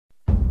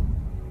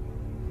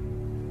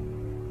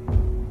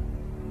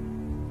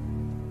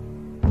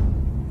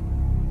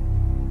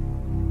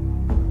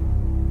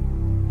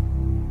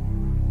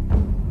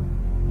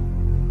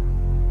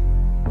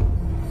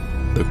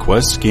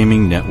Quest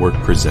Gaming Network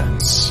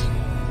presents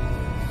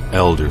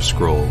Elder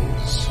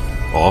Scrolls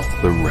Off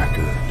the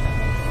Record.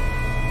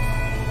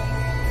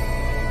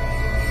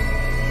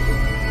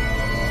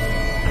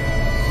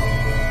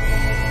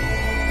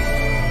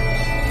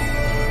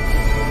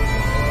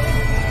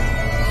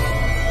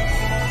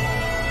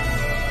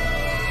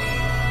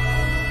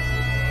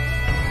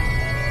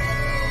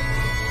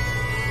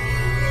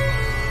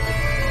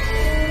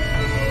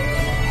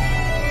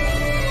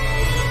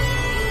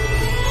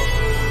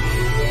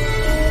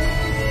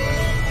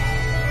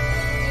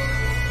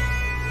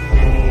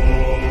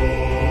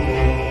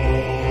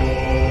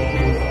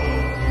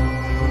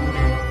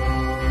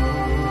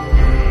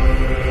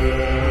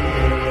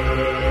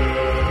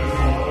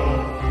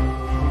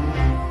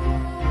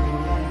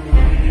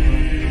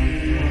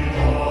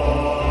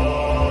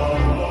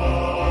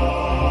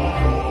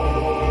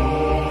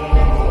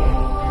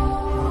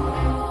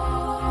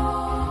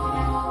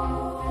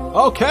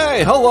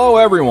 Okay, hello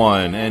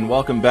everyone, and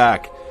welcome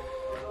back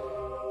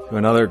to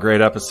another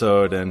great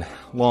episode, and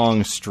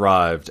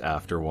long-strived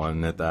after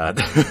one at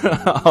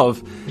that,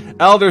 of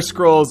Elder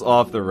Scrolls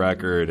Off the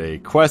Record, a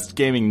Quest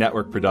Gaming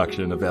Network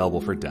production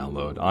available for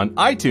download on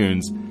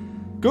iTunes,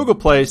 Google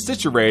Play,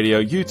 Stitcher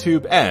Radio,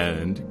 YouTube,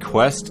 and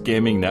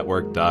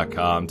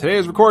QuestGamingNetwork.com.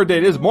 Today's record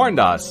date is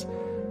Morndas,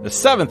 the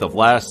 7th of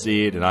Last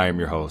Seed, and I am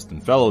your host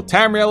and fellow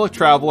Tamriel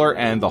Traveler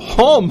and the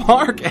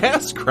Hallmark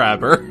Ass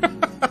Grabber,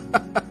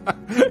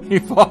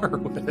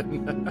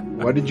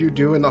 Evarwyn. What did you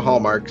do in the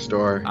Hallmark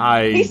store?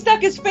 He stuck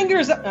his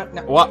fingers up.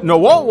 No. What? No,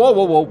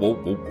 whoa.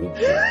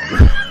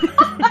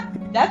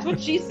 That's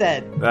what she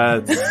said.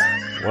 That's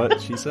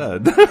what she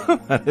said.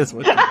 That is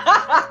what she said.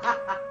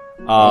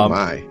 Oh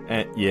my.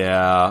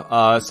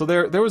 So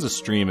there was a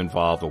stream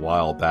involved a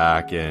while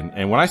back,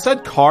 and when I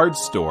said card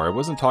store, I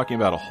wasn't talking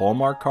about a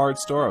Hallmark card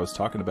store. I was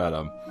talking about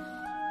a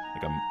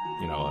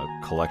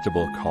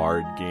collectible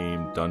card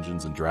game,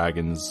 Dungeons and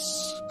Dragons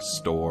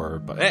store.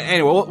 But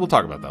anyway, we'll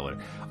talk about that later.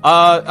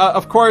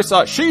 Of course,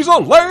 she's a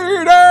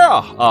lady!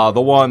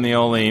 The one, the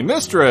only,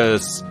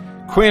 Mistress,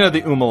 Queen of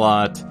the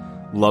Umalat,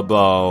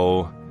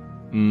 LeBeau.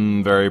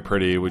 Very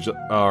pretty.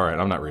 Alright,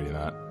 I'm not reading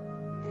that.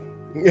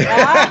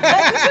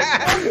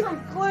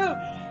 From Clue.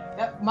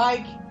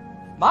 Mike,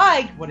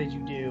 what did you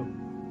do?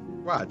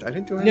 What? I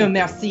didn't do anything. No,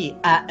 merci.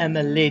 I am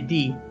a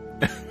lady.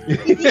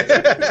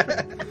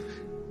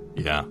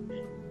 Yeah.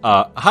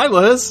 Hi,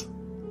 Liz.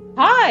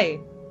 Hi.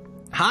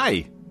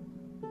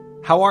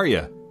 How are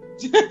you?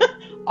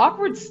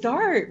 Awkward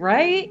start,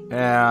 right?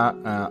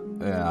 Yeah.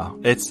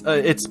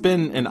 It's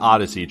been an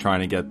odyssey trying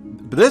to get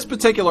this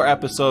particular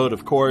episode,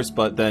 of course,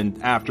 but then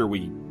after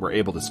we were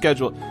able to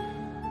schedule...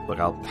 Look,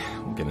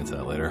 we'll get into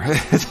that later.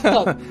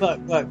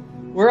 Look.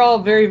 We're all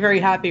very, very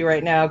happy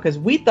right now because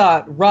we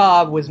thought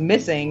Rob was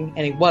missing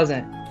and he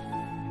wasn't.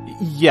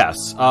 Yes.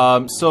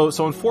 So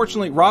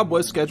unfortunately, Rob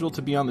was scheduled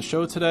to be on the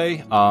show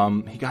today.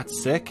 He got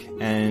sick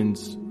and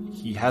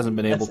he hasn't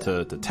been able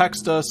to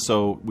text us.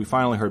 So we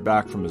finally heard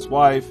back from his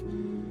wife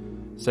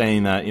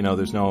saying that,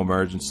 there's no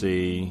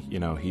emergency.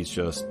 He's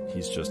just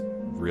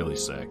really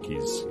sick.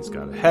 He's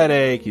got a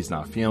headache. He's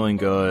not feeling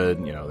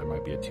good. There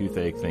might be a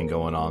toothache thing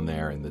going on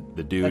there. And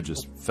the dude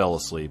just fell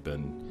asleep,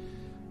 and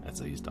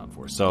that's what he's done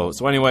for. So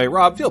anyway,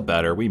 Rob, feel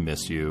better. We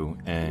miss you.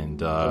 And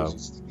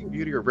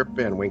Beauty or Rip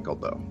Van Winkle,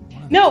 though.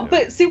 No,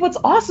 but see, what's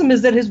awesome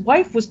is that his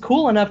wife was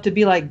cool enough to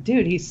be like,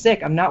 dude, he's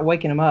sick. I'm not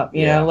waking him up.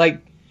 You know,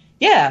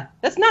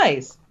 that's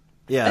nice.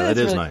 Yeah, that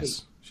is really nice.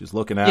 Sweet. She's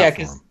looking out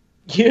for him.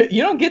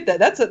 You don't get that.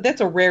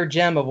 That's a rare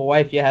gem of a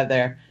wife you have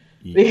there.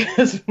 Yeah.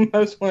 Because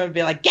most women would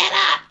be like, get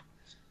up!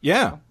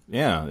 Yeah,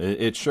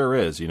 it sure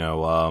is.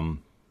 A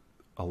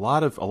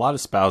lot of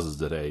spouses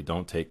today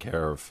don't take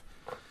care of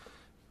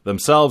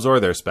themselves or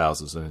their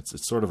spouses, and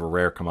it's sort of a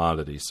rare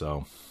commodity,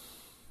 so...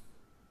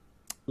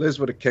 Liz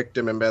would have kicked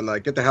him and been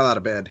like, get the hell out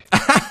of bed.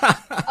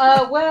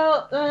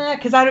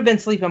 Because I'd have been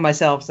sleeping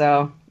myself,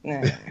 so...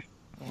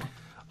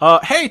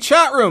 Hey,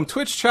 chat room,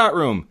 Twitch chat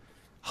room.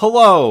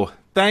 Hello.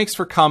 Thanks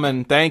for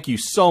coming. Thank you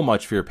so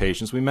much for your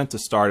patience. We meant to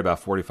start about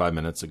 45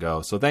 minutes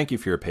ago, so thank you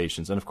for your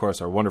patience. And, of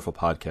course, our wonderful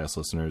podcast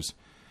listeners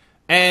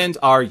and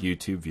our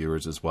YouTube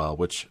viewers as well,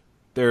 which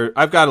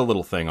I've got a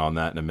little thing on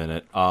that in a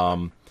minute.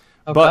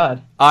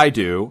 God. I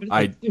do. What did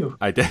I do?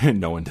 I didn't.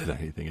 No one did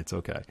anything. It's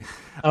okay.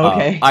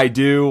 Okay. I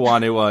do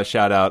want to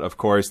shout out, of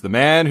course, the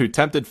man who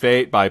tempted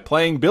fate by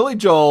playing Billy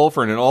Joel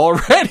for an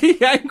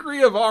already angry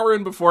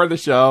Evarwyn before the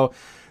show.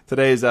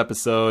 Today's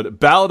episode,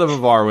 Ballad of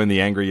Evarwyn, the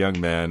Angry Young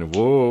Man.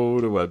 Whoa,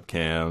 to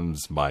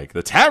webcams. Mike,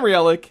 the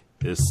Tamrielic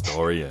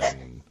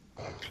historian.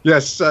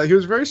 Yes, he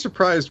was very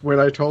surprised when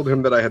I told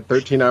him that I had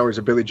 13 hours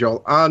of Billy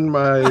Joel on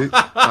my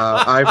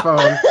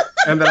iPhone,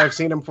 and that I've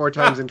seen him 4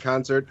 times in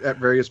concert at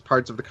various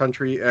parts of the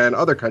country and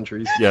other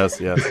countries. Yes.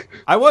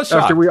 I was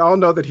shocked. After we all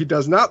know that he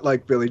does not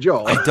like Billy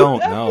Joel. I don't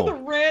know. After the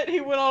rant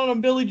he went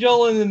on Billy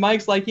Joel, and then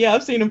Mike's like, yeah,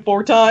 I've seen him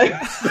 4 times.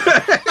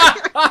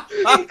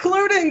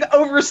 Including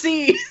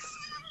overseas.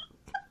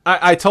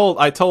 I told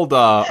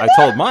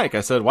Mike,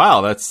 I said,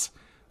 wow, that's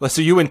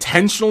So you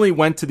intentionally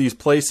went to these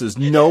places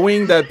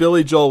knowing that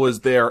Billy Joel was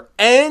there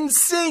and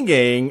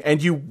singing,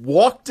 and you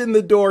walked in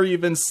the door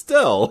even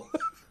still.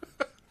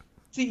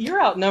 See,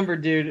 you're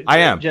outnumbered, dude. I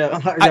am.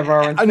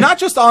 Not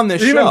just on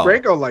this Even show.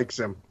 Brago likes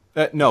him.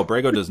 No,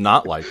 Brago does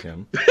not like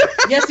him.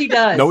 Yes, he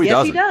does. No, he yes,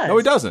 doesn't. He does. No,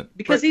 he doesn't.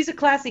 Because he's a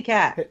classy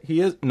cat.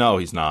 He is. No,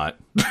 he's not.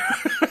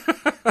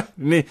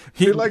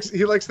 He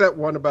likes that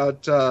one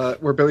about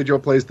where Billy Joel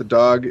plays the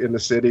dog in the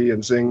city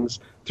and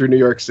sings through New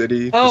York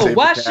City. Oh,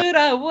 why should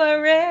I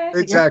worry?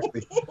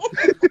 Exactly.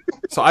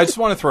 So I just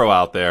want to throw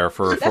out there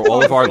for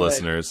all of our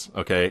listeners,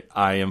 okay,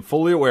 I am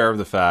fully aware of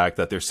the fact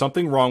that there's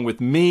something wrong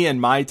with me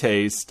and my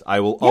taste. I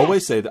will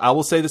always say that. I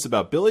will say this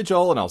about Billy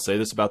Joel, and I'll say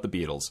this about the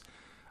Beatles.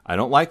 I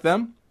don't like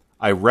them.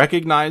 I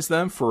recognize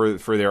them for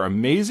their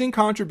amazing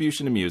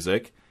contribution to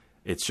music.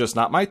 It's just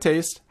not my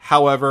taste.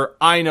 However,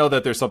 I know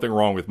that there's something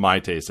wrong with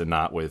my taste and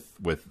not with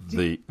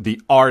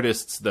the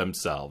artists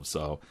themselves.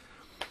 So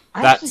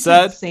I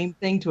said the same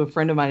thing to a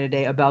friend of mine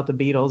today about the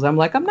Beatles. I'm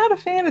like, I'm not a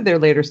fan of their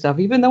later stuff,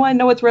 even though I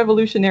know it's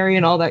revolutionary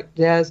and all that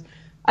jazz.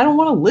 I don't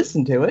want to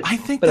listen to it. I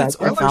think that's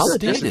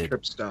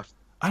overstated stuff.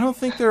 I don't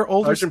think they're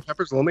older. Sgt.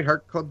 Pepper's Lonely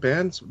Heart Club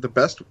Band's the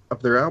best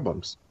of their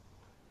albums.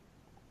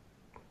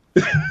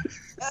 There's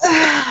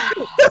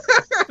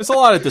a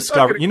lot of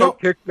discovery. You know,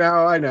 kicked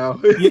now. I know.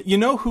 You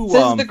know who?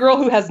 This is the girl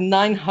who has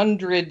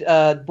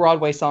 900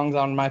 Broadway songs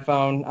on my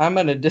phone. I'm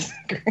gonna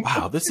disagree.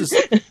 Wow, this is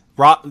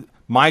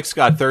Mike's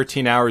got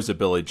 13 hours of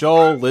Billy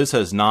Joel. Liz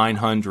has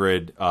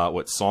 900.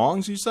 What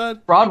songs you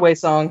said? Broadway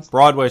songs.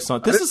 Broadway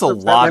songs. This is a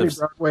lot of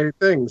Broadway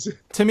things.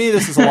 To me,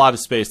 this is a lot of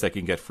space that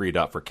can get freed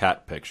up for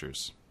cat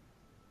pictures.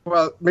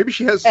 Well, maybe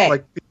she has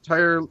like the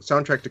entire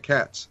soundtrack to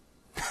Cats.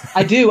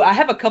 I do. I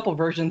have a couple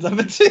versions of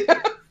it too.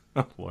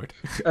 Oh Lord.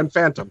 And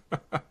Phantom.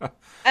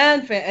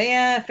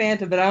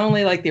 Phantom, but I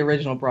only like the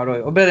original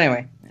Broadway. But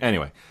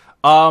anyway.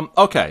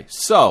 Okay,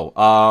 so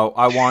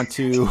I want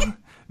to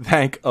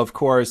thank, of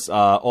course,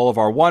 all of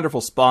our wonderful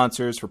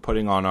sponsors for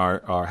putting on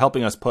our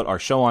helping us put our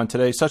show on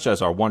today, such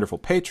as our wonderful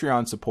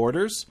Patreon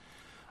supporters,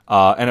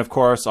 and of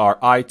course our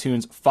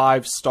iTunes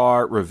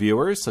 5-star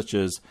reviewers, such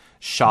as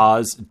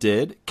Shaz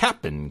Did,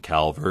 Captain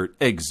Calvert,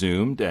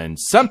 Exhumed, and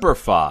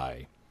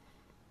Semperfi.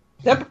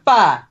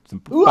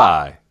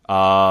 Semperfi.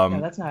 No,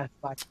 that's not a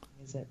spy,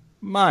 is it?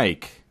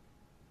 Mike,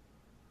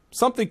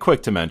 something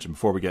quick to mention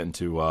before we get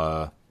into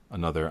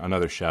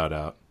another shout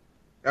out.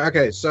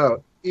 Okay,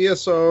 so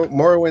ESO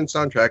Morrowind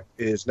soundtrack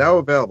is now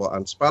available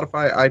on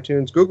Spotify,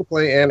 iTunes, Google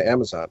Play, and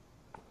Amazon.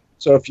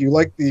 So if you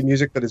like the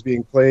music that is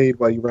being played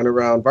while you run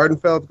around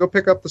Vardenfeld, go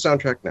pick up the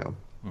soundtrack now.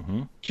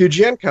 Mm-hmm.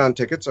 QGNCon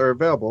tickets are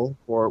available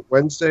for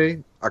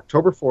Wednesday,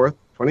 October 4th,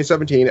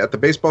 2017 at the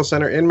Baseball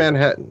Center in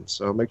Manhattan.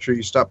 So make sure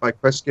you stop by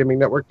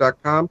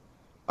QuestGamingNetwork.com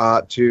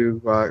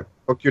to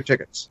book your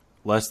tickets.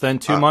 Less than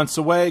 2 months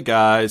away,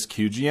 guys.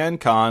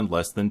 QGNCon,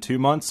 less than 2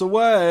 months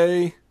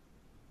away.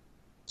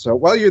 So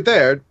while you're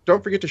there,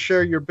 don't forget to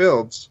share your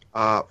builds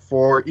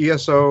for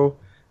ESO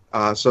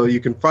so you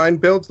can find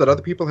builds that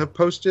other people have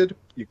posted.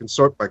 You can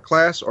sort by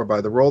class or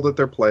by the role that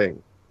they're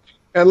playing.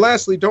 And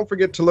lastly, don't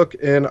forget to look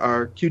in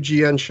our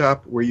QGN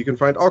shop where you can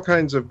find all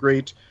kinds of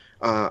great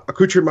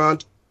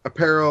accoutrement,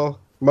 apparel,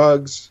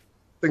 mugs,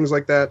 things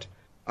like that.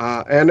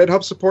 And it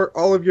helps support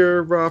all of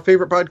your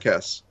favorite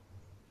podcasts.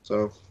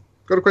 So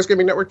go to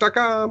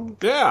QuestGamingNetwork.com.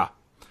 Yeah.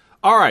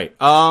 All right.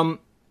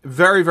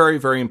 Very, very,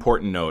 very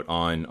important note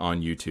on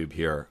YouTube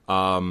here.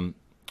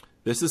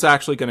 This is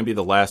actually going to be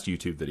the last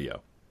YouTube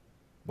video.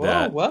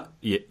 Whoa, what?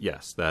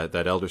 Yes,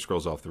 that Elder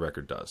Scrolls Off the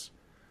Record does.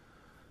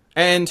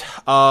 And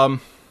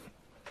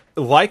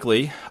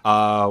likely,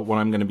 what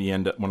I'm going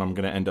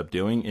to end up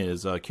doing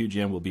is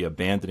QGN will be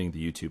abandoning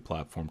the YouTube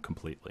platform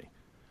completely.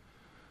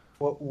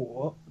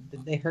 What?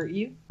 Did they hurt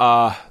you?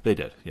 They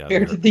did. Yeah.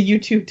 Where did the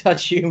YouTube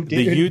touch you, dude?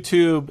 The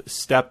YouTube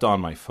stepped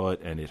on my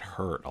foot, and it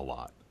hurt a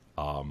lot.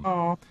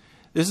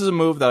 This is a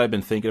move that I've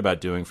been thinking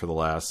about doing for the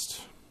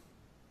last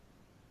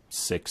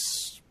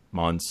 6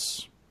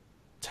 months,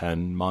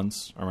 10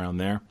 months, around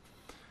there.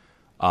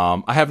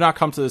 I have not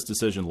come to this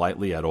decision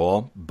lightly at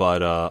all,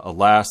 but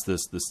alas,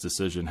 this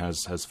decision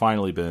has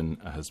finally been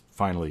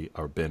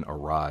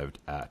arrived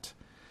at.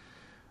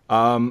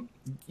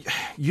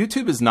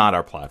 YouTube is not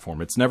our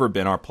platform. It's never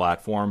been our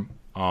platform.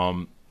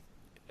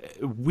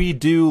 We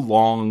do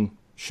long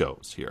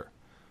shows here.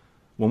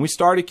 When we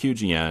started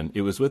QGN,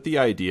 it was with the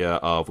idea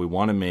of we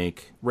want to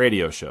make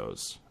radio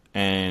shows,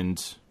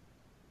 and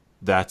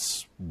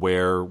that's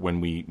where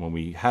when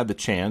we had the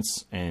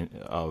chance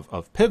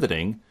of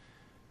pivoting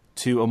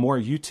to a more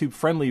YouTube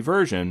friendly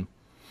version,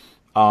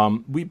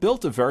 we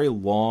built a very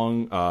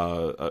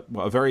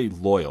very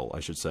loyal,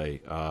 I should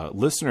say,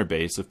 listener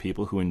base of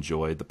people who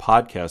enjoyed the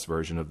podcast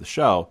version of the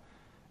show,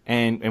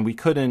 and we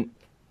couldn't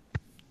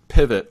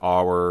pivot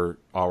our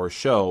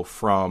show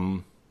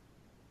from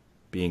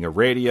being a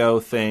radio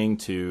thing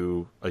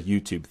to a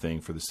YouTube thing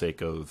for the sake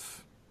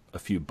of a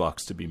few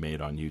bucks to be made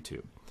on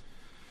YouTube.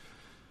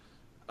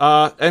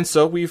 And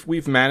so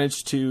we've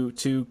managed to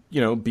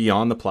be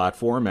on the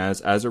platform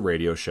as a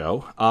radio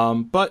show.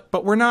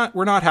 But we're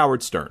not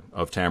Howard Stern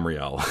of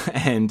Tamriel,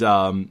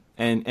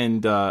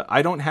 and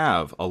I don't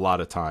have a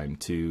lot of time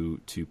to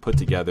put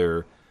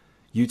together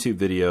YouTube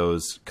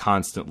videos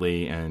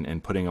constantly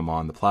and putting them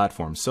on the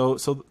platform. So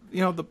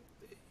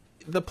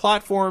the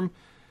platform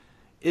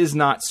is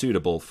not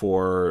suitable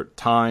for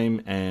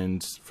time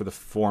and for the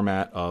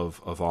format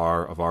of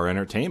our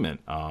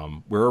entertainment.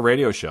 We're a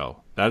radio show.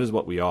 That is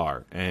what we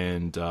are.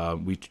 And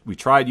we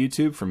tried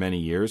YouTube for many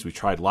years. We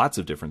tried lots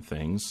of different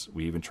things.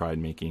 We even tried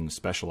making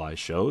specialized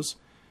shows.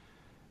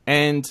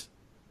 And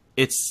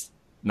it's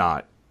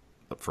not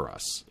for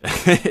us.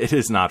 It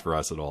is not for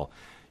us at all.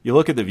 You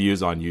look at the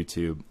views on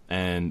YouTube,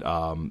 and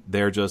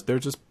they're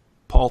just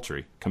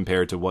paltry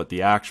compared to what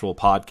the actual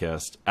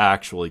podcast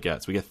actually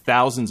gets. We get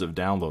thousands of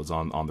downloads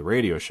on the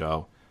radio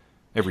show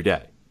every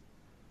day.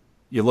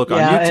 You look on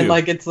YouTube,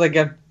 and it's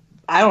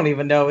I don't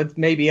even know. It's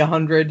maybe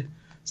 100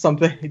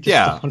 something.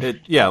 Just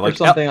 100 or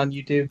something on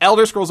YouTube.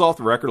 Elder Scrolls Off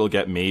the Record will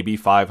get maybe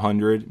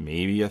 500,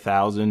 maybe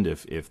 1,000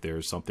 if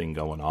there's something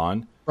going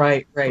on.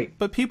 Right.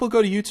 But people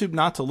go to YouTube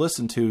not to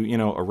listen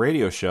to a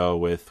radio show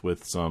with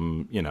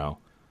some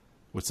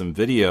with some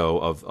video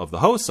of the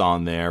hosts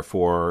on there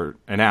for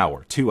an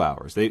hour, 2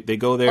 hours. They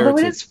go there.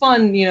 Although it's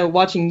fun,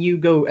 watching you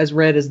go as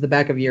red as the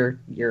back of your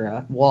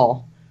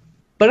wall.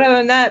 But other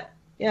than that,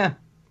 yeah.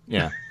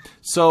 Yeah.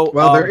 So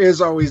there is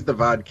always the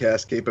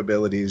vodcast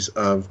capabilities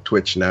of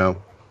Twitch now,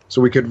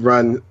 so we could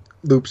run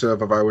loops of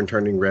Evarwyn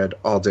turning red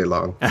all day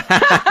long.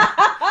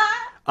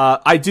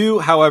 I do,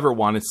 however,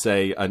 want to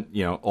say,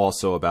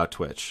 also about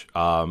Twitch.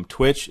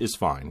 Twitch is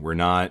fine. We're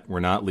not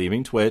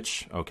leaving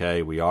Twitch.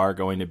 Okay, we are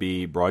going to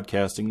be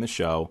broadcasting the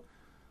show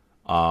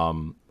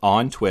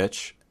on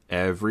Twitch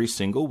every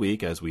single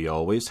week, as we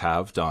always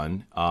have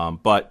done.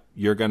 But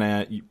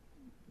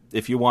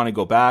if you want to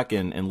go back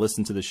and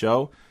listen to the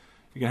show,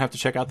 you're gonna have to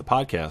check out the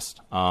podcast.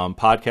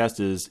 Podcast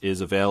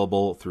is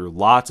available through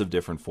lots of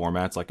different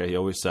formats. Like I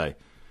always say,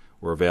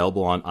 we're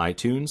available on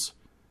iTunes,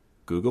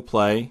 Google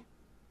Play,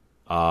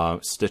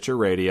 Stitcher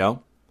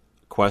Radio,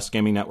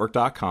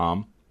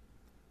 QuestGamingNetwork.com,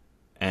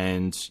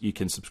 and you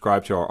can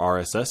subscribe to our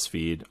RSS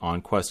feed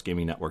on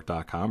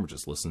QuestGamingNetwork.com or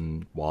just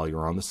listen while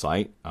you're on the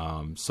site.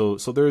 So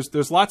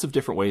there's lots of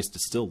different ways to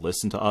still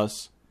listen to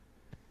us.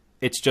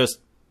 It's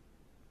just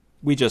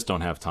we just don't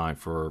have time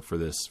for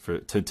this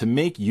to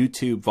make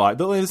YouTube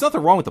viable. There's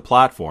nothing wrong with the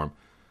platform.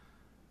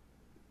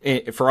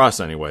 For us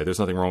anyway, there's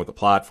nothing wrong with the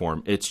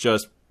platform. It's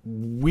just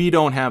we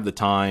don't have the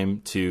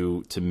time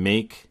to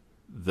make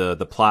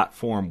the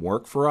platform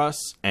work for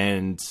us,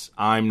 and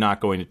I'm not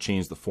going to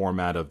change the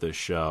format of this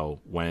show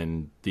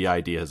when the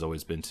idea has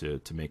always been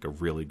to make a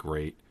really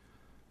great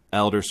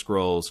Elder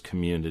Scrolls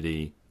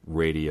community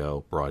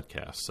radio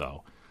broadcast.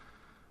 So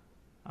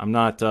I'm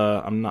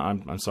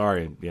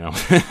sorry,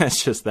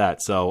 it's just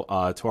that.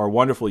 So to our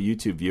wonderful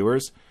YouTube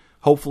viewers,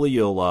 hopefully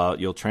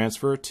you'll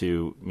transfer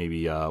to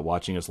maybe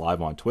watching us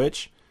live on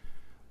Twitch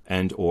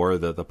and or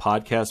the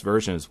podcast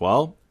version as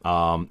well.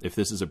 If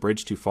this is a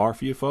bridge too far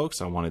for you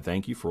folks, I want to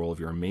thank you for all of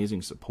your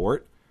amazing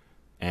support,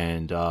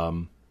 and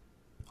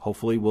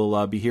hopefully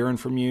we'll be hearing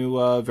from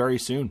you very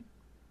soon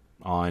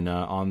on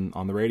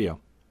the radio.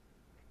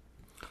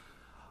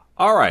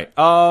 All right.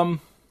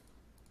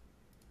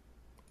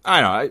 I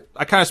don't know.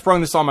 I kind of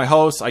sprung this on my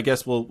host. I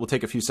guess we'll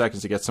take a few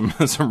seconds to get some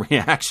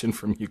reaction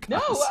from you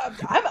guys. No,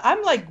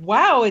 I'm like,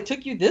 wow, it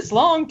took you this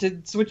long to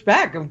switch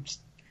back. I'm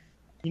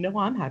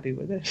happy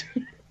with it.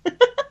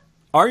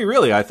 Are you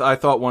really? I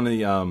thought one of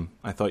the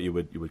I thought you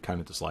would kind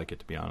of dislike it,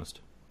 to be honest.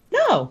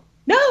 No.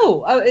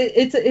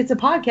 It's a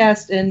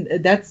podcast,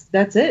 and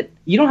that's it.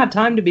 You don't have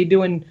time to be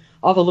doing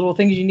all the little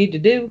things you need to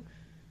do.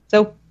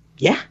 So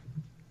yeah.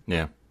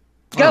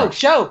 Go right.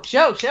 Show.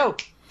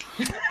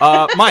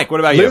 Mike, what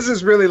about you? Liz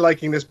is really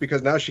liking this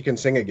because now she can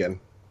sing again.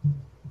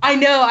 I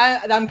know.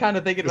 I'm kind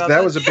of thinking about that.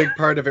 That was a big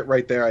part of it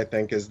right there. I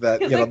think is that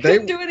they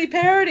couldn't do any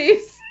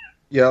parodies.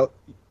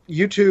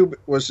 YouTube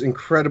was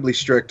incredibly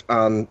strict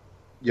on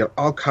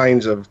all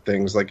kinds of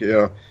things. Like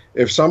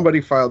if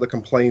somebody filed a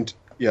complaint,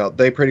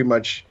 they pretty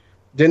much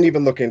didn't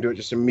even look into it.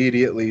 Just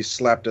immediately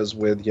slapped us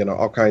with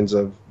all kinds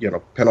of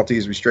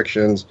penalties,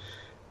 restrictions.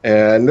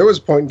 And there was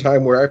a point in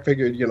time where I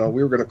figured we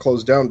were going to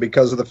close down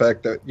because of the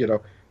fact that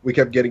we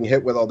kept getting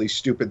hit with all these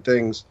stupid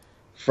things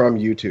from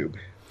YouTube.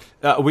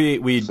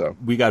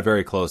 We got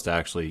very close to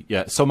actually.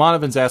 Yeah. So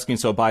Monovan's asking,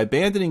 so by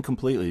abandoning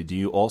completely, do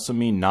you also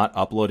mean not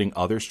uploading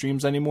other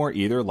streams anymore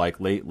either, like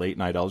late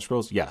night Elder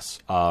Scrolls? Yes.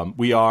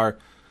 We are.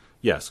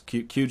 Yes.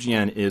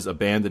 QGN is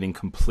abandoning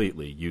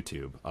completely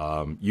YouTube.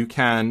 You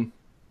can,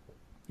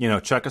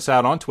 check us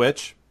out on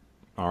Twitch.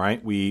 All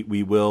right.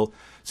 We will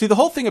see the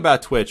whole thing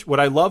about Twitch.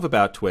 What I love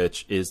about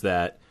Twitch is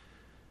that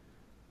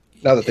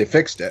now that they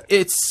fixed it,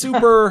 it's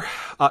super.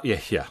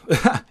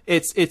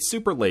 It's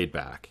super laid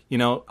back.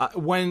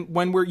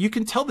 When you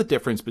can tell the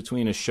difference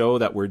between a show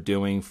that we're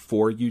doing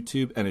for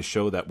YouTube and a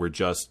show that we're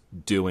just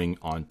doing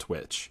on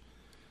Twitch.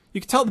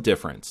 You can tell the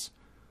difference.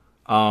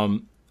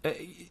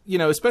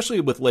 especially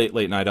with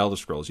late night Elder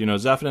Scrolls,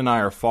 Zephyr and I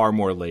are far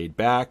more laid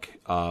back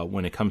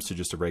when it comes to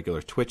just a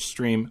regular Twitch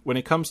stream. When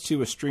it comes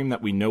to a stream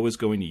that we know is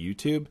going to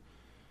YouTube,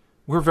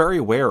 we're very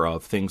aware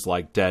of things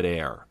like dead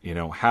air.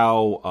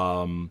 How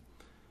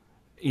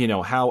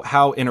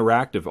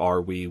interactive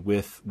are we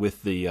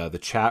with the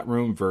chat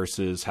room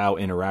versus how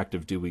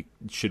interactive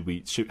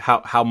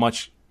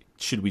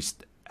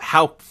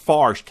how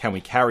far can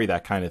we carry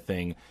that kind of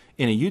thing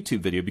in a YouTube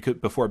video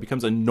before it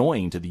becomes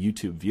annoying to the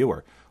YouTube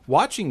viewer.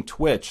 Watching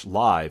Twitch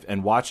live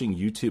and watching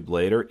YouTube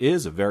later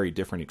is a very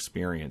different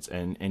experience,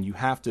 and you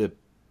have to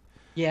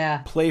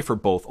play for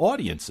both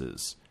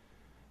audiences.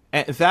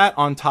 And that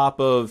on top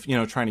of,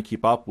 trying to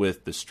keep up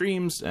with the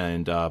streams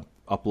and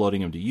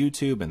uploading them to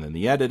YouTube and then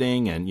the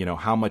editing and,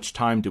 how much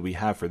time do we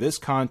have for this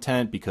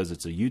content because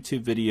it's a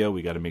YouTube video.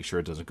 We got to make sure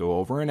it doesn't go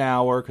over an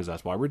hour because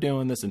that's why we're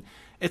doing this. And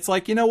it's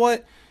like, you know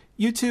what?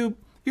 YouTube,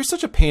 you're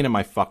such a pain in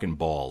my fucking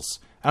balls.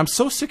 And I'm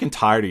so sick and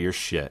tired of your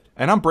shit.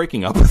 And I'm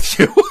breaking up with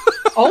you.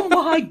 Oh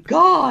my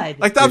God!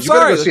 Like, I'm sorry.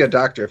 You better go see a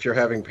doctor if you're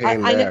having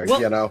pain there.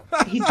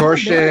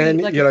 Torsion.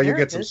 You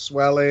get some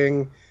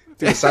swelling.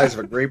 The size of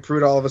a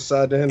grapefruit all of a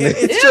sudden.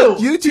 It's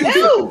just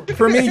YouTube.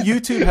 For me,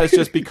 YouTube has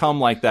just become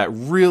like that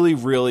really,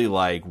 really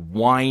like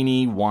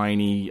whiny,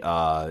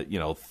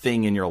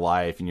 thing in your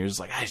life, and you're just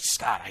like,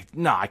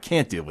 I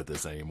can't deal with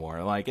this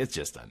anymore. Like, it's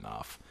just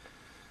enough.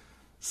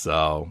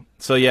 So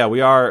yeah,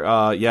 we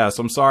are.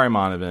 So I'm sorry,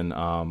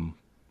 Monovan.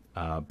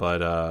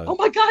 But oh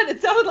my God,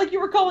 it sounded like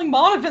you were calling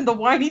Monovan the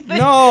whiny thing.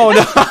 No.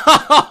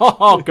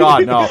 Oh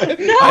God, no.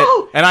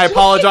 No. I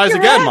apologize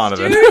again,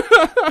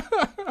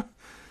 Monovan.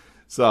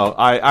 So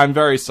I'm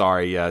very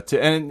sorry. Yeah.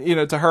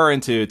 To her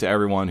and to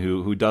everyone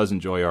who does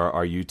enjoy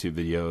our YouTube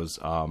videos.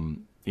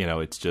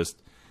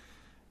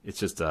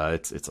 It's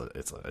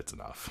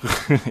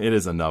enough. It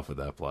is enough with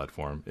that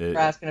platform. You're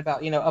asking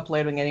about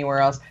uploading anywhere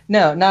else.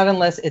 No, not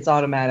unless it's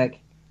automatic.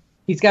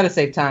 He's got to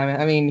save time.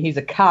 I mean, he's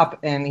a cop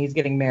and he's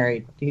getting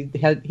married. He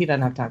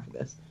doesn't have time for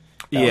this.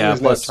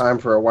 There's no time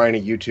for a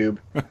whiny YouTube.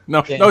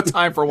 No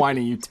time for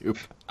whiny YouTube.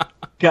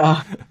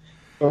 God.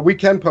 But we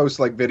can post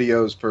like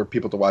videos for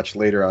people to watch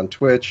later on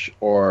Twitch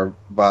or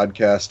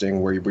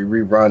vodcasting where we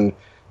rerun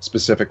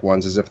specific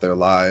ones as if they're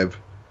live.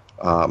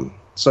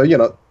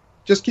 So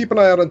just keep an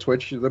eye out on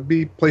Twitch. There'll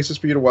be places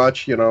for you to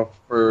watch,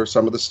 for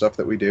some of the stuff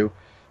that we do.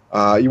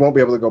 You won't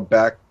be able to go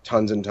back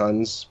tons and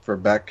tons for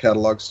back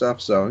catalog stuff.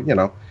 So,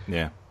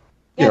 Yeah.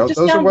 Just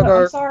those download.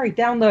 are I'm sorry,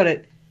 download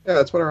it. Yeah,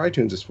 that's what our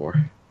iTunes is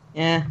for.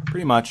 Yeah.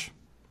 Pretty much.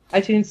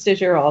 iTunes,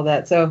 Stitcher, all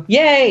that. So,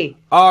 yay!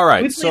 All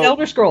right. We played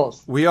Elder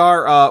Scrolls. We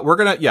are. We're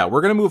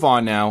gonna move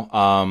on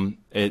now.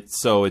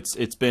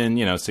 It's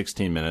been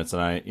 16 minutes,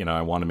 and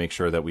I want to make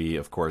sure that we,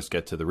 of course,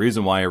 get to the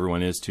reason why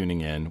everyone is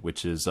tuning in,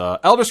 which is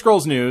Elder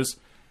Scrolls news.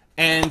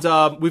 And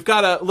we've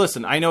got to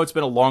listen. I know it's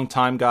been a long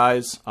time,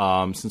 guys,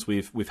 since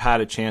we've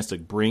had a chance to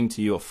bring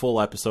to you a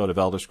full episode of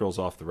Elder Scrolls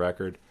Off the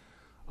Record.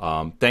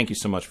 Thank you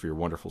so much for your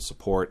wonderful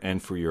support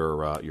and for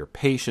your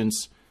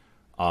patience.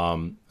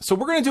 So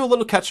we're going to do a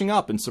little catching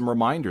up and some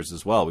reminders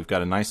as well. We've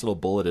got a nice little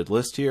bulleted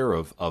list here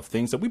of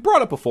things that we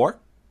brought up before.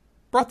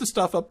 Brought this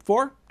stuff up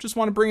before. Just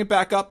want to bring it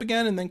back up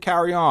again and then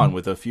carry on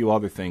with a few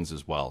other things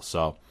as well.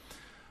 So,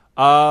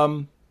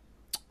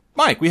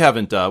 Mike, we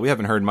haven't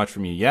heard much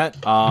from you yet.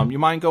 You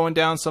mind going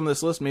down some of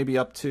this list, maybe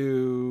up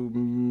to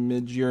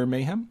Mid-Year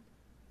Mayhem?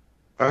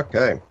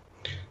 Okay.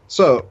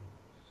 So,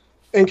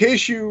 in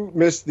case you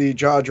missed the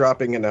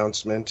jaw-dropping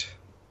announcement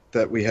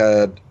that we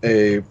had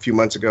a few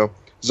months ago,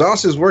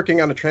 ZOS is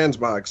working on a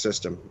transmog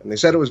system, and they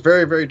said it was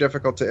very, very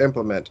difficult to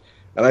implement.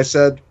 And I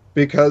said,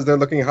 because they're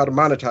looking at how to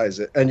monetize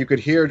it. And you could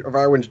hear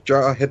Evarwyn's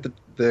jaw hit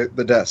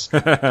the desk.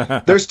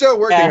 They're still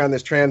working on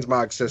this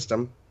transmog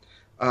system.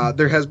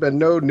 There has been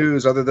no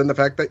news other than the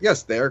fact that,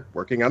 yes, they're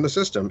working on the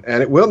system.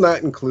 And it will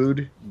not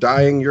include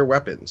dyeing your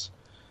weapons.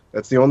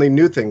 That's the only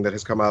new thing that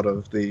has come out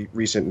of the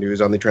recent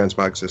news on the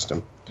transmog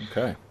system.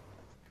 Okay.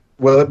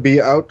 Will it be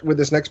out with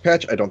this next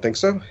patch? I don't think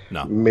so.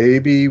 No.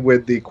 Maybe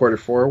with the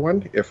Q4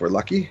 one, if we're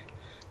lucky.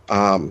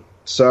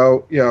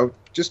 So,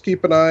 just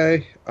keep an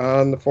eye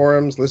on the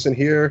forums, listen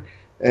here,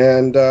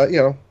 and,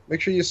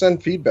 make sure you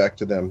send feedback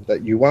to them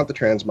that you want the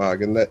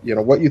transmog and that,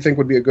 what you think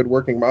would be a good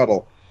working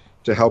model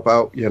to help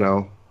out,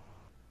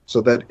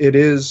 so that it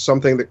is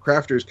something that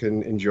crafters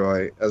can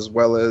enjoy as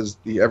well as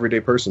the everyday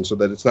person, so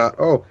that it's not,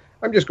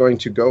 I'm just going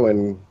to go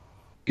and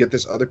get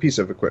this other piece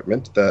of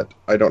equipment that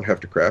I don't have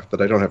to craft,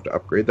 that I don't have to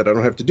upgrade, that I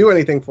don't have to do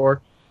anything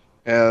for,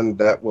 and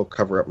that will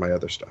cover up my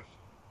other stuff.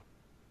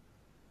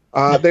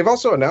 They've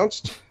also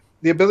announced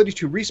the ability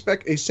to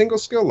respec a single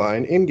skill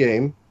line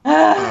in-game,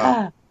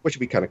 which would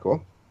be kind of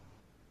cool.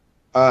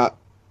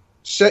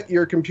 Set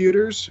your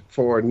computers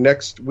for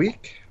next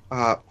week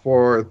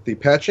for the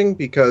patching,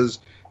 because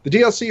the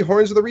DLC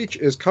Horns of the Reach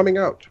is coming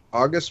out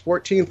August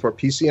 14th for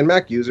PC and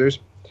Mac users,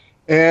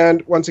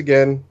 and once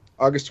again,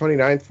 August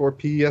 29th for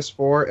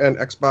PS4 and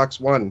Xbox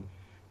One.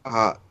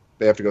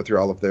 They have to go through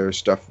all of their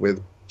stuff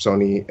with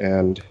Sony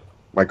and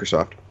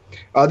Microsoft.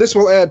 This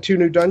will add 2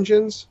 new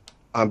dungeons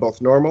on both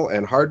normal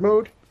and hard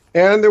mode,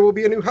 and there will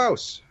be a new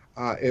house.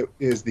 It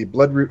is the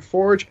Bloodroot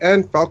Forge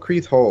and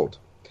Falkreath Hold.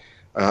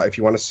 If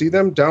you want to see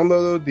them,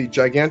 download the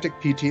gigantic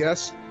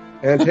PTS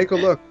and take a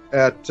look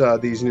at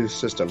these new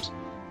systems.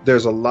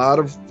 There's a lot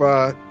of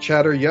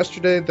chatter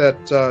yesterday that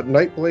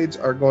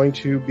Nightblades are going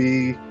to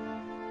be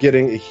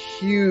getting a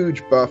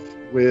huge buff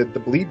with the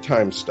bleed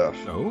time stuff.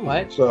 Oh.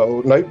 What?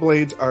 So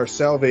Nightblades are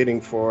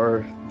salivating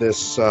for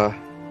this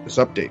this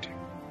update.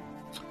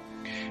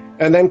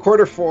 And then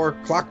Quarter 4,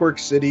 Clockwork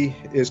City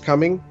is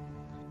coming,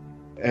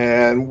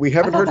 and we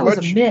haven't heard much.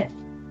 Was a myth.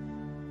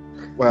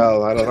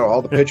 Well, I don't know.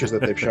 All the pictures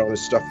that they've shown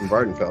is stuff from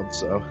Vardenfeld,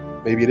 so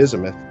maybe it is a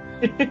myth.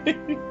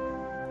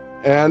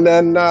 And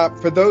then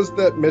for those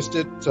that missed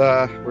it,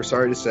 we're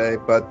sorry to say,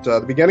 but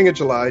the beginning of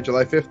July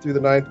 5th through the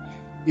 9th,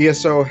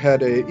 ESO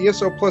had a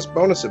ESO Plus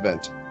bonus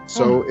event.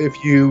 So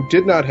if you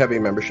did not have a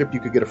membership, you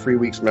could get a free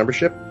week's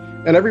membership.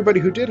 And everybody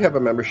who did have a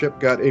membership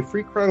got a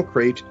free crown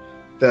crate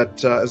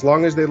that, as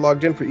long as they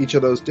logged in for each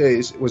of those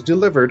days, was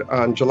delivered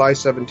on July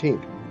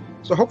 17th.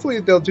 So hopefully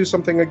they'll do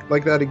something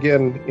like that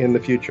again in the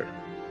future.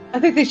 I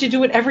think they should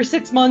do it every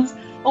 6 months.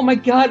 Oh my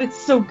god,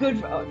 it's so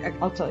good.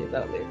 I'll tell you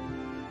that later.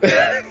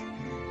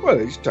 Well,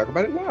 you should talk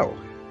about it now.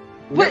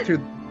 We got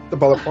through the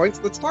bullet points.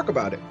 Let's talk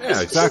about it.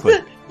 Yeah, exactly.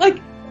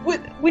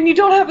 When you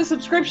don't have a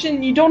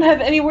subscription, you don't have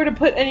anywhere to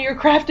put any of your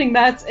crafting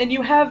mats, and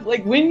you have,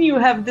 when you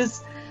have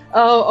this,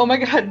 oh my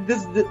god,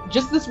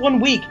 just this 1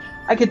 week,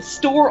 I could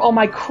store all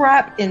my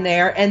crap in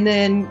there, and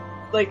then,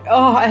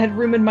 I had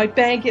room in my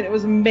bank, and it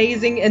was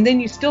amazing, and then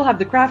you still have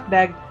the craft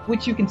bag,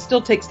 which you can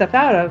still take stuff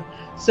out of,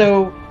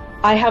 so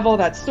I have all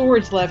that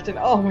storage left, and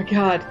oh my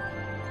god,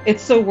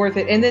 it's so worth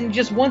it. And then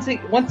just once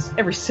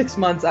every 6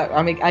 months,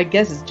 I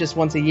guess it's just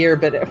once a year,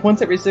 but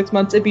once every 6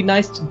 months, it'd be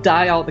nice to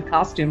dye all the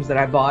costumes that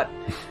I bought.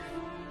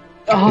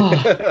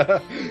 Oh.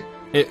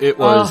 It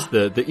was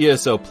the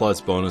ESO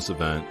Plus bonus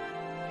event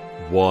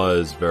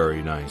was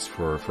very nice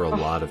for a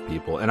lot of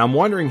people, and I'm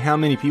wondering how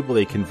many people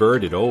they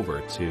converted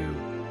over to.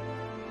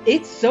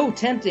 It's so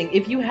tempting.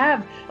 If you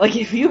have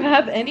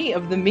any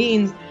of the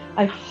means,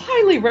 I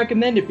highly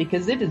recommend it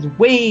because it is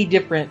way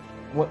different.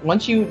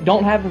 Once you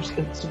don't have a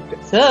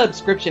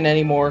subscription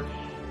anymore,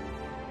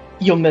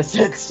 you'll miss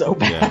it so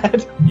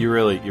bad. Yeah, you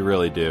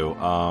really do.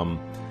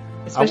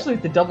 Especially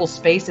with the double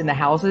space in the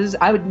houses.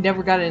 I would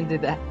never got into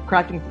the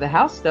crafting for the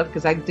house stuff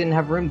because I didn't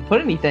have room to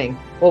put anything.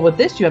 Well, with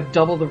this, you have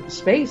double the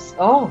space.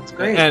 Oh, it's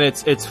great. And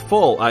it's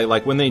full.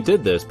 When they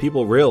did this,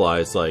 people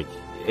realized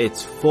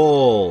it's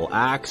full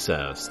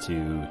access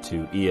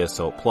to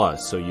ESO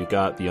Plus. So you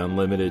got the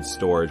unlimited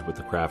storage with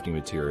the crafting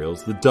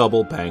materials, the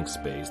double bank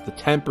space, the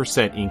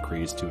 10%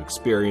 increase to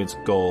experience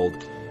gold,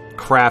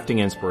 crafting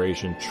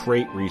inspiration,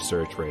 trait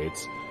research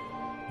rates,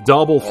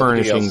 double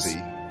furnishings.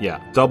 Yeah,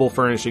 double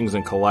furnishings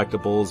and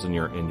collectibles in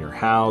your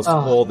house,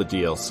 all the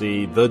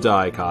DLC, the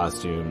dye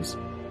costumes.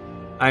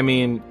 I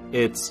mean,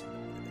 it's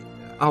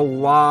a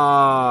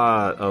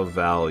lot of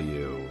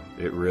value.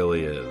 It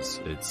really is.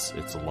 It's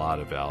a lot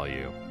of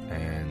value,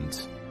 and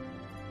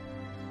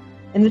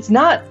it's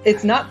not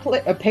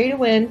a pay to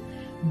win,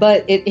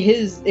 but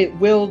it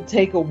will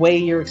take away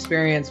your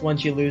experience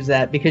once you lose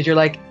that, because you're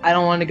like, I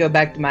don't want to go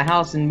back to my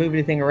house and move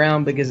anything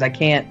around because I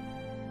can't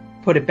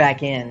put it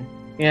back in.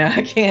 Yeah,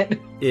 I can't.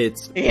 I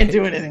can't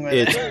do anything with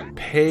it. It's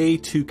pay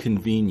to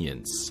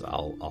convenience.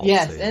 I'll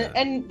yes, say that.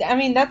 and I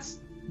mean that's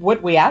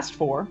what we asked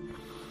for.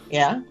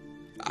 Yeah.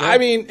 I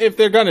mean, if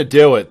they're gonna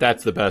do it,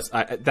 that's the best.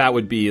 That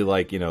would be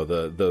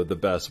the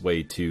best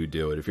way to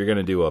do it. If you're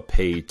gonna do a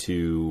pay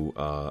to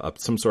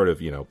some sort of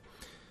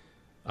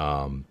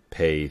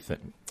pay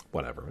thing,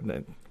 whatever.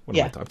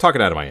 I'm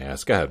talking out of my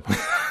ass. Go ahead.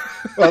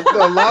 Well,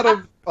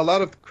 a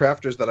lot of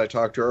crafters that I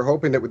talk to are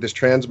hoping that with this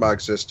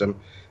transmog system,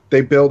 they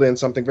build in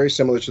something very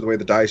similar to the way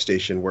the dye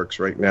station works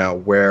right now,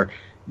 where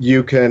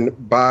you can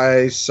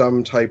buy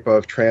some type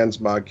of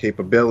transmog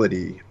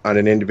capability on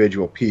an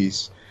individual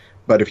piece.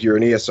 But if you're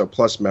an ESO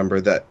Plus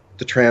member, that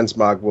the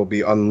transmog will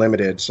be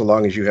unlimited so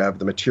long as you have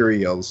the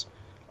materials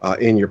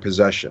in your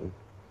possession.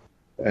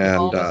 And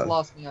almost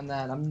lost me on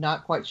that. I'm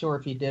not quite sure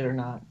if you did or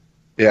not.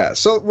 Yeah,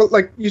 so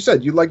like you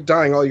said, you like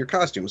dyeing all your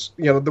costumes.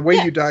 The way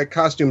you dye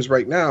costumes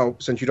right now,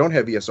 since you don't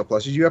have ESO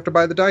Plus, is you have to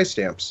buy the dye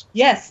stamps.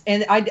 Yes,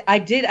 and I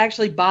did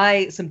actually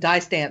buy some dye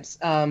stamps.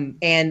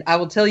 And I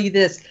will tell you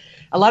this,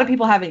 a lot of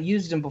people haven't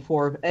used them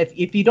before.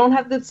 If you don't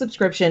have the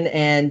subscription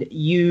and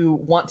you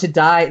want to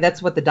dye,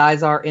 that's what the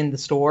dyes are in the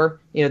store.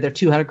 They're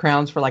 200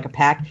 crowns for a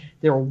pack.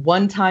 They're a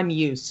one-time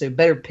use, so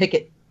better pick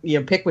it.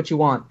 Pick what you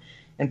want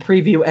and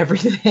preview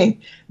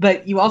everything.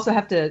 But you also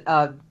have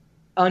to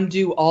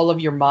undo all of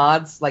your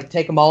mods,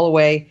 take them all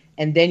away,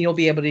 and then you'll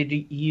be able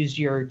to use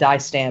your dye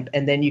stamp,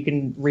 and then you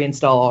can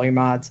reinstall all your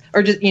mods,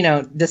 or just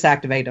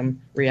deactivate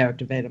them,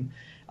 reactivate them.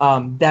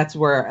 That's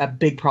where a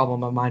big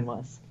problem of mine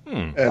was.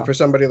 And for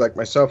somebody like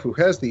myself who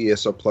has the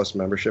ESO Plus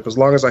membership, as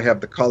long as I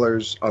have the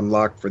colors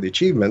unlocked for the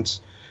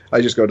achievements, I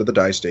just go to the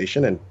dye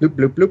station and bloop,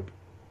 bloop, bloop.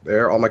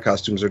 There, all my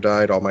costumes are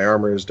dyed, all my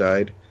armor is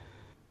dyed.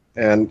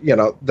 And,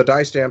 the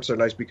dye stamps are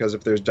nice because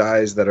if there's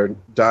dyes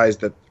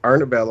that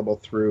aren't available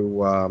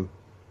through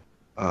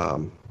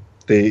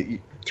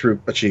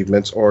through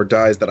achievements or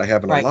dyes that I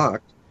haven't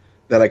unlocked,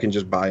 then I can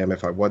just buy them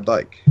if I would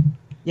like.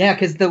 Yeah,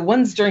 because the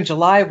ones during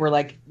July were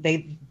like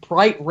they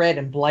bright red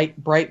and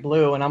bright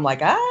blue, and I'm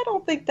like, I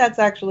don't think that's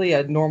actually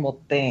a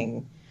normal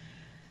thing.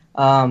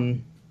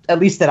 At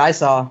least that I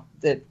saw.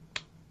 That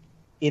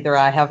either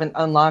I haven't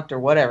unlocked or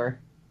whatever.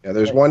 Yeah,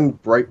 there's one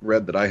bright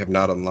red that I have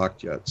not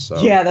unlocked yet.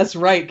 So yeah, that's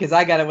right, because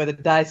I got it with a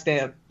die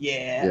stamp.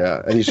 Yeah.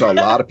 Yeah, and you saw a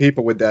lot of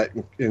people with that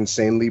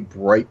insanely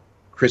bright,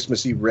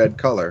 Christmassy red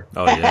color.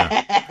 Oh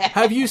yeah.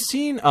 Have you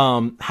seen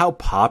how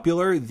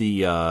popular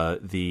the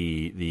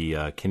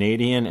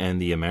Canadian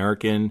and the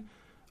American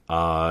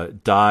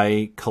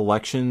die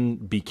collection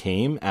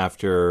became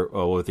after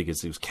I think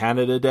it was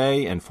Canada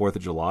Day and 4th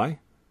of July?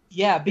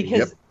 Yeah,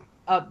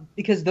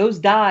 because those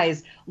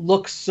dies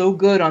look so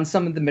good on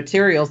some of the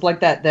materials,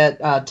 like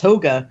that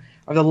toga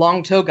or the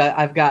long toga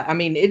I've got. I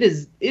mean, it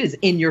is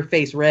in your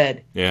face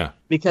red. Yeah.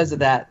 Because of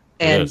that,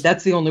 and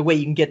that's the only way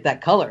you can get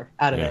that color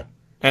out of it.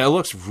 And it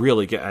looks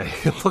really good.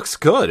 It looks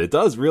good. It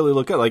does really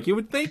look good. Like you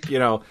would think,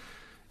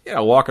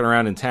 walking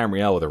around in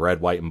Tamriel with a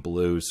red, white, and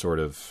blue sort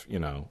of,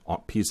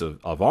 piece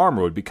of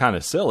armor would be kind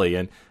of silly.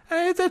 And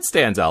that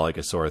stands out like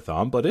a sore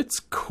thumb, but it's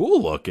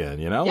cool looking,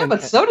 Yeah,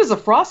 but so does a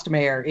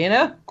Frostmare,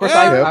 Of course,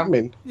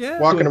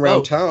 walking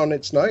around town,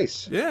 it's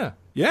nice. Yeah,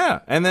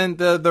 yeah. And then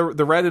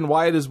the red and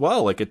white as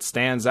well. Like it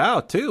stands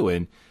out too,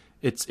 and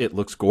it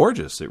looks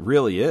gorgeous. It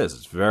really is.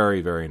 It's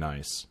very, very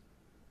nice.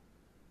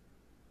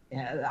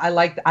 Yeah, I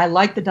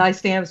like the die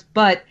stamps,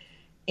 but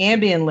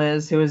Ambien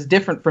Liz, who is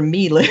different from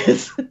me,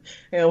 Liz,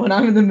 when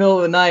I'm in the middle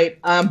of the night,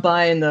 I'm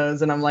buying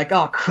those, and I'm like,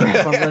 oh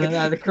crap, I'm running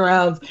out of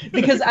crowns,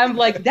 because I'm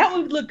like, that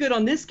would look good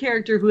on this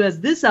character who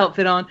has this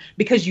outfit on,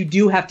 because you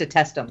do have to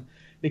test them,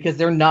 because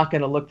they're not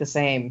going to look the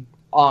same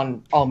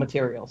on all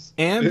materials.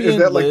 Is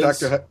that like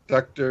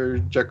Dr.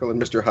 Jekyll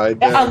and Mr. Hyde?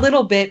 A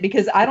little bit,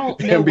 because I don't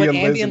know what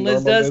Ambien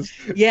Liz does.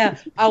 Yeah,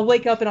 I'll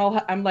wake up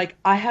and I'm like,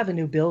 I have a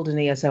new build in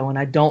ESO, and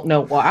I don't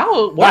know.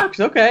 Wow, it works.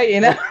 Okay,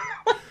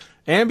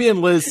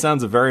 Ambien Liz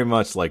sounds very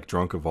much like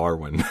Drunk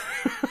Evarwyn.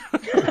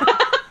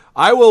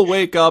 I will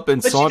wake up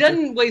and But she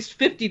doesn't waste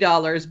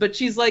 $50, but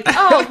she's like,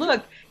 oh,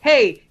 look,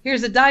 hey,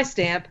 here's a die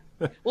stamp.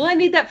 Well, I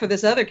need that for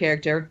this other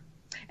character,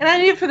 and I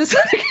need it for this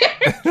other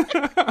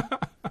character.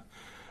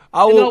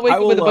 I'll wake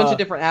up with a bunch of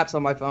different apps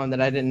on my phone that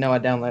I didn't know I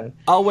downloaded.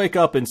 I'll wake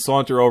up and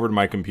saunter over to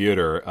my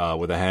computer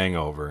with a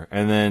hangover,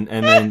 and then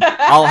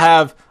I'll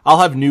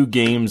have new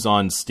games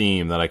on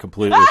Steam that I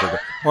completely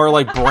forgot, or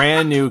like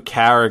brand new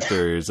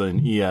characters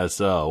in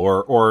ESO,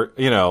 or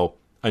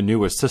a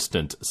new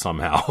assistant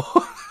somehow.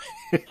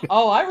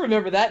 Oh, I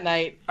remember that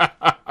night.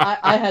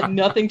 I had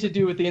nothing to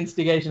do with the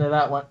instigation of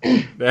that one.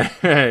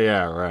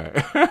 Yeah,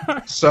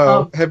 right.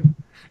 So have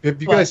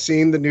you guys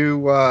seen the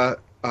new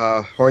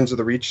Horns of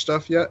the Reach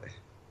stuff yet?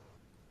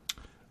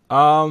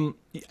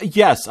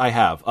 Yes, I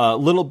have a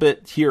little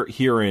bit here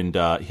and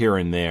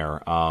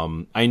there.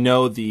 I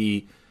know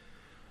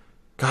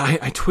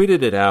I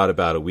tweeted it out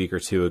about a week or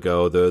two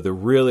ago. The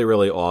really,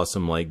 really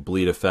awesome like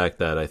bleed effect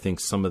that I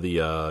think some of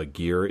the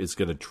gear is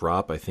going to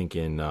drop. I think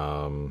in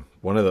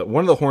one of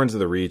the Horns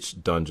of the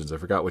Reach dungeons. I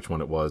forgot which one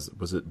it was.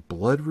 Was it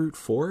Bloodroot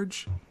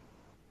Forge?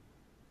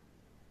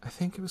 I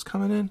think it was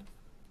coming in.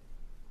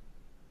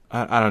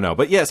 I don't know,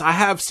 but yes, I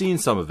have seen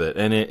some of it,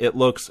 and it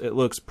looks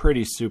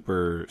pretty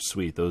super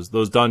sweet.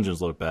 Those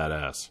dungeons look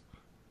badass.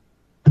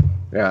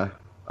 Yeah.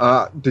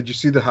 Did you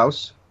see the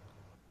house?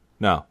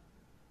 No.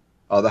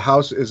 The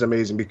house is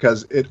amazing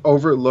because it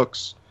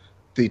overlooks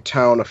the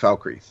town of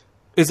Falkreath.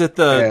 Is it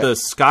the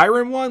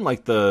Skyrim one,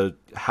 like the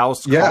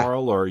House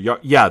Carl or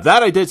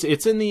that I did?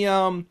 It's in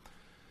the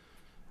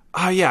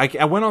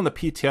I went on the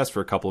PTS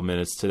for a couple of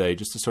minutes today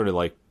just to sort of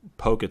like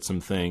poke at some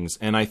things,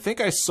 and I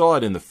think I saw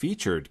it in the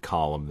featured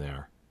column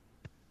there.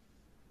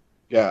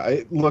 Yeah,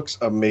 it looks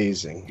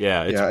amazing.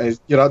 Yeah,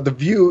 the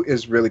view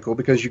is really cool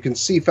because you can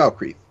see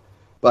Falkreath,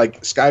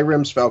 like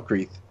Skyrim's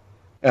Falkreath,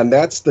 and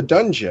that's the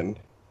dungeon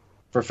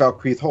for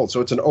Falkreath Hold.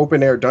 So it's an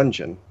open air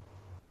dungeon.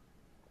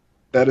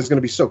 That is going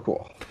to be so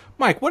cool.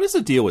 Mike, what is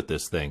the deal with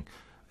this thing?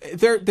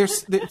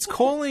 It's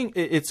calling.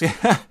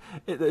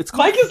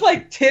 Mike is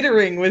like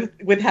tittering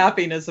with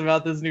happiness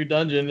about this new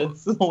dungeon.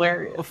 It's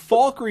hilarious.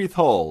 Falkreath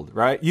Hold,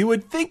 right? You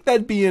would think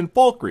that'd be in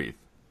Falkreath.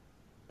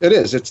 It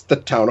is. It's the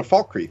town of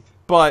Falkreath.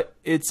 But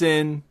it's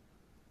in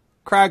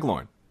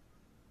Craglorn.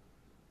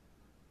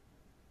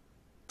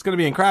 It's going to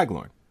be in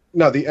Craglorn.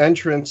 No, the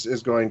entrance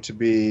is going to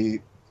be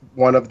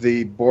one of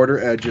the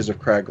border edges of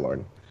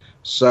Craglorn.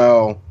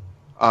 So,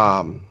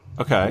 okay.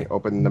 Let me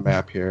open the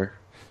map here.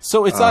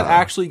 So it's not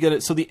actually going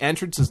to... So the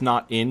entrance is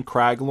not in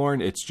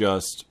Craglorn, it's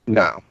just...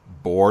 No.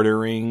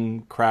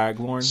 Bordering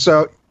Craglorn?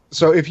 So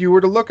if you were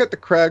to look at the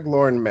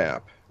Craglorn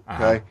map,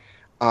 okay,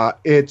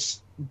 it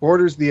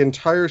borders the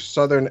entire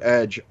southern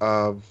edge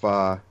of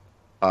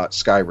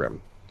Skyrim.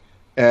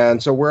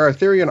 And so where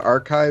Arthurian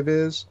Archive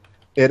is,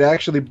 it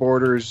actually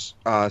borders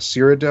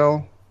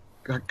Cyrodiil,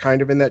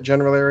 kind of in that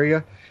general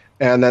area.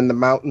 And then the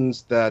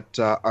mountains that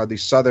are the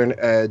southern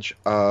edge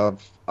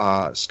of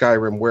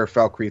Skyrim, where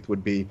Falkreath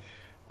would be...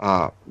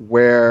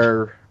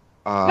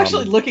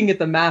 actually looking at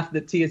the map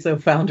that TSO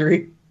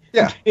Foundry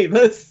gave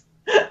us.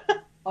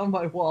 on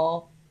my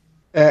wall.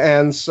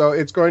 And so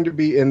it's going to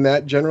be in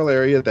that general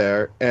area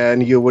there,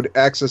 and you would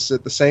access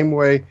it the same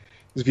way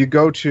as if you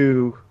go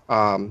to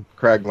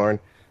Craglorn.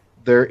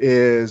 There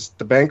is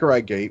the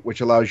Bankerai Gate,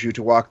 which allows you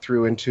to walk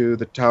through into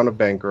the town of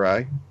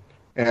Bankerai.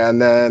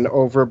 And then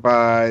over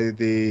by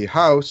the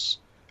house,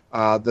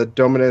 the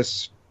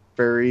Dominus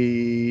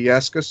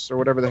Feriescus, or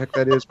whatever the heck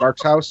that is,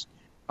 Mark's house,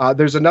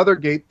 there's another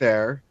gate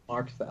there.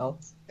 Mark's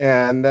house.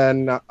 And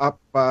then up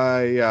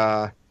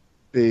by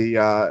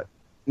the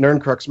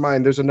Nerncrux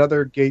mine, there's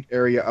another gate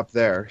area up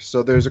there.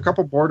 So there's a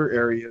couple border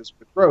areas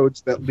with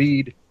roads that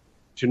lead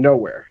to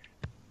nowhere.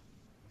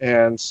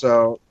 And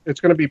so it's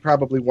going to be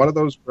probably one of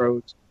those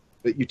roads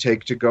that you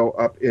take to go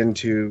up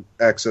into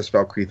access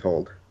Valkreath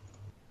Hold.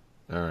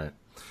 All right.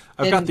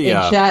 I've got the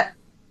in chat.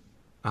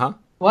 Uh-huh.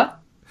 What?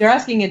 They're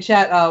asking in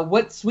chat,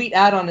 what sweet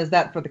add-on is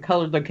that for the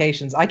colored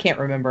locations? I can't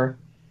remember.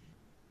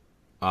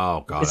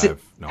 Oh God, Is it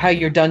how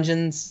your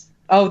dungeons?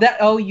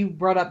 Oh, you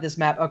brought up this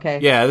map. Okay.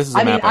 Yeah, this is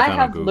a map I found on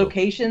have Google.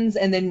 locations,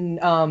 and then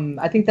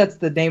I think that's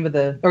the name of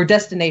or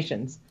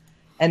destinations,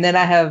 and then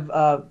I have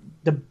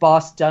the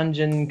boss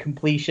dungeon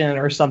completion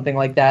or something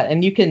like that,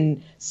 and you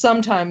can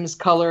sometimes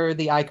color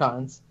the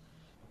icons.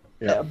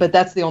 Yeah. But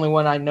that's the only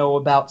one I know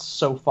about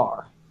so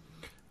far.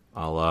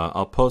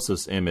 I'll post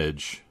this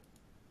image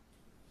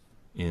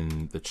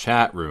in the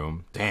chat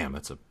room. Damn,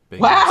 that's a big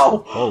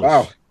wow.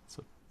 Wow.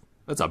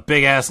 That's a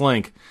big ass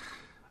link.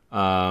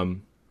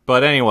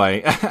 But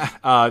anyway,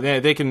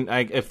 they can,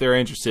 if they're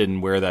interested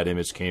in where that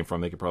image came from,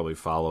 they could probably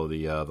follow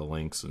the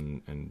links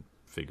and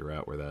figure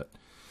out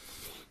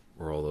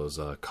where all those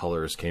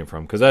colors came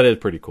from, because that is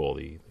pretty cool.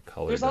 The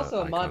color. There's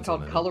also a mod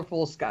called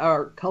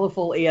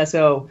Colorful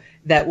ESO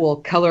that will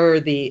color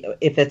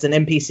if it's an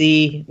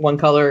NPC one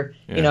color,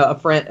 a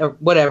friend or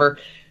whatever.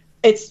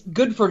 It's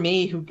good for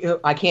me who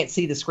I can't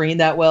see the screen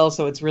that well,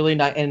 so it's really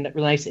a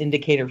nice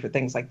indicator for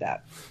things like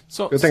that.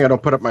 So good thing I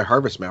don't put up my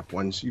harvest map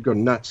ones. You go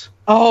nuts.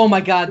 Oh my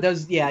God,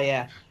 those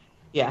yeah.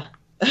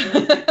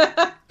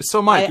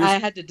 So Mike, I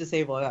had to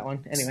disable that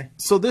one anyway.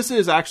 So this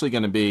is actually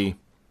going to be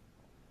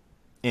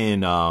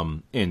in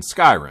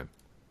Skyrim.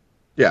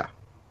 Yeah,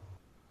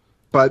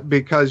 but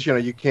because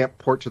you can't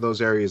port to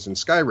those areas in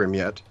Skyrim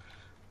yet,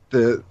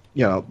 the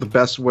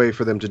best way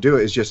for them to do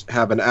it is just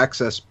have an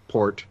access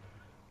port.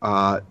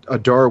 A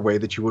doorway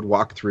that you would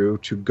walk through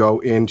to go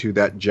into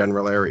that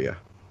general area.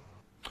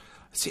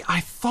 See, I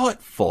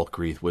thought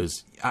Falkreath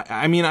was.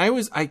 I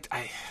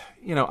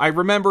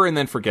remember and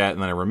then forget,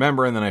 and then I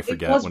remember and then I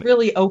forget. It was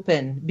really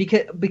open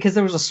because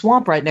there was a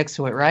swamp right next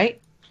to it,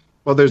 right?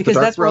 Well, there's the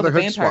Dark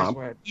Brotherhood swamp.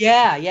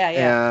 Yeah.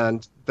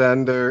 And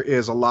then there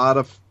is a lot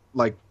of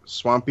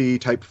swampy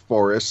type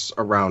forests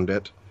around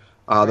it.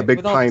 The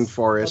big pine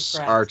forests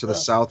are to the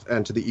south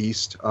and to the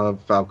east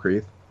of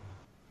Falkreath.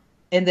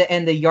 And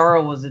the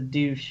Jarl was a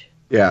douche.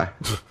 Yeah.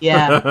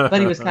 Yeah, but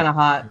he was kind of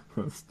hot.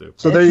 Stupid.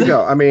 So there you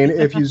go. I mean,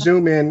 if you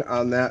zoom in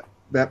on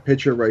that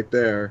picture right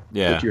there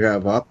that you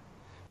have up,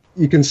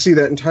 you can see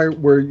that entire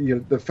where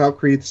the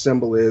Falkreath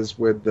symbol is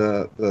with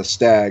the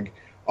stag.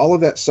 All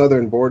of that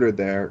southern border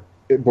there,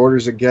 it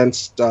borders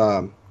against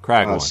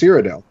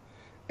Cyrodiil.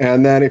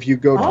 And then if you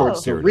go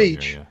towards the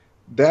Reach,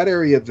 that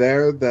area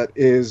there that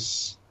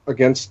is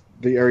against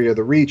the area of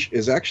the Reach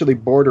is actually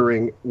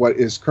bordering what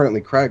is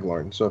currently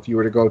Craglorn. So if you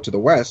were to go to the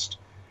west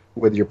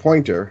with your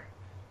pointer,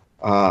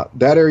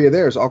 that area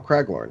there is all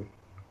Craglorn.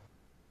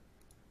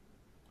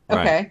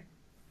 Okay. Right.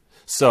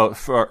 So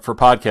for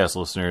podcast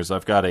listeners,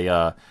 I've got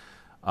a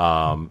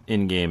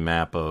in-game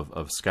map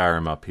of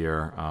Skyrim up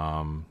here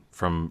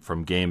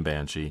from Game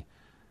Banshee,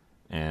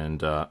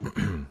 and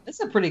it's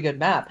a pretty good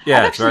map. Yeah,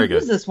 I've actually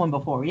used this one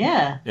before.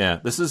 Yeah.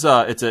 Yeah, this is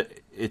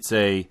it's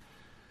a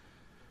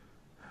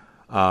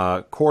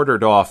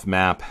quartered off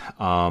map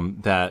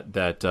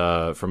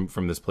that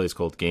from this place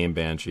called Game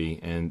Banshee,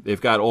 and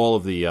they've got all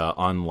of the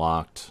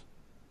unlocked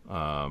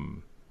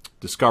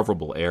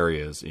discoverable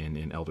areas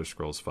in Elder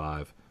Scrolls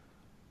V.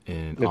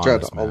 It's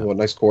got all the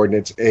nice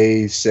coordinates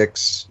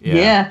A6.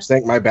 Yeah.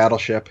 Thank my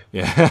battleship.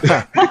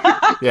 Yeah.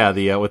 Yeah.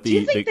 Do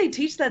you think they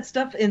teach that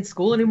stuff in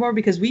school anymore?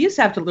 Because we used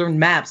to have to learn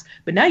maps,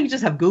 but now you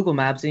just have Google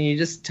Maps and you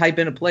just type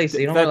in a place, so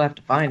you don't really have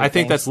to find anything. I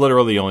think that's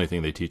literally the only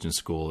thing they teach in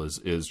school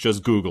is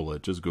just Google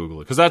it. Just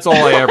Google it. Because that's all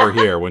I ever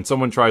hear. When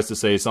someone tries to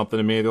say something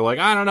to me, they're like,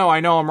 I don't know.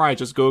 I know I'm right.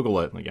 Just Google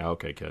it. I'm like, yeah,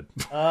 okay, kid.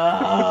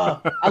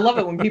 I love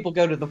it when people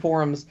go to the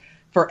forums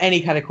for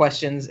any kind of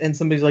questions, and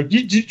somebody's like,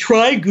 "Did you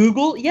try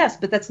Google?" Yes,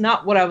 but that's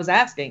not what I was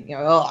asking.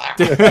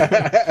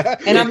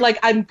 And I'm like,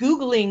 I'm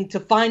Googling to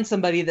find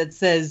somebody that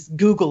says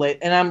Google it,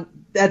 and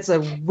that's a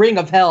ring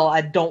of hell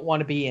I don't want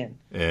to be in.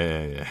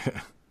 Yeah.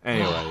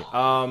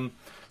 Anyway,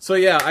 so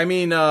yeah, I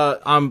mean,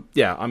 I'm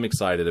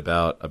excited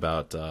about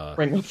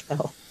ring of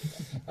hell.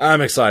 I'm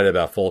excited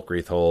about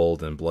Falkreath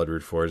Hold and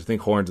Bloodroot Forge. I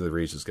think Horns of the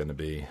Reach is going to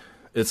be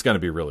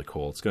really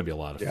cool. It's going to be a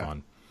lot of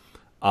fun.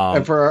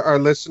 And for our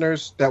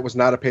listeners, that was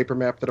not a paper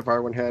map that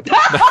Evarwyn had.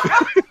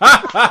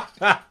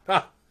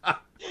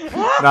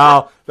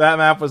 No, that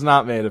map was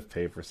not made of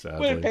paper,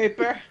 sadly. With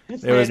paper.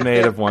 It was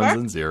made of ones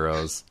and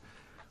zeros.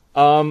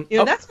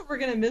 That's what we're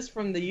gonna miss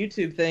from the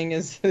YouTube thing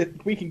is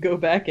that we can go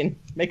back and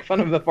make fun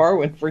of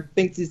Evarwyn for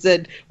things he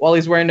said while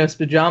he's wearing those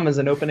pajamas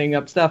and opening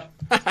up stuff,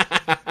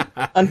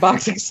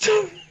 unboxing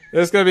stuff.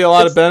 There's going to be a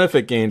lot of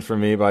benefit gained for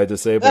me by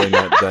disabling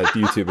that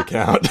YouTube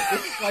account.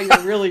 This is why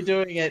you're really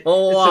doing it,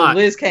 lot. so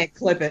Liz can't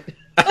clip it.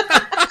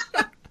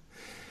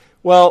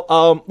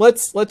 Well,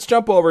 let's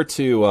jump over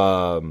to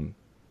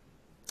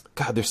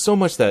God. There's so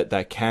much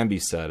that can be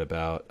said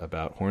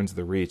about Horns of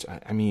the Reach.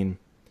 I mean.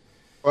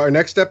 Well, our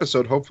next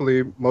episode,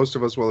 hopefully, most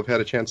of us will have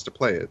had a chance to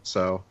play it.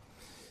 So,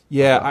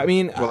 yeah, I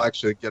mean, we'll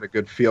actually get a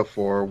good feel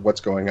for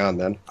what's going on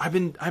then. I've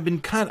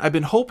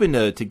been hoping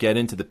to get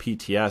into the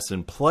PTS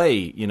and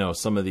play,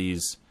 some of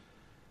these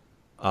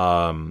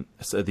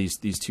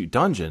these two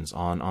dungeons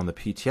on the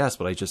PTS,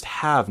 but I just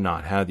have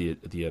not had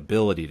the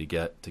ability to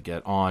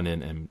get on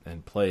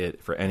and play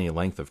it for any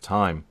length of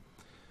time.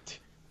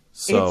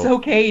 So it's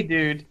okay,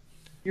 dude.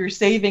 You're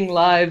saving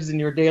lives in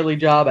your daily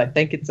job. I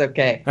think it's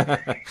okay.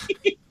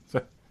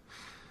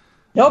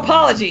 No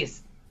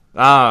apologies. You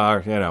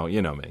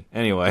know me.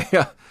 Anyway,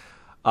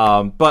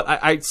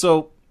 but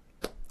so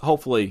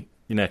hopefully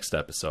the next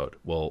episode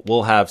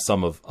we'll have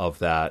some of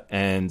that,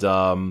 and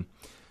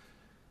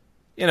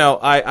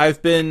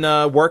I've been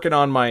working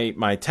on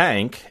my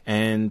tank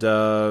and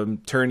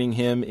turning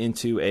him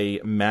into a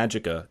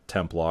Magicka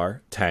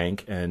Templar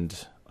tank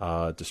and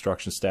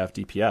destruction staff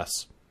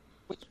DPS.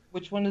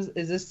 Which one is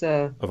this?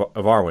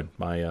 Evarwyn,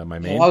 my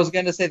main. Well, I was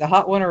going to say the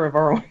hot one or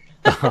Evarwyn.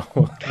 I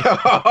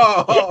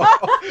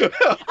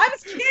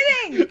was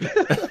kidding.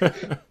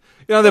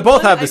 They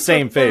both have the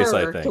same face,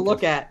 I think. To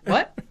look at.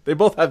 What? They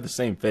both have the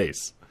same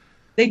face.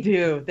 They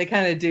do. They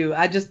kind of do.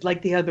 I just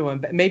like the other one,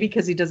 but maybe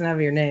because he doesn't have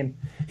your name.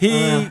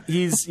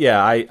 Anyway,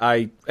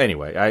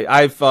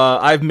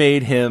 I've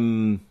made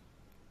him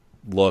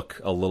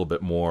look a little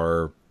bit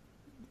more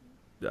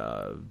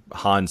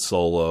Han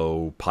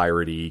Solo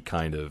piratey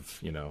kind of.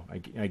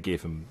 I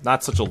gave him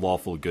not such a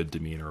lawful good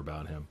demeanor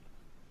about him.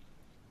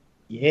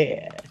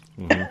 Yeah.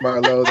 Mm-hmm.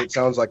 Marlowe, that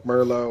sounds like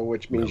Merlot,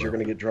 which means you're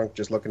going to get drunk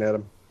just looking at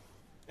him.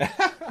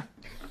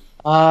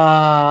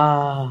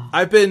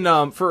 I've been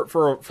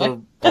for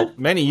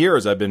many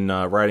years. I've been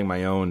writing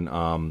my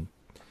own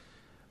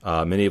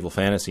medieval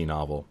fantasy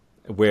novel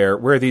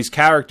where these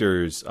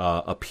characters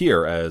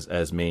appear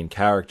as main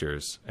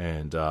characters,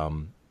 and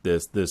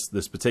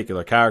this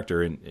particular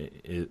character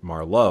in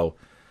Marlowe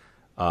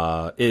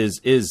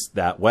is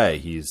that way.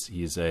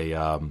 He's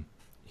a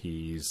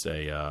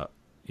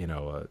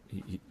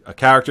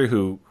character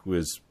who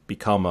has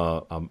become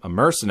a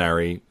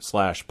mercenary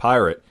 /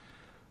 pirate,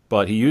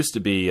 but he used to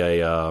be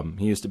a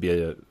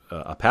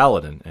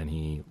paladin, and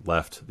he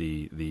left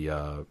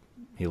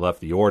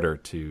the order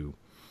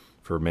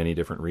for many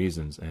different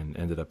reasons, and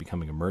ended up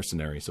becoming a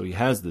mercenary. So he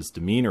has this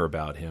demeanor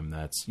about him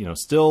that's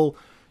still,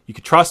 you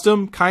could trust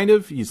him kind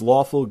of. He's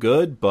lawful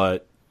good,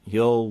 but he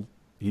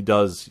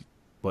does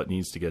what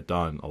needs to get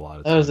done a lot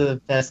of times. Those are the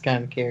best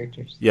kind of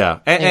characters. Yeah,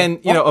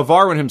 and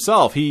Evarwyn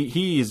himself,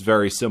 he is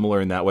very similar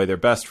in that way. They're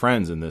best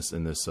friends in this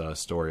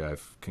story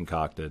I've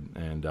concocted,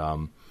 and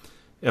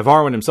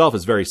Evarwyn himself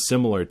is very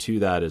similar to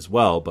that as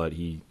well. But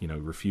he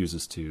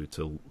refuses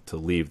to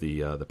leave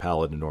the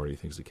paladin order. He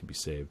thinks it can be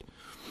saved.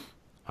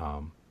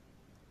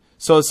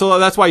 So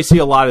that's why you see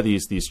a lot of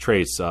these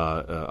traits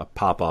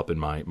pop up in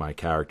my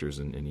characters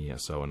in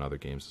ESO and other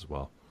games as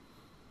well.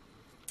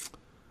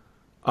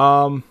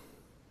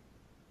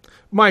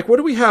 Mike, what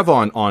do we have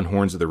on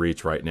Horns of the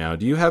Reach right now?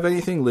 Do you have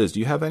anything? Liz, do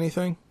you have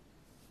anything?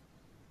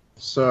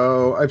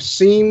 So I've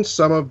seen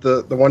some of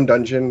the one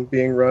dungeon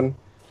being run,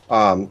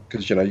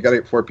 because you got to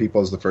get 4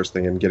 people is the first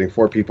thing, and getting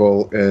 4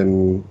 people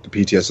in the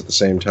PTS at the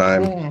same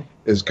time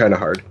is kind of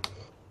hard.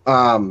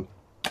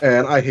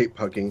 And I hate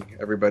pugging.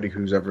 Everybody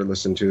who's ever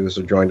listened to this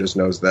or joined us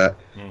knows that.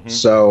 Mm-hmm.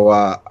 So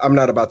I'm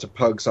not about to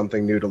pug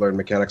something new to learn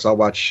mechanics. I'll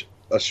watch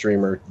a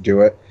streamer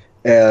do it.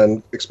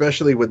 And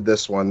especially with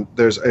this one,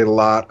 there's a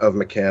lot of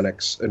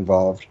mechanics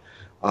involved.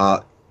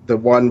 The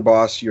one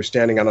boss, you're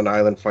standing on an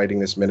island fighting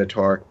this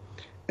Minotaur,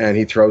 and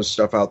he throws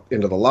stuff out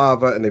into the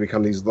lava, and they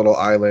become these little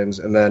islands.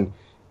 And then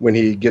when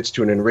he gets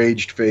to an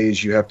enraged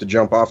phase, you have to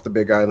jump off the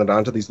big island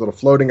onto these little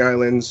floating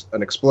islands.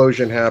 An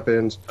explosion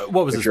happens.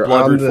 What was this,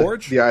 Bloodroot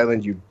Forge? The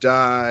island, you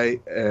die,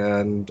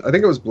 and I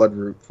think it was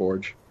Bloodroot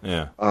Forge.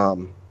 Yeah.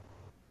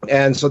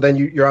 And so then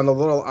you're on the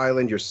little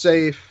island, you're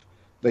safe.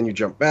 Then you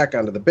jump back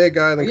onto the big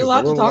island. Are you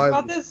allowed to talk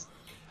about this?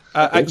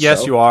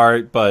 Yes, you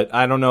are, but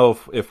I don't know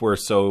if we're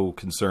so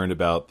concerned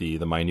about the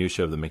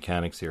minutia of the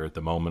mechanics here at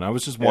the moment. I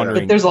was just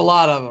wondering. But there's a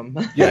lot of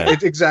them. Yeah,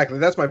 exactly.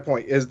 That's my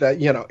point, is that,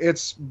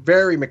 it's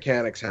very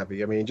mechanics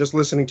heavy. I mean, just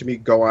listening to me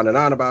go on and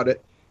on about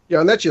it,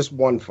 and that's just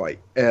one fight.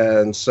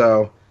 And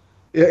so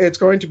it's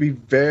going to be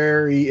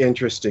very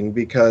interesting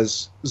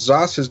because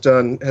Zos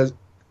has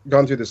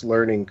gone through this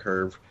learning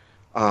curve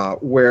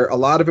where a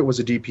lot of it was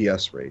a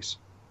DPS race.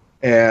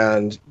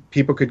 And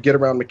people could get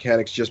around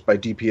mechanics just by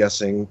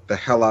DPSing the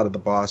hell out of the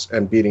boss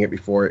and beating it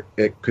before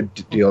it could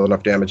deal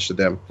enough damage to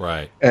them.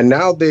 Right. And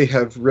now they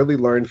have really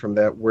learned from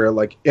that where,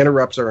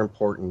 interrupts are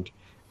important.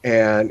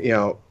 And,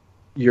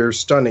 your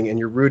stunning and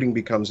your rooting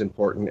becomes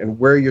important, and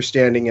where you're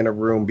standing in a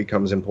room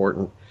becomes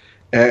important.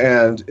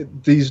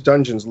 And these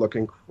dungeons look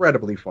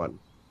incredibly fun.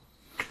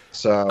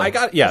 So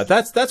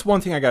that's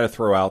one thing I got to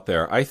throw out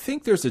there. I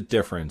think there's a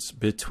difference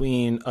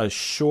between a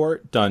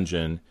short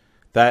dungeon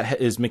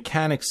that is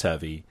mechanics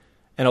heavy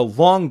and a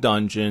long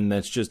dungeon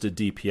that's just a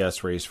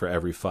DPS race for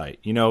every fight.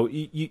 You know,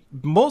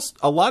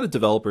 a lot of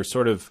developers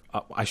sort of,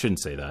 I shouldn't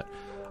say that.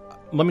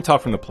 Let me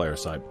talk from the player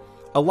side.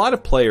 A lot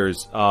of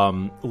players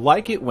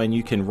like it when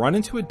you can run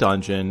into a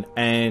dungeon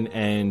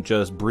and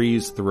just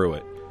breeze through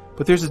it.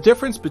 But there's a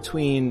difference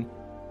between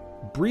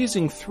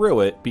breezing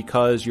through it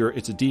because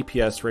it's a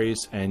DPS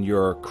race and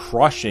you're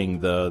crushing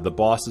the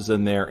bosses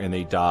in there and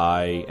they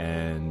die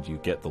and you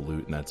get the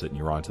loot and that's it and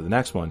you're on to the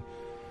next one,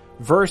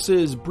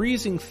 versus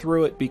breezing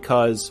through it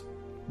because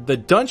the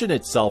dungeon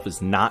itself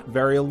is not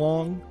very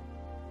long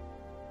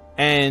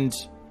and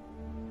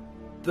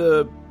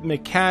the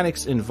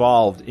mechanics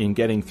involved in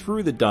getting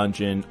through the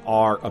dungeon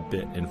are a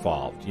bit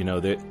involved. You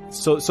know,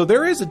 so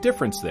there is a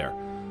difference there.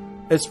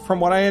 As from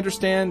what I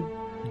understand,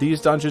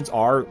 these dungeons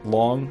are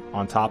long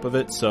on top of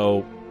it,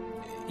 so,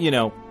 you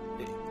know,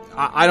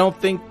 I don't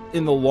think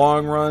in the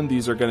long run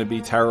these are going to be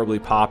terribly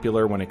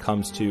popular when it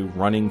comes to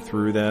running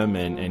through them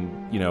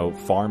and you know,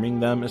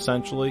 farming them,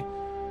 essentially.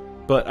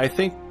 But I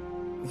think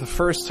the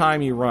first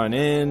time you run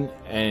in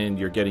and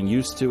you're getting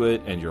used to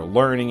it and you're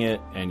learning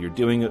it and you're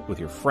doing it with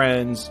your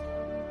friends,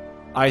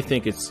 I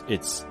think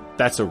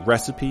that's a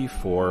recipe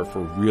for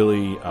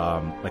really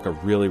like a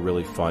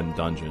really fun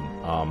dungeon.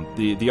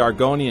 The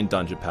Argonian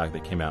dungeon pack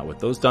that came out with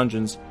those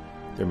dungeons,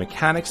 they're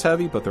mechanics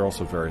heavy, but they're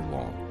also very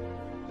long.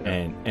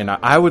 Yeah. And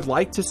I would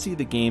like to see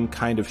the game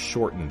kind of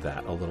shorten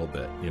that a little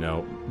bit. You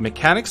know,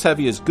 mechanics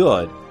heavy is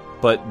good,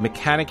 but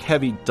mechanic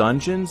heavy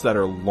dungeons that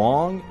are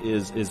long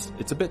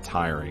it's a bit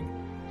tiring.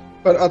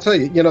 But I'll tell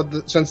you, you know,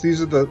 since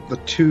these are the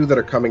two that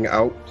are coming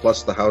out,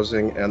 plus the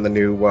housing and the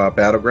new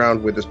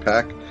battleground with this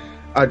pack,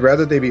 I'd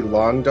rather they be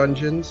long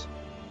dungeons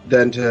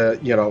than to,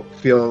 you know,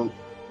 feel,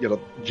 you know,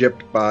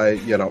 gypped by,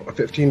 you know, a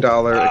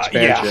 $15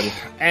 expansion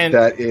and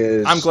that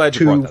is I'm glad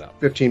you brought that up.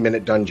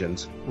 15-minute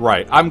dungeons.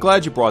 Right. I'm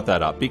glad you brought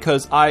that up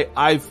because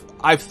I've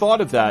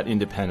thought of that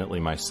independently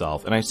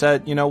myself, and I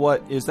said, you know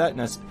what, is that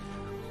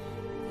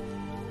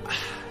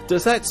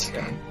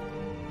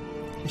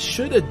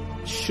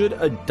should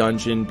a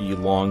dungeon be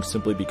long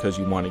simply because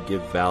you want to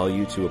give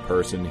value to a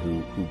person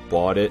who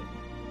bought it?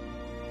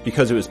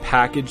 Because it was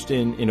packaged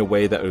in a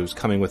way that it was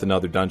coming with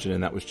another dungeon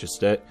and that was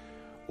just it?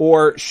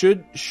 Or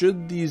should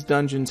these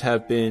dungeons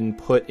have been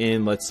put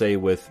in, let's say,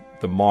 with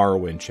the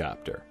Morrowind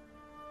chapter?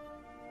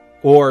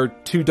 Or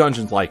two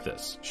dungeons like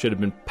this should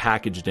have been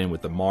packaged in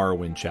with the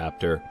Morrowind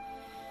chapter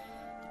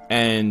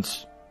and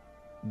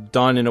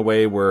done in a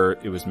way where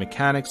it was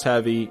mechanics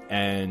heavy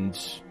and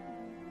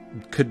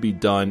could be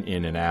done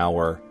in an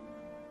hour.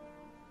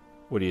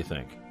 What do you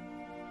think?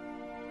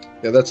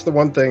 Yeah, that's the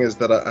one thing is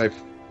that I've...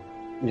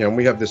 You know,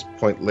 we have this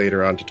point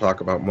later on to talk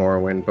about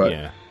Morrowind, but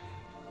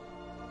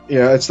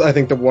it's I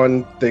think the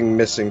one thing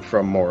missing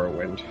from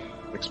Morrowind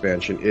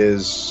expansion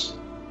is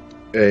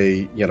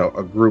a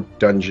group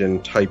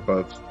dungeon type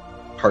of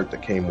part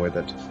that came with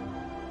it.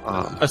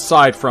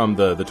 Aside from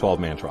the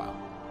 12-man trial.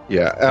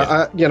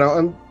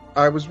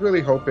 I was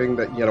really hoping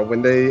that, you know,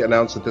 when they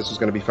announced that this was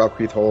going to be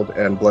Falkreath Hold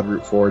and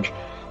Bloodroot Forge,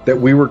 that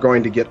we were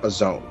going to get a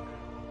zone.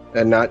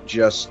 And not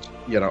just,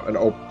 you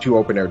know, two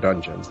open-air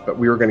dungeons, but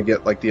we were going to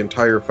get, like, the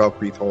entire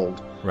Falkreath Hold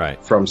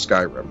from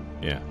Skyrim.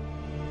 Yeah.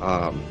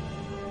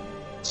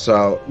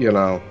 So, you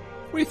know...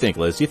 What do you think,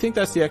 Liz? Do you think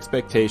that's the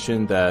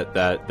expectation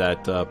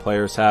that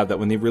players have, that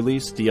when they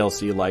release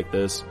DLC like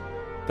this,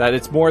 that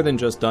it's more than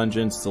just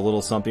dungeons, it's a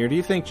little something? Or do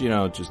you think, you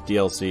know, just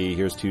DLC,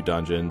 here's two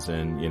dungeons,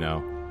 and, you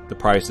know, the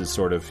price is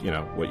sort of, you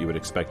know, what you would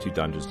expect two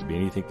dungeons to be,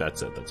 and you think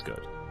that's it, that's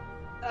good?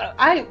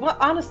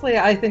 Honestly,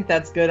 I think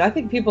that's good. I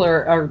think people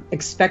are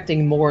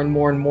expecting more and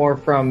more and more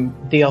from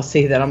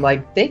DLC that I'm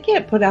like, they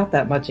can't put out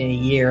that much in a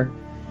year.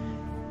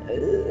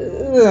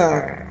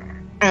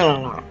 I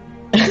don't know.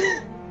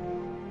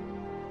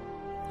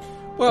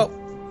 Well,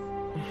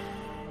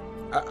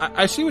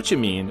 I see what you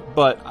mean,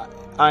 but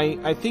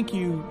I think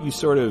you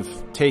sort of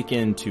take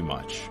in too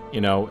much, you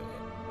know.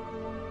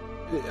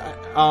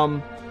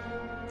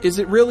 Is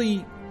it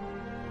really...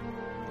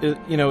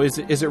 You know, is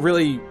it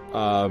really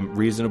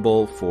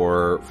reasonable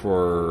for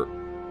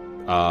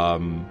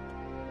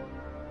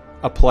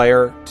a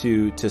player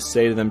to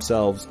say to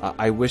themselves,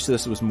 I wish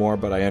this was more,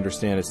 but I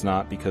understand it's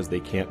not because they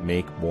can't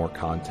make more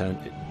content?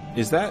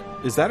 Is that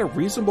a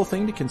reasonable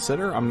thing to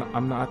consider?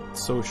 I'm not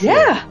so sure.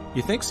 Yeah.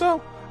 You think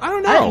so? I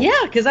don't know.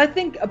 Yeah, because I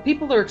think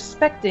people are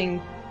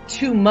expecting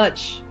too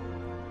much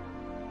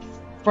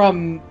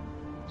from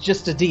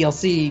just a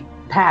DLC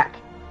pack.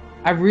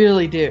 I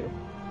really do.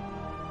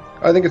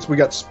 I think we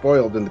got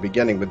spoiled in the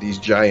beginning with these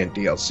giant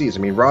DLCs. I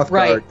mean,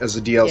 Rothgard as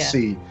a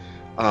DLC,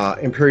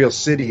 Imperial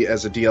City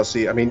as a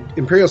DLC. I mean,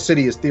 Imperial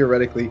City is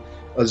theoretically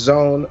a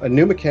zone, a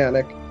new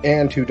mechanic,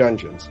 and two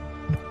dungeons.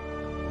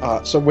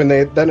 So when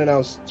they then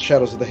announced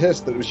Shadows of the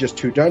Hist, that it was just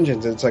two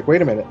dungeons, and it's like,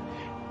 wait a minute.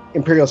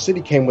 Imperial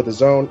City came with a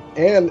zone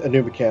and a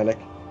new mechanic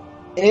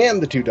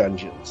and the 2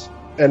 dungeons.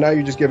 And now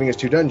you're just giving us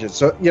 2 dungeons.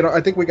 So,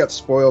 I think we got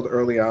spoiled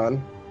early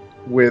on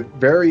with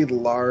very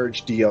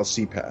large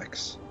DLC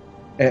packs.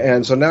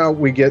 And so now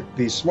we get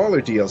these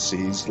smaller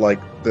DLCs like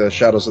the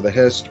Shadows of the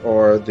Hist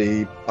or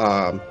the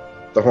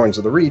Horns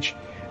of the Reach,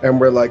 and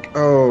we're like,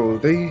 oh,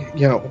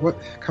 what?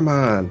 Come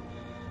on.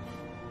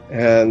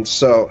 And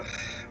so,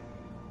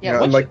 yeah.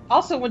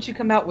 Once you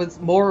come out with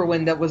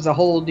Morrowind, that was a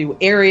whole new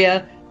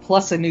area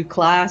plus a new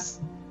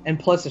class and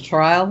plus a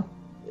trial,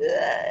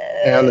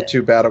 and the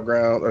 3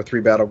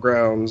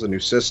 battlegrounds, a new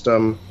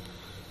system.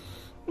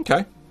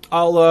 Okay,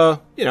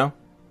 I'll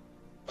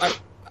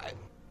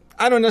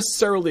I don't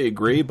necessarily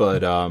agree,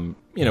 but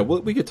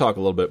we could talk a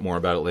little bit more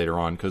about it later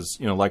on because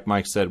like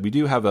Mike said, we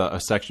do have a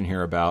section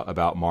here about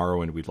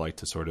Morrowind we'd like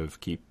to sort of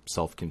keep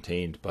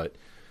self-contained. But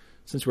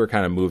since we're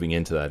kind of moving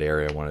into that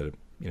area, I wanted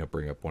to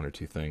bring up 1 or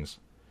 2 things.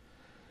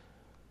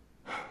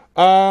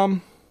 All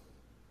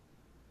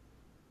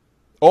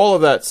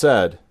of that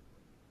said,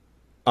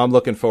 I'm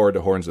looking forward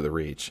to Horns of the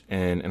Reach,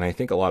 and I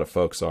think a lot of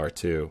folks are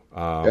too.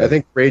 I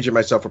think Rage and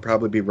myself will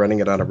probably be running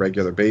it on a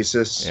regular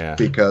basis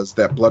because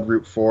that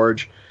Bloodroot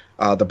Forge.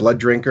 The Blood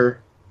Drinker,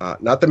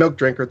 not the Milk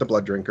Drinker, the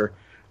Blood Drinker.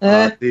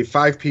 The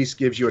 5-piece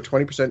gives you a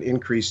 20%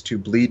 increase to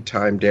bleed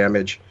time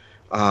damage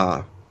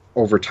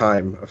over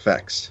time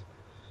effects.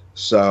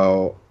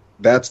 So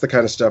that's the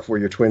kind of stuff where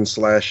your twin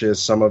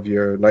slashes, some of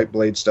your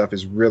Nightblade stuff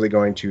is really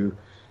going to,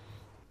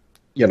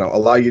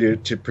 allow you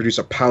to produce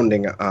a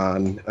pounding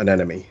on an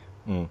enemy.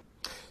 Mm.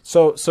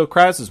 So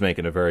Kraz is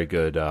making a very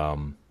good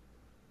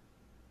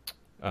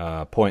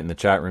point in the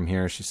chat room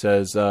here. She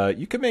says,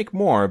 you can make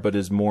more, but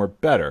is more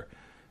better?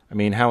 I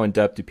mean, how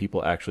in-depth do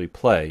people actually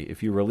play?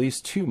 If you release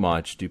too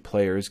much, do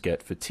players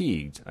get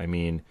fatigued? I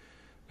mean,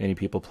 many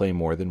people play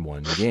more than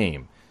one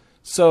game.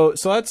 So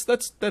that's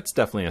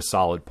definitely a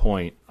solid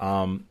point.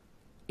 Maybe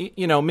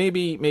I'm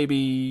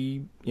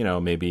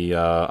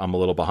a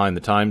little behind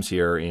the times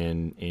here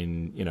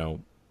in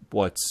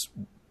what's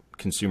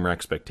consumer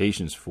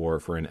expectations for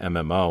an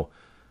MMO.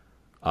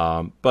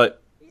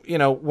 But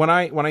when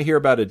I hear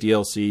about a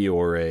DLC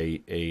or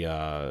a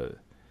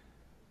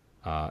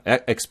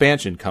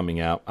expansion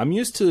coming out, I'm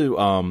used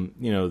to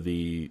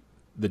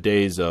the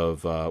days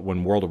of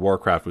when World of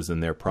Warcraft was in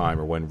their prime,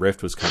 or when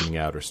Rift was coming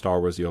out, or Star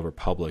Wars: The Old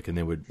Republic, and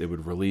they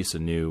would release a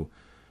new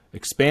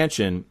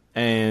expansion,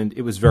 and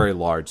it was very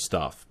large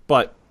stuff.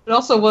 But it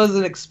also was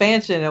an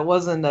expansion; it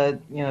wasn't a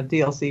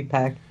DLC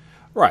pack.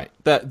 Right.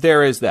 That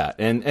there is that,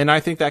 and I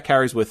think that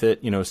carries with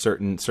it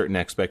certain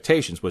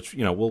expectations, which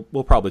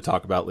we'll probably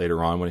talk about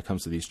later on when it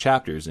comes to these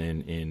chapters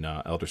in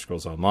Elder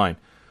Scrolls Online.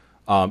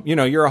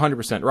 You're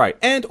 100% right,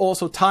 and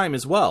also time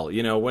as well.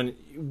 When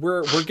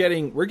we're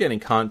getting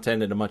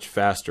content at a much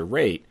faster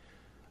rate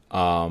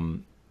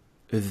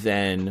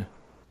than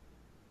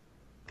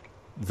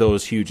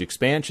those huge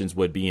expansions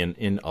would be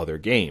in other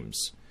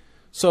games.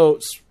 So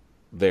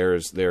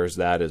there's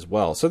that as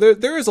well. So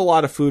there is a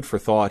lot of food for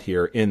thought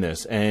here in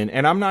this,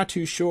 and I'm not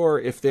too sure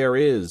if there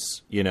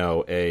is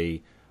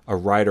a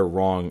right or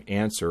wrong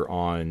answer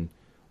on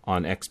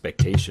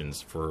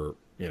expectations for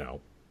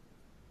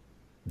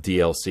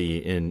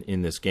DLC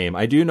in this game.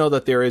 I do know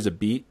that there is a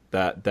beat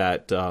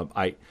that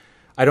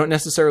I don't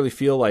necessarily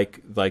feel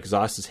like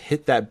Zos has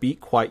hit that beat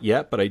quite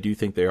yet, but I do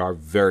think they are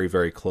very,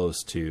 very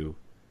close to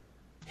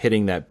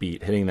hitting that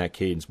beat, hitting that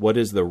cadence. What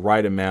is the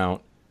right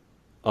amount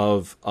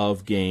of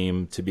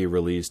game to be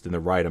released in the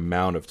right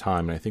amount of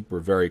time? And I think we're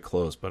very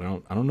close, but I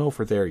don't know if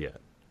we're there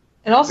yet.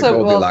 And also, the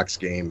Goldilocks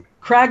game.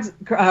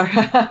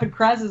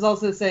 Kraz is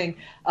also saying,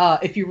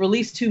 if you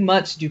release too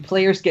much, do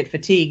players get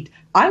fatigued?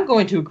 I'm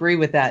going to agree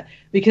with that,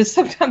 because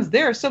sometimes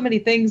there are so many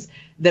things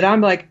that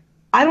I'm like,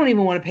 I don't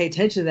even want to pay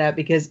attention to that,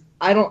 because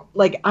I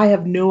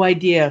have no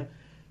idea.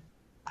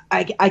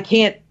 I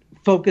can't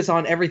focus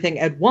on everything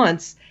at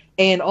once.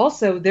 And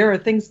also, there are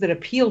things that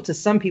appeal to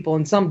some people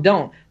and some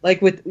don't.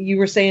 Like you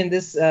were saying,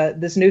 this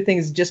new thing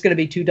is just going to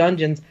be 2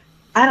 dungeons.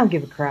 I don't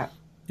give a crap.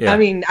 Yeah. I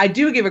mean, I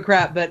do give a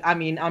crap, but I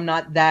mean, I'm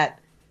not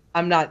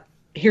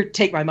here to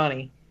take my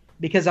money,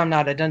 because I'm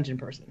not a dungeon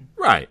person.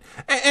 Right.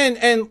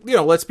 And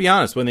let's be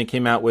honest, when they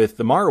came out with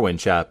the Morrowind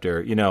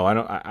chapter,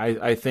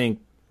 I think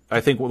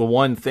the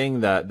one thing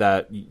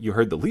that you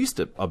heard the least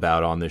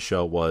about on this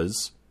show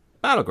was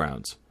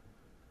Battlegrounds.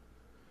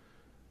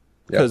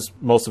 Because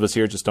most of us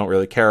here just don't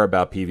really care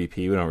about PvP.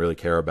 We don't really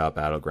care about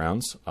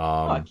Battlegrounds.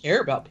 I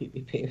care about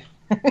PvP.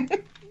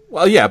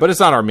 Well, yeah, but it's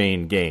not our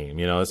main game.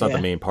 It's not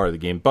the main part of the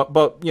game.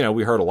 But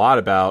we heard a lot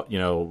about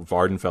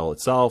Vardenfell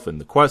itself and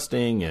the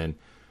questing and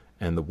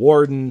the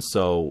Warden.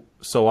 So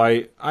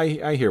I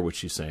hear what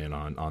she's saying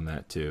on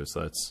that too.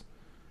 So that's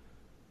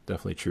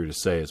definitely true to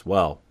say as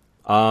well.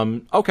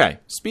 Okay,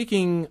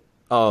 speaking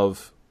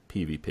of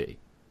PvP.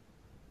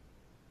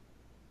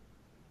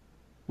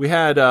 We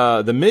had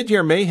the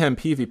Mid-Year Mayhem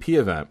PvP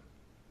event,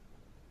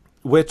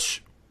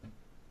 which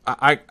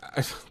I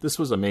this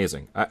was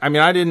amazing. I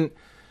mean, I didn't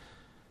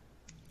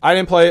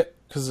play it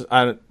because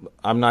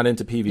I'm not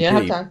into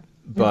PvP.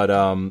 But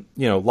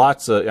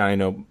lots of, I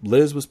know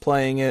Liz was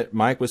playing it,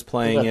 Mike was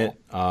playing it.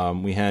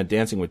 We had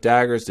Dancing with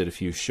Daggers, did a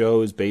few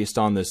shows based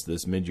on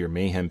this Mid-Year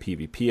Mayhem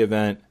PvP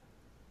event.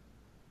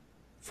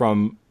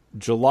 From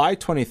July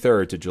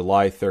 23rd to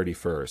July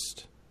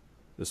 31st,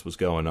 this was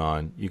going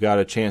on. You got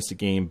a chance to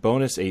gain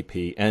bonus AP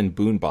and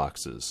boon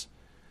boxes.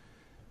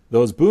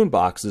 Those boon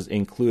boxes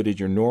included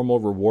your normal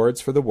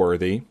rewards for the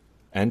worthy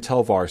and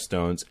Telvar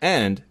stones,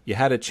 and you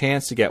had a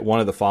chance to get one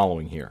of the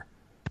following here.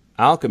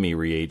 Alchemy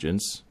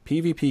reagents,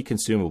 PvP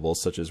consumables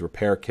such as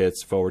repair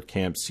kits, forward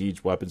camp,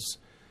 siege weapons,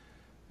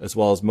 as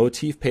well as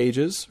motif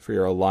pages for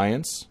your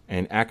alliance,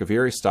 and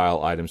Akaviri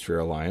style items for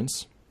your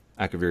alliance.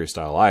 Akaviri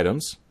style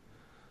items.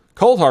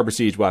 Cold Harbor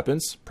siege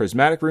weapons,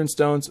 prismatic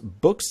runestones,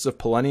 books of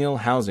perennial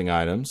housing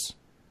items.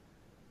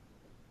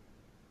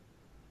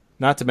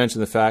 Not to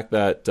mention the fact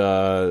that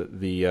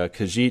the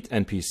Khajiit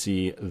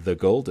NPC, The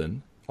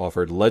Golden,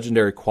 offered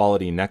legendary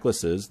quality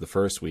necklaces the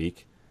first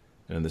week,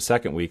 and in the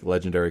second week,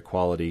 legendary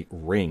quality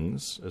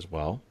rings as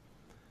well.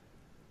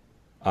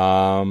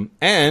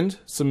 And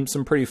some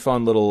pretty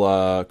fun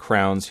little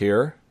crowns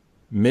here.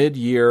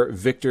 Mid-year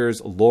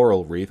Victor's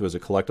Laurel Wreath was a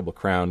collectible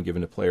crown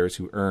given to players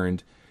who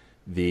earned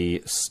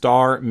the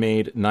Star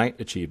Made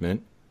Knight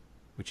achievement,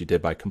 which you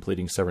did by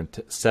completing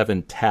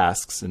seven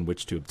tasks in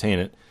which to obtain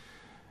it.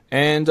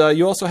 And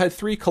you also had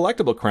 3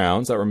 collectible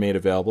crowns that were made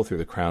available through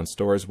the crown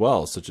store as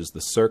well, such as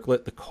the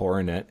circlet, the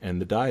coronet, and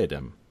the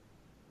diadem.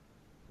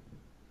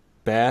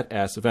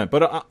 Badass event.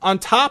 But on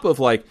top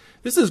of,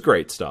 this is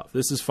great stuff.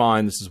 This is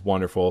fine. This is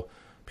wonderful.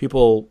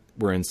 People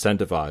were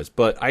incentivized.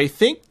 But I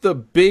think the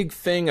big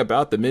thing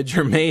about the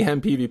Mid-Year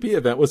Mayhem PvP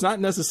event was not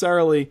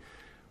necessarily...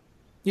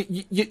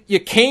 You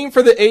came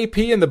for the AP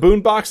and the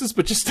boon boxes,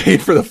 but you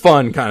stayed for the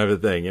fun kind of a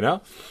thing, you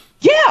know?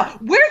 Yeah,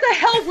 where the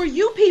hell were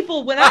you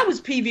people when I was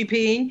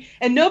PvPing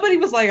and nobody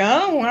was like,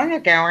 oh, I'm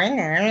not going.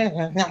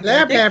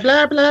 Blah, blah,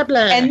 blah, blah, blah.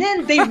 And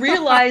then they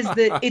realized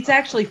that it's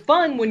actually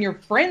fun when your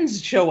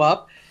friends show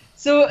up.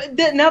 So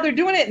now they're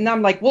doing it, and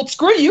I'm like, well,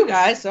 screw you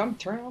guys. So I'm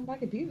turning on my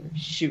computer.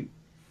 Shoot.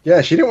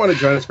 Yeah, she didn't want to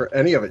join us for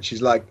any of it.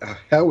 She's like,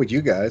 hell with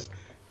you guys.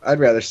 I'd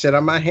rather sit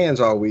on my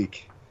hands all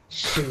week.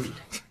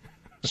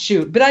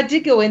 Shoot. But I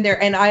did go in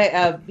there, and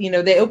I,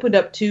 they opened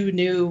up 2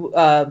 new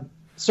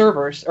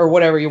servers, or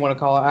whatever you want to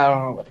call it. I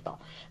don't know what to call it.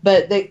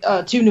 But they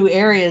 2 new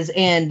areas,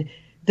 and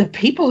the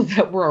people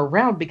that were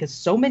around, because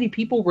so many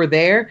people were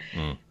there,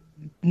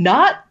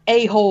 not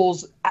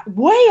a-holes,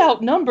 way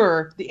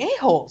outnumber the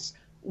a-holes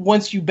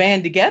once you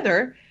band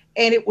together.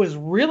 And it was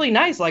really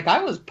nice. Like,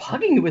 I was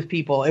pugging with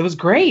people. It was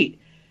great.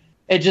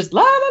 It just,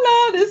 la, la,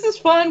 la, this is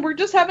fun. We're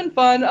just having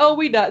fun. Oh,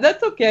 we died.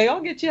 That's okay. I'll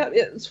get you out.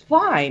 It's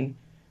fine.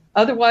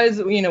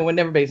 Otherwise, when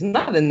everybody's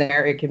not in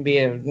there, it can be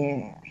a...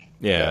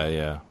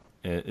 Yeah.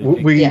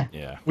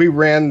 We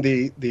ran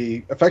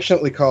the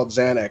affectionately called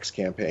Xanax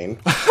campaign.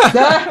 What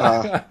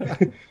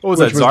was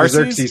that, the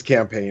Xerxes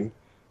campaign.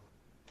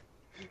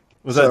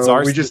 Was that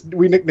Xerxes?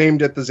 We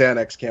nicknamed it the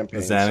Xanax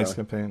campaign. The Xanax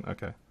campaign?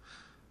 Okay.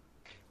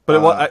 But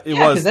it was...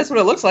 because that's what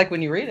it looks like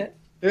when you read it.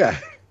 Yeah.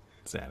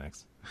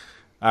 Xanax.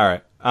 All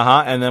right.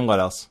 And then what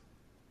else?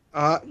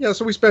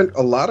 So we spent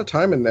a lot of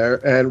time in there,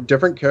 and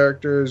different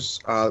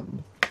characters...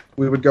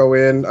 we would go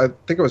in, I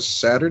think it was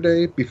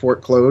Saturday before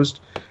it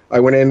closed. I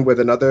went in with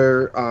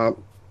another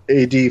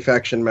AD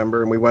faction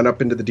member, and we went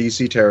up into the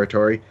DC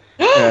territory.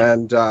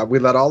 And we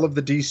let all of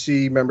the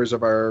DC members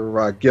of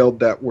our guild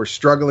that were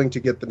struggling to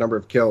get the number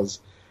of kills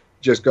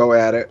just go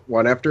at it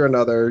one after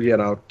another,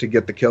 to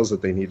get the kills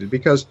that they needed.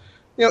 Because,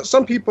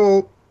 some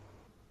people,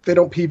 they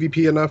don't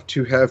PvP enough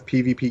to have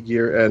PvP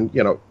gear and,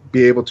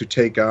 be able to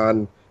take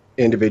on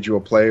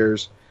individual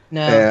players.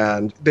 No.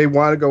 And they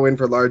want to go in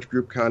for large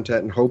group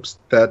content in hopes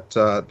that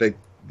they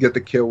get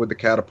the kill with the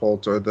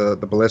catapult or the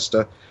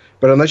ballista.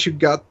 But unless you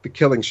got the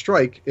killing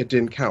strike, it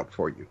didn't count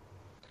for you.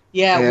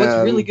 Yeah,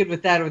 what's really good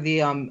with that are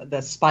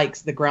the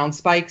spikes, the ground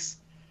spikes.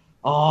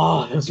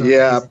 Oh, those are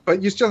amazing.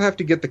 But you still have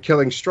to get the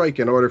killing strike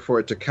in order for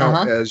it to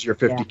count as your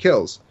 50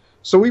 kills.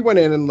 So we went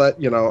in and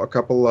let, a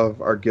couple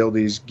of our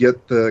guildies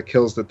get the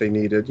kills that they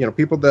needed.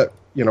 People that,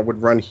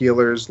 would run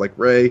healers like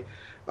Ray,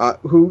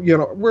 who,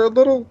 were a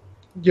little...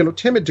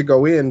 timid to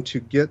go in to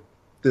get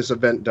this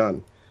event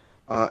done.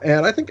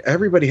 And I think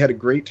everybody had a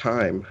great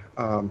time.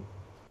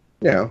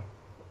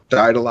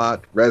 Died a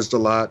lot, rezzed a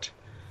lot.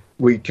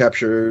 We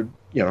captured,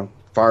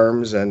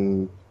 farms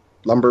and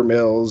lumber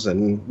mills,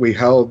 and we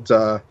held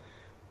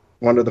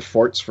one of the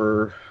forts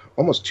for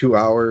almost 2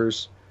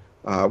 hours.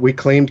 We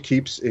claimed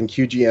keeps in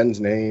QGN's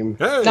name.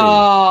 Hey!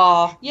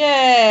 Oh,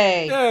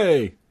 yay!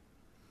 Yay!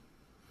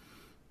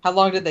 How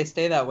long did they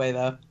stay that way,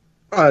 though?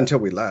 Until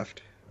we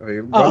left.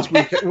 Once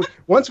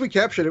we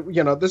captured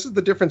it, this is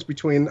the difference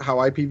between how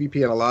I PvP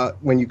and a lot.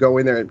 When you go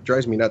in there, it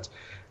drives me nuts.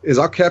 Is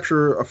I'll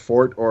capture a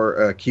fort or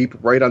a keep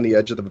right on the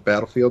edge of the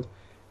battlefield,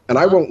 and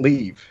I won't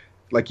leave.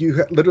 Like,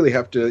 you literally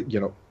have to,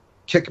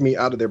 kick me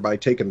out of there by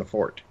taking the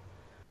fort.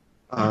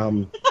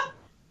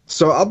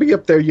 So I'll be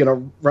up there,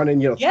 running,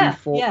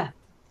 3-4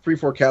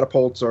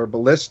 catapults or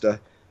ballista,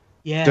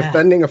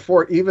 defending a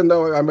fort, even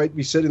though I might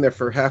be sitting there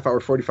for half hour,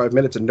 45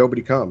 minutes, and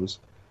nobody comes.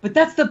 But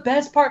that's the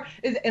best part.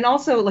 And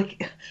also,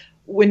 like,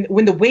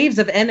 when the waves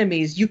of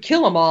enemies, you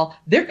kill them all,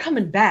 they're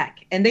coming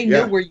back, and they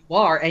know where you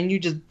are, and you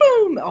just,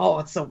 boom! Oh,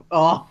 it's so,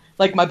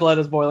 like my blood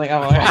is boiling.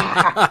 I'm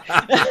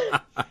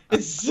like,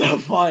 it's so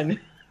fun.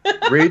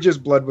 Rage's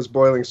blood was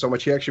boiling so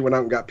much, he actually went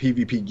out and got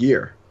PvP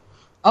gear.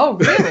 Oh,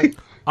 really?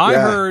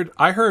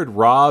 I heard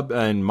Rob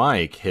and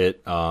Mike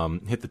hit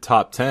the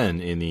top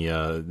 10 in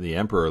the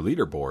Emperor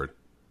leaderboard.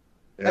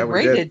 Yeah,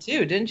 Ray did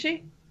too, didn't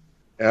she?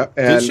 Yeah,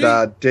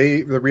 and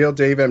Dave, the real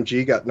Dave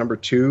MG, got number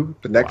 2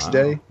 the next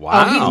day.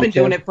 Wow, he's been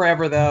doing it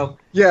forever though.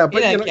 Yeah,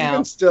 but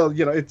even still,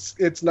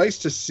 it's nice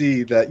to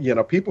see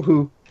that people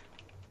who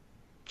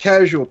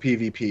casual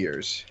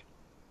PvPers,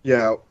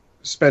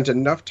 spent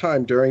enough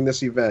time during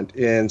this event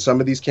in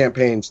some of these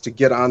campaigns to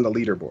get on the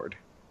leaderboard.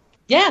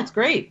 Yeah, it's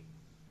great.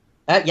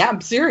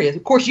 I'm serious.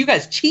 Of course, you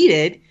guys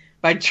cheated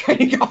by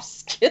trading off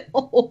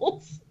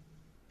skills.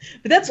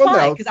 But that's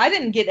fine, because I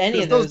didn't get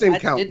any of those. Those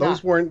didn't count.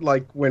 Those weren't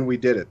like when we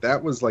did it.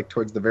 That was like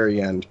towards the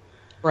very end.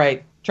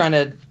 Right. Trying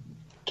to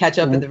catch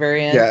up at the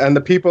very end. Yeah, and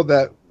the people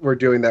that were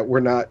doing that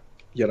were not,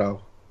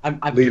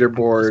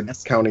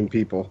 leaderboard counting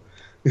people.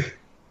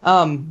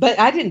 But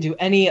I didn't do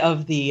any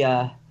of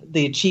the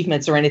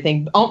achievements or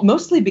anything,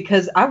 mostly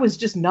because I was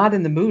just not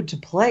in the mood to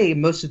play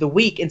most of the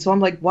week. And so I'm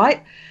like,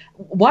 why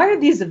are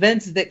these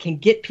events that can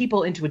get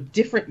people into a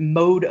different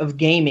mode of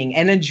gaming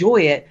and enjoy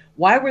it,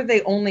 why were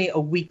they only a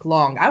week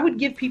long? I would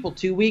give people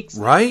 2 weeks.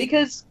 Right.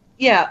 Because,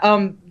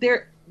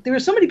 there are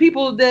so many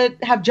people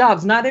that have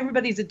jobs. Not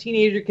everybody's a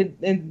teenager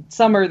in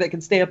summer that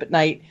can stay up at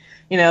night.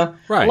 Right.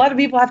 A lot of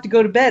people have to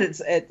go to bed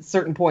at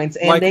certain points,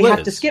 and like they Liz.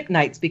 have to skip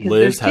nights because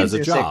Liz their kids has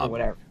a are job. sick or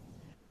whatever.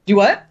 Do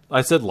what?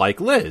 I said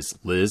like Liz.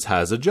 Liz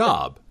has a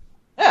job.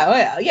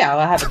 Yeah,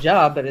 I have a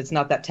job, but it's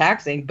not that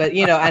taxing. But,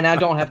 and I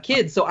don't have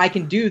kids, so I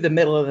can do the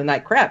middle of the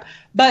night crap.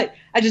 But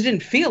I just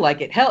didn't feel like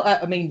it. Hell,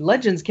 I mean,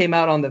 Legends came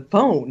out on the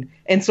phone,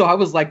 and so I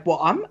was like, well,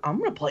 I'm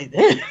going to play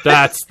this.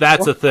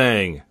 That's a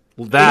thing.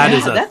 That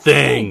is a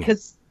thing.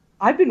 Because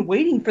I've been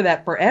waiting for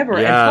that forever.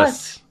 Yes. And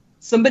plus,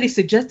 somebody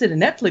suggested a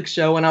Netflix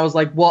show, and I was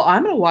like, well,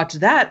 I'm going to watch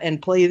that and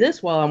play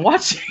this while I'm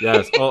watching.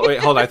 Yes. Oh, wait,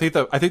 hold on. I think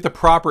the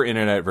proper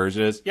internet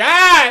version is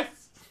yes.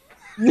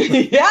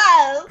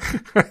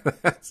 Yes.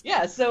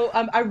 Yeah. So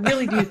I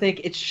really do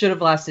think it should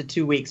have lasted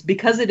 2 weeks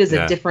because it is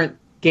a different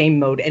game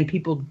mode, and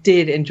people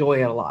did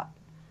enjoy it a lot.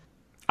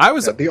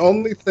 The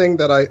only thing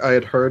that I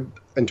had heard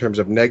in terms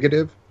of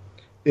negative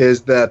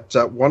is that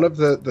one of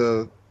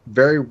the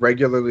very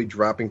regularly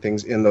dropping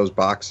things in those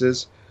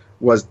boxes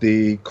was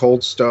the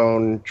Cold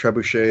Stone,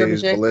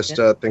 Trebuchets,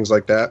 Ballista, things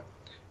like that.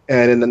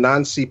 And in the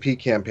non-CP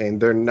campaign,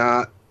 they're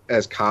not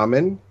as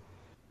common,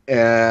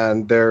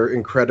 and they're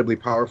incredibly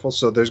powerful.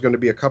 So there's going to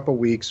be a couple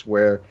weeks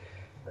where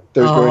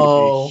there's going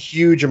to be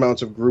huge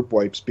amounts of group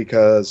wipes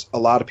because a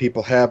lot of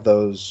people have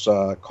those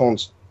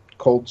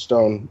Cold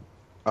Stone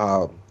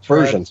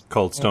versions.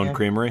 Cold Stone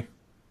Creamery?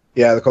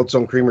 Yeah, the Cold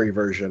Stone Creamery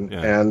version.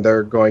 Yeah. And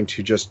they're going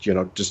to just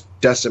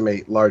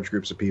decimate large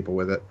groups of people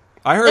with it.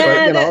 I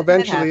heard but,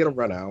 eventually it'll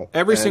run out.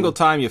 Every single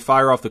time you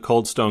fire off the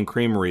Cold Stone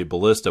Creamery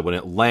Ballista, when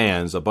it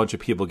lands, a bunch of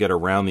people get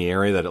around the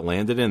area that it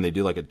landed in. They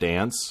do like a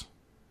dance.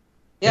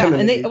 Yeah,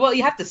 and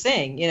you have to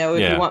sing,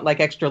 if you want like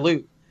extra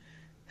loot.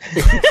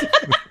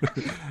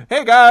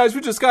 Hey guys,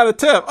 we just got a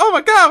tip. Oh my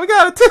god, we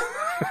got a tip.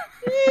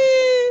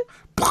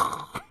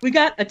 We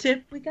got a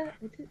tip.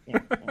 Yeah.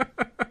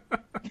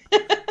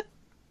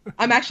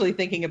 I'm actually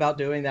thinking about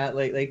doing that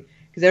lately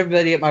because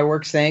everybody at my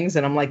work sings,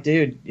 and I'm like,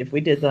 dude, if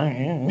we did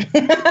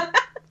that,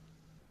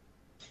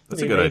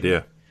 that's a good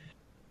idea.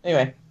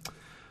 Anyway,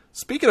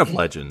 speaking of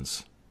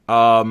Legends,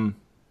 hell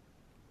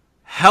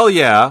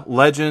yeah,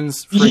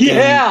 Legends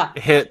freaking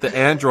hit the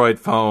Android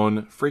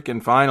phone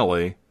freaking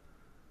finally.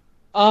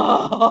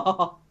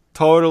 Oh,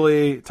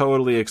 totally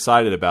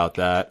excited about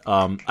that.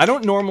 I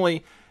don't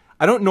normally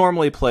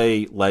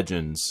play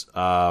Legends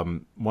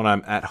when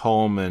I'm at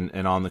home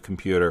and on the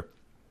computer.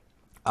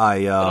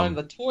 on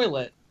the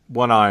toilet.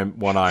 When I'm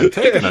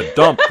taking a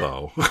dump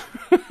though.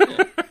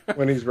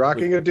 When he's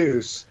rocking a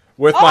deuce.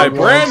 With my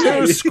brand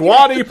new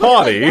squatty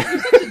potty. You're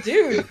such a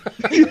dude.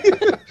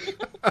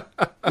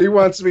 He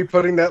wants to be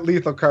putting that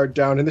lethal card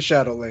down in the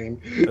shadow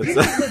lane.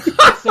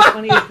 What's so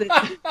funny is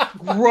that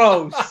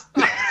gross.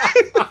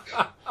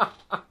 I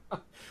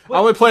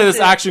only play this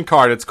action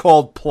card. It's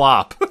called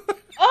Plop.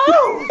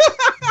 Oh!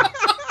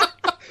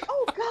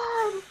 Oh,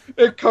 God.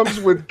 It comes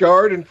with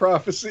guard and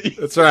prophecy.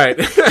 That's right.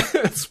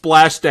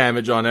 Splash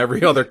damage on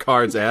every other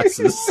card's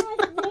asses.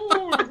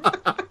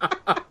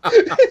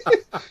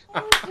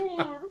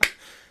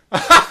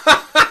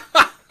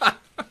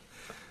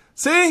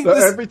 See? So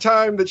every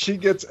time that she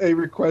gets a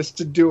request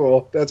to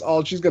duel, that's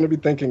all she's going to be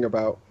thinking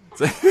about.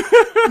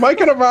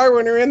 Mike and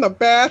Evarwyn are in the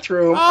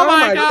bathroom. Oh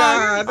my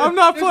god. I'm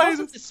not playing.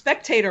 There's also the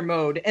spectator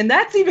mode, and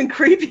that's even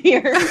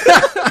creepier.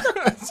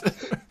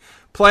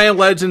 Playing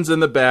Legends in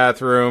the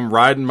bathroom,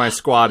 riding my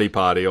squatty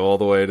potty all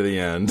the way to the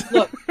end.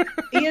 Look,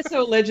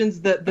 ESO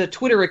Legends, the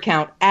Twitter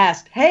account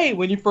asked, hey,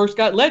 when you first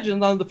got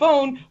Legends on the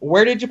phone,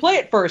 where did you play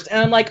it first? And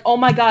I'm like, oh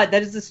my god,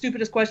 that is the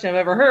stupidest question I've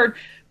ever heard.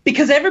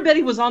 Because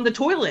everybody was on the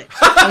toilet.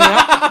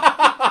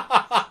 I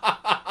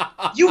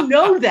mean, you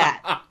know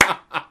that.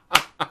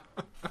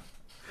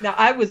 Now,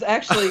 I was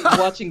actually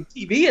watching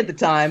TV at the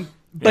time,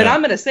 but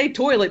I'm going to say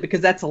toilet because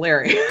that's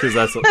hilarious. Because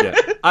that's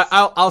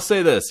I'll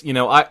say this. You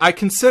know,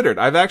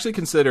 I've actually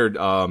considered,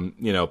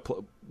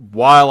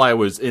 while I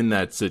was in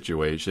that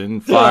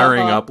situation,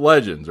 firing up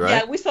Legends, right?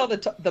 Yeah, we saw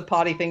the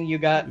potty thing you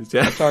got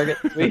at Target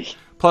this week.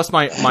 Plus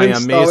my installing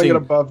amazing it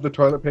above the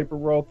toilet paper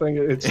roll thing.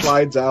 It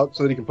slides out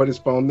so that he can put his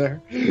phone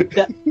there.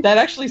 That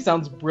actually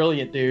sounds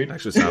brilliant, dude.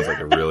 Actually sounds like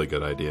a really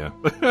good idea.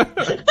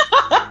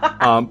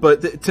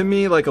 But to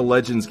me, like, a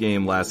Legends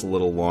game lasts a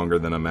little longer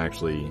than I'm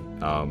actually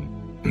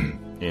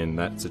in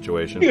that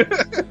situation.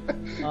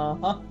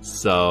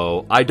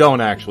 So I don't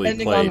actually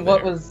Depending play on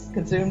what there. was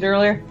consumed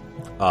earlier.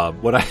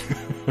 What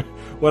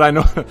I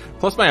know,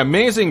 plus my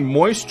amazing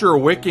moisture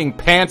wicking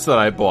pants that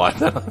I bought.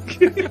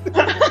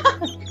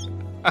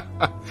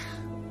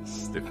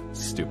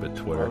 Stupid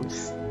Twitter.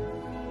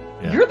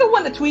 Yeah. You're the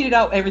one that tweeted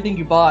out everything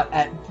you bought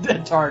at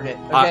Target.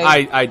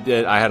 Okay? I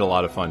did. I had a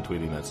lot of fun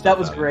tweeting that stuff. That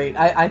was great.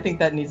 I think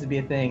that needs to be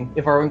a thing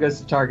if everyone goes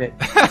to Target.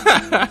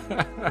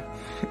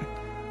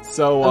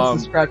 So I'll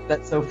subscribe to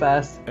that so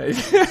fast.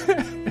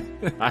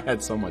 I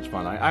had so much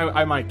fun.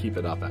 I might keep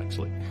it up,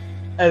 actually.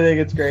 I think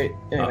it's great.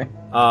 Anyway.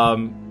 But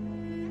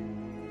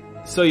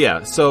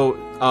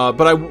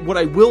what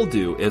I will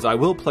do is I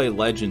will play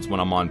Legends when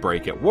I'm on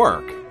break at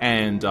work,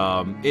 and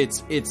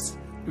it's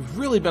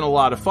really been a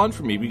lot of fun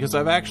for me because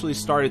I've actually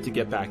started to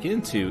get back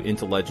into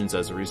Legends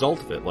as a result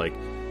of it. Like,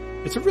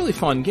 it's a really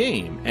fun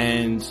game,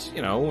 and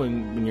you know,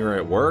 when you're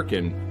at work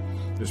and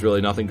there's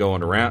really nothing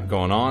going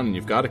on, and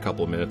you've got a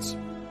couple of minutes,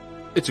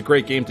 it's a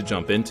great game to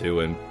jump into,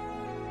 and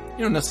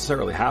you don't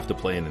necessarily have to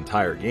play an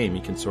entire game.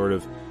 You can sort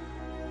of,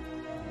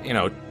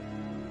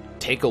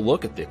 take a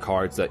look at the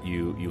cards that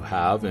you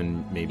have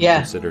and maybe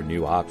consider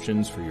new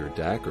options for your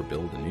deck, or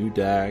build a new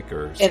deck,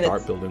 or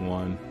start building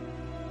one.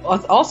 Well,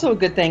 it's also a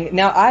good thing.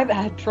 Now, I've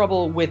had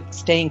trouble with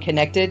staying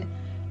connected.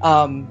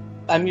 I'm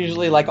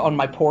usually like on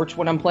my porch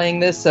when I'm playing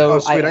this,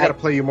 so I got to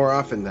play you more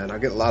often then. I'll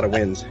get a lot of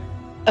wins.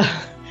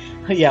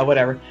 Yeah,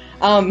 whatever.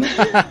 That's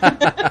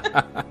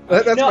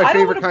my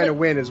favorite kind of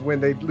win, is when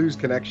they lose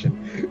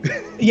connection.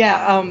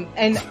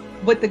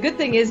 But the good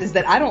thing is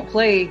that I don't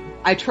play.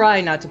 I try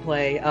not to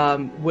play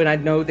when I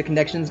know the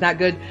connection's not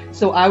good.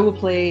 So I will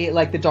play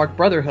like the Dark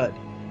Brotherhood,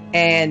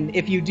 and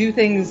if you do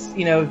things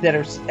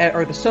that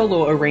are the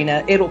solo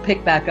arena, it'll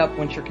pick back up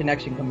once your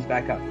connection comes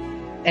back up,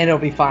 and it'll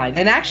be fine.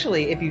 And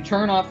actually, if you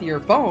turn off your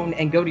phone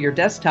and go to your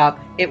desktop,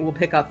 it will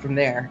pick up from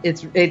there.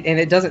 And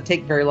it doesn't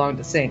take very long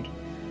to sync,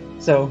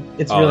 so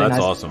it's really nice. Oh,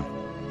 that's awesome.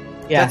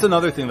 Yeah, that's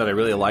another thing that I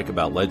really like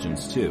about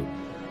Legends too,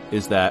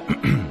 is that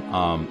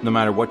no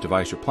matter what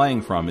device you're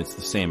playing from, it's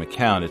the same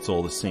account. It's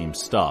all the same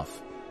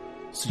stuff.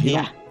 So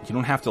you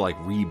don't have to like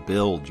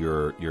rebuild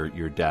your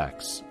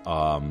decks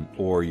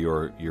or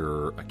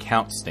your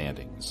account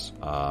standings.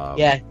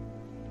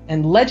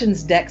 And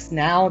Legends decks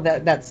now,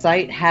 that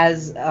site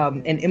has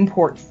an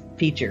import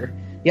feature.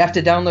 You have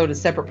to download a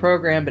separate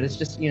program, but it's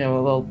just a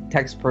little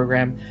text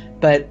program.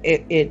 But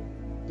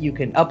you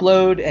can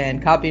upload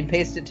and copy and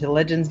paste it to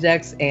Legends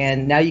decks,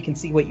 and now you can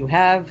see what you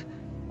have.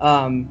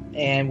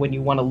 And when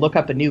you want to look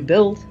up a new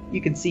build,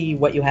 you can see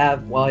what you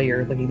have while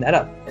you're looking that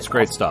up. It's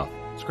great stuff.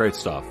 It's great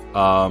stuff.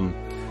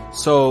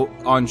 So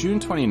on June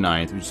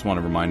 29th, we just want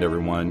to remind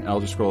everyone,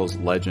 Elder Scrolls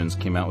Legends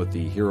came out with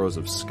the Heroes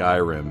of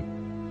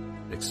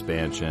Skyrim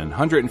expansion.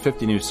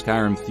 150 new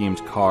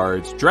Skyrim-themed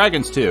cards.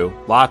 Dragons, too.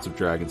 Lots of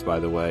dragons, by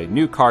the way.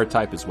 New card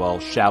type as well.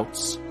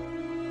 Shouts.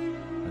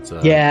 That's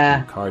a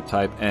new card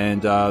type.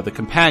 And the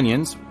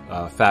Companions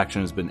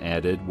faction has been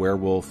added.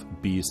 Werewolf,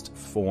 Beast,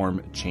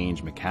 Form,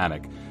 Change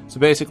mechanic. So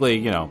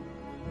basically,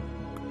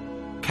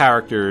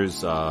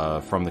 characters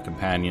from the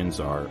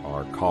Companions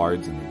are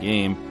cards in the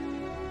game,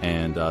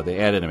 and they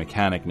added a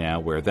mechanic now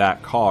where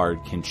that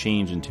card can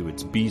change into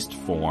its beast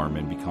form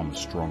and become a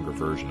stronger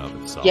version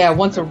of itself. Yeah,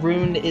 once a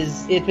rune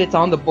if it's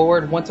on the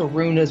board, once a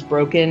rune is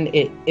broken,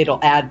 it'll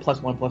add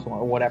 +1/+1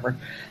 or whatever.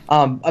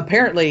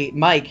 Apparently,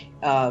 Mike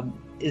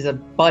is a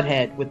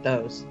butthead with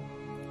those.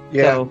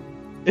 Yeah. So.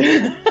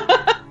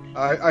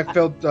 I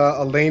filled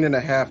a lane and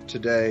a half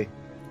today,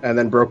 and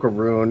then broke a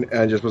rune,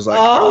 and just was like,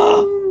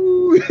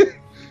 oh!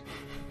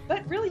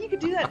 But really, you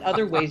could do that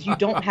other ways. You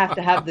don't have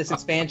to have this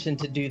expansion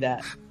to do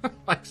that.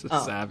 Mike's a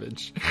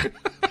savage.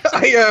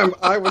 I am.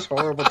 I was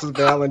horrible to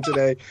Valen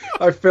today.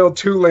 I filled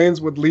 2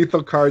 lanes with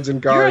lethal cards and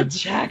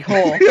guards. You're a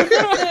jackhole.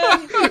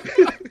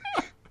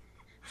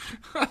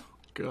 Oh,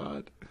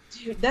 God.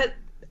 Dude,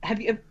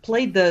 have you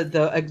played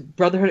the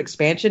Brotherhood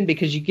expansion?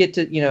 Because you get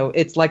to,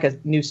 it's like a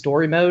new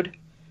story mode.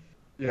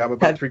 Yeah, I'm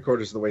about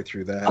 3/4 of the way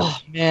through that. Oh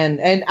man,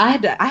 and I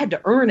had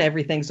to earn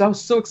everything, so I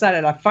was so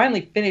excited. I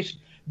finally finished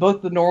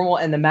both the normal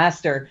and the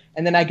master,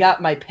 and then I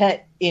got my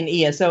pet in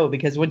ESO,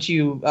 because once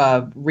you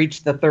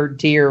reach the 3rd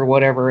tier or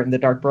whatever in the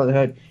Dark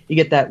Brotherhood, you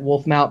get that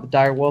wolf mount, the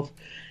dire wolf.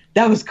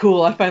 That was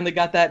cool. I finally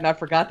got that, and I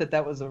forgot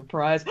that was a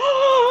prize.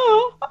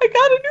 Oh, I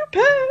got a new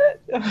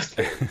pet! I was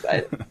so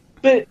excited.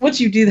 But once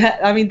you do that,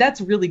 I mean,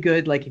 that's really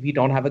good. Like if you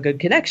don't have a good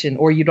connection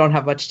or you don't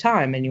have much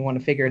time and you want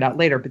to figure it out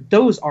later. But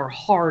those are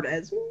hard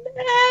as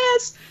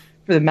mess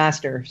for the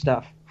master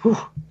stuff. Whew.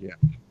 Yeah.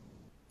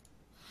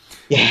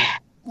 Yeah.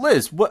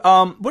 Liz, what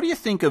do you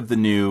think of the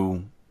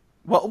new?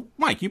 Well,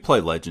 Mike, you play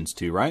Legends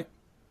too, right?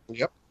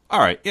 Yep. All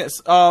right.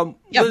 Yes. Yeah,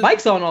 Liz,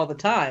 Mike's on all the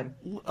time.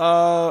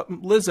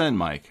 Liz and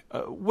Mike,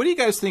 what do you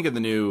guys think of the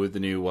new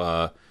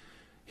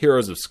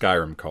Heroes of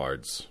Skyrim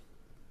cards?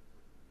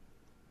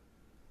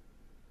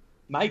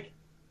 Mike.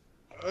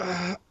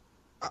 I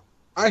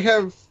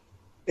have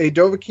a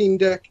Dovahkiin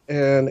deck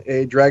and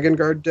a Dragon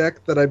Guard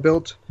deck that I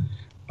built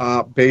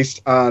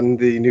based on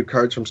the new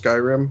cards from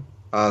Skyrim.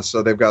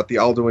 So they've got the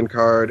Alduin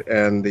card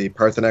and the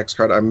Parthenax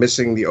card. I'm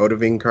missing the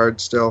Odahviing card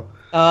still.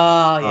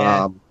 Oh,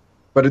 yeah.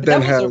 But it then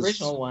that has was the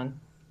original one.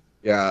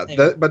 Yeah,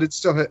 Anyway. but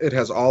it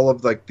has all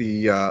of like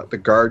the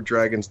guard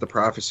dragons, the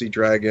prophecy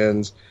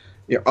dragons,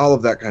 all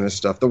of that kind of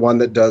stuff. The one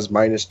that does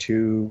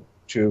 -2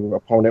 to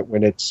opponent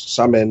when it's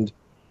summoned.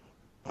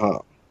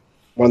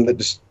 One that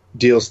just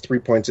deals 3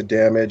 points of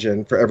damage,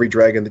 and for every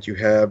dragon that you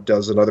have,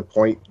 does another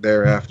point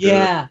thereafter.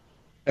 Yeah.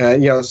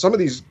 And some of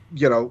these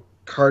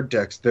card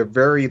decks, they're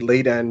very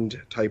late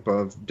end type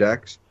of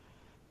decks,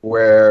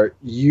 where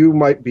you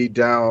might be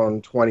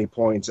down 20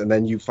 points and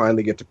then you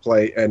finally get to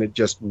play and it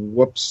just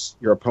whoops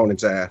your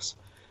opponent's ass.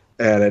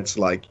 And it's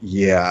like,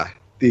 yeah,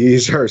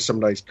 these are some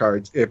nice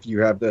cards if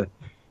you have the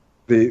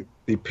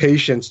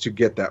patience to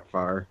get that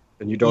far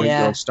and you don't eat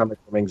your own stomach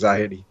from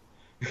anxiety.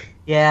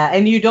 Yeah,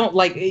 and you don't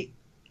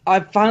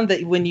I've found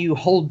that when you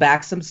hold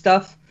back some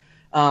stuff,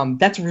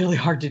 that's really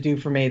hard to do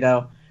for me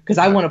though. Because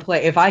I want to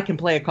play, if I can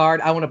play a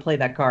card, I want to play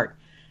that card.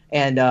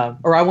 And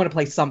or I want to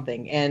play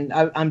something, and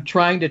I'm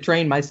trying to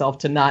train myself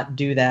to not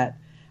do that.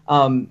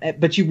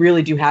 But you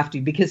really do have to,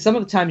 because some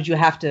of the times you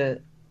have to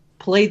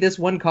play this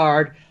one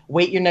card,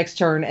 wait your next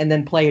turn, and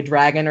then play a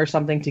dragon or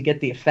something to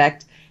get the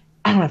effect.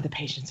 I don't have the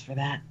patience for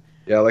that.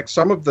 Yeah, like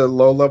some of the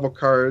low-level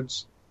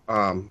cards,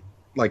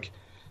 like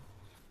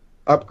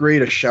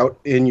upgrade a shout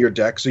in your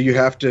deck, so you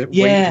have to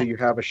wait until you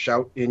have a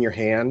shout in your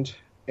hand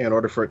in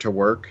order for it to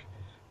work.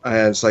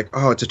 And it's like,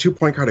 oh, it's a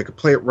 2-point card. I could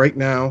play it right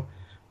now.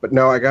 But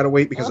no, I gotta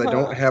wait because I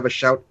don't have a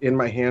shout in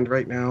my hand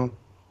right now.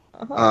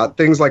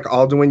 Things like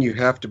Alduin, you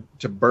have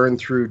to burn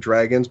through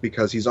dragons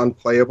because he's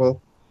unplayable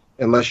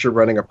unless you're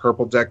running a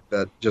purple deck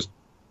that just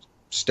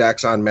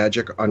stacks on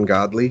magic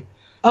ungodly.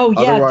 Oh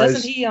yeah, Otherwise,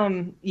 doesn't he?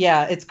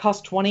 It's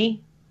cost 20.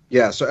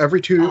 Yeah, so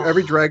every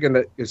dragon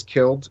that is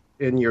killed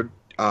in your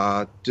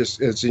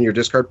it's in your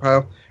discard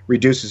pile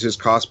reduces his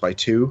cost by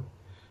 2.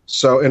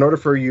 So in order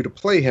for you to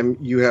play him,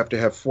 you have to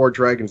have 4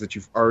 dragons that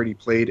you've already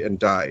played and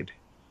died.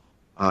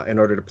 In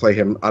order to play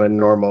him on a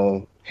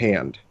normal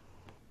hand.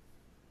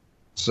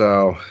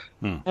 So...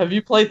 Have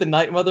you played the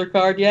Night Mother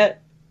card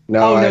yet?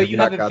 No, no, I you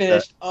haven't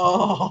finished. That.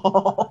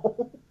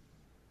 Oh,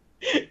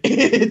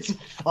 it's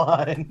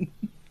fun.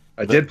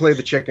 I did play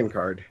the chicken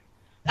card.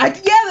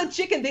 The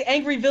chicken, the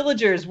angry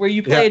villagers, where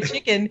you play a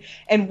chicken,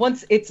 and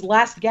once its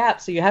last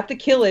gap, so you have to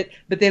kill it,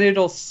 but then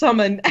it'll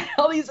summon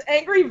all these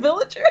angry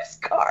villagers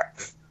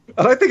cards.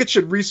 And I think it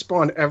should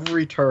respawn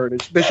every turn.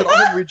 They should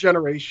all have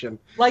regeneration.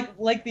 Like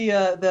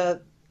the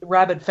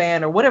rabid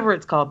fan, or whatever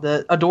it's called,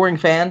 the adoring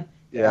fan.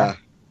 Yeah.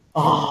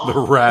 Oh, the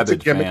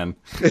rabid fan.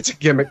 It's a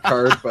gimmick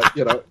card, but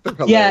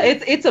yeah,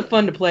 it's a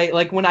fun to play.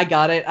 Like when I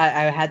got it,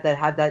 I had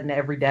that in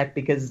every deck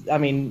because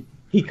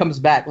he comes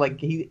back. Like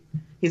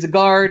he's a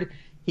guard.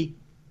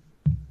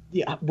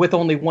 With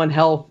only 1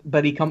 health,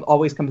 but he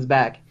always comes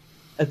back,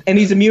 and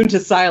he's immune to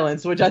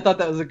silence, which I thought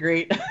that was a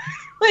great.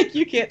 Like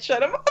you can't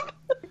shut him up.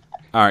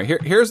 All right,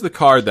 here's the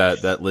card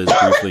that Liz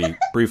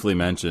briefly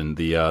mentioned,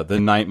 the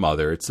Night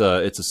Mother. It's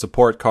a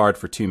support card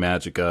for 2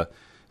 magicka,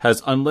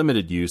 has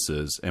unlimited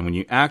uses, and when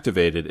you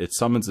activate it, it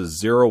summons a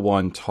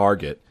 0/1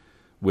 target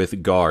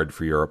with guard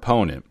for your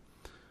opponent.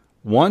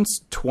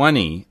 Once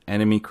 20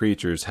 enemy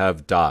creatures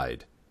have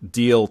died,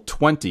 deal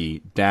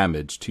 20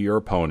 damage to your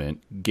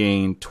opponent,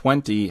 gain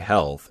 20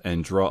 health,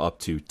 and draw up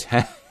to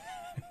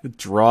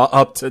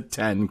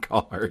 10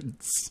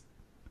 cards.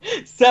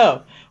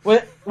 So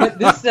what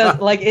this does,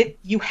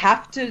 you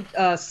have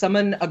to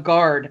summon a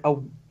guard, a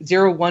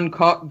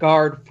 0/1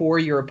 guard for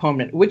your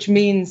opponent, which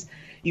means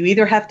you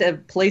either have to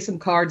play some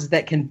cards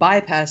that can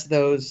bypass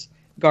those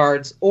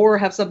guards, or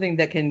have something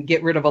that can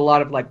get rid of a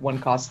lot of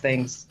 1-cost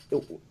things,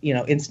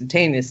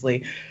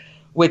 instantaneously.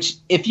 Which,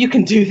 if you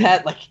can do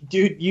that,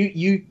 dude,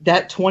 you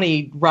that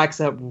 20 racks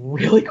up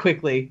really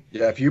quickly.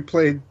 Yeah, if you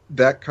played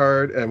that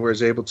card and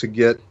was able to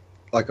get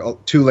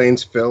 2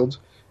 lanes filled,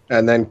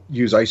 and then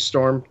use Ice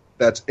Storm,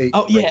 that's 8.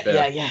 Oh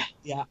yeah.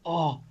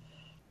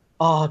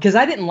 Oh, because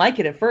I didn't like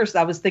it at first.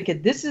 I was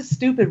thinking, this is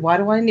stupid. Why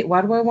do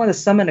I want to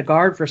summon a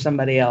guard for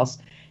somebody else?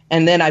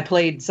 And then I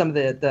played some of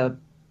the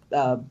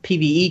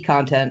PvE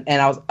content,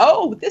 and I was,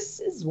 this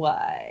is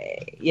why.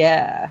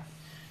 Yeah.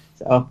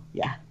 So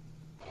yeah.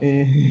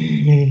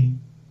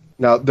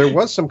 Now there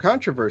was some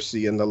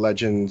controversy in the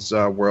Legends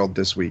world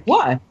this week.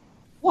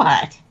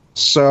 What?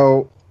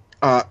 So,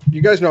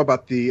 you guys know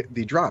about the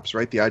drops,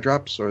 right? The eye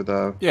drops or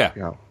the...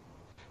 Yeah.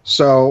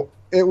 So,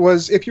 it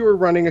was if you were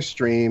running a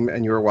stream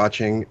and you were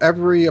watching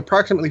every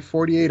approximately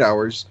 48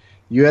 hours,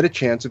 you had a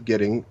chance of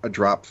getting a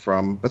drop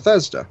from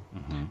Bethesda.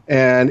 Mm-hmm.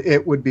 And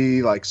it would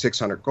be like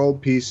 600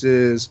 gold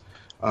pieces,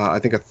 I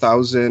think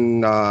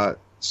 1,000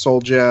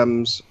 soul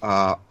gems,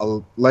 a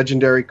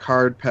legendary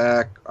card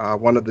pack,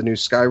 one of the new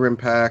Skyrim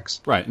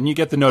packs. Right, and you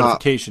get the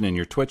notification in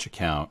your Twitch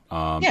account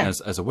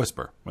as a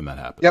whisper when that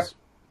happens. Yep.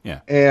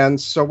 Yeah.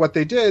 And so what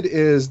they did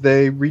is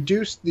they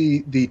reduced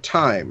the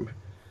time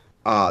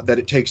that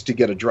it takes to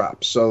get a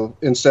drop. So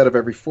instead of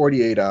every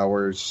 48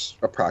 hours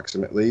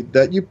approximately,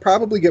 that you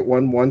probably get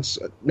one once,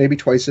 maybe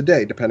twice a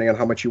day, depending on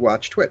how much you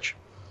watch Twitch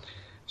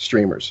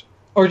streamers.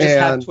 Or just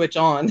have Twitch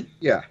on.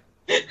 Yeah.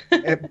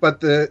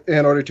 But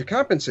in order to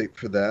compensate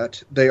for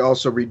that, they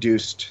also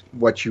reduced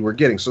what you were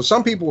getting. So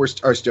some people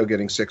are still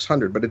getting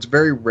 600, but it's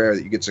very rare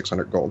that you get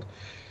 600 gold.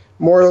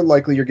 More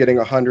likely you're getting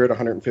 100,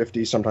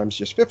 150, sometimes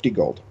just 50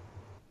 gold.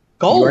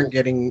 Gold? You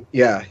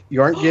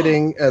aren't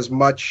getting as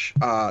much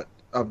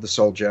of the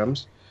soul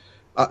gems.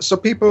 So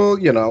people,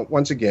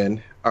 once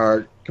again,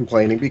 are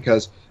complaining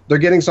because they're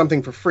getting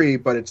something for free,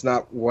 but it's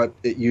not what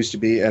it used to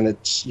be, and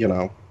it's,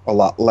 a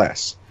lot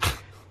less.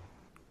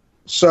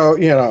 So,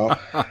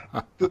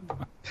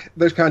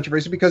 there's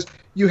controversy because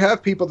you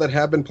have people that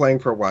have been playing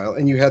for a while,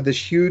 and you had this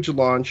huge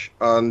launch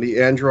on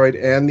the Android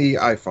and the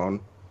iPhone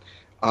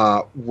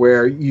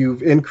where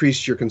you've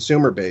increased your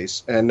consumer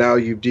base, and now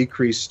you've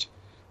decreased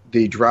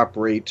the drop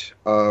rate,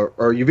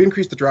 or you've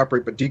increased the drop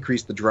rate but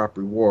decreased the drop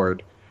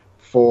reward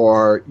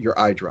for your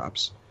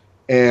eyedrops.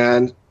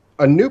 And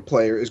a new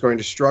player is going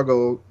to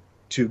struggle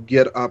to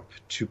get up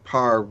to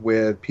par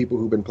with people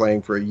who've been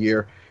playing for a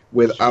year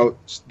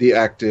without the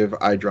active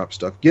eyedrop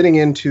stuff. Getting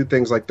into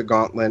things like the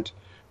Gauntlet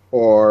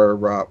or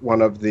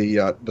one of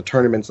the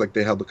tournaments like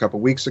they held a couple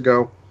weeks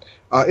ago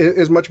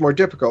is much more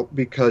difficult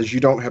because you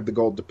don't have the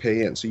gold to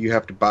pay in, so you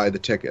have to buy the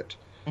ticket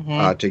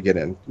to get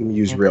in and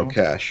use real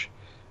cash.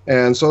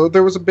 And so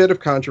there was a bit of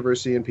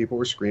controversy, and people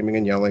were screaming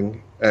and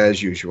yelling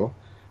as usual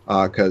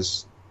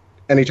because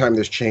anytime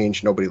there's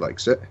change, nobody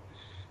likes it.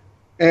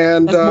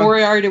 And as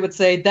Moriarty would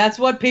say, that's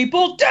what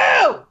people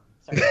do!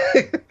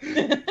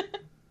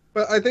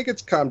 But I think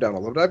it's calmed down a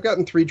little bit. I've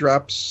gotten 3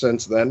 drops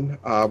since then,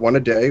 one a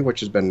day, which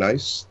has been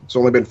nice. It's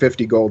only been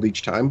 50 gold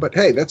each time, but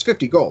hey, that's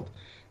 50 gold.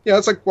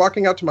 It's like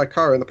walking out to my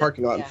car in the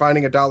parking lot and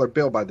finding a dollar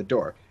bill by the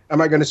door.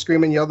 Am I going to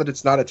scream and yell that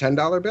it's not a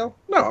 $10 bill?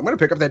 No, I'm going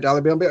to pick up that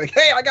dollar bill and be like,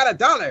 hey, I got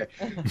 $1.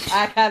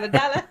 I got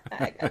 $1.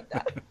 I got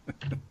 $1.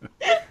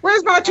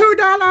 Where's my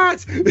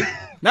 $2?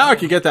 Now I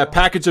can get that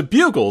package of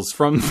bugles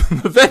from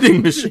the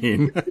vending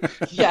machine.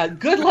 Yeah,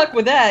 good luck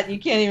with that. You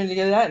can't even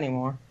get that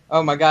anymore.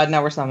 Oh my God!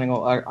 Now we're sounding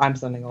old. I'm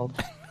sounding old.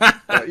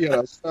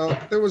 So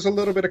there was a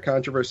little bit of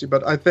controversy,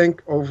 but I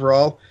think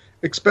overall,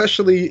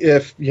 especially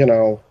if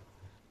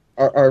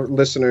our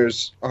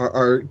listeners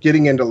are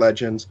getting into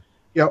Legends,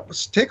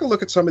 take a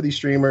look at some of these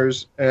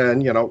streamers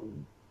and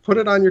put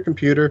it on your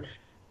computer.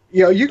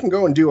 You can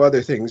go and do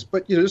other things,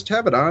 but just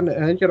have it on,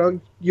 and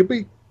you'll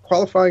be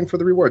qualifying for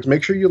the rewards.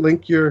 Make sure you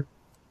link your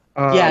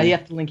you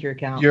have to link your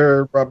account,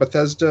 your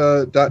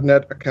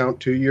Bethesda.net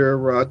account to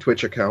your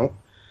Twitch account.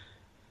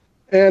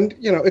 And,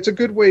 it's a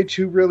good way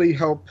to really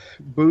help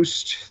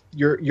boost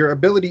your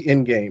ability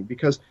in-game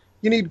because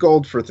you need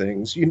gold for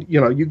things.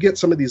 You get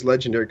some of these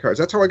legendary cards.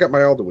 That's how I got my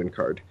Alduin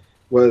card,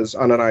 was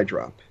on an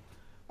eyedrop.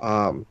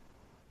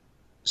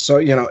 So,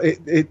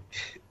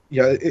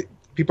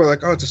 people are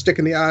like, oh, it's a stick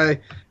in the eye.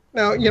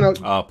 Now,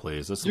 Oh,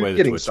 please. That's the way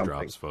the Twitch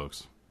drops,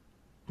 folks.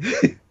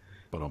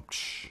 But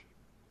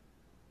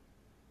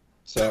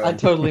So I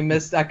totally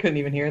missed. I couldn't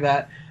even hear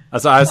that. I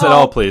said,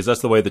 oh, please.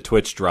 That's the way the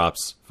Twitch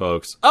drops,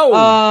 folks. Oh,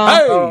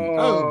 hey!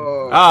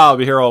 Oh. I'll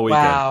be here all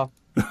weekend. Wow.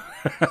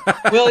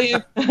 Will you?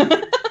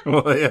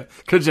 Well, yeah.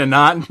 Could you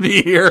not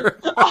be here?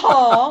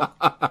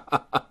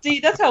 Aw. See,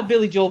 that's how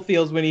Billy Joel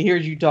feels when he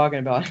hears you talking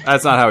about it.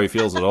 That's not how he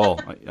feels at all.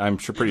 I'm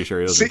pretty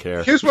sure he doesn't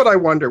care. Here's what I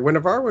wonder. When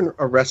Evarwyn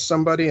arrests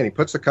somebody and he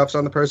puts the cuffs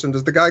on the person,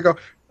 does the guy go,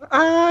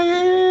 I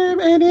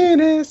am an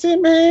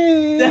innocent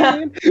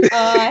man?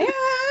 I am.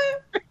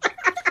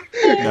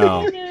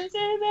 No.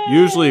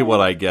 Usually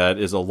what I get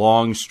is a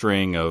long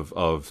string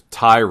of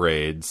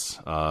tirades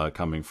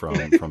coming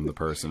from the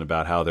person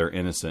about how they're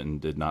innocent and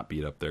did not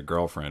beat up their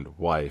girlfriend,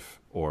 wife,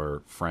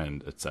 or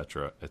friend,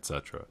 etc.,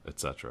 etc.,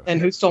 etc. And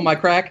who stole my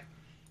crack?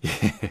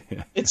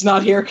 It's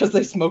not here because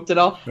they smoked it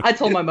all. I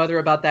told my mother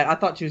about that. I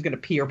thought she was going to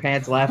pee her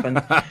pants laughing.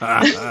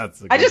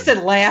 I just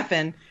said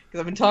laughing because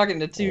I've been talking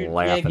to 2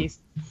 Yankees.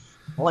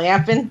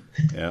 Laughing.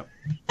 Yeah,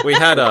 we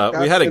had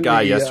a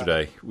guy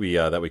yesterday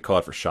that we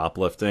caught for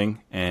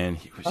shoplifting, and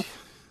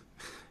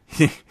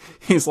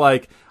he's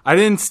like, I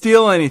didn't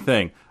steal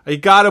anything. You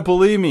gotta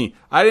believe me.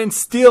 I didn't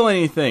steal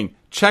anything.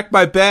 Check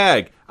my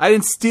bag. I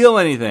didn't steal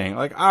anything.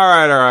 Like, all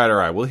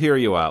right. We'll hear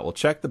you out. We'll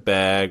check the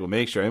bag. We'll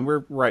make sure. And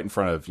we're right in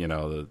front of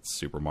the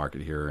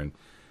supermarket here, and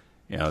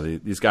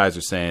these guys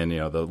are saying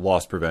the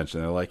loss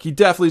prevention. They're like, he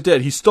definitely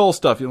did. He stole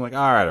stuff. You're like,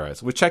 all right.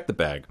 So we check the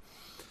bag.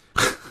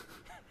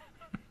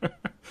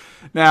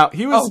 Now,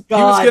 he was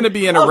going to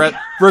be in arrest,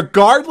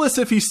 regardless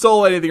if he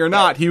stole anything or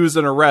not. He was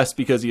in arrest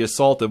because he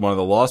assaulted one of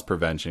the loss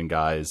prevention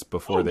guys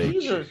before they.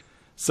 Jesus.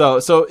 So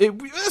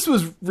this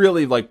was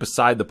really like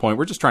beside the point.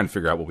 We're just trying to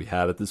figure out what we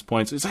had at this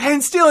point. So he's like, I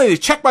didn't steal anything.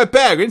 Check my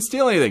bag. I didn't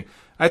steal anything.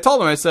 I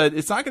told him, I said,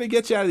 it's not going to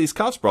get you out of these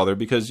cuffs, brother,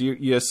 because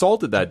you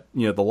assaulted that,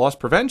 the loss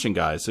prevention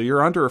guy. So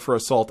you're under for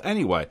assault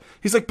anyway.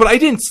 He's like, but I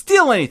didn't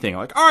steal anything. I'm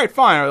like, all right,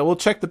 fine. All right, we'll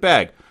check the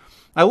bag.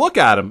 I look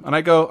at him and I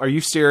go, are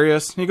you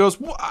serious? And he goes,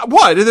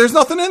 what? There's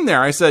nothing in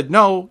there. I said,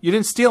 no, you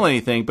didn't steal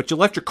anything, but you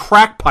left your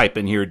crack pipe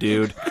in here,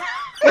 dude.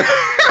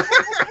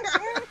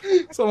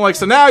 So I'm like,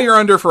 so now you're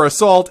under for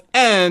assault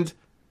and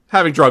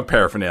having drug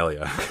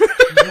paraphernalia.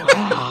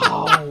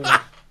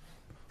 Wow.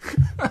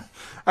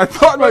 I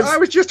thought I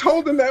was just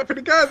holding that for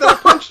the guy that I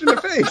punched in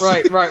the face.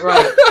 Right.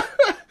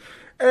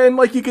 And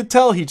like you could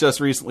tell he just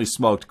recently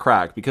smoked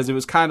crack because it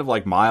was kind of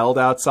like mild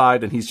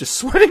outside and he's just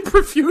sweating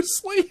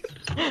profusely.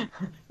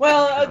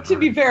 Well, to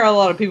be fair, a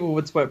lot of people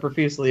would sweat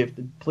profusely if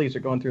the police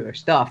are going through their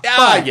stuff.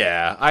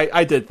 Yeah,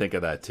 I did think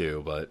of that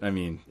too, but I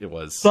mean, it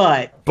was...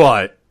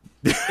 But...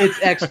 It's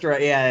extra,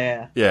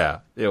 yeah. Yeah,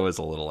 it was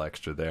a little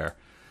extra there.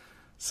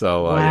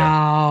 So,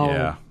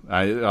 wow.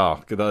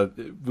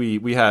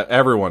 We had...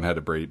 Everyone had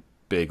a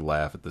big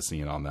laugh at the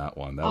scene on that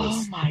one. That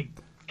was... Oh my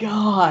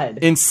God.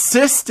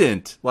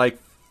 Insistent, like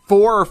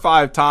 4 or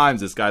 5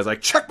 times this guy's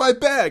like, check my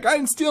bag, I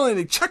didn't steal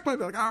anything, check my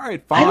bag. Like, all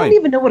right, fine. I don't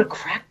even know what a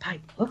crack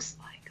pipe looks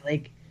like.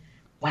 Like,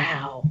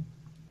 wow.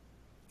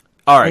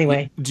 All right.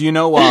 Anyway. Do you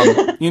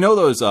know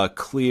those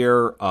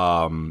clear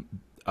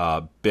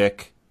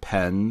Bic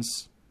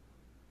pens?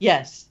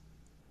 Yes.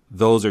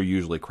 Those are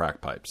usually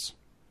crack pipes.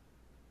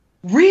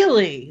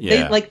 Really?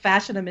 Yeah. They like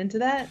fashion them into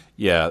that?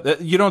 Yeah,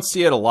 you don't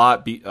see it a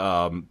lot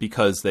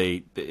because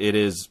it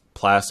is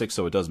plastic,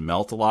 so it does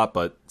melt a lot.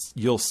 But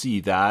you'll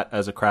see that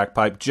as a crack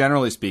pipe.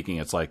 Generally speaking,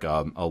 it's like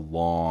a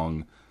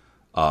long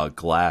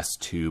glass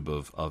tube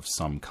of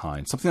some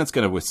kind, something that's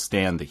going to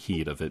withstand the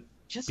heat of it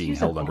being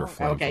held under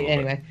flame. Okay,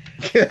 anyway.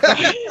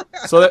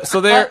 So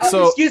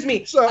excuse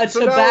me. A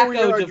tobacco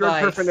device. Drug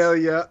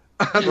paraphernalia.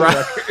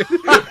 Right.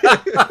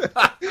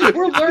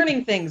 We're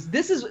learning things.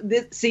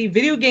 See,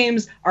 video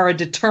games are a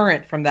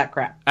deterrent from that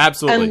crap.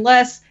 Absolutely.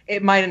 Unless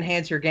it might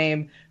enhance your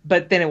game,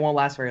 but then it won't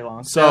last very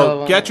long.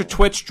 So get your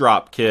Twitch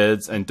drop,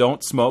 kids, and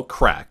don't smoke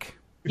crack.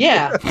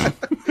 Yeah.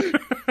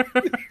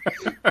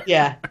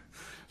 Yeah.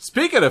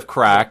 Speaking of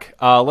crack,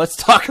 let's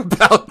talk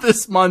about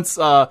this month's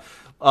card.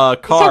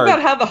 Let's talk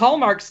about how the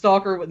Hallmark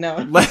Stalker would know.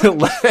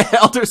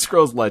 Elder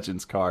Scrolls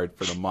Legends card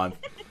for the month.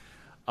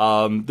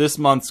 This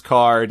month's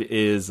card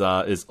is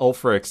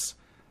Ulfric's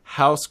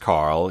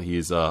Housecarl.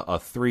 He's a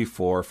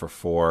 3/4 for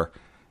 4,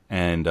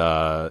 and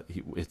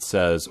it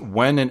says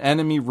when an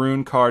enemy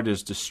rune card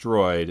is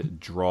destroyed,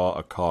 draw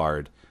a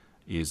card.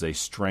 He is a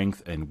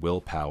strength and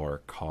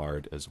willpower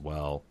card as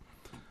well.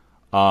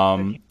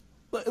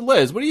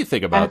 Liz, what do you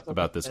think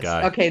about this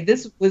guy? Okay,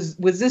 this was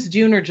this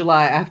June or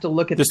July? I have to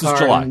look at the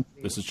card.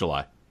 This is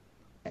July.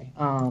 Okay,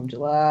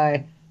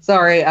 July.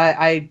 Sorry,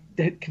 I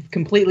had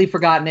completely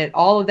forgotten it.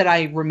 All that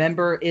I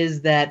remember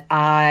is that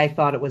I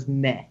thought it was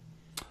meh.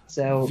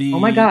 So, oh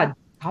my God,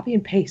 copy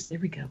and paste. There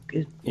we go.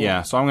 Good.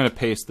 Yeah, so I'm going to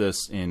paste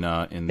this in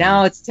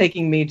now it's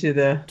taking me to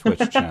the Twitch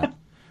chat.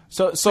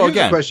 So Here's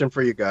again, a question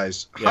for you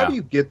guys: Yeah. How do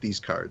you get these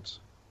cards?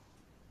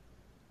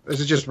 Is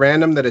it just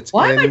random that it's?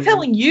 Why am I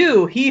telling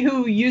you? He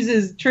who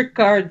uses trick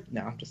cards.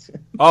 No, I'm just.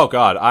 Oh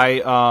God, I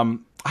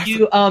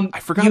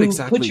forgot you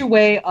exactly. Put your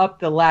way up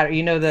the ladder.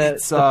 You know the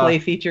play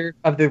feature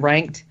of the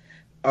ranked.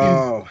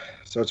 Oh,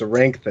 so it's a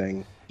rank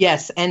thing.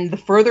 Yes, and the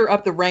further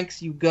up the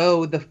ranks you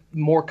go, the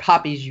more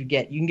copies you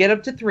get. You can get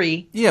up to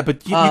 3. Yeah,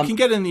 but you can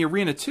get in the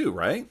arena too,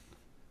 right?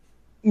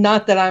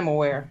 Not that I'm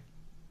aware.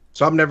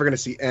 So I'm never going to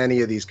see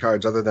any of these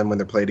cards other than when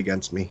they're played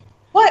against me.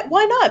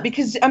 Why not?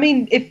 Because, I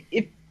mean, if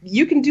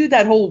you can do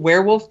that whole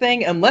werewolf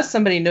thing, unless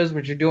somebody knows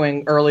what you're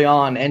doing early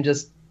on and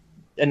just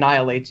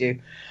annihilates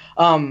you,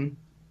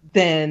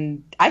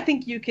 then I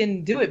think you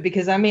can do it.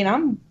 Because, I mean,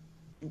 I'm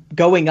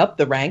going up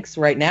the ranks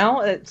right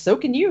now. So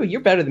can you.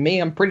 You're better than me,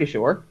 I'm pretty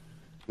sure.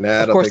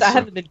 Nah, of course, I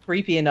haven't been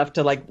creepy enough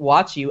to like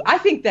watch you. I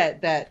think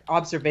that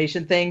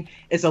observation thing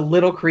is a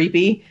little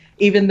creepy,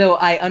 even though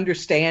I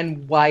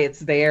understand why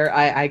it's there.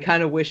 I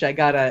kind of wish I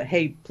got a,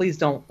 hey, please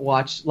don't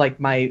watch like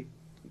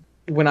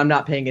when I'm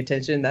not paying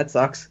attention. That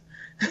sucks.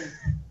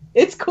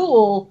 It's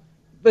cool,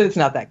 but it's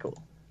not that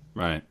cool.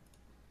 Right.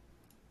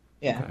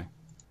 Yeah. Okay.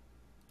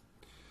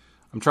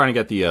 I'm trying to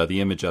get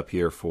the image up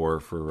here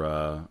for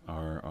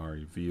our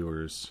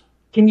viewers.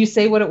 Can you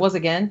say what it was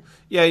again?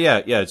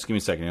 Yeah. Just give me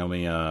a second. Let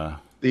me.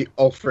 The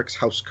Ulfric's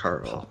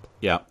Housecarl.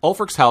 Yeah,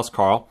 Ulfric's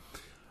Housecarl,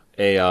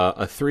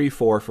 a 3/4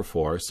 for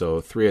 4, so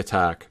 3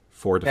 attack,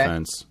 4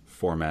 defense,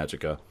 4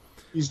 magicka.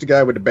 He's the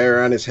guy with the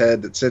bear on his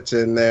head that sits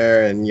in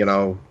there and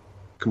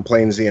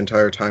complains the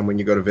entire time when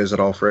you go to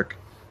visit Ulfric.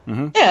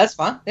 Mm-hmm. Yeah, that's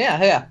fine.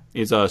 Yeah.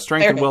 He's a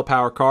strength and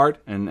willpower card,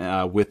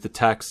 and with the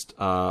text,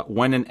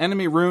 when an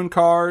enemy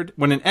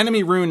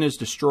rune is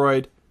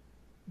destroyed,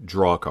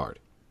 draw a card.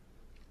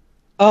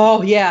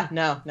 Oh yeah,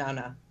 no.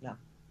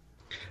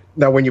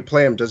 Now, when you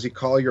play him, does he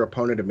call your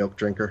opponent a milk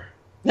drinker?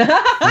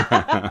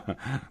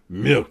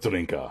 Milk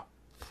drinker.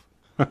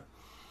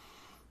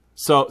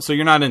 So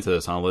you're not into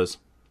this, huh, Liz?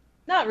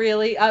 Not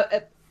really.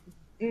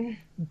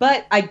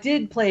 But I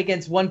did play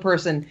against one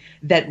person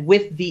that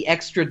with the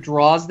extra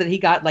draws that he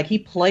got, like he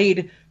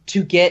played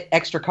to get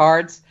extra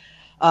cards.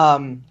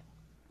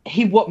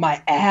 He whooped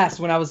my ass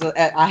when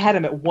I had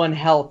him at 1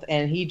 health,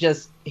 and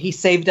he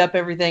saved up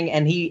everything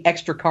and he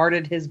extra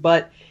carded his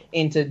butt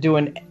into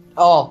doing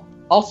all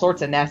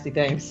sorts of nasty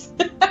things.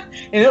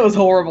 And it was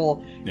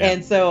horrible. Yeah.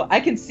 And so I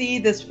can see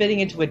this fitting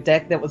into a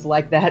deck that was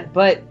like that,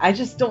 but I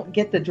just don't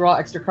get the draw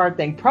extra card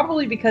thing.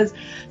 Probably because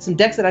some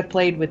decks that I've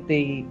played with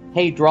the,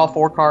 hey, draw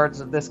 4 cards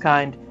of this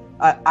kind,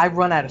 I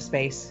run out of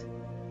space.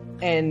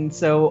 And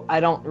so I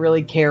don't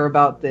really care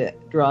about the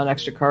draw an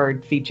extra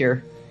card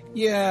feature.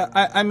 Yeah,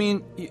 I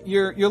mean,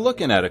 you're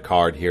looking at a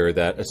card here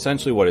that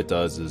essentially what it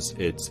does is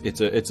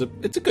it's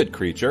a good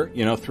creature.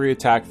 3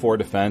 attack, 4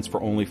 defense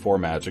for only 4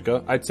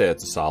 magicka. I'd say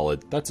that's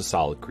a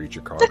solid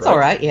creature card. That's right? All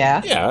right,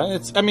 yeah. Yeah,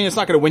 it's not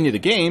going to win you the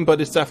game, but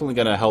it's definitely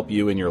going to help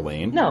you in your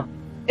lane. No,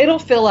 it'll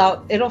fill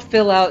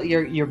out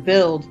your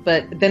build,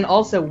 but then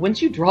also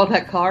once you draw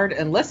that card,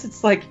 unless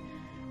it's like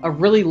a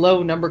really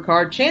low number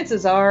card,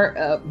 chances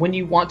are when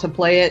you want to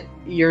play it,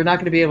 you're not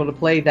going to be able to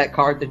play that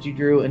card that you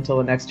drew until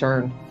the next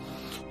turn.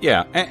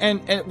 Yeah,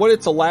 and what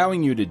it's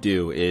allowing you to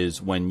do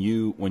is when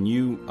you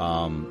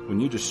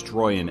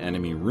destroy an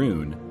enemy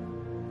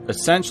rune,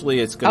 essentially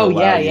it's going to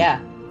allow you.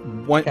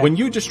 When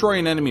you destroy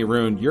an enemy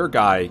rune, your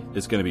guy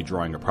is going to be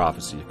drawing a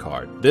prophecy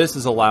card. This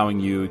is allowing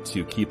you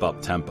to keep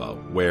up tempo,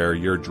 where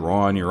you're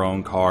drawing your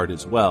own card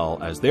as well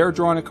as they're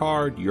drawing a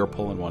card. You're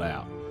pulling one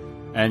out,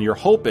 and you're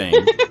hoping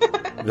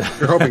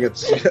you're hoping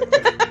it's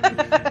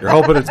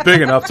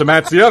big enough to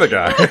match the other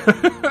guy.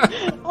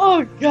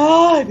 Oh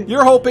God!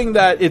 You're hoping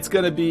that it's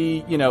going to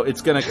be,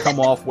 it's going to come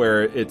off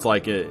where it's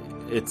like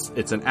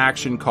it's an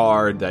action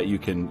card that you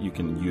can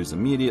use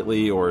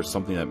immediately, or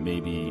something that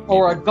maybe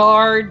a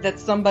guard that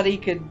somebody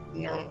could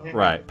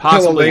right,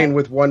 possibly kill a lane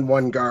with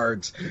 1/1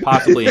 guards,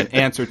 possibly an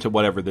answer to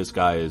whatever this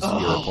guy is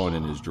your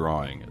opponent is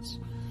drawing is,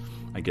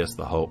 I guess,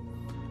 the hope.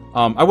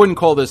 I wouldn't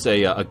call this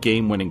a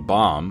game-winning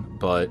bomb,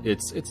 but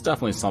it's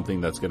definitely something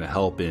that's going to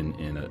help in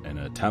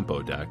a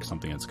tempo deck.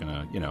 Something that's going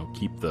to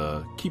keep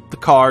the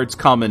cards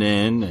coming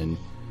in, and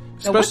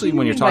especially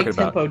when you're talking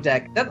about tempo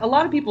deck. A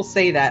lot of people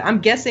say that. I'm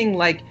guessing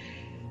like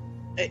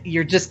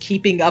you're just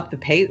keeping up the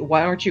pace.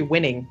 Why aren't you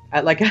winning?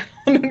 I don't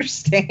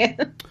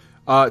understand.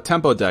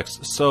 Tempo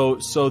decks. So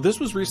this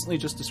was recently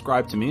just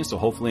described to me. So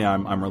hopefully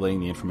I'm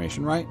relaying the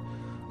information right.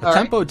 A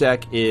tempo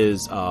deck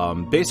is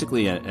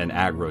basically an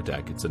aggro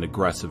deck. It's an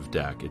aggressive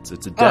deck. It's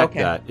a deck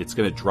that it's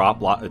going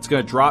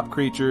to drop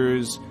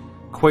creatures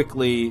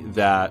quickly.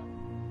 That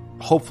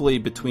hopefully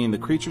between the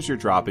creatures you're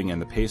dropping and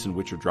the pace in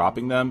which you're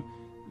dropping them,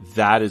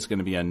 that is going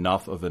to be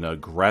enough of an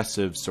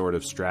aggressive sort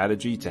of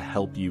strategy to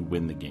help you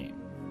win the game.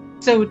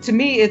 So to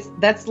me,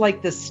 that's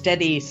like the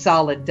steady,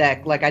 solid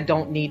deck. Like I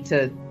don't need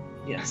to,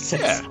 Yeah,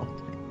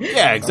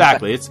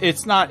 exactly.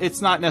 It's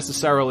not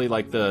necessarily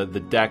like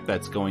the deck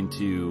that's going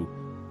to.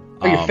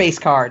 Or your face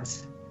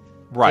cards.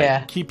 Right.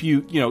 Yeah. Keep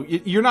you,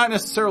 you're not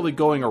necessarily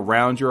going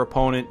around your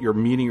opponent. You're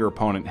meeting your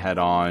opponent head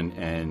on,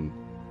 and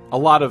a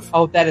lot of...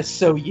 Oh, that is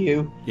so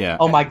you. Yeah.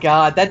 Oh my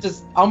God.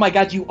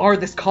 You are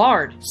this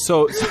card.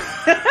 So...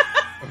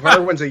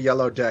 Evarwyn's a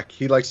yellow deck.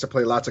 He likes to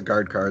play lots of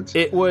guard cards.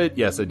 It would...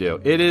 Yes, I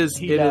do.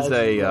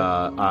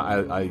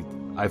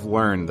 I've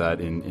learned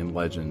that in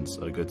Legends,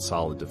 a good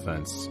solid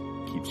defense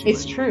keeps you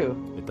It's true.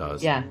 It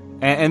does. Yeah.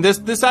 And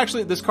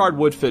this card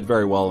would fit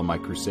very well in my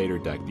Crusader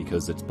deck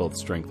because it's both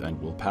strength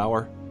and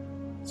willpower.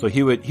 So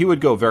he would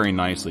go very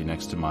nicely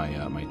next to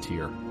my my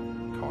tier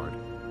card.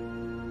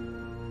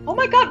 Oh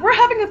my God, we're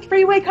having a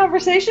 3-way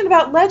conversation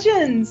about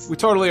Legends. We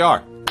totally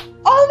are.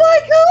 Oh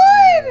my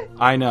God!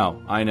 I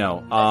know.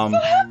 I'm so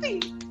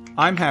happy.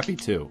 I'm happy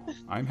too.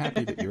 I'm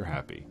happy that you're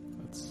happy.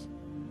 That's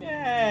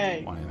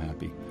Yay. why I'm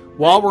happy.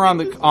 While we're on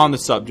the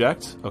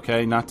subject,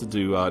 okay, not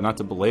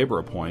to belabor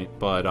a point,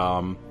 but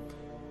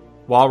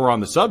while we're on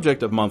the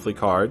subject of monthly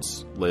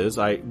cards, Liz,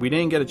 we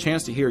didn't get a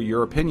chance to hear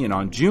your opinion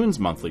on June's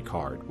monthly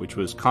card, which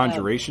was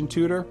Conjuration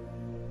Tutor.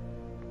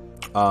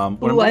 I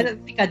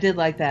don't think I did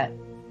like that.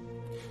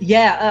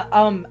 Yeah,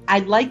 I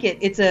like it.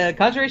 It's a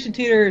Conjuration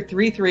Tutor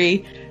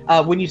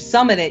 3/3. When you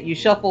summon it, you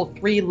shuffle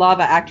 3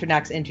 Lava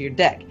Actronax into your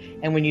deck,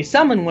 and when you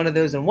summon one of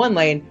those in one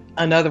lane,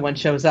 another one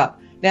shows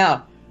up.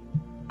 Now,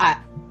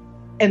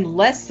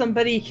 unless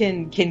somebody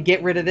can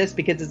get rid of this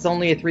because it's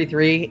only a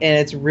 3/3 and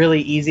it's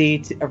really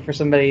easy for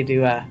somebody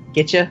to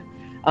get you,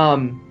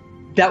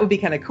 that would be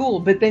kind of cool.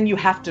 But then you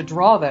have to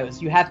draw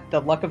those. You have the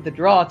luck of the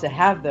draw to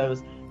have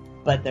those,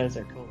 but those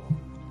are cool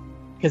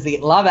because the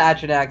Lava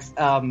Atrodax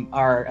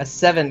are a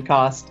 7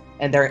 cost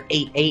and they're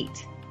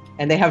 8/8,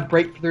 and they have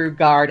Breakthrough,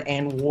 Guard,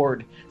 and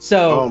Ward.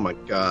 So, oh my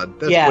God,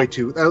 that's way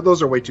too.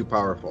 Those are way too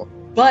powerful.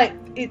 But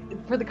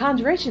for the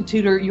Conjuration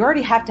Tutor, you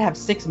already have to have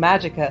 6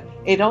 Magicka.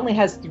 It only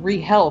has 3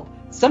 health.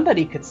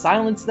 Somebody could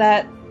silence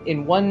that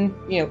in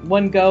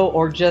one go,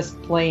 or just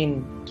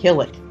plain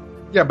kill it.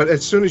 Yeah, but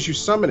as soon as you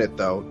summon it,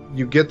 though,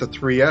 you get the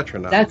 3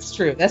 Atronachs. That's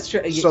true. That's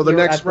true. So the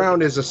next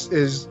round is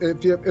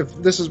if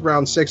this is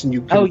round 6 and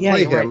you can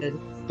play him,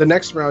 right. The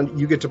next round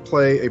you get to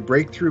play a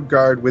breakthrough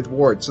guard with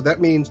ward. So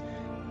that means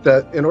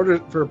that in order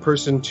for a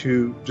person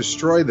to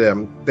destroy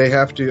them, they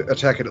have to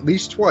attack it at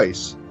least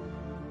twice,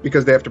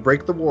 because they have to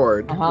break the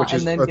ward, which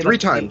is 3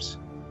 times,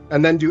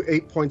 and then do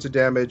 8 points of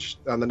damage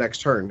on the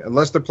next turn,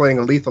 unless they're playing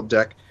a lethal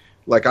deck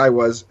like I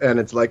was, and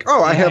it's like,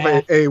 I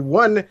have a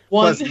 1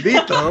 plus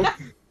lethal.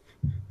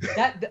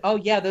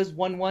 Those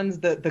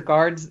 1/1s, the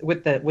guards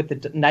with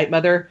the Night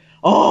Mother.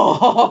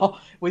 Oh,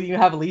 when you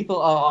have lethal.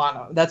 Oh,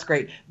 no, that's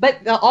great.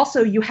 But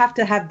also, you have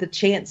to have the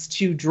chance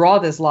to draw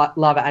this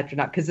lava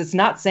Atronach, because it's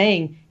not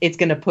saying it's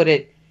going to put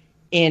it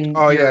in.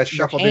 Oh, it's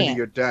shuffled into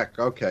your deck.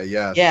 Okay,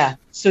 yes. Yeah.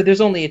 So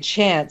there's only a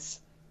chance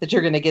that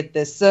you're going to get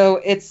this.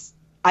 So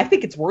I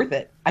think it's worth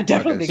it. I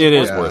definitely think it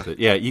is worth it.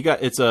 Yeah,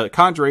 it's a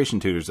Conjuration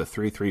Tutor's a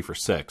 3/3 for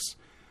 6.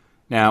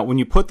 Now, when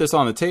you put this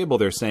on the table,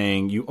 they're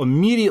saying you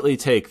immediately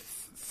take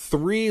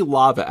 3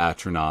 lava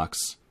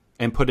Atronachs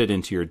and put it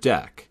into your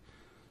deck.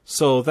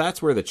 So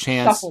that's where the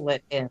chance... Shuffle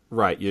it in.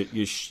 Right, you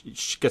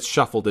gets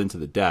shuffled into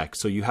the deck.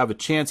 So you have a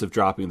chance of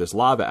dropping this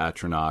lava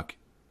Atronach,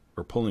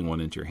 or pulling one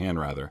into your hand,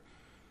 rather.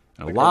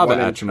 And like a lava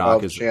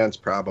Atronach is... chance,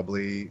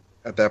 probably,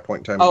 at that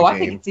point in time. Oh, I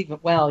think it's even...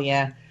 Well,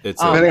 yeah. And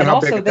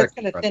also, that's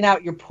going to thin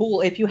out your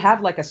pool. If you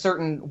have like a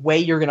certain way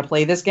you're going to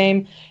play this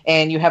game,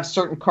 and you have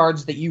certain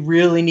cards that you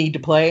really need to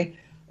play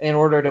in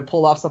order to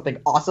pull off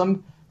something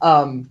awesome...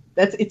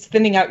 it's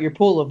thinning out your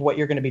pool of what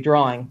you're going to be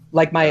drawing.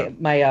 Like my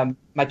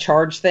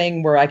charge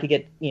thing, where I could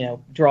get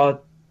draw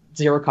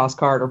 0-cost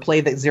card or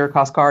play the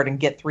 0-cost card and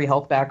get 3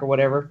 health back or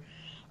whatever.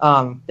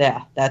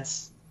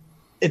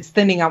 It's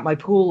thinning out my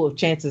pool of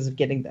chances of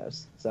getting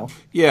those. So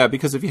yeah,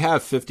 because if you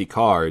have 50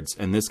 cards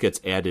and this gets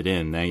added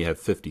in, now you have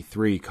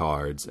 53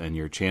 cards, and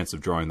your chance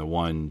of drawing the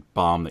 1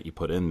 bomb that you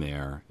put in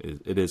there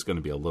it is going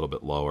to be a little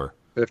bit lower.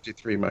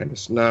 53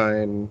 minus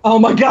 9. Oh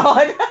my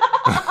god.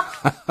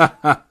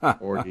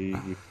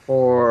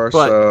 44.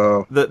 But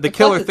so the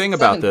killer thing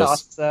about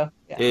this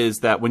is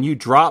that when you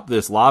drop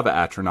this lava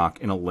Atronach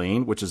in a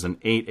lane, which is an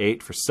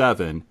 8/8 for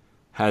 7,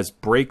 has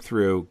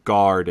breakthrough,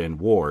 guard, and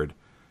ward,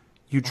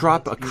 you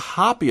drop a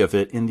copy of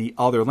it in the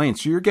other lane.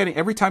 So you're getting,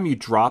 every time you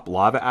drop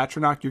lava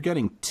Atronach, you're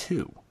getting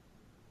 2.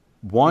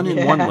 One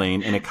in one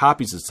lane, and it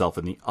copies itself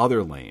in the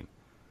other lane.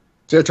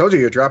 See, I told you,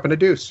 you're dropping a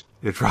deuce.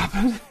 You're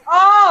dropping.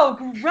 Oh,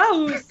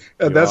 gross!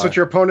 And that's what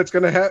your opponent's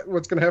gonna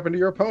what's gonna happen to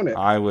your opponent.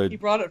 I would. He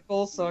brought it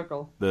full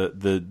circle.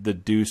 The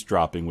deuce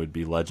dropping would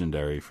be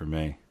legendary for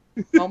me.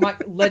 Oh my!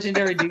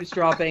 Legendary deuce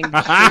dropping should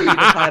be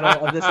the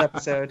title of this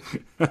episode.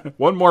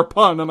 One more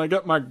pun, and I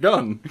get my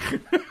gun.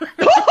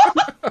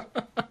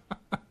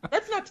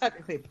 That's not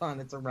technically a pun;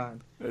 it's a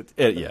rhyme. It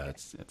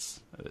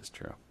is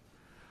true.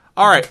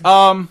 All right.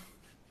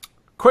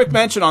 Quick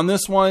mention on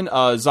this one,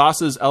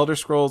 Zos's Elder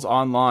Scrolls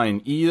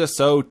Online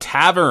ESO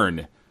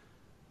Tavern.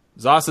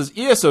 Zos's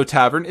ESO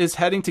Tavern is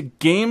heading to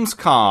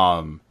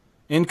Gamescom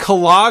in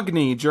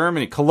Cologne,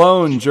 Germany.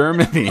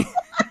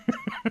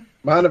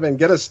 Monovan,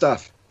 get us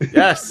stuff.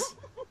 Yes.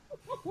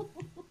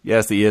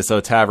 Yes, the ESO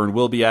Tavern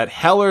will be at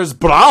Heller's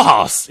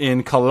Brauhaus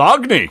in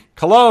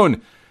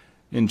Cologne,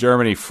 in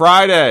Germany,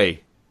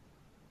 Friday,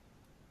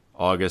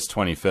 August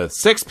 25th,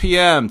 6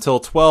 p.m. till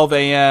 12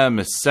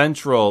 a.m.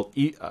 Central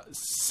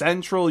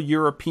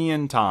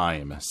European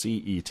Time,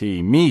 CET.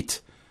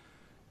 Meet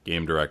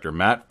Game Director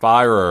Matt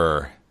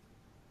Firer,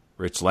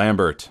 Rich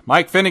Lambert,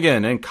 Mike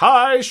Finnegan, and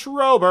Kai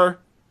Schrober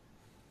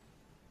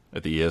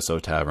at the ESO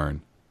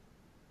Tavern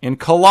in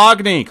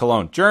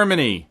Cologne,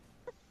 Germany,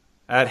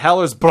 at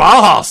Heller's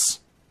Brauhaus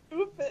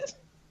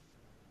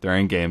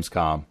during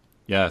Gamescom.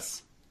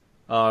 Yes.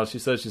 She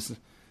says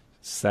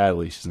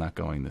sadly she's not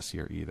going this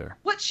year either.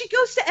 What? She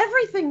goes to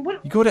everything.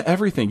 What? You go to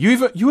everything.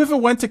 You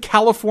even went to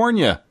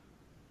California.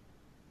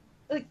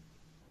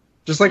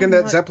 Just like in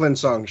that Zeppelin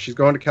song, she's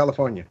going to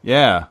California.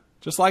 Yeah,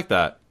 just like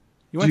that.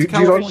 You went to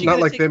California. You don't,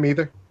 not like them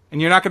either.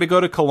 And you're not going to go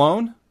to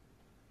Cologne?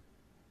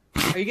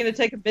 Are you going to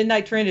take a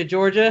midnight train to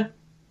Georgia?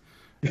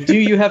 Do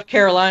you have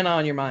Carolina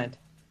on your mind?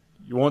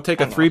 You won't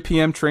take a 3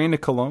 p.m. train to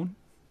Cologne?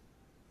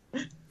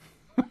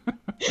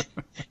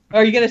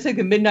 Are you going to take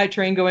the midnight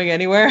train going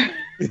anywhere?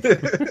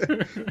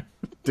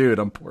 Dude,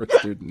 I'm poor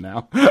student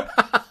now.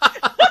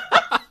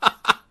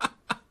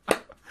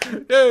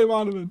 Yay,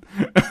 Monovan.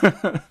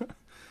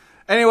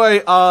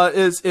 Anyway,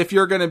 if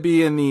you're going to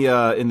be in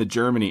the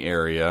Germany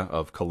area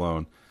of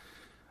Cologne,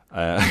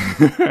 I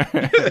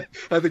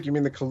think you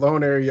mean the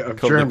Cologne area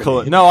of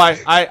Germany. No,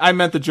 I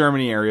meant the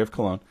Germany area of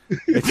Cologne.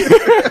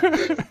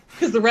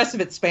 Because the rest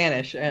of it's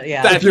Spanish.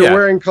 Yeah. If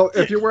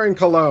you're wearing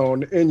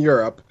cologne in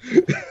Europe,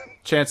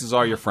 chances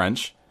are you're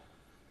French.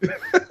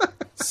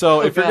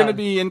 So if you're going to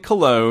be in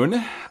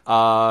Cologne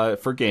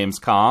for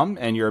Gamescom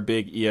and you're a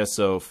big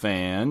ESO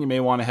fan, you may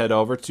want to head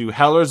over to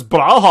Heller's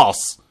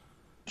Brauhaus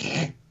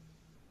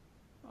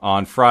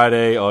on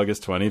Friday,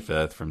 August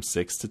 25th from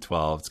 6 to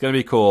 12. It's going to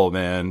be cool,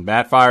 man.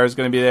 Matt Fire's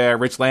going to be there.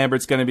 Rich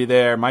Lambert's going to be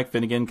there. Mike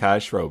Finnegan, Kai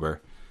Schrober.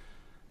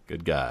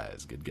 Good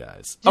guys.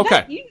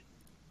 Okay.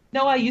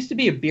 No, I used to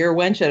be a beer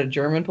wench at a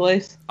German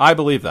place. I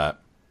believe that.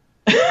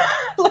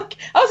 Like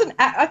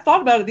I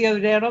thought about it the other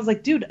day, and I was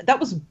like, dude, that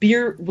was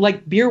beer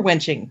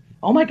wenching.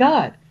 Oh my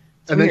god!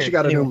 It's and weird. then she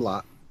got an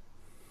umlaut.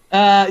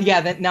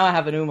 Yeah. Now I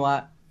have an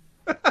umlaut.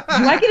 Do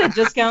I get a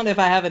discount if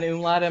I have an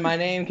umlaut in my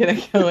name? Can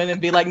I go in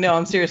and be like, no,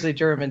 I'm seriously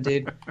German,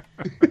 dude?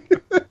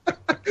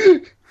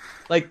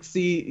 Like,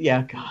 see,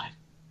 yeah, God.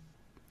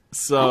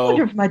 So I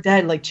wonder if my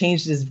dad like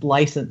changed his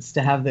license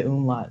to have the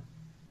umlaut.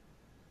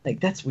 Like,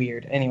 that's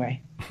weird.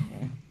 Anyway.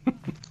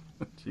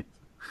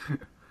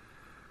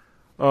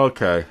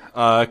 Okay.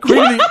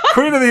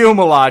 Queen of the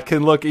Umlaut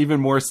can look even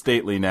more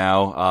stately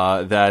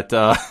now that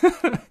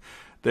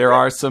there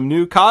are some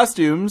new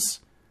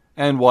costumes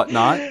and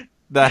whatnot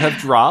that have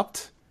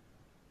dropped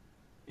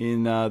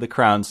in the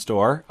Crown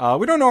store.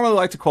 We don't normally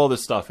like to call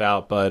this stuff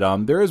out,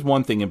 but there is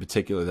one thing in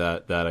particular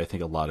that I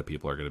think a lot of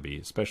people are going to be,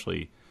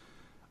 especially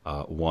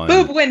one...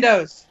 Boob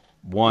windows!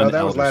 One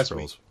that was Elder last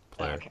Scrolls week.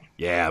 player. Okay.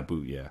 Yeah,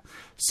 boo, yeah.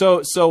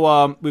 So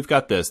we've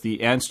got this,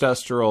 the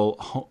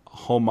ancestral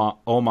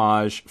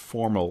homage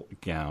formal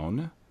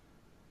gown.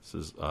 This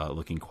is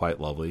looking quite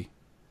lovely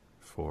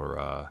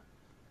for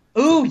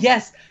Ooh,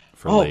 yes.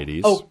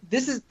 ladies. Oh,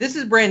 this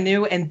is brand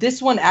new, and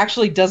this one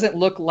actually doesn't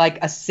look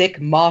like a sick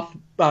moth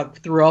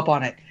threw up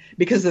on it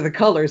because of the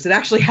colors. It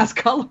actually has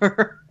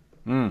color.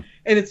 And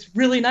it's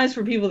really nice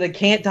for people that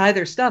can't dye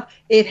their stuff.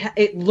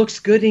 It looks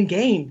good in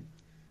game.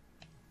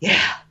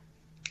 Yeah.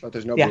 But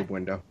there's no boob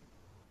window.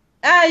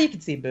 You can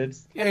see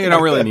boobs. Yeah, you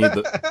don't really need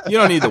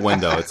the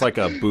window. It's like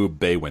a boob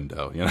bay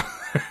window, you know.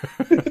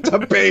 It's a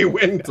bay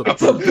window.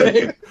 It's a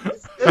bay.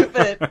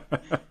 Stupid.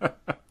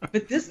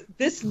 But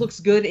this looks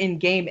good in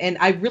game, and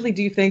I really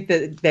do think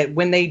that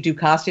when they do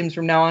costumes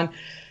from now on,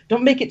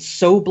 don't make it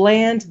so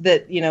bland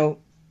that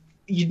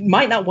you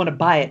might not want to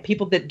buy it.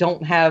 People that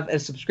don't have a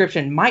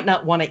subscription might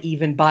not want to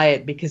even buy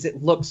it because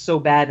it looks so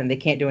bad and they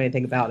can't do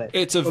anything about it.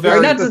 It's a or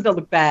very not doesn't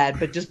look bad,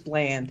 but just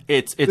bland.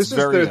 This is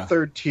very their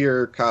third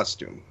tier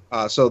costume.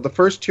 So the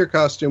first tier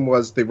costume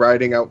was the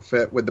riding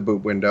outfit with the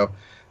boob window.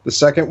 The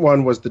second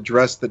one was the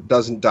dress that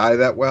doesn't dye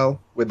that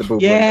well with the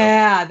boob window.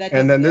 Yeah,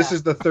 and then this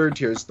is the third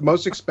tier. It's the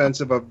most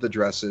expensive of the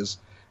dresses,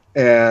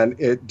 and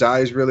it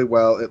dyes really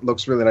well. It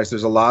looks really nice.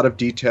 There's a lot of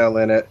detail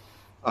in it.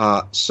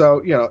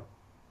 So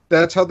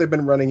that's how they've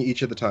been running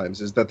each of the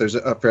times. Is that there's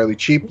a fairly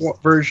cheap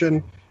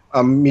version,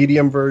 a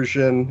medium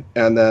version,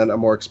 and then a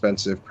more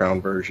expensive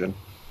crown version.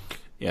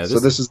 Yeah. So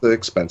this is the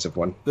expensive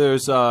one.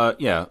 There's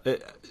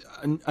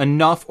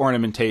enough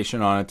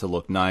ornamentation on it to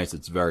look nice.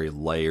 It's very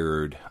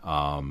layered,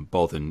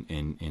 both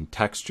in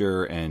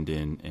texture and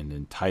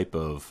in type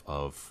of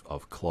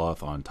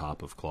cloth on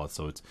top of cloth.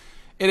 So it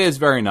is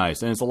very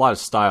nice, and it's a lot of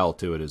style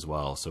to it as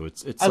well. So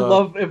it's. I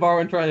love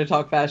Evarwyn trying to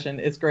talk fashion.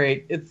 It's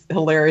great. It's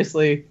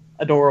hilariously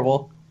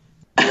adorable.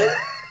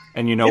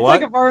 And you know it's what?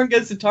 It's like Evarwyn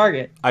goes to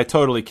Target. I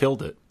totally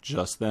killed it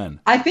just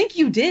then. I think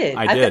you did.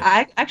 I did.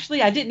 I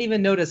didn't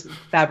even notice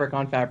fabric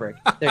on fabric.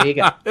 There you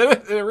go.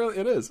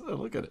 It is. Oh,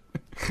 look at it.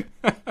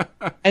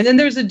 And then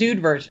there's a dude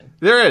version.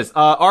 There is.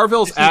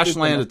 Arville's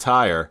Ashland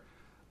attire.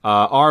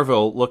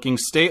 Arville looking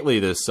stately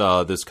this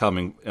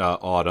coming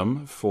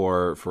autumn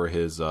for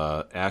his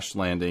Ash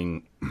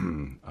Landing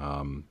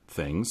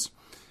things.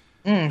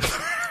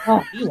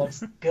 Oh, he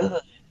looks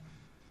good.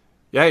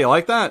 Yeah, you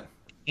like that?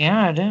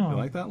 Yeah, I do. You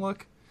like that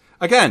look?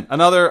 Again,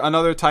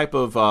 another type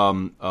of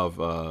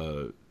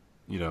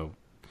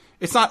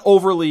it's not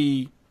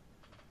overly.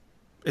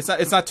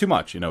 It's not too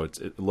much.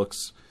 It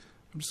looks.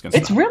 I'm just gonna.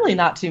 It's really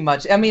not too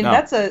much. I mean,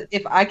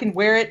 if I can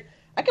wear it.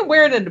 I can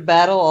wear it in a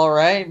battle, all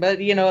right, but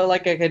I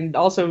can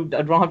also.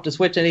 I don't have to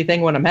switch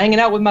anything when I'm hanging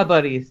out with my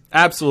buddies.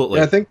 Absolutely.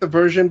 Yeah, I think the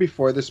version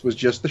before this was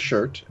just the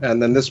shirt,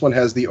 and then this one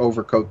has the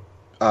overcoat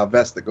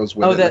vest that goes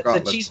with it. Oh,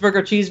 the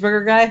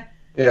cheeseburger guy.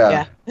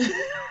 Yeah.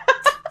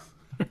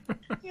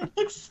 He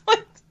looks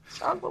like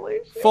John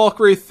Belushi.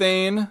 Falkreath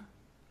Thane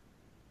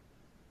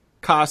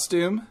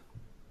costume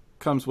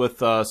comes with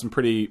some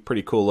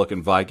pretty cool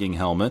looking Viking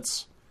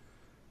helmets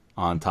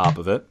on top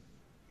of it.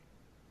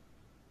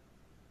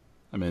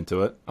 I'm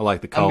into it. I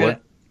like the color.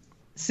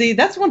 See,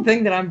 that's one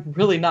thing that I'm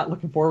really not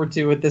looking forward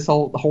to with this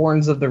whole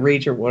Horns of the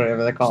Reach or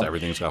whatever they're called.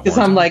 Everything's got horns. Because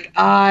I'm like,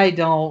 I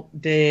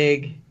don't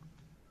dig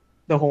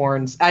the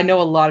horns. I know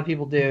a lot of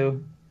people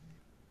do.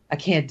 I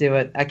can't do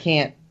it. I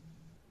can't.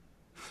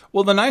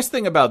 Well, the nice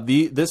thing about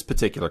this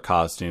particular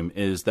costume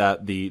is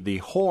that the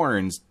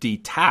horns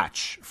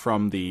detach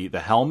from the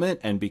helmet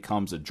and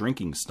becomes a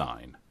drinking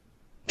stein.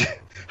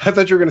 I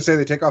thought you were going to say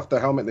they take off the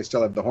helmet and they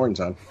still have the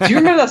horns on. Do you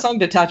remember that song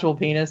Detachable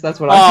Penis? That's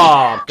what I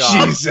Oh,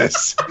 God.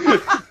 Jesus.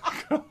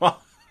 Come on.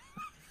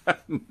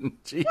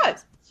 Jeez.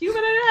 What?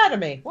 Human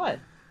anatomy. What?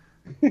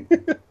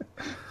 God,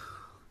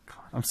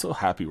 I'm so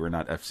happy we're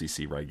not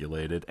FCC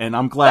regulated, and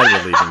I'm glad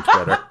we're leaving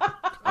Twitter.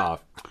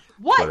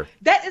 What? Twitter,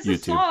 that is YouTube. a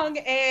song,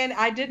 and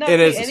I did not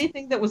say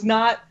anything that was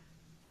not,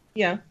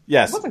 Yes.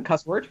 It wasn't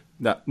cuss word.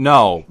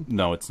 No,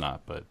 it's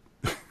not, but...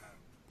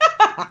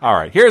 All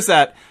right, here's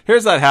that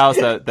house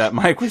that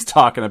Mike was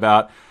talking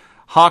about.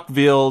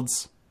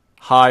 Hockfield's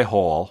High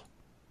Hall.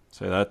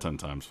 Say that 10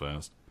 times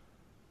fast.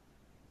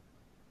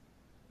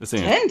 This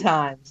thing 10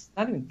 times,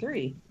 not even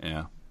 3.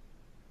 Yeah.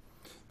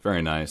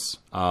 Very nice.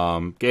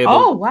 Gabled,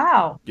 Oh,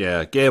 wow.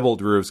 Yeah,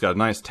 gabled roof's got a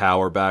nice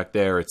tower back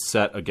there. It's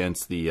set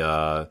against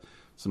the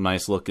some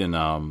nice looking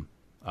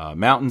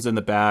mountains in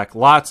the back.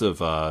 Lots of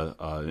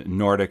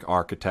Nordic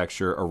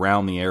architecture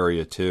around the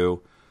area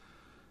too.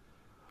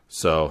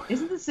 So,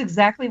 isn't this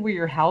exactly where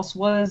your house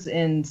was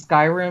in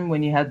Skyrim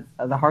when you had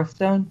the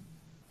Hearthstone?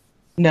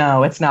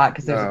 No, it's not,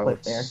 because there's a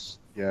cliff there.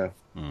 Yeah.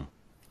 Hmm.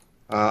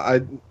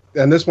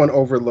 And this one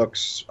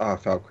overlooks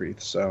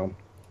Falkreath, so.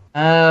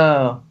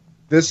 Oh.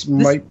 This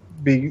might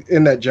be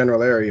in that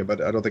general area,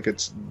 but I don't think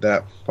it's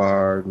that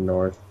far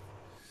north.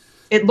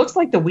 It looks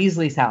like the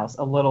Weasley's house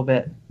a little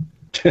bit.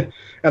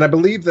 And I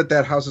believe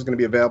that house is going to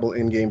be available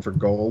in-game for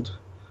gold,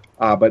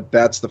 but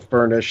that's the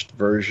furnished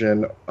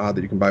version that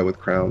you can buy with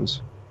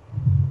crowns.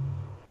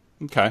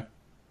 Okay.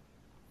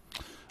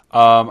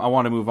 I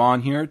want to move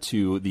on here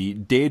to the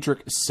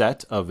Daedric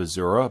set of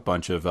Azura, a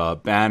bunch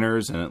of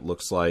banners, and it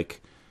looks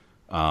like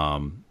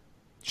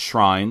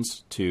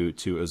shrines to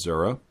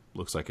Azura.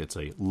 Looks like it's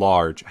a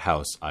large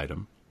house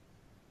item.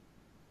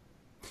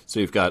 So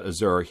you've got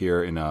Azura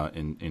here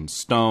in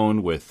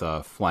stone, with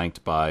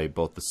flanked by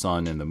both the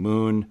sun and the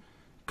moon,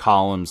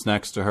 columns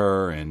next to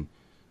her, and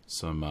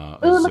some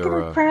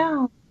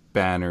Azura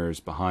banners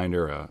behind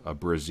her. A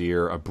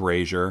brazier,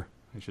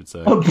 I should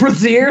say. A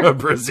brazier? A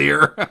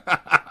brazier.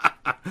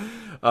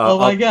 Oh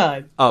my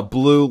god. A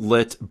blue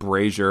lit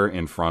brazier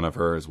in front of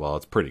her as well.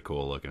 It's pretty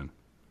cool looking.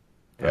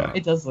 Yeah.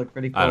 It does look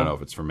pretty cool. I don't know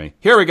if it's for me.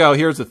 Here we go.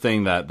 Here's the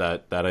thing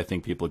that I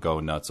think people go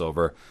nuts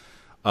over.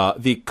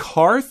 The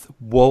Karth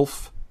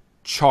Wolf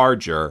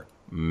Charger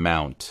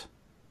mount.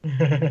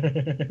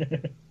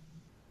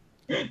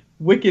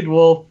 Wicked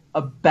Wolf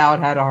about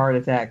had a heart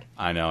attack.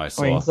 I know, I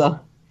saw. So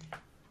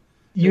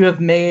you have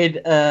made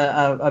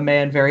a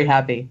man very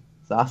happy,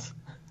 Sauce.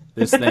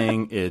 This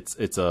thing,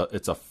 it's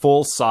a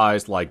full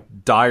sized, like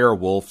dire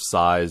wolf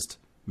sized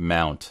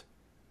mount,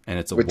 and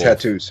it's a with wolf.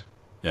 tattoos.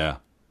 Yeah.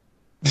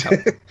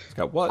 It's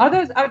got what?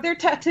 Are there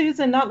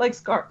tattoos and not like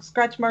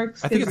scratch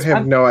marks? I think I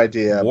have no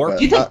idea. Warp. But,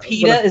 Do you think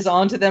PETA is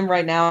onto them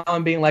right now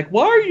and being like,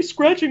 "Why are you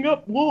scratching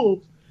up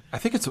wolves?" I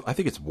think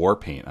it's war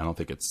paint. I don't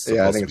think it's.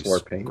 Yeah, I supposed think to it's be war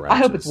paint. I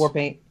hope it's scratches. war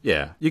paint.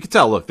 Yeah, you can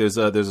tell. Look, there's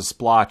a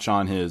splotch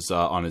on his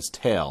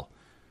tail.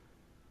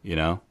 You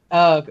know.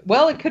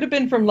 Well, it could have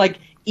been from like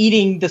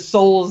eating the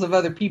souls of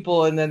other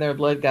people and then their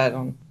blood got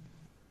on.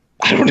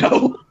 I don't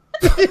know.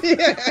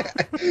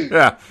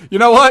 Yeah, you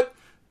know what?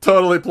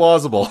 Totally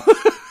plausible.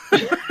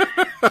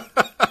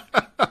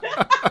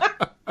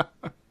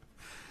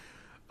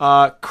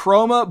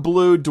 Chroma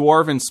Blue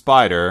Dwarven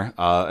Spider,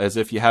 as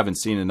if you haven't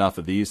seen enough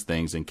of these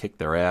things and kicked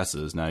their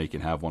asses, now you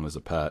can have one as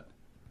a pet.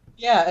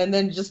 Yeah, and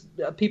then just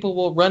people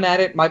will run at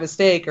it by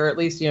mistake, or at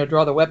least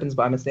draw their weapons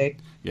by mistake.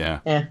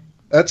 Yeah. Yeah.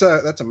 That's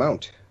a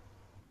mount.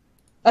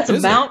 That's a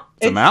Is it? mount.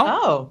 It's a mount?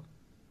 Oh.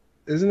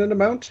 Isn't it a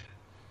mount?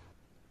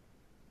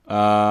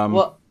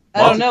 Well,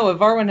 I don't know.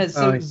 Evarwyn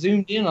has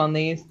zoomed in on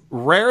these.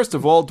 Rarest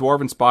of all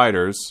dwarven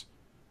spiders,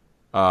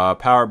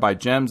 powered by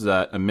gems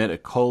that emit a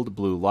cold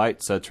blue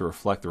light said to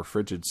reflect the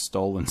refrigerated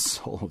stolen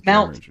soul of the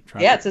Mount. image.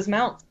 Yeah, it says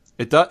mount.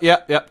 It does.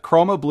 Yep.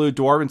 Chroma Blue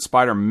Dwarven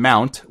Spider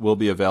mount will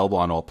be available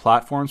on all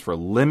platforms for a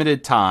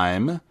limited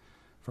time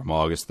from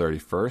August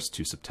 31st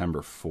to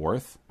September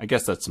 4th. I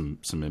guess that's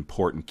some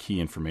important key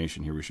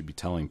information here we should be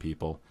telling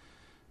people.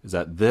 Is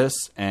that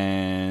this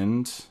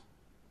and...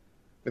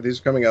 These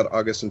are coming out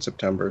August and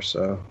September,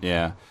 so...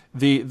 Yeah.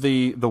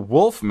 The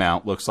wolf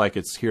mount looks like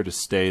it's here to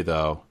stay,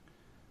 though.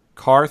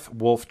 Karth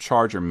Wolf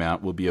Charger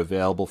mount will be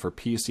available for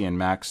PC and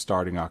Mac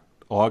starting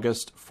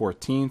August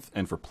 14th,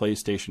 and for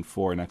PlayStation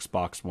 4 and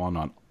Xbox One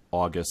on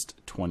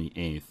August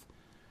 28th.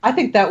 I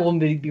think that will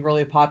be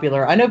really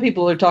popular. I know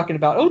people are talking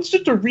about, it's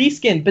just a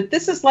reskin, but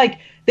this is like,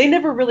 they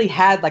never really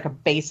had like a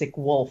basic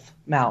wolf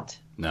mount.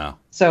 No.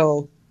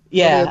 So,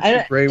 yeah. They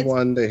had the gray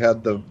one, they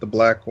had the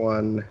black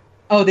one.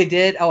 Oh, they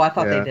did? Oh, I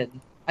thought they didn't.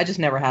 I just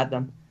never had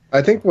them.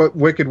 I think what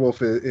Wicked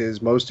Wolf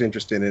is most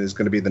interested in is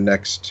going to be the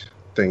next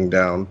thing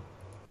down.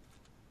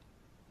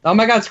 Oh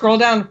my god, scroll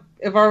down,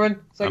 Evarwyn.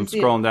 So I'm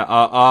scrolling down.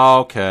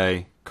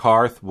 Okay.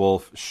 Karth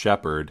Wolf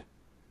Shepherd.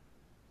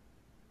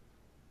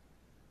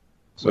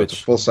 So it's a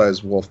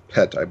full-size wolf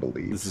pet, I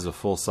believe. This is a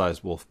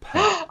full-size wolf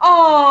pet.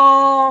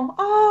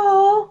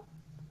 Oh.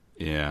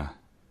 Yeah.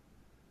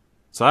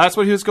 So that's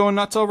what he was going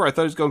nuts over? I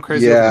thought he was going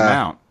crazy over the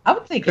mount. I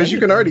would think because you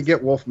can already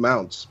get wolf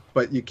mounts,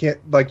 but you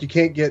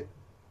can't get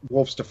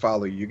wolves to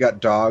follow you. You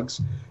got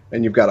dogs,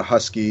 and you've got a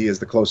husky is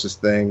the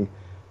closest thing.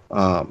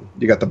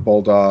 You got the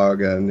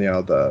bulldog, and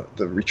the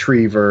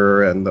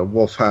retriever, and the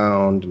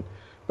wolfhound.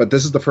 But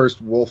this is the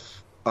first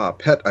wolf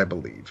pet, I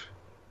believe.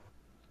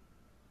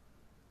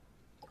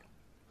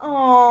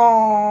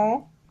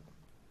 Oh.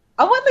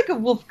 I want like a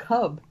wolf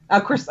cub.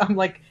 Of course, I'm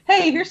like,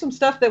 hey, here's some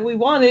stuff that we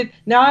wanted.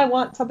 Now I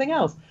want something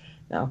else.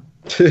 No.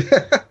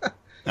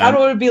 I don't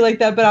want to be like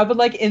that, but I would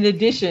like, in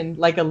addition,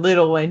 like a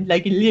little one,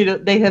 like a little.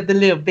 They have the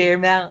little bear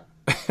mount,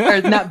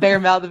 or not bear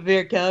mount, the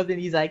bear cub, and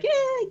he's like, yeah,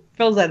 he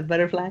throws out a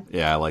butterfly.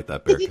 Yeah, I like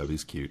that bear cub.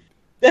 He's cute.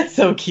 That's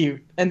so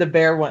cute. And the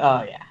bear one,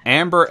 oh yeah.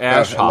 Amber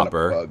Ash I want a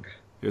Hopper. bug.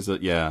 Here's a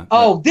yeah.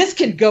 Oh, this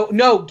can go.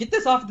 No, get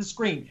this off of the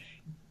screen.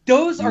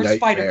 Those are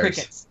spider Nightmares.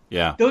 crickets.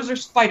 Yeah. Those are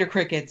spider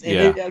crickets.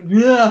 And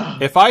Yeah.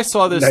 If I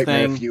saw this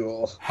Nightmare thing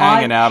fuel.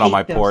 hanging out on hate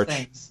my those porch,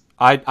 things.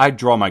 I'd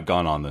draw my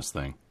gun on this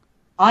thing.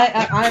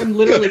 I'm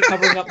literally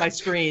covering up my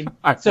screen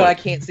so I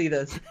can't see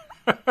this.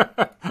 All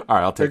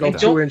right, I'll take Big old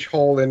it down. 2-inch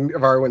hole in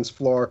Evarwyn's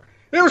floor.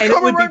 It was And it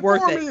coming would be right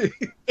worth for it.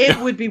 me. It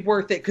would be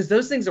worth it because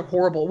those things are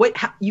horrible. Wait,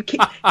 you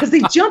can't because they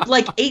jump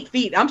like 8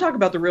 feet. I'm talking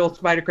about the real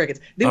spider crickets.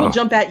 They will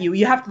jump at you.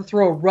 You have to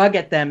throw a rug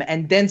at them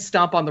and then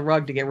stomp on the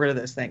rug to get rid of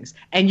those things.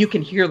 And you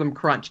can hear them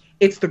crunch.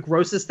 It's the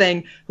grossest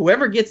thing.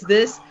 Whoever gets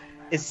this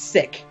is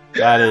sick.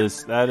 That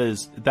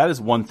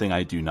is one thing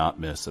I do not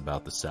miss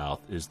about the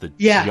South is the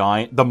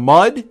the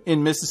mud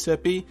in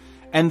Mississippi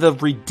and the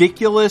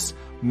ridiculous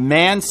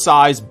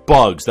man-sized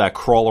bugs that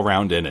crawl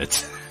around in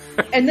it.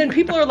 And then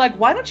people are like,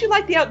 why don't you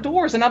like the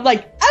outdoors? And I'm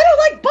like, I don't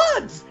like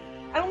bugs.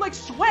 I don't like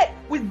sweat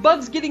with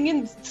bugs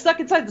getting stuck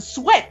inside the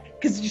sweat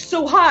because it's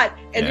so hot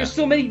and there's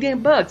so many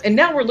damn bugs. And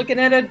now we're looking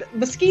at a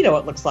mosquito,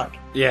 it looks like.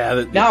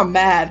 Yeah. Now I'm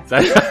mad.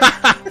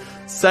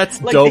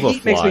 That's like Dova the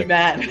heat fly. makes me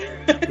mad.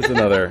 It's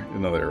another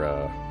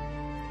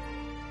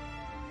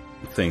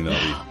thing that'll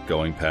be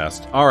going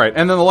past. All right,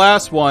 and then the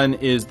last one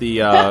is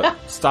the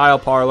Style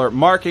Parlor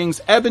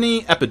markings,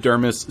 ebony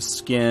epidermis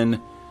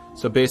skin.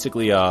 So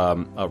basically, a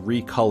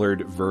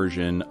recolored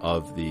version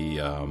of the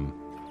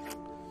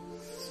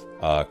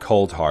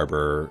Cold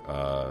Harbor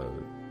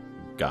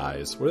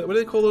guys. What do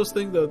they call those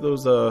things?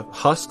 Those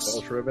husks?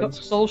 Soul Shriven.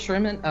 Soul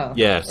Shriven? Oh.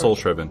 Yeah, Soul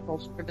Shriven. Soul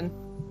Shriven.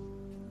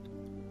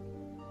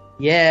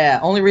 Yeah,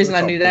 only reason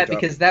I knew that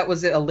because that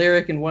was a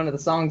lyric in one of the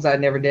songs I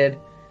never did,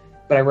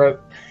 but I wrote.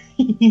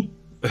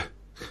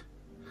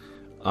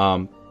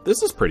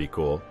 This is pretty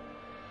cool.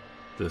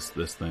 This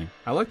thing.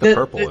 I like the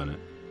purple in it.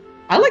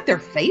 I like their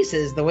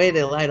faces, the way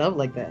they light up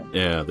like that.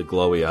 Yeah, the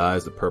glowy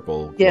eyes, the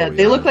purple. Yeah,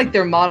 they look eyes. like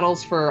they're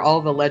models for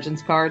all the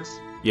Legends cards.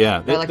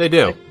 Yeah, they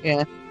do.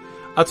 Yeah.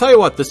 I'll tell you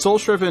what, the Soul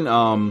Shriven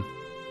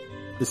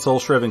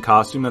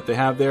costume that they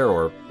have there,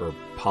 or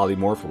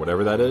polymorph or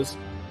whatever that is,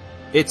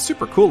 it's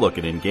super cool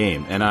looking in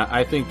game, and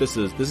I think this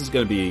is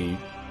going to be.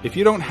 If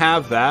you don't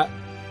have that,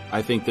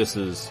 I think this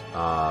is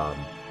the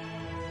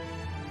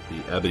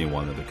ebony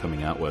one that they're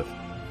coming out with.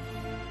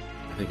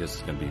 I think this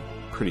is going to be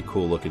pretty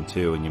cool looking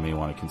too, and you may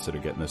want to consider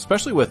getting this,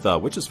 especially with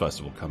Witches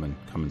Festival coming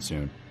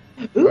soon.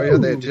 Ooh. Oh yeah,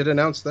 they did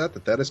announce that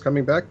is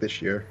coming back this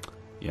year.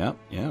 Yeah,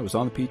 it was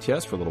on the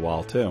PTS for a little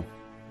while too.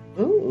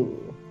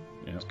 Ooh.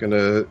 Yeah. It's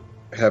gonna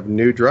have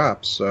new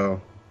drops,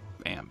 so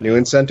Bam. new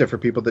incentive for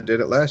people that did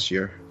it last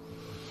year.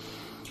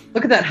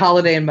 Look at that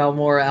Holiday and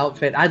Melmora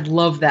outfit. I'd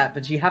love that,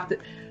 but you have to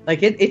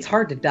like it's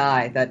hard to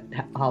dye that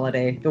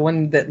Holiday. The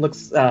one that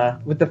looks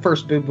with the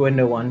first boob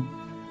window one.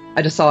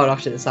 I just saw it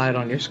off to the side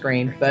on your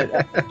screen,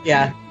 but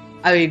yeah,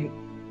 I mean,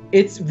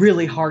 it's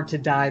really hard to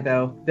dye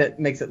though. That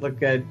makes it look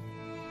good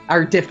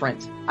or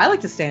different. I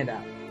like to stand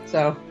out,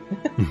 so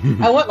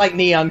I want like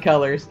neon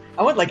colors.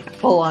 I want like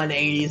full on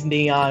 80s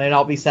neon, and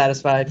I'll be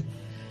satisfied.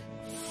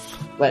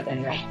 But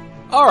anyway,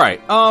 all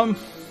right.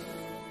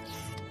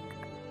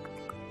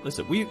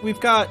 Listen,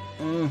 we've got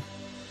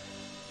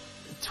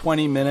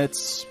 20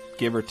 minutes,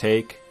 give or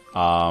take.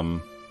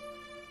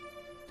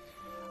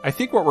 I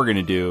think what we're going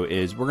to do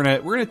is we're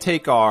going to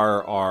take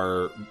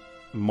our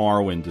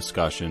Morrowind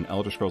discussion,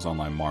 Elder Scrolls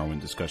Online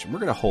Morrowind discussion. We're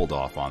going to hold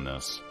off on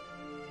this.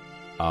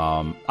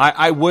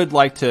 I would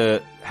like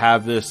to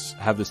have this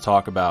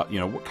talk about,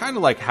 kind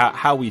of like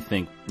how we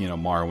think,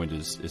 Morrowind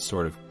is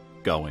sort of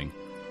going.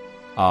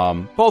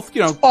 Both,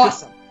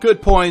 awesome.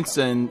 good points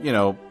and,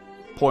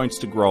 points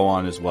to grow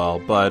on as well.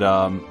 But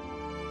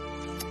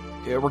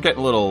we're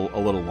getting a little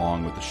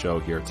long with the show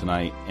here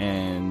tonight,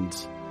 and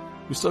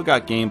we still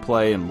got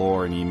gameplay and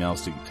lore and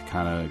emails to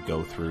kind of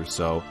go through.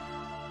 So,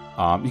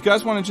 you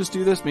guys want to just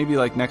do this maybe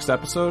like next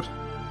episode?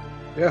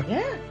 Yeah.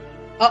 Yeah.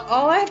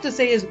 All I have to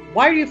say is,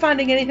 why are you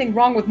finding anything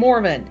wrong with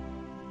Morrowind?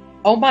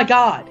 Oh my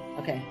God.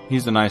 Okay.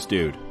 He's a nice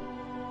dude.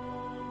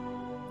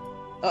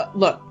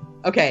 Look.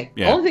 Okay.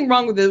 Yeah. The only thing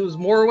wrong with it was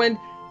Morrowind.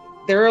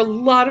 There are a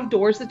lot of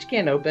doors that you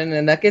can't open,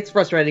 and that gets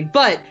frustrating.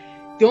 But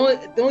the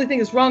only thing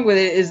that's wrong with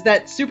it is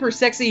that super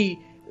sexy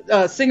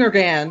singer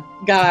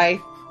guy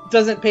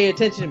doesn't pay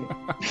attention to me.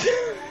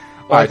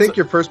 Well, I think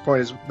your first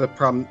point is the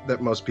problem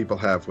that most people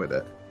have with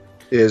it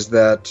is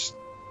that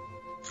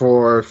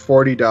for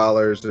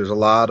 $40, there's a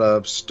lot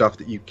of stuff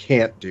that you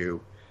can't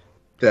do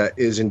that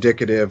is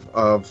indicative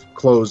of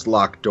closed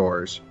locked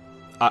doors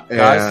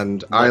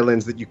and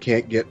islands that you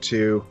can't get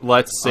to.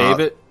 Let's save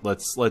it.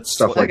 Let's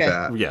stuff like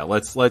that. Yeah,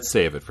 let's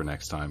save it for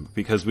next time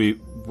because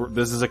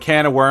this is a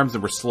can of worms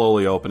and we're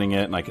slowly opening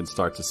it, and I can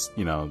start to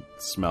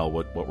smell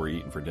what we're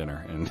eating for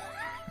dinner and.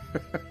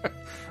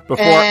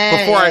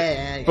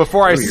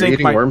 Before I sink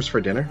eating worms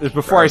for dinner.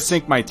 Before I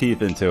sink my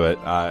teeth into it,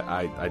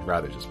 I'd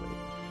rather just wait.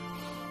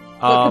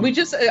 Can we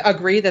just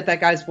agree that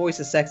guy's voice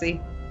is sexy?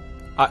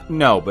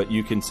 No, but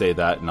you can say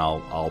that, and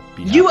I'll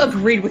be happy. You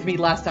agreed with me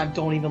last time.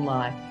 Don't even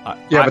lie.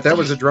 But that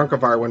was a drunk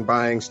Evarwyn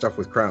buying stuff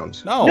with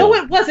crowns. No,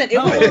 it wasn't. It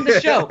was on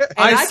the show.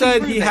 I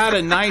said he had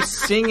a nice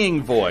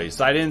singing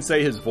voice. I didn't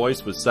say his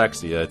voice was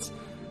sexy. That's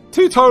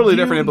two totally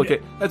different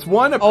implications. That's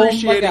one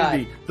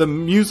appreciating the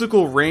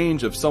musical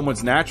range of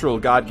someone's natural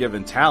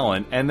God-given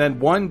talent, and then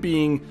one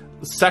being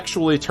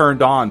sexually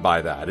turned on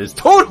by that is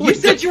totally. You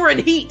said you were in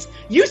heat.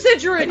 You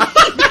said you're in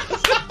heat.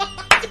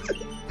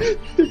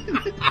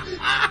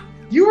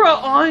 You were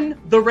on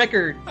the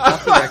record.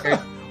 Off the record.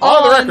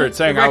 On the record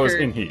saying I was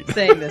in heat.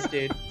 Saying this,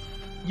 dude.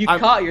 You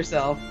caught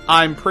yourself.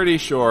 I'm pretty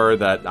sure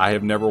that I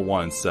have never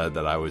once said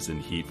that I was in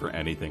heat for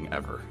anything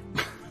ever.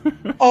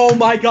 Oh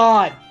my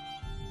god.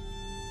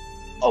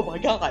 Oh my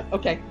god.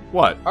 Okay.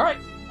 What? All right.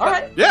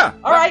 Yeah.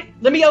 All right.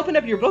 Let me open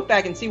up your book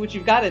bag and see what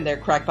you've got in there,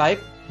 crack pipe.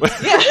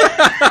 Yeah.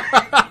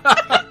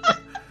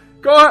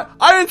 Go ahead.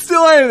 I didn't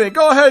steal anything.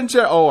 Go ahead and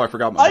check. Oh, I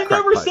forgot my crack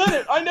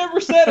pipe. I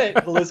never said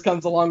it. Liz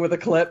comes along with a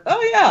clip.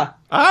 Oh yeah.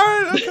 All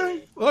right.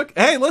 Okay. Look.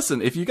 Hey,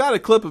 listen. If you got a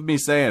clip of me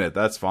saying it,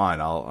 that's fine.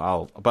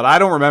 But I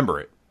don't remember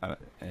it.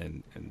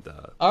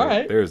 All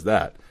right. There's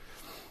that.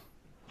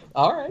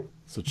 All right.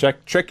 So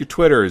check your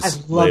Twitters. I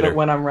love it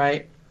when I'm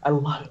right.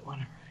 I'm right.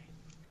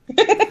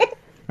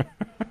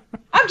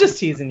 I'm just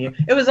teasing you.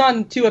 It was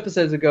on 2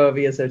 episodes ago of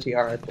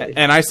OTR, I believe.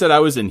 And I said I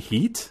was in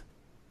heat?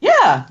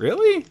 Yeah.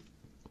 Really?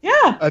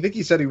 Yeah. I think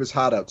he said he was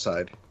hot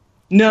outside.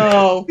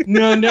 No.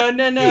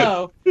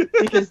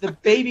 Because the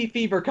baby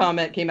fever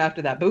comment came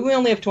after that. But we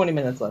only have 20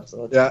 minutes left.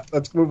 So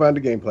let's move on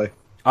to gameplay.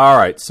 All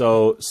right.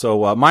 So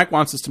Mike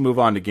wants us to move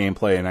on to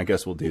gameplay, and I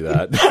guess we'll do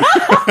that.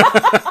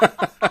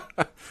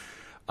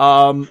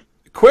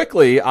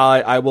 Quickly,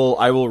 I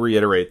will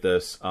reiterate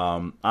this.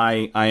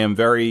 I am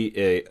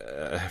very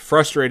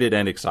frustrated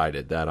and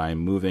excited that I'm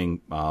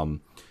moving my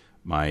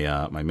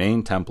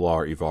main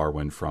Templar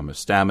Evarwyn from a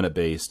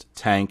stamina-based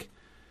tank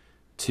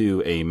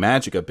to a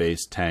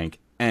Magicka-based tank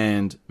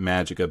and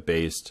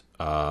Magicka-based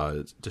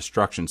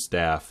destruction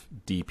staff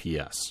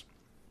DPS.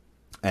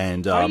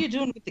 And how are you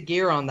doing with the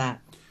gear on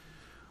that?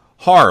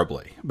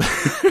 Horribly.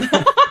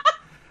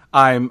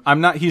 I'm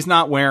not. He's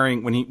not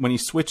wearing when he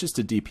switches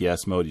to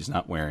DPS mode. He's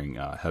not wearing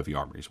heavy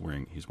armor. He's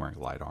wearing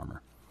light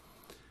armor.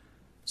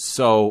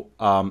 So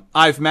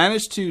I've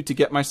managed to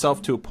get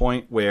myself to a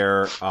point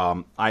where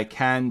I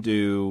can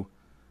do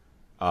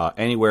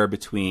anywhere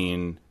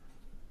between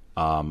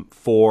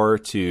 4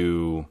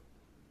 to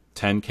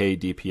 10k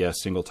DPS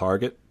single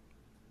target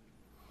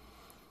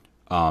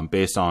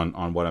based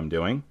on what I'm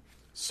doing.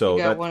 So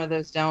you got one of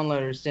those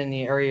downloaders in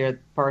the area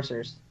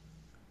parsers.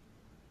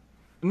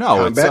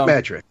 No, Combat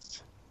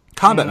metrics.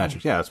 Combat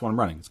metrics, yeah, that's what I'm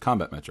running. It's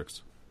combat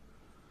metrics.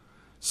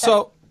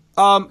 So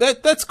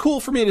that's cool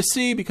for me to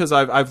see because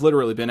I've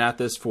literally been at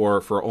this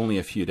for only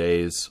a few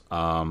days.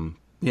 I'm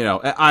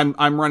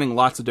running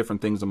lots of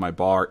different things on my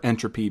bar.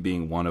 Entropy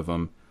being one of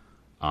them.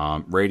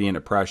 Radiant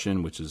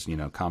Oppression, which is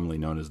commonly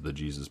known as the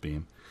Jesus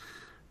Beam.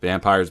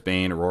 Vampire's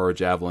Bane, Aurora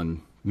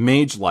Javelin,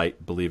 Mage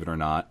Light. Believe it or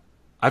not,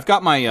 I've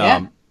got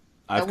my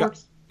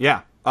works.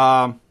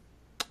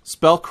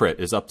 Spell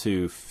crit is up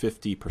to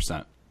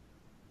 50%.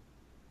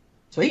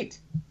 Sweet.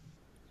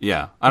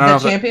 Yeah, I don't know.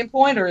 Is that champion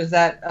point or is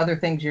that other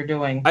things you're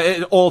doing?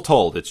 All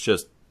told, it's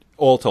just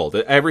all told.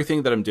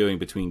 Everything that I'm doing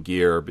between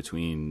gear,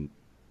 between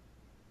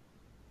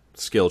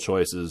skill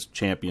choices,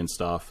 champion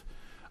stuff.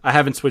 I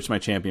haven't switched my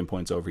champion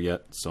points over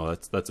yet, so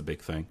that's a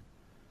big thing.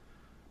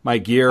 My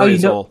gear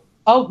is all.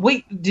 Oh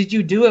wait, did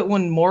you do it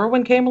when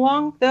Morrowind came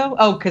along though?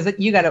 Oh, because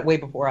you got it way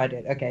before I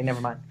did. Okay, never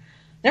mind.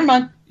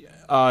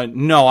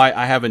 No,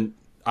 I haven't.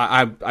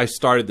 I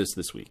started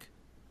this week.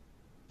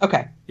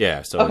 Okay.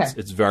 Yeah, so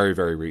it's very,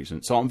 very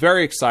recent. So I'm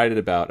very excited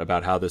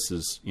about how this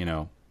is,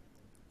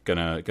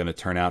 gonna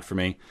turn out for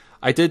me.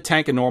 I did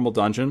tank a normal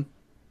dungeon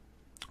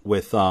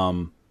with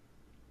my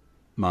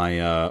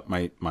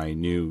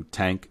new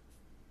tank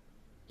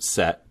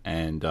set,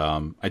 and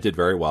I did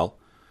very well.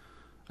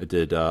 I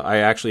did. I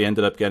actually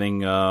ended up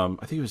getting. I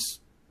think it was.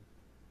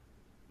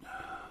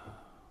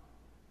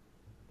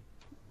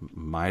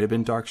 Might have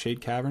been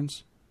Darkshade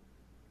Caverns.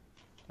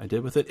 I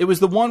did with it. It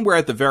was the one where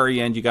at the very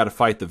end you got to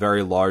fight the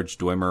very large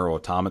Dwemer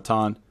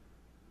automaton.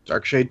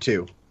 Darkshade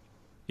 2.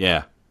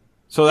 Yeah.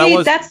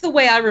 So that's the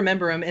way I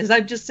remember him. Is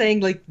I'm just saying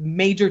like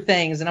major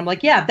things, and I'm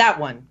like, yeah, that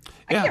one.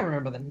 I can't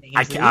remember the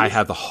names. I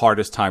have the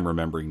hardest time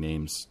remembering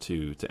names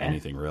to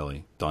anything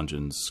really.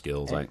 Dungeons,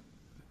 skills.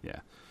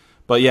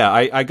 But yeah,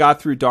 I got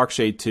through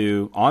Darkshade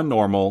 2 on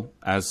normal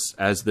as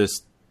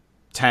this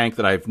tank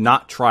that I've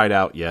not tried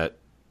out yet.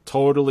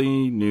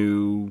 Totally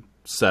new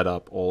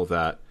setup, all of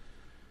that.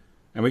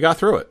 And we got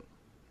through it.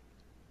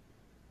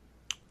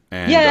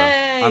 And,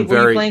 yay!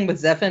 Were you playing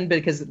with Zephin?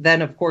 Because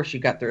then, of course,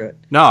 you got through it.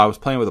 No, I was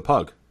playing with a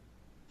pug.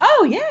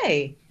 Oh,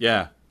 yay!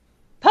 Yeah.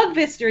 Pug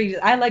victories.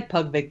 I like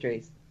pug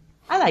victories.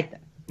 I like them.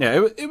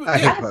 Yeah, I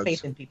have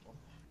faith in people.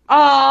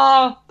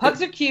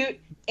 Pugs are cute,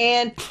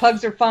 and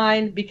pugs are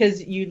fine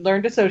because you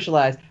learn to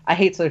socialize. I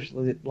hate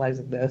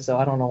socializing, though, so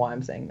I don't know why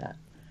I'm saying that.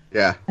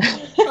 Yeah.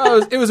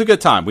 It was a good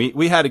time.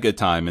 We had a good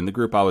time, and the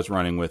group I was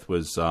running with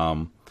was...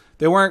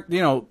 they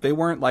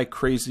weren't like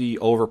crazy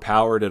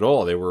overpowered at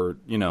all. They were,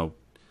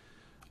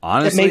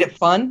 honestly, It made it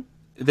fun.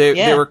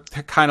 They were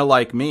kind of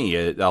like me.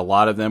 A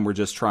lot of them were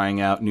just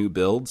trying out new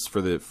builds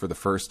for the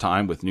first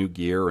time with new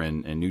gear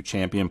and new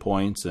champion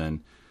points.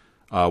 And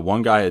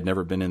one guy had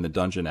never been in the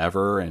dungeon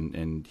ever,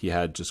 and he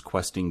had just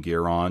questing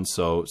gear on.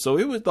 So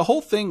it was, the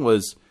whole thing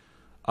was,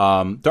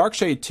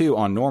 Darkshade 2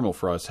 on normal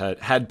for us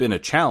had been a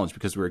challenge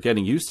because we were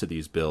getting used to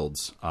these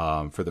builds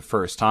for the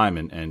first time,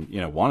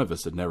 and one of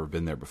us had never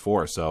been there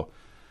before, so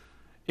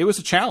it was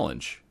a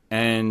challenge.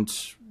 And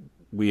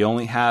we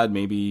only had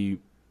maybe,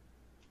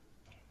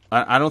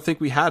 I don't think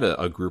we had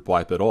a group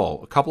wipe at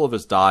all. A couple of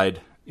us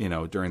died,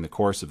 during the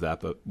course of that,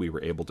 but we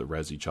were able to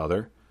res each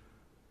other.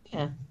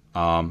 Yeah.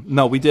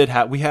 No, we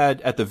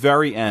had at the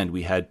very end,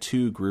 we had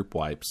 2 group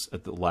wipes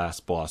at the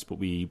last boss, but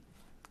we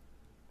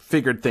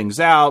figured things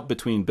out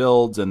between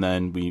builds, and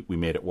then we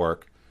made it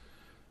work,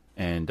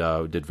 and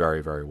did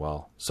very, very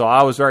well. So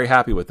I was very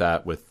happy with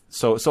that.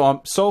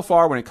 So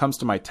far, when it comes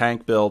to my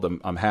tank build,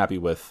 I'm happy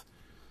with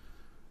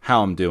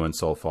how I'm doing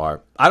so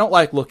far. I don't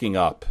like looking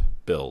up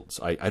builds.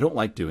 I don't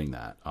like doing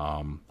that.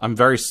 I'm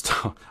very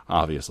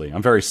obviously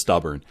I'm very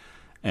stubborn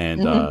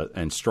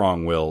and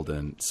strong-willed,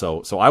 and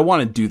so I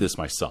want to do this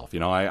myself.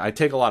 I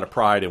take a lot of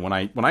pride in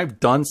when I've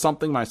done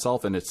something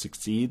myself and it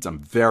succeeds. I'm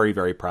very,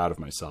 very proud of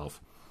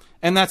myself.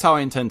 And that's how I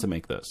intend to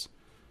make this.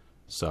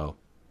 So,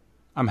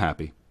 I'm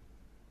happy.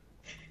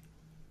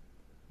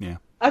 Yeah.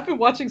 I've been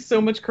watching so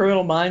much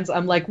Criminal Minds.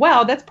 I'm like,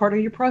 wow, that's part of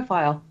your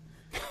profile.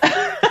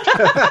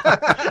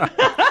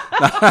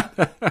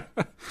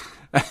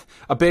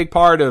 A big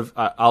part of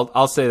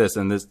I'll say this,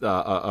 and this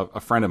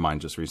a friend of mine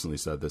just recently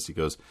said this. He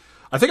goes,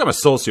 "I think I'm a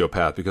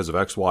sociopath because of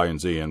X, Y,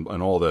 and Z, and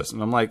all this."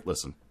 And I'm like,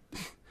 listen.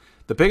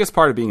 The biggest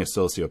part of being a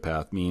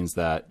sociopath means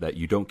that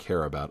you don't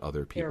care about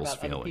other people's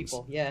feelings.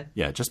 Other people, yeah.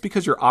 Yeah, just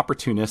because you're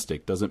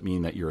opportunistic doesn't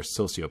mean that you're a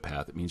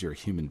sociopath. It means you're a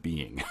human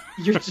being.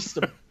 You're just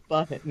a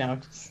butt. No.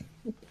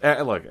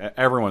 Look,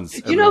 everyone's.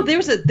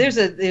 There's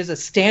a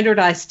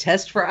standardized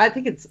test for. I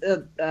think it's.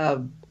 I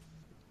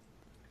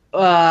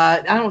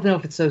don't know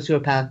if it's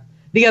sociopath.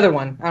 The other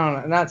one, I don't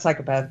know, not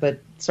psychopath, but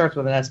it starts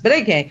with an S. But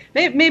okay,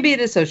 maybe it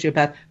is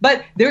sociopath.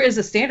 But there is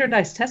a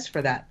standardized test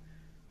for that.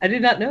 I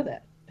did not know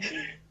that.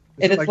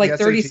 And it's like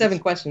 37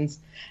 questions.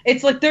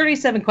 It's like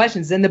 37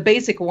 questions, and the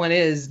basic one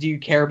is, do you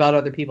care about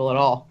other people at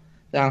all?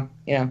 So,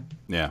 Yeah.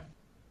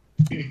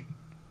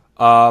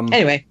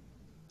 Anyway.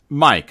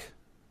 Mike,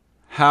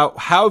 how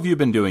have you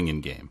been doing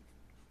in game?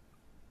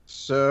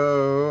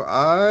 So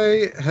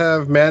I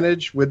have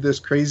managed with this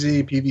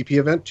crazy PvP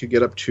event to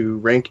get up to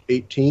rank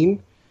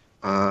 18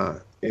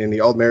 in the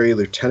Aldmeri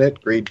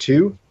Lieutenant Grade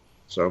 2.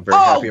 So very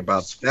happy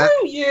about that.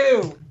 Screw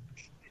you!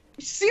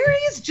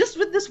 Serious? Just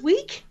with this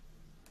week?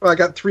 Well, I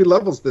got 3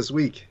 levels this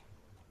week.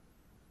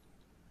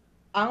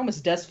 I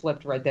almost desk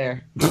flipped right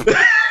there.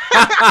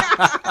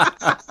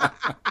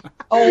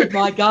 Oh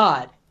my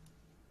god.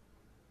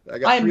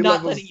 I am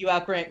not letting you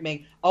outrank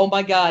me. Oh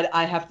my god,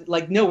 I have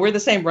to, no, we're the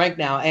same rank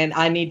now, and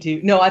I need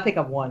to, no, I think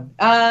I've won.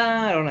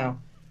 I don't know.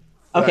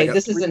 Okay,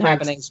 this isn't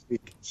happening. This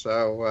week,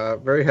 so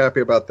very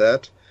happy about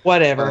that.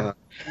 Whatever.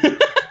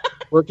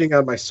 Working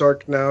on my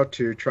Sark now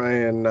to try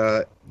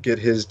and get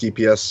his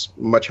DPS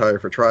much higher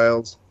for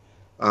trials.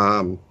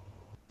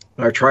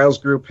 Our trials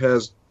group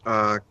has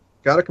got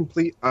a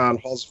complete on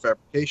Halls of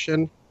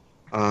Fabrication.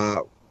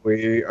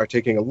 We are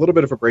taking a little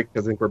bit of a break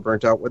because I think we're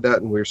burnt out with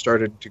that, and we're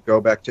started to go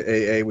back to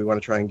AA. We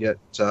want to try and get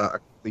a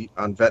complete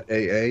on Vet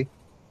AA.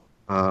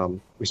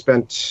 We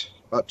spent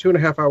about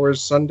 2.5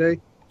 hours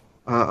Sunday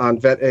on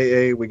Vet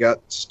AA. We got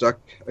stuck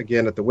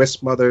again at the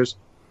Wisp Mothers.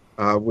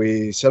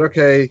 We said,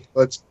 okay,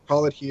 let's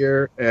call it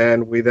here,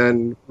 and we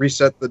then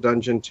reset the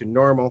dungeon to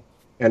normal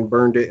and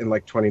burned it in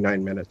like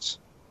 29 minutes.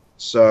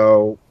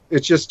 So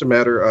it's just a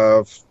matter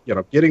of,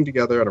 getting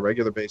together on a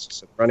regular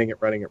basis and running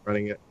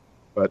it.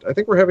 But I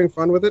think we're having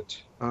fun with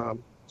it. So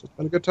it's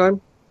been a good time.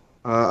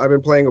 I've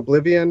been playing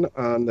Oblivion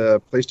on the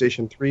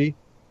PlayStation 3,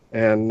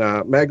 and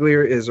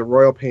Maglier is a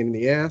royal pain in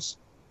the ass.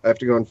 I have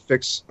to go and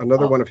fix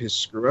another one of his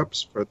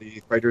screw-ups for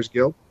the Fighters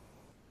Guild.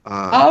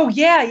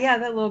 Yeah,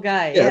 that little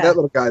guy. Yeah, that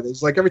little guy.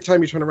 It's like every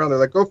time you turn around, they're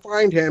like, go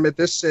find him at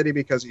this city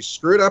because he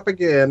screwed up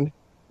again,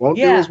 won't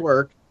do his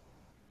work.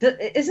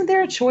 Isn't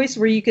there a choice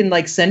where you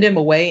can send him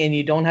away and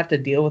you don't have to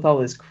deal with all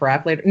this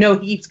crap later? No,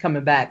 he keeps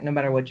coming back no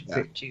matter what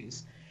you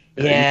choose.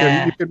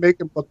 Yeah. You can make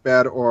him look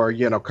bad or,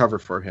 cover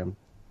for him.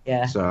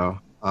 Yeah. So,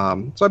 I've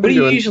been what do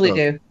you usually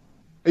do?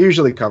 I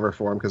usually cover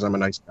for him because I'm a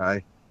nice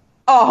guy.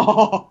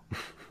 Oh.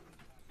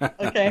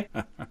 Okay.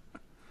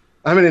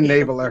 I'm an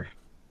enabler.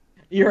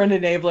 You're an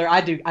enabler.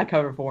 I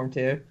cover for him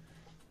too.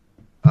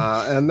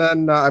 And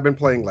then I've been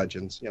playing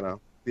Legends.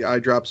 The eye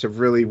drops have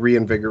really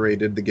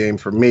reinvigorated the game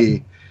for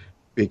me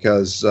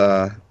because,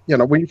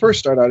 when you first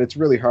start out, it's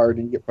really hard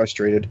and you get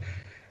frustrated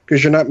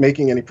because you're not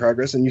making any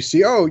progress. And you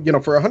see, for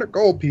 100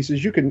 gold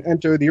pieces, you can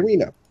enter the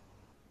arena.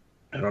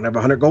 I don't have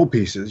 100 gold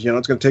pieces.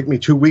 It's going to take me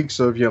 2 weeks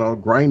of,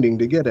 grinding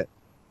to get it.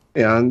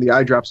 And the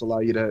eye drops allow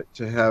you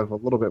to have a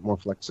little bit more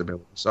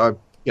flexibility. So I've,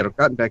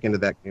 gotten back into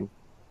that game.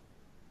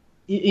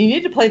 You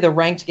need to play the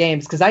ranked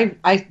games because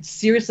I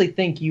seriously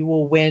think you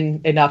will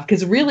win enough.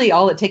 Because really,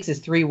 all it takes is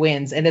 3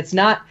 wins, and it's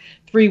not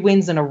 3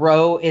 wins in a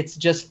row. It's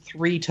just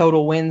 3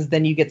 total wins.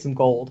 Then you get some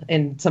gold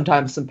and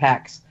sometimes some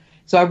packs.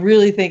 So I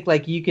really think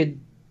like you could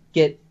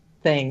get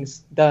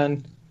things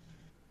done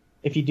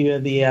if you do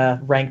the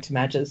ranked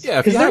matches.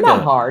 Yeah, because they're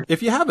not hard.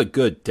 If you have a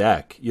good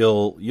deck,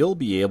 you'll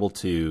be able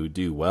to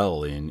do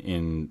well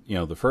in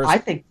the first. I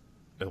think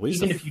at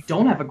least even if you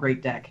don't have a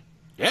great deck.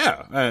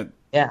 Yeah.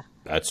 Yeah.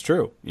 That's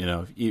true.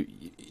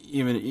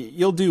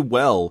 You'll do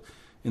well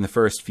in the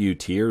first few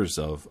tiers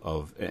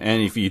of,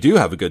 and if you do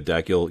have a good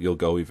deck, you'll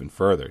go even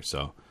further.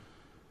 So,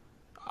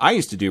 I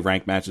used to do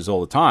ranked matches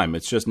all the time.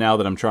 It's just now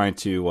that I'm trying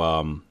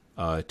to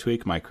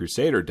tweak my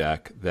Crusader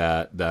deck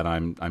that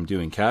I'm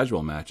doing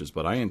casual matches.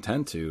 But I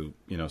intend to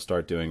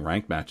start doing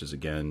ranked matches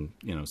again.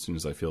 As soon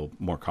as I feel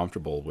more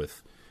comfortable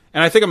with,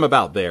 and I think I'm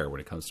about there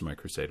when it comes to my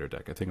Crusader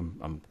deck. I think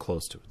I'm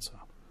close to it. So,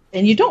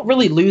 and you don't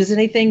really lose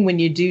anything when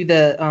you do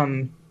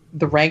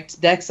the ranked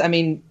decks. I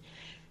mean,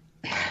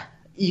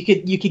 you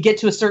could get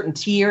to a certain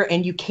tier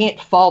and you can't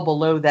fall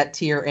below that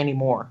tier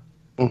anymore.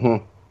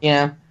 Mm-hmm.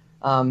 Yeah.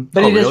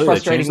 But it is really?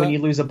 frustrating when you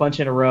lose a bunch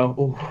in a row.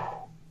 Ooh,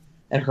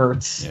 it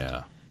hurts.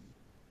 Yeah.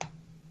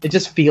 It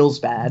just feels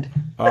bad.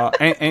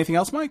 Anything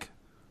else, Mike?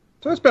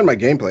 So that's been my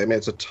gameplay. I mean,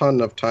 it's a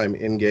ton of time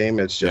in game.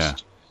 It's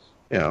just,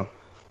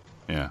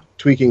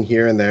 tweaking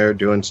here and there,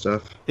 doing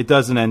stuff. It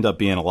doesn't end up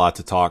being a lot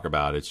to talk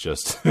about. It's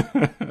just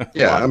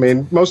I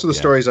mean, most of the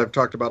stories I've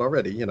talked about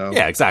already.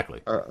 Yeah,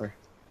 exactly. What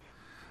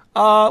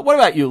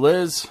about you,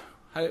 Liz?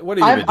 What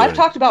have you been doing? I've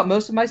talked about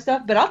most of my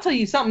stuff, but I'll tell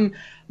you something.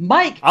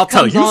 Mike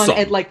comes on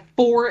at like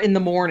 4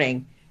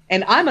 a.m,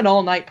 and I'm an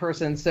all-night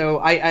person, so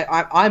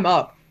I'm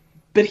up.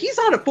 But he's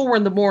on at 4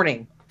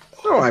 a.m.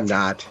 No, I'm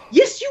not.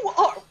 Yes, you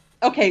are.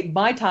 Okay,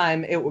 my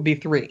time it would be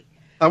 3.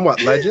 On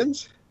what,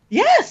 Legends?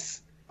 Yes.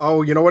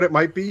 Oh, you know what it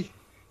might be?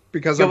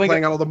 Because I'm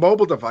playing on all the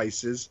mobile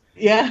devices.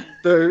 Yeah.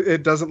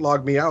 It doesn't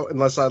log me out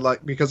unless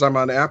because I'm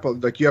on Apple.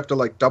 Like, you have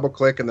to double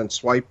click and then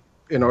swipe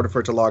in order for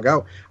it to log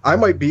out. I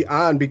might be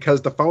on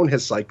because the phone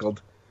has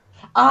cycled.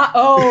 That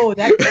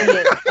could be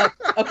it.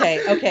 Okay,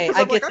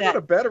 I get that. I go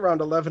to bed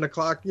around 11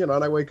 o'clock, and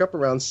I wake up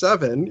around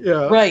 7.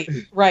 Yeah.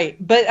 Right.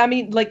 But I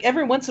mean, like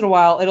every once in a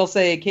while, it'll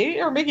say,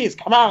 "Katie or Mickey's,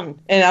 come on,"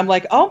 and I'm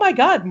like, "Oh my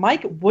God,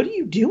 Mike, what are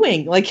you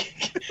doing?"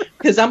 Like,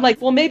 because I'm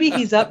like, well, maybe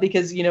he's up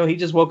because he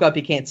just woke up,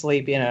 he can't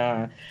sleep,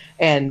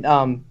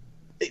 and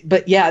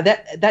but yeah,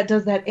 that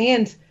does that,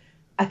 and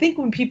I think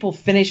when people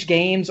finish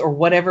games or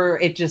whatever,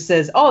 it just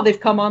says, "Oh, they've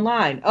come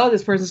online. Oh,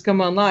 this person's come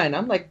online."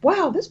 I'm like,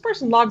 "Wow, this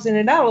person logs in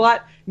and out a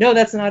lot." No,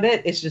 that's not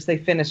it. It's just they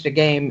finished a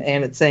game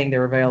and it's saying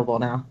they're available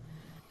now.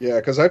 Yeah,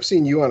 because I've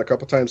seen you on a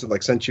couple times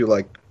and sent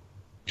you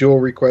dual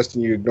request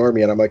and you ignore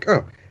me, and I'm like,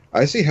 oh,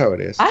 I see how it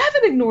is. I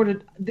haven't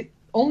ignored it.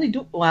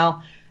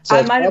 Well, so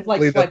I might have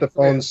that the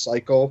phones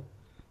cycle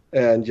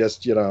and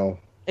just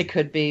It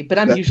could be, but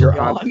I'm usually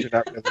on. You're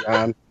not really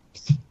on.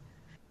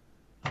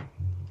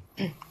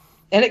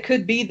 And it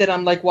could be that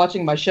I'm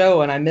watching my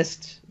show and I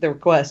missed the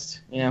request,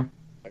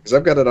 Because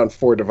I've got it on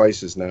 4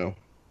 devices now.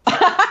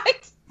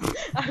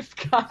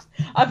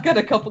 I've got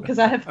a couple because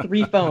I have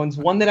 3 phones.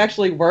 One that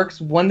actually works,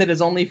 one that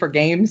is only for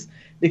games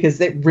because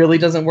it really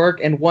doesn't work,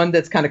 and one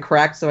that's kind of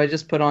cracked. So I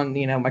just put on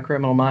my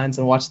Criminal Minds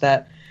and watch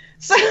that.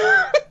 So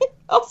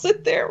I'll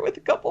sit there with a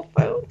couple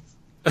phones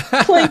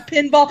playing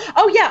pinball.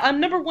 Oh yeah, I'm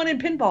number 1 in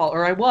pinball,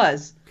 or I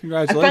was.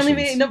 Congratulations! I finally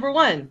made it number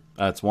 1.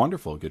 That's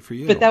wonderful. Good for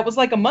you. But that was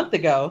a month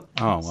ago.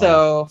 Oh, well,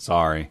 so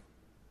sorry.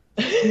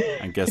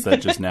 I guess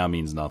that just now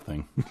means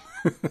nothing.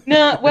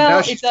 No, well,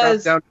 it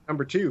does. Down to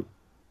number 2.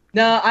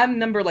 No, I'm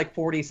number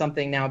 40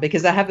 something now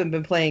because I haven't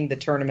been playing the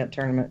tournament.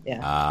 Yeah.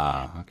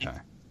 Ah, okay.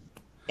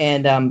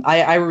 And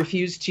I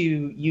refuse to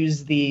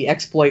use the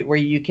exploit where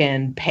you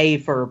can pay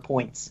for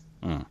points.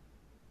 No,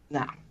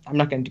 I'm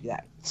not going to do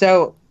that.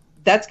 So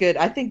that's good.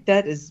 I think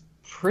that is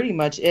pretty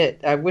much it.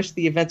 I wish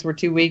the events were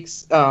 2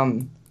 weeks.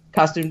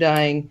 Costume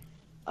dyeing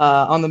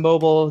on the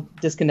mobile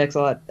disconnects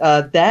a lot.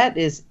 That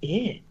is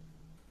it.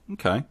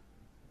 Okay.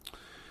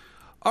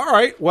 All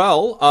right.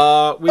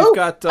 Well, we've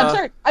got. I'm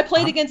sorry. I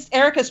played against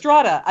Eric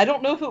Estrada. I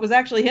don't know if it was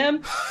actually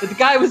him, but the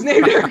guy was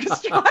named Eric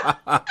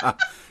Estrada.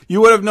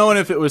 You would have known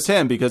if it was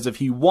him because if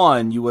he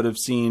won, you would have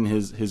seen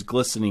his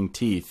glistening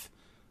teeth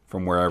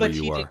from wherever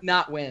you were. But he did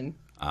not win.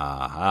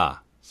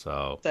 Aha.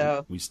 So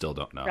we still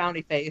don't know.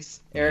 Frowny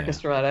face, Eric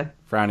Estrada.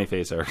 Frowny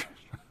face, Eric.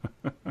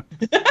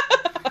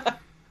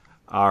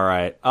 All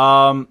right.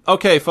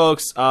 Okay,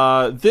 folks.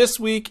 This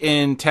week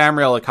in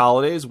Tamrielic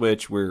Holidays,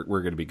 which we're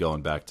going to be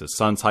going back to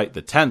Sun's Height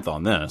the 10th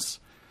on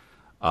this.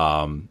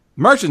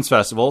 Merchants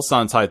Festival,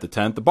 Sun's Height the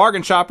 10th. The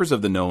bargain shoppers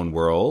of the known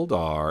world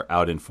are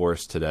out in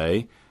force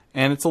today.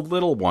 And it's a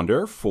little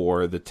wonder,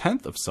 for the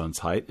 10th of Sun's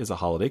Height is a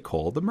holiday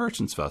called the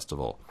Merchants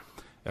Festival.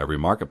 Every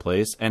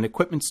marketplace and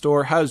equipment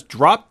store has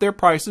dropped their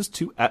prices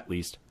to at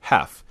least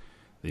half.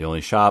 The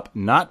only shop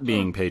not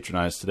being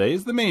patronized today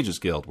is the Mages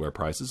Guild, where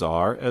prices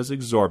are as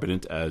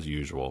exorbitant as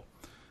usual.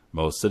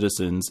 Most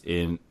citizens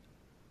in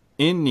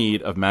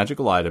need of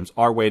magical items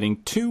are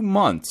waiting 2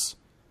 months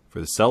for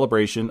the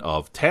celebration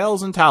of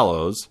Tales and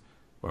Talos,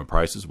 when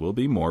prices will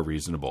be more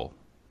reasonable.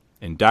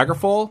 In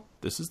Daggerfall,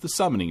 this is the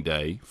summoning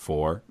day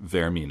for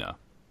Vermina.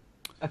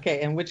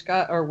 Okay, and which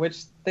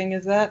thing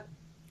is that?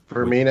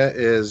 Vermina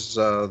is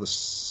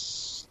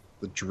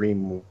the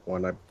dream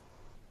one,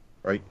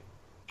 right?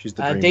 She's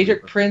the dream Daedric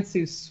keeper. Prince,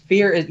 whose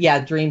fear is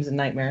dreams and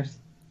nightmares.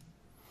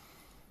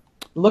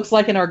 Looks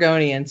like an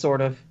Argonian,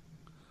 sort of.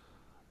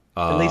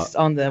 At least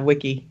on the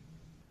wiki.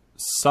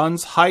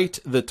 Sun's height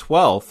the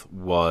 12th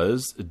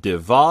was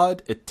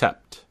Devad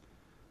Etept.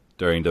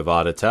 During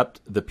Devad Etept,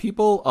 the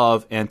people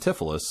of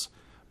Antipholus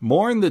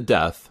mourned the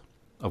death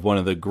of one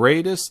of the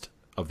greatest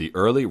of the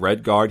early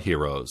Red Guard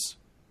heroes,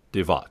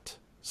 Devat,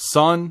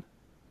 son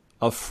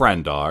of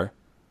Frandar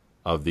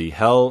of the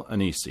Hel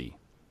Anisi.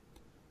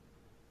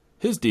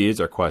 His deeds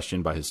are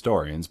questioned by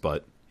historians,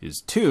 but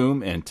his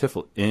tomb in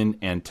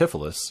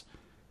Antipholus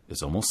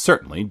is almost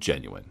certainly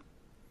genuine.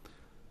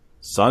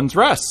 Sun's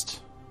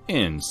Rest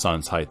in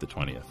Sun's Height the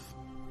 20th.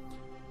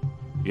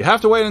 You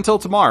have to wait until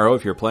tomorrow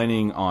if you're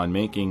planning on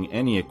making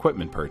any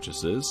equipment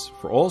purchases,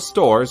 for all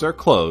stores are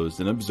closed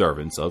in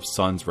observance of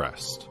Sun's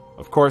Rest.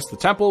 Of course, the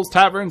temples,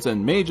 taverns,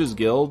 and mages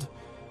guild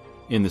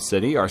in the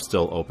city are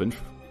still open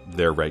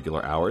their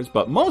regular hours,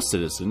 but most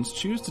citizens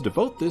choose to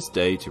devote this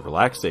day to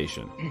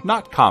relaxation,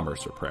 not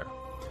commerce or prayer.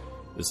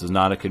 This is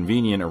not a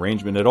convenient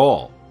arrangement at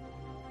all.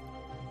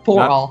 For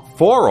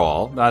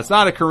all. Now, it's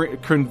not a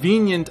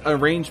convenient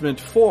arrangement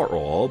for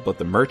all, but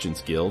the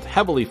Merchants Guild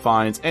heavily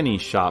fines any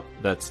shop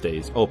that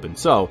stays open,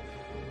 so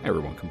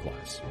everyone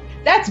complies.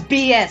 That's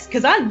BS,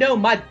 because I know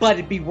my butt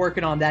would be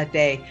working on that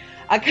day.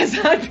 Because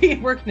I'd be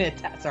working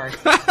at sorry.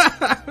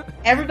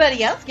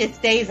 Everybody else gets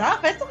days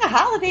off. It's like a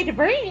holiday to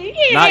bring.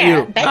 Yeah, not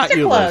you. Banks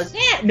are closed.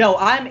 Yeah. No,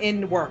 I'm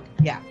in work.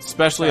 Yeah.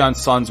 Especially on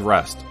Sun's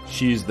Rest.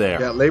 She's there.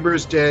 Yeah,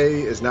 Labor's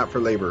Day is not for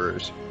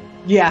laborers.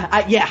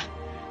 Yeah, Yeah,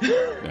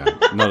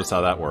 notice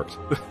how that works.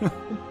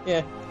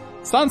 Yeah.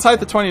 Sun's Height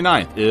the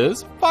 29th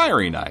is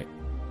Fiery Night.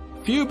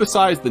 Few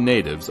besides the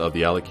natives of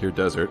the Alakir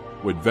Desert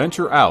would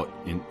venture out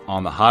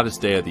on the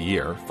hottest day of the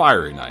year,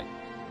 Fiery Night.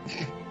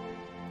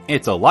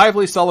 It's a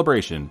lively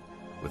celebration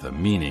with a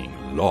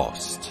meaning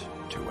lost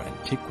to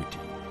antiquity.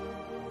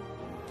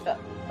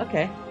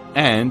 Okay.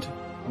 And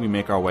we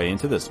make our way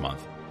into this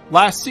month.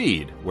 Last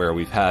Seed, where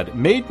we've had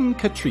Maiden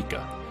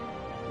Katrika.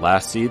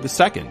 Last Seed the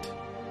 2nd.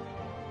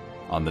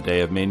 On the day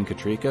of Maiden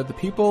Katrika, the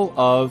people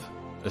of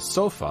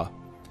Asofa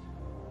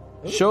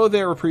show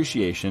their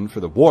appreciation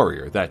for the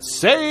warrior that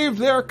saved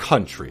their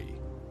country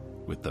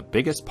with the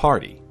biggest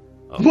party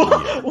of the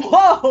year.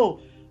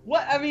 Whoa!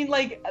 What? I mean,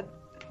 like,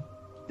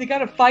 they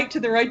gotta fight to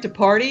the right to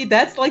party?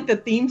 That's like the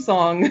theme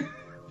song,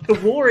 The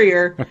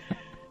Warrior.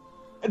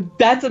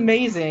 That's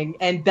amazing,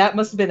 and that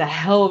must have been a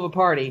hell of a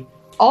party.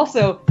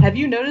 Also, have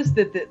you noticed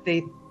that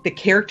the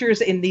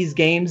characters in these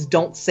games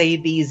don't say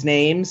these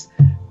names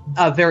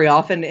very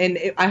often? And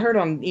I heard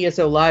on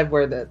ESO Live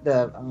where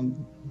the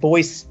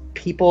voice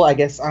people, I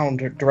guess,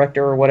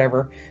 director or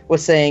whatever,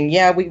 was saying,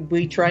 yeah,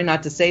 we try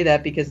not to say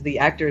that because the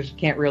actors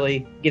can't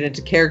really get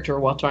into character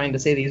while trying to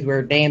say these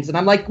weird names. And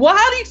I'm like, well,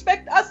 how do you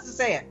expect us to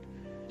say it?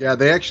 Yeah,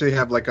 they actually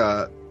have like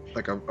a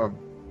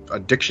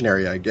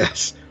dictionary, I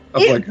guess,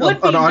 of It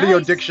would be an audio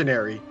nice.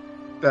 dictionary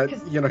that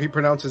he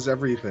pronounces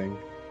everything.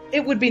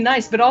 It would be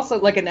nice, but also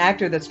like an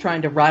actor that's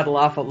trying to rattle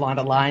off a lot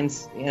of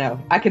lines.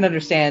 I can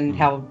understand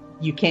how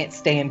you can't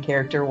stay in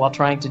character while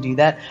trying to do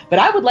that. But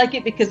I would like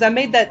it because I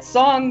made that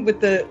song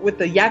with the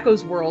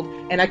Yakko's World,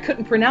 and I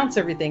couldn't pronounce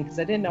everything because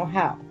I didn't know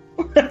how.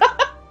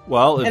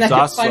 Well, if and I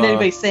Zos, couldn't find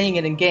anybody saying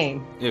it in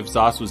game. If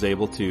Zos was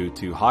able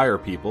to hire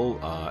people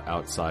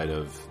outside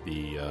of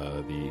the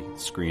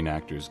Screen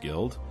Actors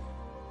Guild,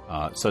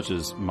 such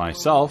as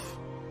myself,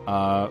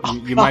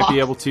 you might be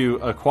able to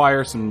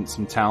acquire some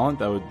talent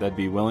that'd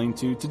be willing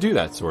to do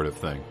that sort of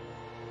thing.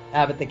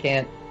 But they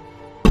can't.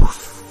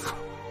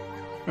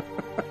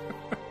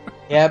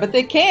 Yeah, but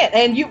they can't.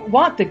 And you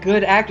want the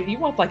good actor. You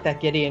want like that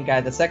Gideon guy,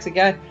 the sexy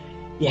guy.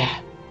 Yeah.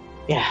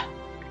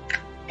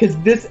 Because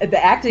the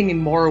acting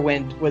in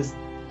Morrowind was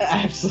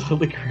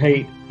absolutely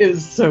great. It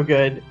was so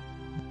good.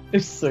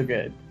 Sorry.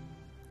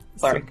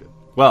 So good.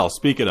 Well,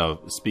 speaking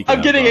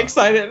I'm getting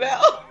excited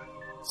now.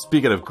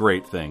 Speaking of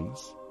great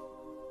things,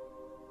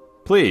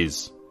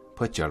 please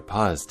put your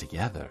paws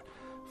together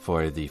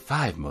for the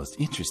 5 most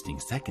interesting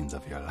seconds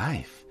of your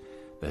life.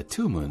 The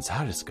 2 Moons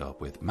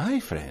horoscope with my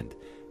friend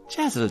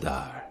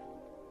Chazildar.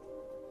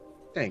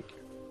 Thank you.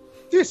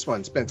 This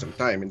one spent some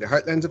time in the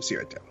heartlands of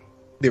Ciratel.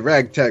 The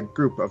ragtag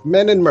group of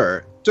men and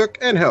Myr took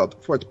and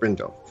held Fort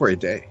Brindle for a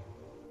day.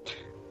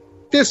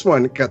 This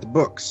one got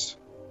books,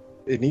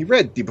 and he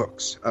read the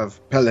books of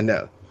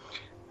Pelinel.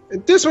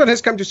 This one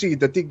has come to see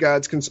that the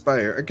gods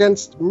conspire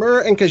against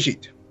Myr and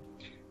Khajiit.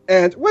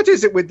 And what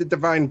is it with the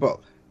divine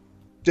bull?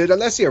 Did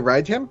Alessia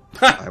ride him?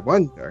 I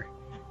wonder.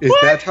 Is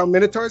that how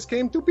Minotaurs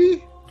came to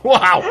be?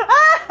 Wow!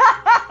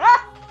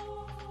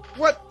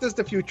 What does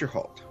the future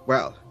hold?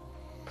 Well,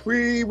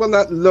 we will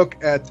not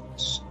look at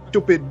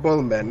stupid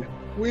bullmen.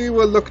 We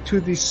will look to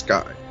the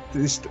sky,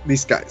 the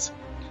skies,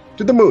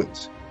 to the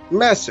moons,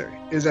 Master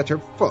is at her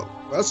full,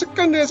 while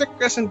Secunda is a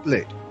crescent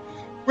blade,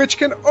 which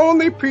can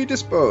only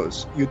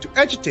predispose you to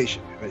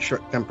agitation and a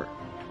short temper.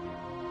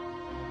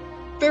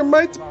 There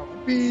might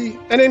be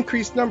an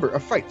increased number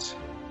of fights,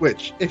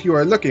 which, if you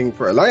are looking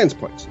for alliance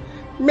points,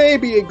 may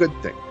be a good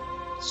thing.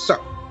 So,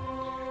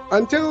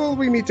 until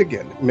we meet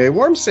again, may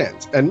warm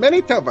sands and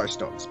many Telvar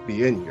stones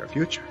be in your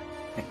future.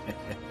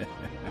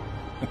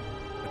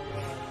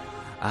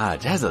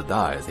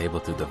 Jazzodar is able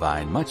to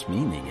divine much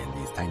meaning in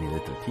these tiny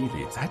little tea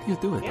leaves. How do you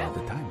do it all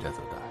the time,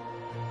 Jazzodar?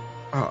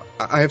 Oh,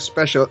 I have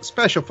special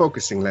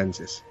focusing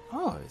lenses.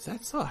 Oh, is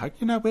that so? How are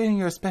you not wearing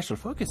your special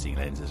focusing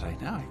lenses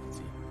right now? I can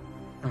see.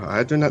 Oh,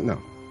 I do not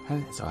know.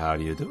 So how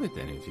do you do it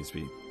then if you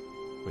speak?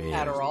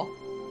 Adderall.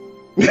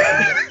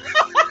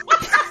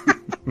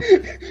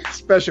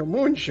 Special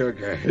moon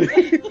sugar.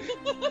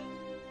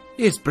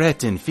 This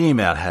Breton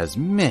female has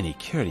many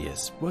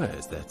curious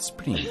words that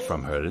spring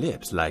from her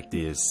lips, like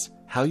this,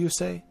 how you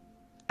say?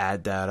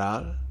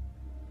 Adderall?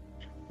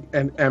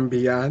 And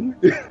Ambien.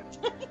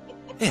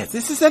 Yes,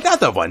 this is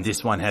another one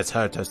this one has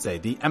heard her say,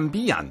 the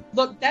Ambien.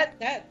 Look,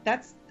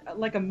 that's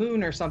like a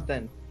moon or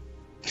something.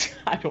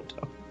 I don't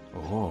know.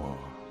 Oh.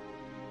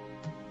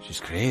 She's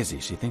crazy.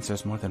 She thinks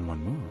there's more than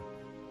one moon.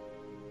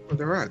 Well,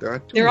 there are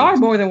two. There are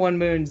more than one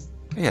moons.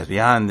 Yes,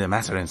 beyond the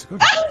Master and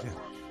Secunda.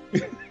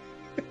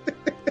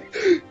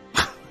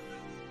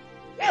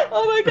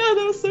 Oh my god,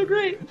 that was so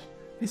great.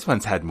 This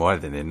one's had more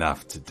than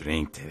enough to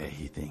drink today,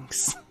 he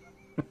thinks.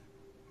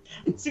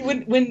 See,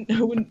 when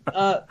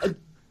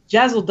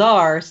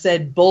Jazzledar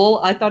said bull,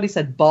 I thought he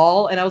said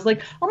ball, and I was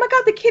like, oh my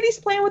god, the kitty's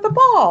playing with a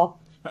ball.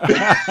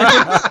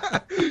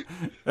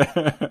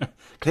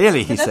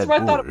 Clearly he said that's where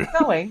bull. I thought it was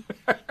going.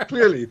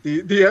 Clearly,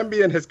 the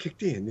Ambien has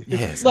kicked in.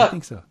 Yes, Look, I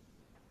think so.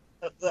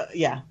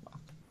 Yeah.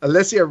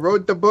 Alessia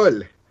rode the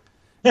bull.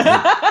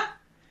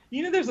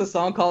 You know there's a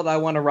song called I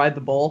Want to Ride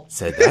the Bull?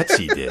 Said that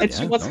she did. And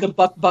she wants to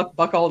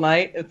buck all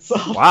night. It's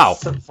wow.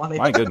 so funny.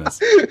 My goodness.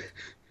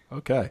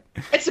 Okay.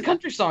 It's a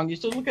country song. You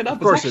should look it up.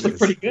 Of course it's it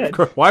actually is. pretty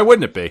good. Why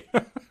wouldn't it be?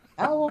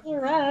 I want to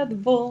ride the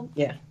bull.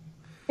 Yeah.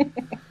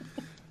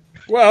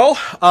 Well,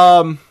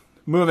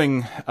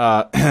 moving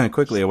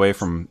quickly away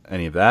from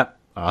any of that,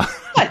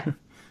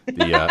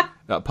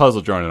 the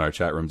Puzzle Drone in our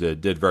chat room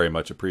did very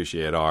much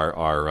appreciate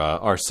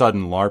our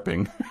sudden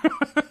LARPing.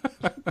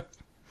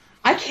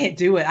 I can't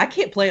do it. I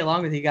can't play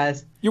along with you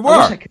guys. You were.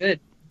 I wish I could.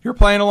 You're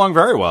playing along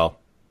very well.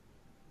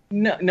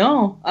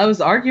 No, I was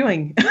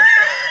arguing.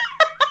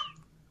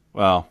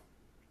 Well,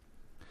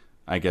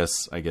 I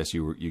guess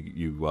you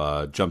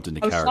jumped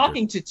into I was character.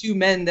 talking to two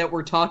men that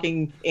were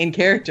talking in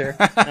character.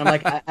 And I'm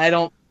like, I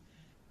don't.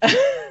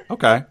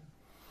 Okay.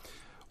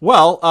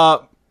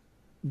 Well,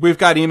 we've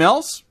got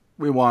emails.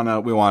 We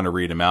wanna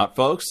read them out,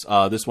 folks.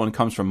 This one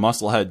comes from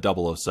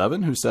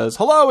Musclehead007, who says,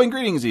 "Hello and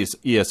greetings,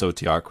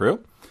 ESOTR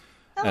crew.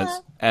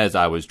 As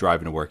I was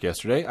driving to work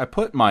yesterday, I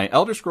put my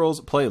Elder Scrolls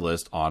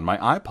playlist on my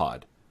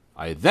iPod.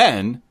 I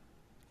then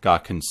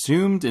got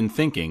consumed in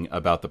thinking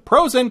about the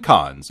pros and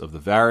cons of the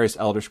various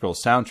Elder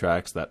Scrolls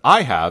soundtracks that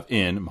I have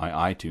in my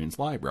iTunes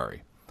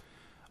library.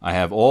 I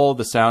have all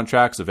the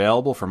soundtracks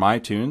available from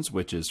iTunes,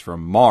 which is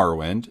from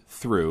Morrowind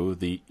through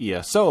the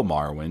ESO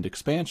Morrowind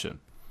expansion.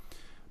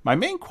 My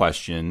main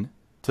question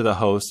to the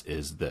host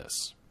is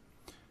this: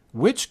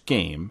 which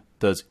game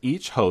does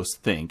each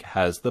host think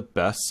has the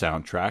best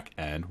soundtrack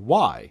and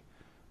why?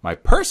 My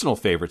personal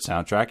favorite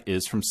soundtrack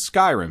is from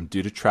Skyrim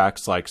due to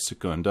tracks like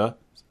Secunda,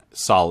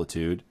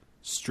 Solitude,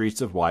 Streets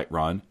of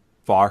Whiterun,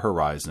 Far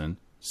Horizon,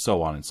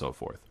 so on and so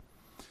forth.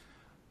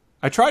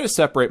 I try to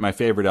separate my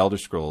favorite Elder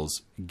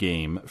Scrolls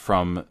game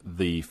from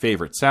the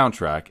favorite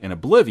soundtrack, and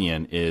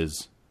Oblivion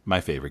is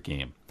my favorite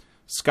game.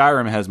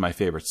 Skyrim has my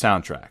favorite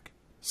soundtrack.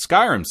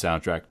 Skyrim's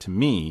soundtrack, to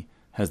me,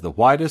 has the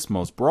widest,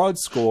 most broad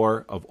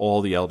score of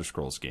all the Elder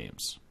Scrolls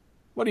games.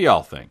 What do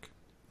y'all think?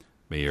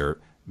 May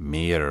your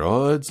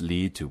roads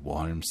lead to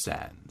warm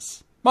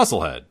sands.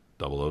 Musclehead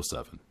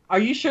 007. Are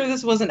you sure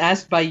this wasn't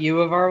asked by you,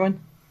 Evarwyn?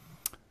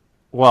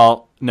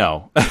 Well,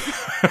 no.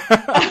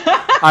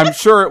 I'm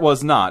sure it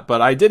was not,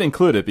 but I did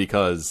include it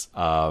because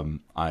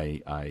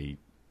I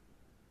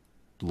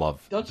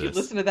love Don't this. you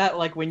listen to that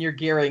like when you're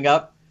gearing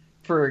up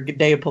for a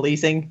day of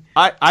policing?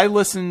 I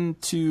listen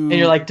to... And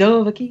you're like,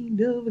 Dovahkiin,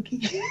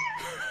 Dovahkiin.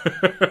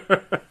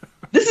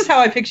 This is how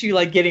I picture you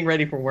like getting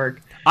ready for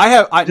work.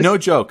 No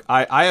joke.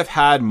 I have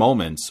had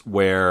moments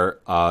where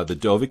the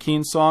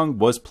Dovahkiin song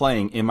was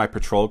playing in my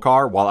patrol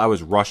car while I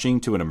was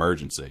rushing to an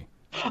emergency.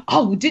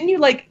 Oh, didn't you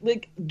like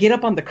get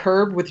up on the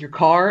curb with your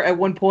car at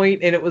one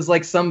point and it was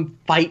like some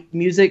fight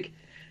music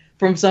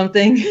from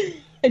something?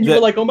 And you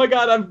were like, "Oh my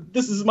god,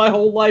 this is my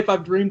whole life.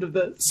 I've dreamed of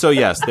this." So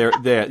yes, there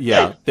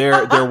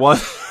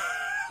was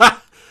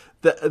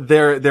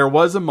there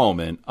was a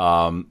moment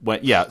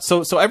when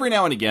so every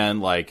now and again,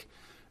 like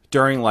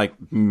during like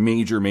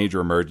major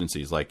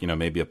emergencies, like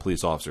maybe a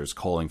police officer is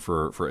calling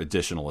for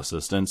additional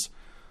assistance,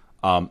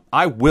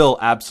 I will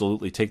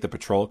absolutely take the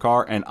patrol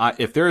car, and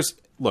if there's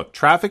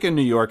traffic in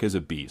New York is a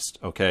beast.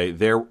 Okay,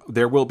 there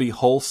will be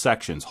whole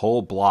sections,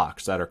 whole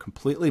blocks that are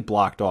completely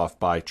blocked off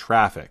by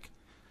traffic.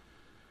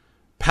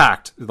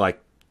 packed,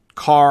 like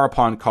car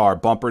upon car,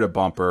 bumper to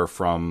bumper,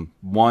 from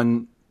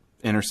one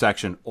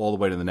intersection all the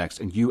way to the next,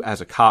 and you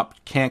as a cop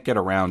can't get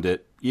around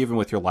it, even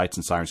with your lights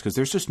and sirens, because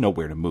there's just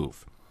nowhere to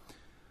move.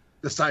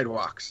 The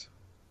sidewalks.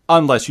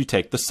 Unless you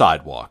take the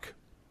sidewalk.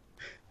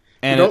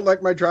 And you don't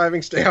like my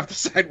driving, stay off the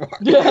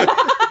sidewalk.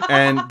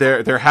 And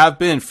there have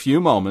been few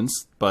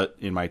moments, but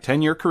in my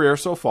 10-year career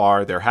so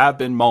far, there have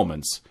been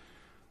moments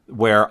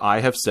where I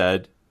have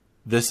said,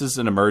 this is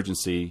an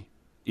emergency.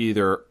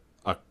 Either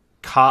a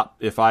cop,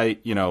 if I,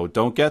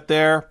 don't get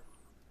there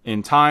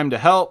in time to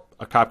help,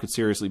 a cop could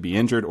seriously be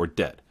injured or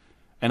dead.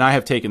 And I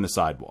have taken the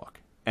sidewalk.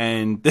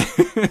 And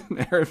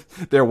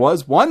there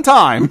was one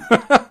time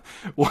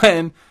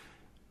when,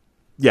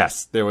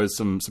 yes, there was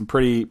some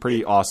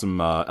pretty awesome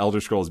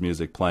Elder Scrolls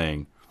music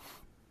playing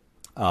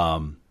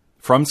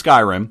from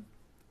Skyrim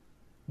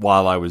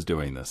while I was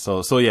doing this.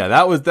 So yeah,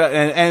 that was that.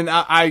 And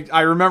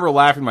I remember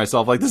laughing to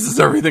myself, like, this is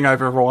everything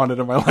I've ever wanted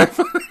in my life.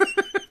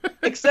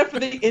 Except for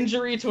the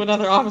injury to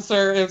another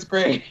officer, it was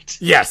great.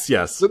 Yes.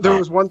 There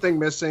was one thing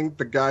missing: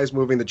 the guys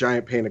moving the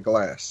giant pane of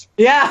glass.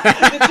 Yeah,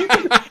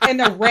 and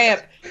the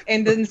ramp,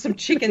 and then some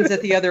chickens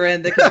at the other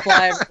end that could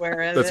fly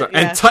everywhere. And, that's right.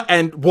 Yeah.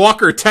 And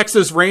Walker,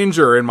 Texas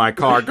Ranger, in my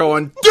car,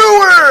 going,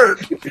 "Do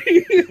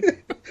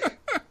it!"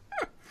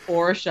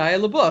 Or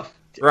Shia LaBeouf.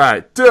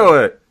 Right, do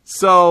it.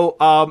 So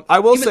I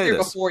will say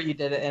this before you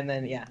did it, and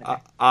then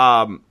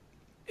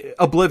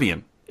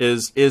Oblivion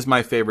is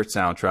my favorite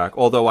soundtrack,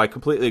 although I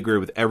completely agree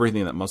with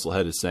everything that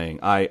Musclehead is saying.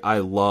 I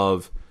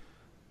love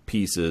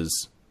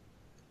pieces.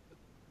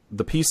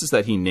 The pieces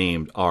that he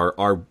named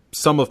are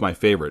some of my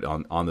favorite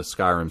on the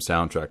Skyrim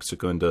soundtrack.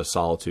 Secunda,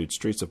 Solitude,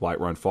 Streets of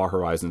Whiterun, Far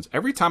Horizons.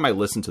 Every time I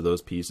listen to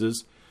those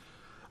pieces,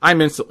 I'm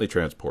instantly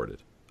transported.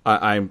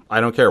 I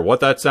don't care what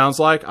that sounds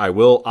like. I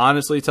will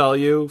honestly tell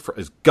you, for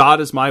as God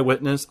is my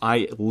witness,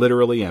 I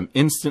literally am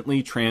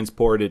instantly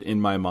transported in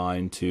my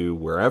mind to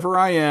wherever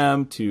I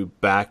am, to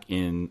back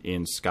in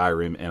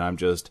Skyrim, and I'm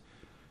just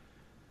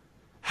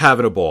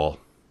having a ball.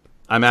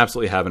 I'm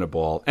absolutely having a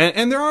ball.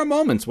 And there are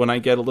moments when I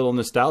get a little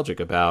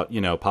nostalgic about,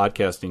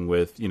 podcasting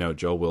with,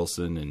 Joe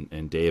Wilson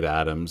and Dave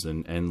Adams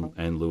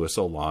and Louis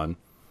Olan.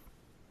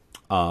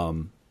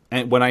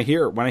 And when I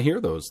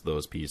hear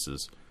those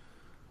pieces,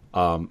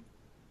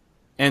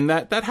 and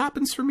that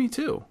happens for me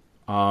too.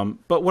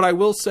 But what I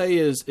will say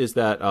is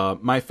that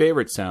my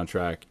favorite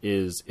soundtrack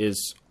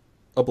is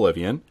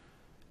Oblivion,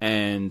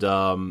 and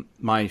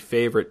my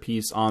favorite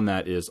piece on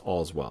that is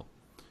All's Well.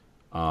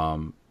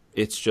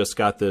 It's just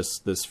got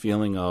this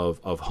feeling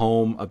of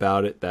home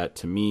about it that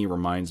to me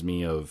reminds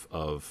me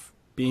of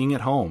being at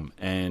home,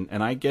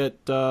 and I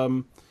get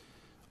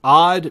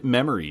odd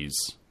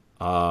memories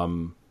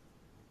while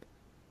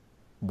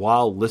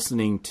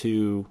listening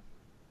to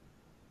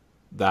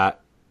that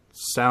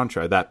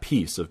soundtrack, that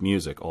piece of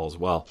music, All's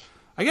Well.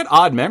 I get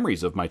odd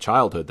memories of my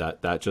childhood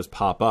that just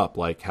pop up,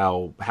 like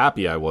how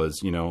happy I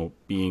was,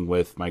 being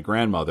with my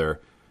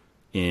grandmother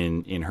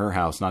in her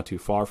house not too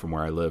far from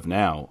where I live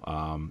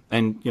now.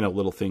 And,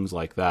 little things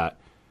like that.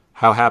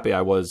 How happy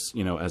I was,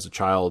 as a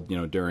child,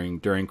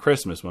 during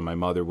Christmas when my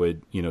mother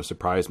would,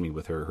 surprise me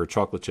with her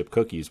chocolate chip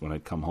cookies when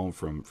I'd come home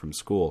from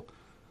school.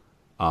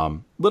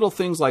 Little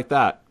things like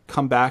that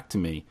come back to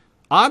me.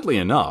 Oddly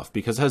enough,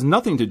 because it has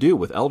nothing to do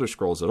with Elder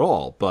Scrolls at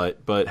all, but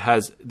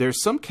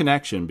there's some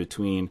connection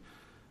between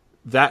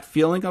that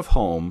feeling of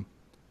home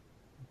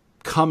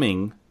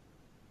coming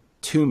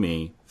to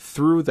me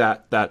through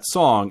that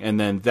song, and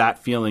then that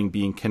feeling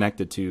being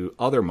connected to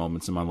other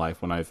moments in my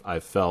life when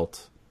I've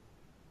felt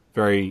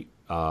very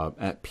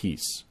at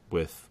peace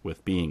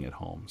with being at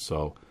home.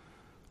 So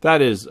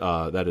that is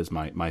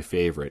my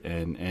favorite,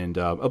 and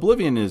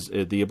Oblivion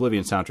the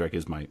Oblivion soundtrack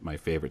is my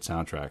favorite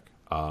soundtrack.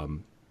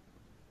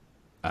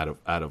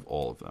 Out of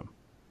all of them.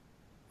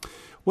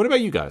 What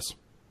about you guys?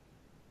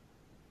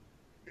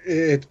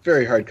 It's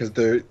very hard because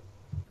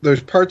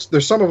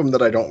there's some of them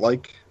that I don't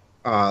like,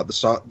 the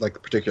song, like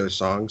the particular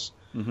songs.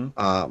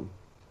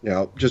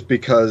 Mm-hmm. Just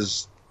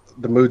because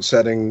the mood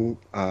setting,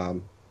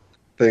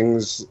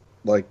 things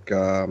like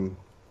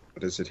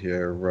what is it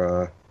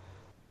here?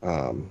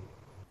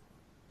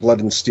 Blood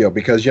and Steel,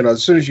 because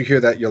as soon as you hear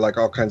that, you're like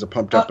all kinds of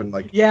pumped up and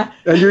like, yeah.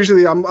 And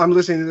usually I'm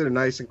listening to it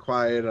nice and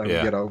quiet,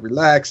 I'm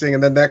relaxing,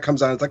 and then that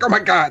comes on, it's like, oh my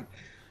god.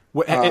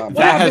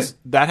 That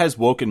has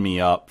woken me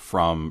up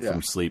from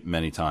sleep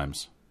many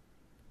times.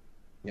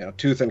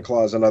 Tooth and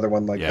Claw's another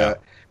one like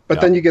that.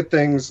 But then you get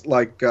things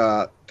like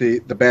the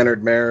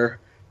Bannered Mare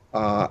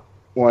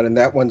one, and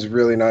that one's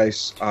really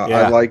nice.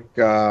 I like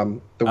the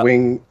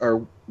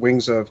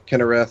Wings of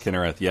Kinnereth.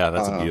 Kinnereth, yeah,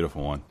 that's a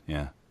beautiful one.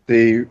 Yeah.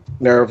 The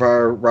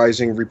Nerevar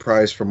Rising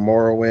reprise from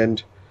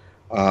Morrowind.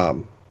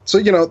 So,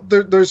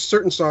 there's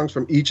certain songs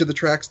from each of the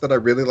tracks that I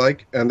really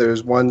like, and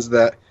there's ones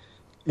that,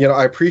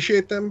 I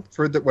appreciate them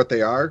for what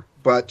they are,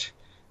 but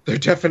they're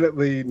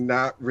definitely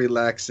not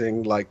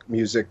relaxing like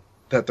music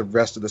that the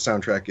rest of the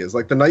soundtrack is.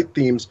 Like, the night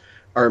themes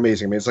are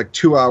amazing. I mean, it's like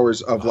 2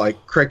 hours of,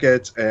 like,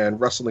 crickets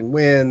and rustling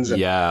winds.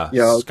 And,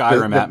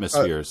 Skyrim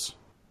atmospheres.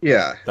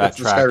 That's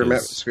the Skyrim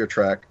atmosphere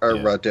track,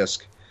 or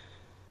disc.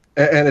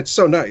 And it's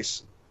so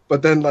nice.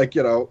 but then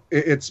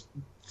it's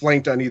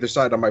flanked on either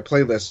side on my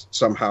playlist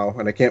somehow,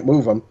 and I can't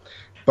move them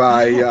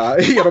by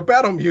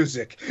battle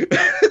music.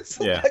 It's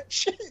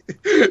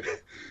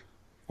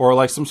or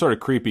like some sort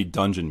of creepy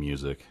dungeon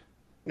music.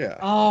 Yeah.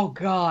 Oh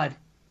God.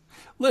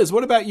 Liz,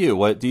 what about you?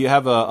 What do you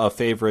have a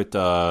favorite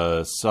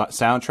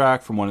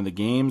soundtrack from one of the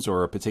games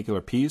or a particular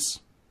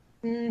piece?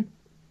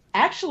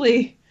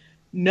 Actually,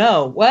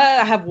 no.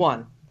 Well, I have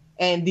one,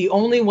 and the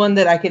only one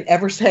that I can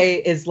ever say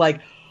is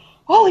like,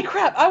 holy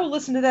crap, I will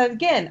listen to that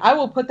again. I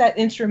will put that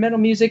instrumental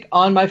music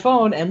on my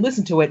phone and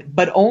listen to it,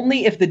 but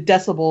only if the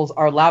decibels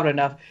are loud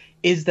enough.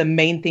 Is the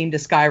main theme to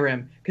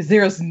Skyrim, because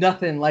there is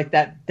nothing like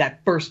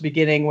that first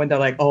beginning when they're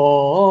like,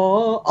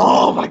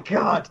 oh my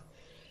God.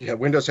 Yeah,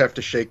 Windows have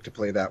to shake to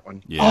play that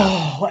one. Yeah.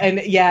 Oh, and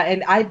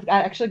I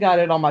actually got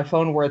it on my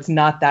phone where it's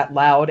not that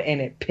loud,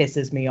 and it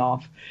pisses me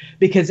off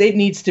because it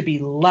needs to be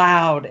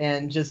loud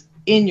and just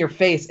in your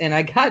face. And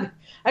I got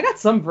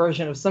some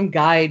version of some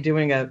guy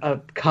doing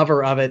a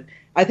cover of it.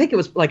 I think it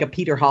was like a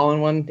Peter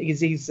Holland one.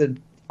 He's an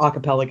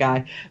acapella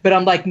guy, but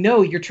I'm like,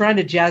 no, you're trying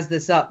to jazz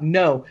this up.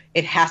 No,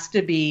 it has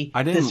to be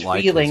this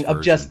feeling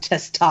of just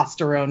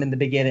testosterone in the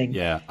beginning.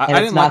 Yeah, I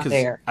didn't like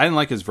I didn't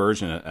like his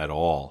version at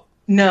all.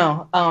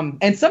 No,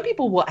 and some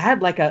people will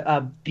add like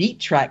a beat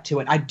track to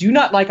it. I do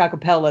not like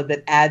acapella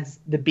that adds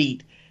the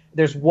beat.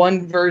 There's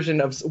one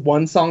version of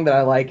one song that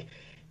I like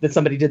that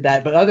somebody did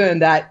that, but other than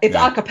that, it's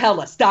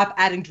acapella. Stop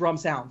adding drum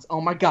sounds. Oh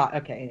my God.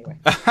 Okay, anyway,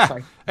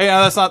 sorry. Hey,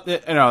 that's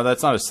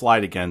not a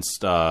slight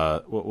against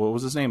what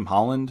was his name,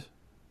 Holland.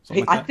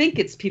 I think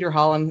it's Peter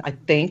Holland. I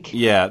think.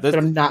 Yeah, but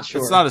I'm not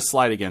sure. It's not a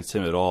slight against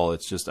him at all.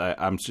 It's just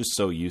I'm just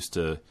so used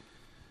to,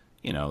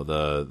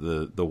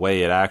 the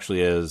way it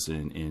actually is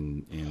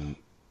in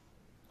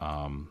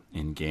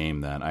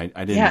game that I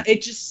didn't. Yeah,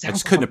 it just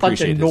sounds like a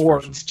bunch of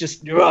Nords.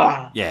 Just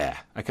yeah,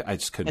 I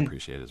just couldn't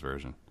appreciate his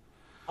version.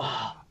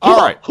 All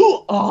right.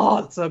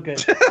 Oh, it's so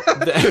good.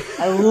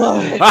 I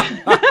love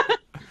it.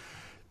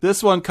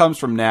 This one comes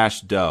from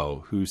Nash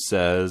Doe, who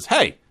says,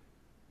 "Hey,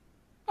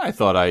 I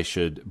thought I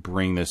should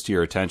bring this to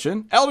your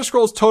attention. Elder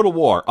Scrolls Total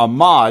War, a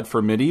mod for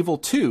Medieval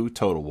 2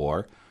 Total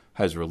War,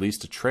 has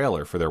released a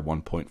trailer for their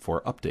 1.4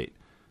 update.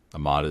 The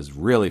mod is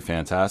really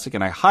fantastic,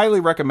 and I highly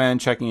recommend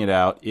checking it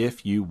out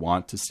if you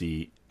want to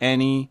see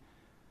an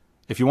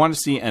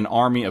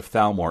army of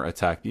Thalmor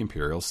attack the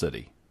Imperial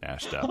City."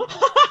 Nash Doe.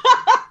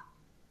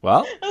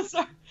 Well, I'm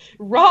sorry.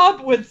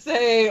 Rob would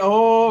say,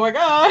 "Oh my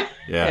God!"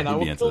 Yeah, and I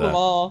will into kill them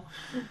all.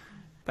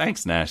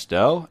 Thanks, Nash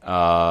Doe.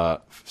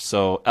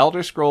 So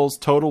Elder Scrolls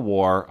Total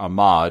War, a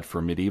mod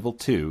for Medieval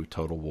 2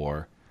 Total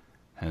War,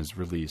 has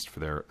released for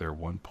their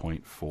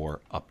 1.4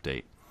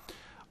 update.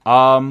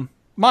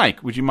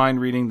 Mike, would you mind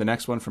reading the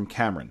next one from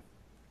Cameron?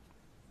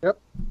 Yep.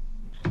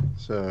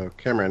 So,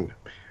 Cameron.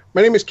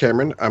 My name is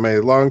Cameron. I'm a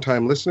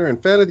longtime listener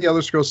and fan of the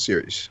Elder Scrolls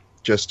series.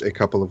 Just a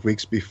couple of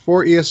weeks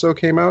before ESO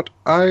came out,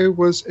 I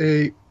was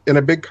in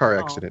a big car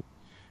accident,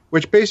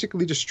 which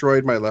basically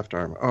destroyed my left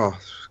arm. Oh,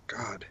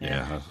 God.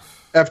 Yeah.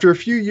 After a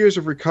few years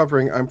of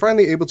recovering, I'm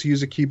finally able to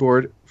use a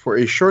keyboard for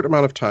a short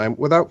amount of time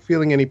without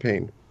feeling any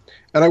pain.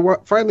 And I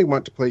finally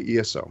want to play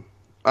ESO.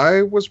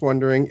 I was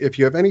wondering if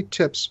you have any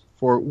tips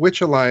for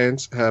which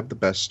alliance have the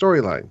best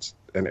storylines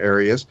and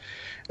areas,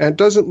 and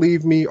doesn't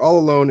leave me all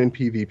alone in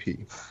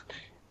PvP.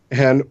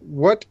 And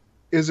what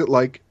is it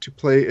like to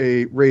play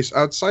a race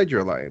outside your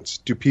alliance?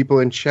 Do people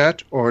in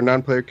chat or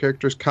non-player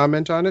characters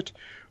comment on it?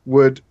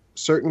 Would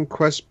certain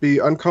quests be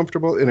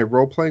uncomfortable in a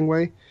role-playing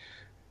way?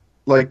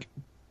 Like,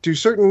 do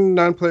certain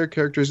non-player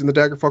characters in the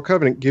Daggerfall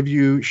Covenant give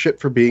you shit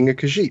for being a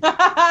Khajiit?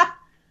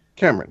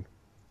 Cameron.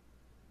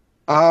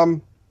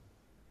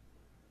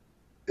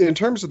 In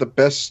terms of the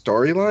best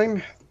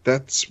storyline,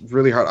 that's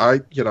really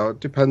hard. It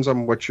depends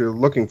on what you're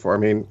looking for. I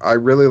mean, I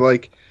really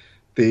like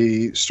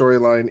the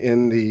storyline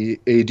in the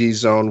AD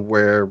zone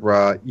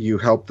where you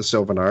help the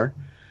Sylvanar,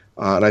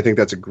 and I think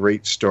that's a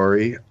great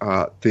story.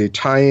 The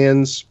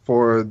tie-ins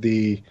for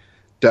the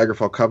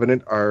Daggerfall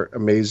Covenant are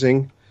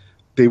amazing.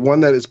 The one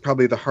that is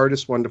probably the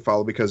hardest one to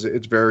follow because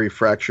it's very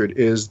fractured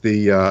is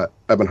the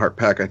Ebonheart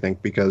Pack, I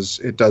think, because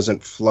it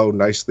doesn't flow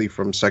nicely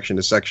from section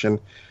to section.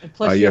 And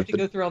plus, you have to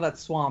go through all that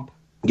swamp.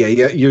 Yeah,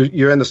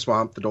 you're in the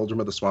swamp, the doldrum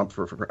of the swamp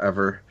for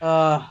forever.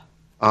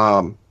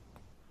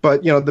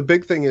 But the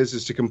big thing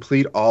is to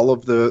complete all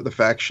of the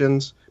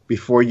factions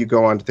before you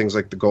go on to things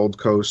like the Gold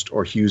Coast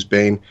or Hughes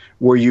Bane,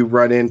 where you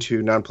run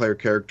into non-player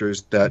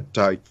characters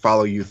that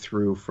follow you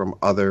through from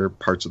other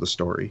parts of the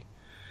story.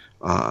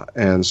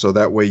 And so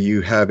that way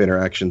you have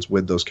interactions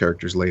with those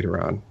characters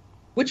later on.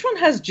 Which one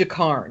has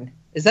Jakarn?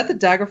 Is that the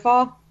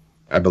Daggerfall?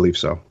 I believe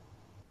so.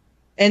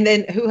 And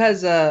then who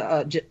has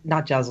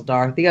not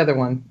Jazildar, the other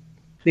one,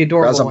 the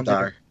adorable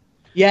one?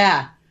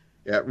 Yeah.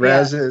 Yeah,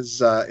 Raz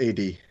is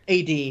AD.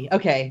 AD.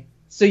 Okay,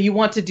 so you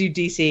want to do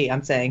DC?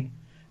 I'm saying,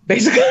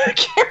 basically,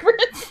 Cameron.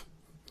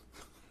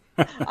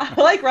 I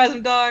like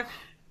Razumdar,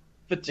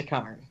 but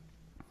Jakarn.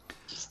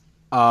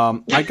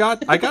 I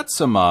got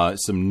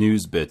some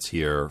news bits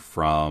here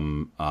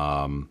from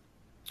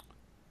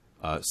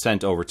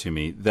sent over to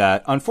me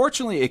that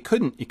unfortunately it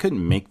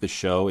couldn't make the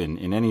show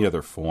in any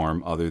other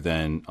form other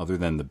than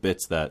the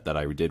bits that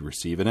I did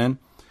receive it in.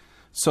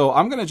 So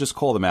I'm gonna just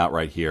call them out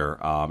right here,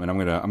 and I'm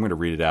gonna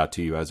read it out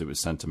to you as it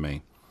was sent to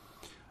me.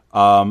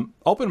 Open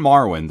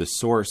Morrowind,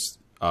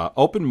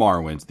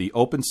 the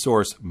open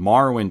source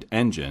Morrowind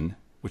engine,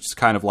 which is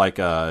kind of like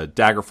a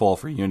Daggerfall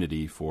for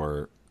Unity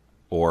or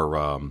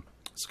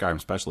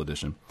Skyrim Special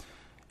Edition,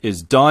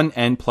 is done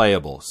and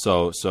playable.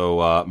 So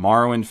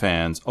Morrowind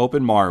fans,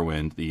 Open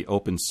Morrowind, the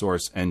open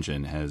source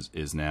engine,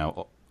 is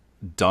now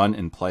done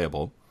and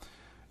playable.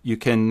 You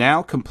can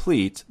now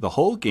complete the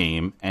whole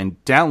game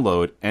and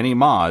download any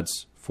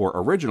mods for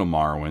original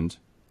Morrowind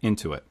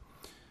into it.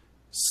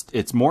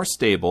 It's more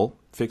stable,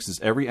 fixes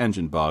every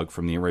engine bug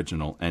from the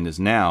original, and is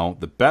now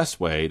the best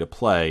way to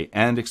play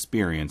and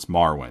experience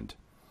Morrowind.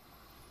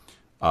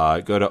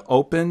 Go to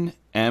openmw.org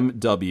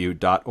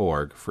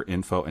for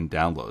info and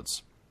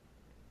downloads.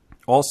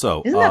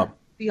 Also, isn't that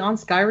Beyond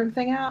Skyrim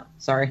thing out?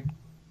 Sorry.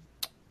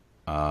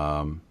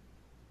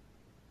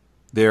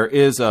 There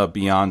is a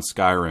Beyond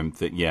Skyrim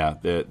thing. Yeah,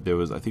 there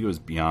was. I think it was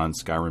Beyond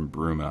Skyrim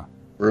Bruma.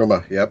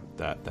 Bruma, yep.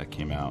 That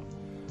came out.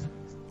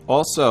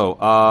 Also,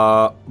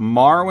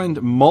 Morrowind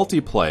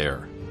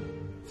multiplayer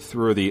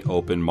through the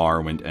Open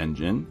Morrowind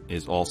engine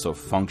is also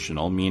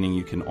functional, meaning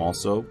you can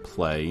also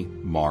play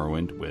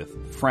Morrowind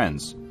with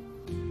friends.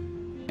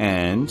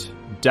 And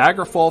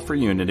Daggerfall for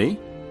Unity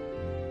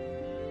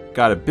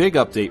got a big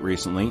update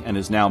recently and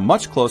is now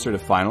much closer to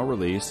final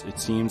release. It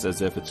seems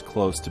as if it's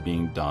close to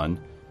being done.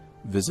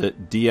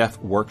 Visit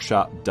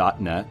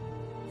dfworkshop.net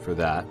for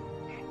that.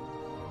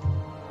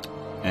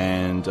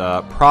 And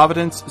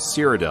Providence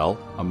Cyrodiil,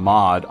 a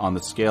mod on the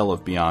scale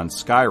of Beyond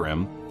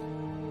Skyrim,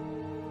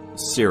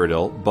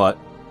 Cyrodiil, but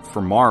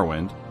for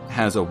Morrowind,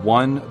 has a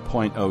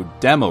 1.0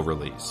 demo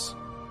release,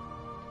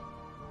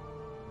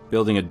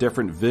 building a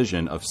different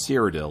vision of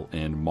Cyrodiil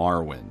in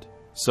Morrowind.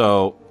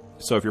 So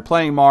if you're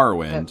playing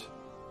Morrowind,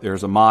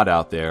 there's a mod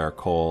out there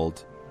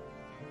called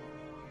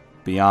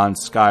Beyond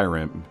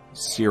Skyrim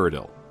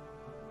Cyrodiil.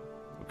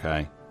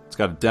 Okay, it's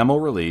got a demo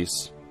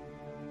release,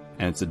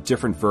 and it's a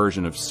different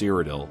version of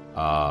Cyrodiil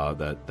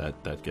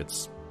that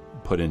gets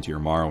put into your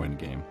Morrowind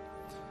game.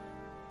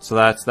 So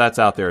that's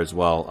out there as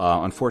well.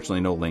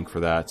 Unfortunately, no link for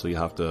that, so you'll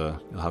have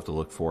to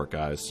look for it,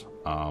 guys.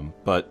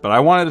 But I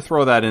wanted to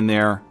throw that in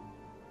there.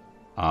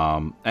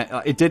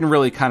 It didn't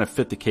really kind of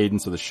fit the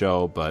cadence of the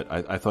show, but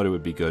I thought it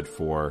would be good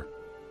for,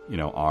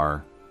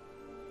 our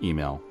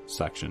email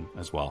section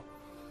as well.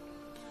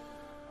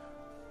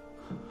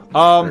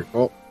 Very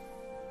cool.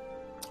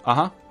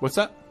 What's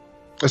that?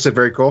 I said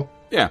very cool.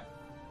 Yeah.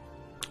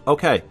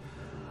 Okay.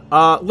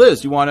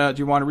 Liz, do you want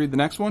to read the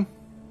next one?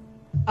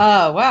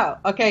 Wow.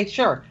 Okay,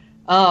 sure.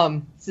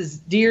 This is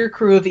Dear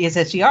Crew of the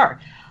SSGR.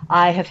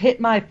 I have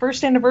hit my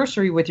first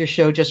anniversary with your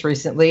show just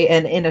recently,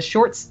 and in a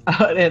sort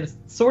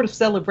of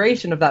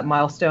celebration of that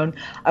milestone,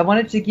 I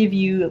wanted to give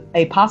you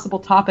a possible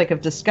topic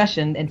of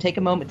discussion and take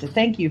a moment to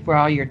thank you for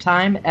all your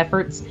time,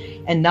 efforts,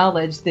 and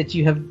knowledge that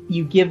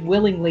you give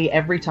willingly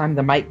every time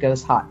the mic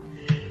goes hot.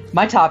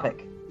 My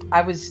topic.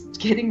 I was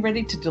getting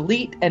ready to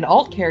delete an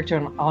alt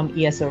character on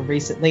ESO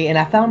recently, and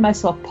I found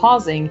myself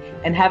pausing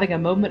and having a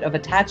moment of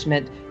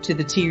attachment to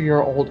the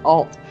 2-year-old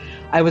alt.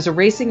 I was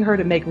erasing her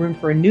to make room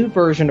for a new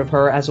version of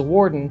her as a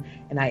warden,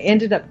 and I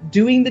ended up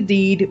doing the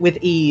deed with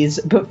ease,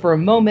 but for a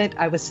moment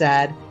I was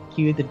sad.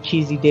 Cue the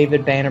cheesy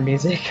David Banner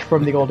music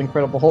from the old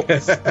Incredible Hulk.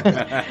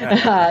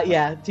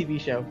 Yeah, TV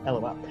show,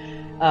 LOL.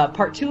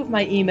 Part 2 of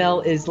my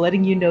email is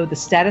letting you know the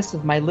status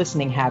of my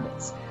listening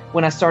habits.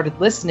 When I started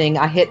listening,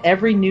 I hit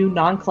every new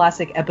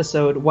non-classic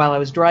episode while I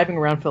was driving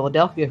around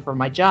Philadelphia for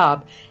my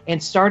job,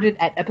 and started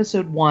at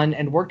episode 1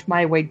 and worked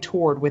my way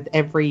forward with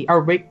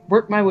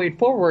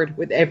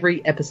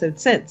every episode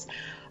since.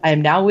 I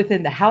am now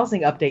within the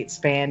housing update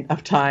span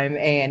of time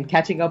and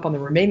catching up on the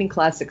remaining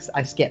classics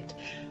I skipped.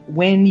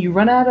 When you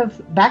run out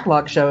of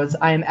backlog shows,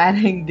 I am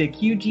adding the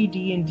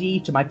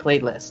QGD&D to my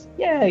playlist.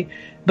 Yay!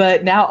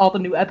 But now all the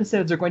new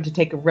episodes are going to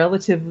take a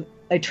relative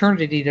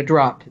eternity to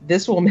drop.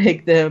 This will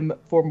make them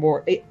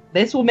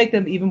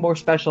even more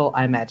special,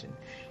 I imagine.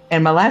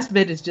 And my last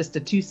bit is just a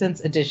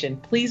 2-cent addition.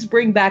 Please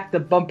bring back the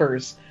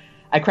bumpers.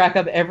 I crack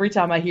up every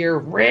time I hear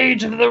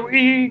Rage of the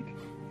Week.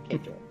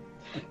 Can't do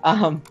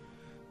it.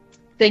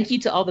 Thank you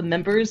to all the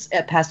members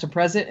at past and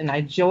present, and I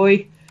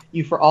enjoy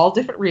you for all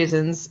different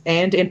reasons.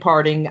 And in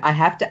parting, I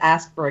have to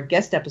ask for a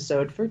guest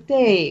episode for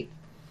Dave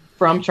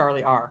from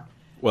Charlie R.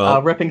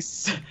 Well, ripping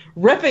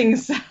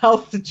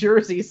South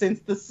Jersey since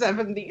the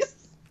 70s.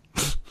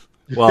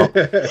 Well,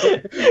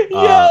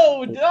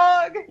 yo,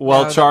 dog.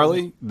 Well,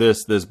 Charlie,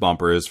 this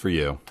bumper is for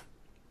you.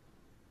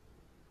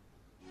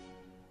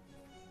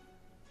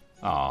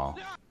 Oh,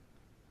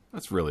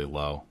 that's really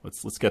low.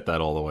 Let's get that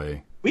all the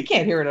way. We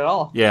can't hear it at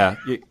all. Yeah,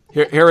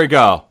 here we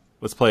go.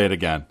 Let's play it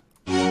again.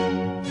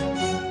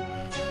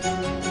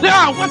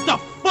 Ah, what the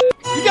fuck?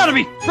 You gotta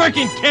be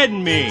freaking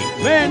kidding me,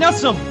 man!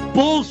 That's some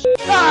bullshit.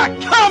 Ah,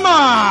 come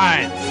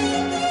on!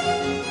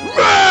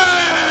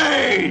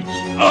 Rage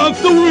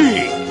of the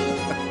Week.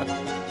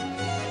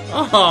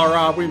 Oh,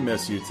 Rob, we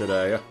miss you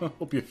today. I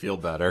hope you feel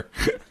better.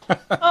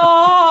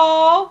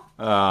 Oh.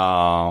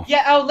 Oh.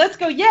 Yeah. Oh, let's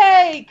go!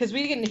 Yay! Because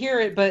we didn't hear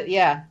it, but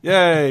yeah.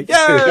 Yay!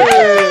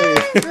 Yay!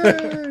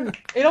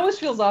 It always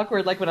feels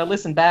awkward, like when I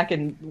listen back,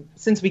 and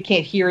since we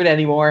can't hear it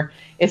anymore,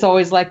 it's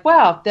always like,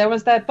 "Wow, there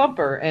was that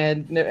bumper,"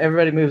 and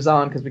everybody moves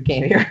on because we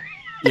can't hear it.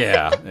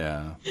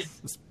 Yeah.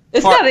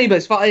 It's not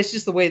anybody's fault. It's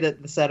just the way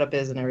that the setup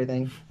is and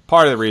everything.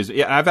 Part of the reason,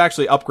 yeah, I've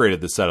actually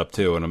upgraded the setup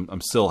too, and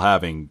I'm still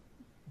having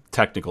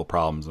technical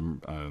problems.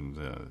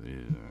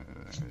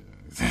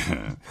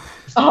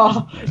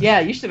 Oh,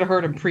 yeah, you should have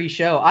heard him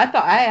pre-show. I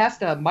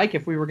asked Mike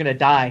if we were going to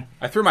die.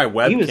 I threw my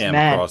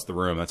webcam across the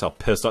room. That's how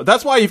pissed off.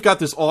 That's why you've got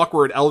this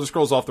awkward Elder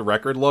Scrolls Off the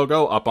Record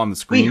logo up on the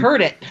screen. We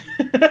heard it.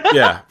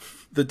 Yeah.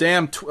 The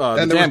damn...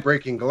 and there was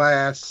breaking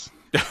glass.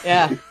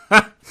 Yeah.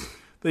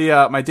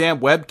 My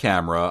damn web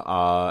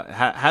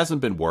camera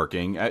hasn't been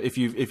working. If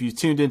you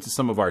tuned into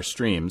some of our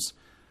streams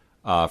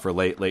for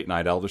late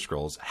night Elder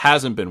Scrolls,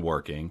 hasn't been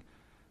working.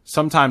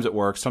 Sometimes it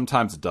works,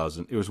 sometimes it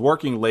doesn't. It was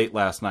working late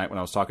last night when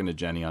I was talking to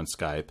Jenny on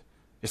Skype.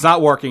 It's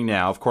not working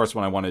now. Of course,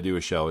 when I want to do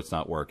a show, it's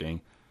not working.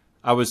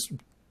 I was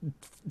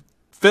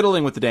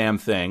fiddling with the damn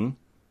thing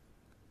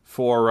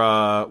for,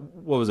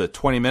 what was it,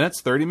 20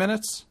 minutes, 30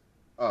 minutes?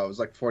 Oh, it was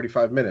like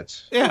 45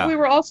 minutes. Yeah. We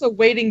were also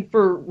waiting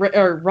for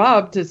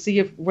Rob to see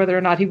whether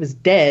or not he was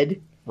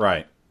dead.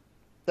 Right.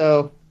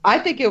 So I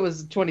think it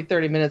was 20,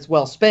 30 minutes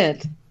well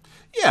spent.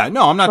 Yeah,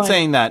 no, I'm not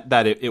saying that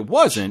it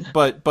wasn't,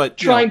 but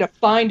trying to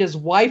find his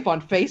wife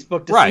on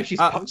Facebook to see if she's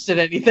posted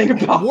anything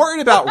about. I'm worried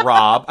about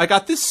Rob. I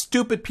got this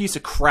stupid piece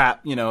of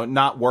crap,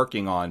 not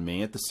working on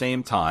me at the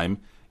same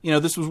time.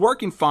 This was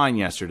working fine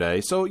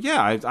yesterday, so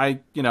yeah, I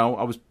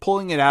was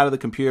pulling it out of the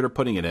computer,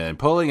 putting it in,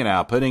 pulling it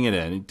out, putting it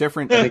in.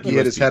 Different. I think he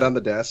hit his head on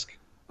the desk.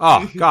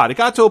 Oh God! It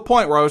got to a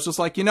point where I was just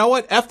like, you know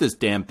what? F this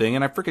damn thing,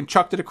 and I freaking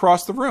chucked it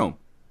across the room.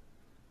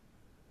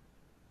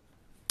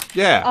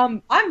 Yeah.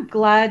 I'm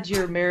glad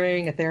you're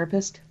marrying a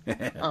therapist.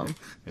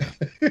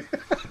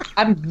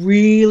 I'm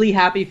really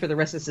happy for the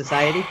rest of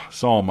society.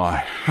 So am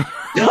I.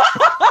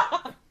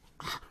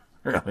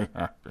 Really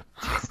happy.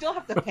 Do you still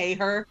have to pay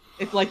her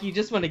if, you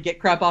just want to get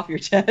crap off your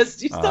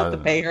chest? You still have to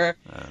pay her.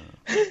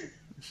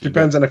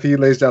 Depends on if he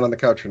lays down on the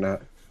couch or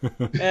not.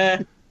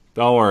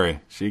 Don't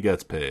worry, she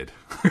gets paid.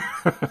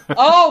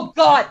 Oh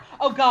God!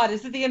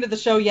 Is it the end of the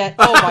show yet?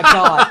 Oh my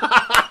God!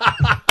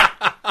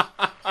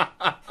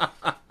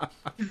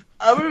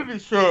 I'm gonna be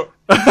sure.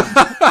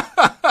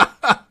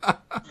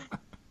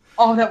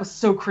 Oh, that was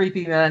so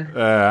creepy, man.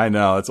 I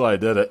know. That's why I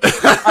did it.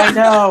 I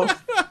know.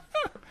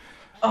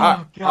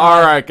 Oh, God.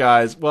 All right,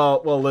 guys.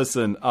 Well,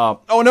 listen. Oh,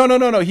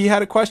 no. He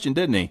had a question,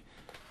 didn't he?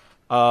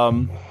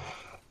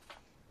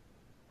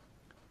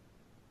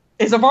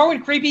 Is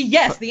Evarwyn creepy?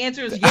 Yes. The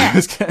answer is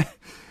yes.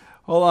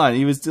 Hold on.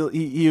 He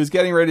was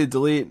getting ready to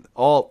delete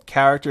alt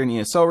character in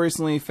ESO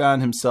recently.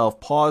 Found himself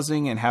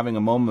pausing and having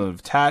a moment of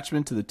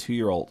attachment to the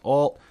 2-year-old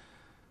alt.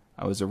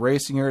 I was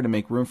erasing her to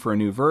make room for a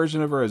new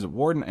version of her as a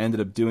warden. I ended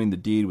up doing the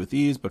deed with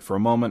ease, but for a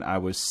moment I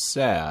was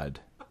sad.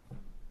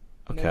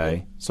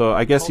 Okay, so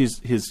I guess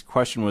his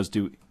question was: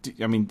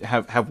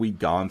 have we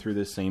gone through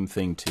the same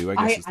thing too?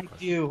 I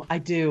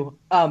do.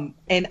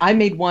 And I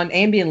made one.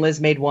 Ambi and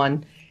Liz made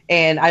one,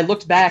 and I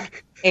looked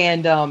back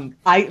and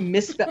I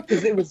misspelled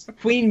because it was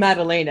Queen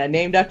Madalena,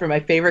 named after my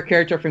favorite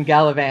character from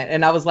Gallivant,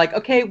 and I was like,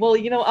 okay, well,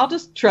 I'll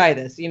just try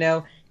this,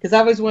 because I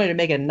always wanted to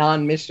make a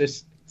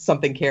non-mistress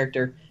something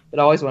character. But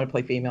I always want to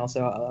play female,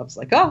 so I was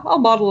like, oh, I'll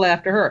model it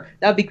after her.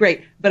 That would be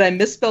great. But I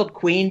misspelled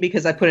Queen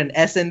because I put an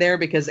S in there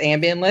because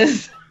Ambi and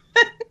Liz.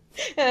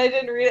 And I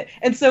didn't read it.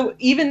 And so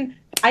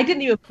I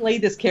didn't even play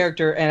this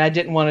character, and I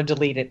didn't want to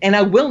delete it. And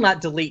I will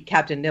not delete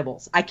Captain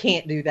Nibbles. I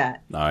can't do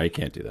that. No, you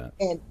can't do that.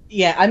 And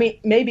yeah,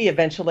 maybe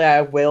eventually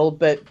I will,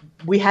 but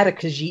we had a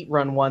Khajiit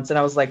run once, and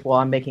I was like, well,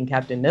 I'm making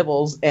Captain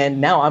Nibbles.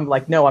 And now I'm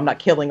like, no, I'm not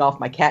killing off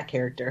my cat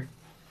character.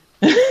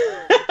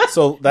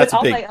 So that's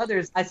all my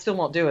others, I still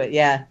won't do it.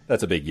 Yeah,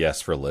 that's a big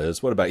yes for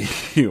Liz. What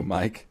about you,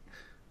 Mike?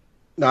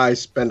 No, I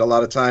spend a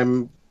lot of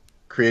time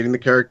creating the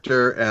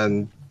character,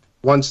 and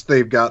once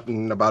they've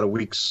gotten about a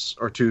week's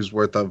or two's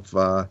worth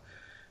of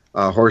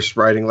horse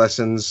riding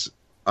lessons,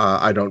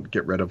 I don't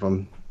get rid of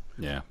them.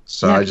 Yeah.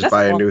 So I just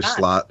buy a new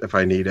slot if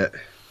I need it.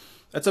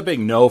 That's a big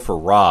no for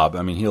Rob.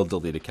 He'll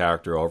delete a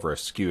character over a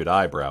skewed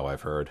eyebrow,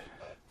 I've heard.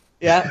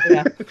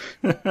 Yeah.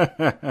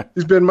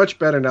 He's been much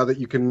better now that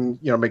you can,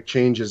 make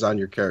changes on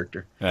your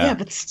character. Yeah,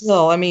 but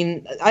still,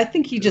 I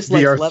think he just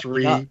likes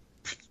leveling up.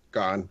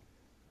 Gone.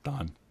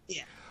 Done.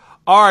 Yeah.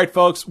 All right,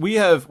 folks, we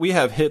have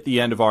hit the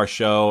end of our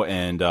show,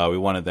 and we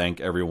want to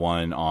thank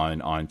everyone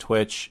on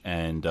Twitch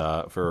and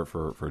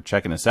for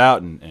checking us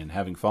out and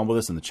having fun with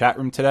us in the chat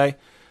room today.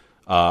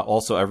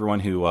 Also, everyone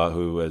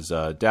who has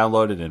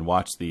downloaded and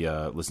watched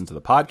listened to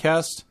the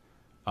podcast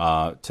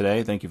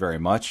today, thank you very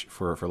much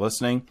for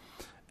listening.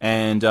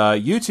 And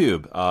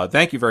YouTube,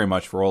 thank you very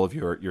much for all of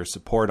your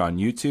support on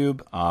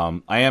YouTube.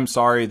 I am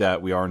sorry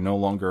that we are no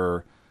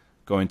longer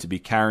going to be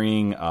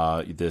carrying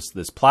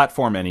this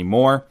platform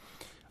anymore,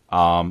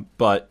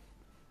 but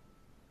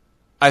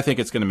I think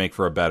it's going to make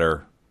for a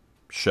better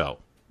show.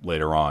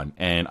 later on.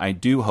 And I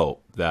do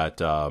hope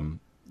that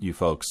you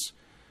folks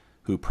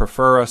who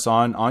prefer us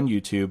on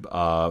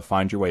YouTube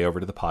find your way over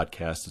to the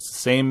podcast.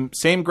 It's the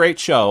same great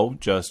show,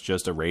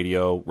 just a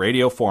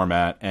radio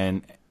format.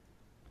 And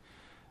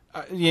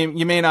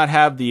you may not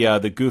have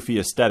the goofy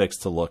aesthetics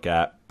to look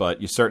at,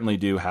 but you certainly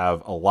do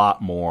have a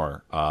lot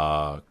more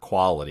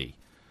quality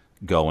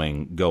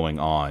going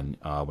on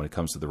when it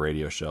comes to the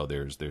radio show.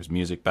 There's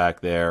music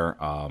back there.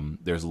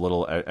 There's a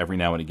little every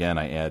now and again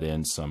I add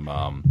in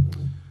some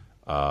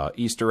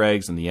Easter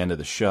eggs in the end of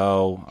the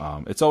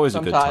show. It's always a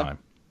good time.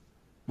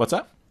 What's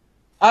that?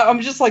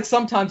 I'm just like,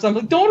 sometimes I'm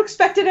like, don't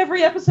expect it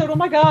every episode. Oh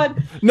my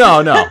god.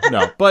 No.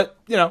 But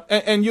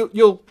and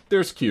you'll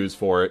there's cues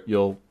for it.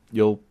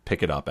 You'll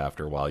pick it up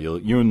after a while.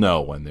 You'll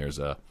know when there's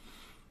a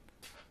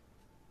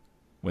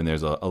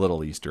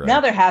little Easter egg.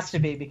 Now there has to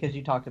be, because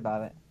you talked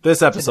about it.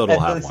 This episode will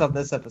have one.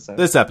 This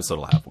episode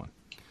will have one.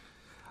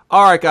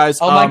 All right, guys.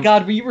 Oh my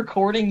god, were you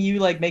recording you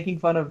like making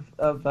fun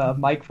of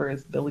Mike for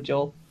his Billy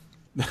Joel?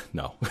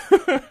 No.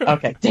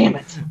 Okay, damn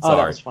it. Oh, Sorry.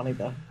 that was funny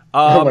though.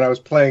 When I was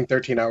playing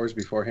 13 hours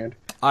beforehand.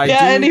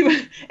 And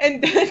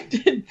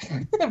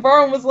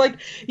Evarwyn was like,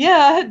 yeah,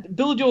 I had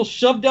Billy Joel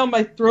shoved down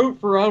my throat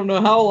for I don't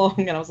know how long,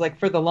 and I was like,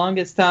 for the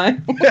longest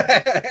time.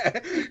 Yeah,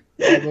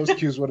 those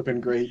cues would have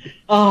been great.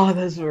 Oh,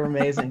 those were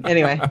amazing.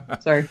 Anyway,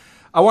 sorry.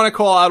 I want to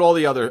call out all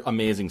the other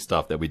amazing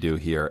stuff that we do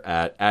here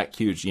at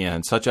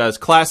QGN, such as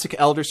Classic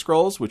Elder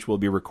Scrolls, which we'll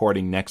be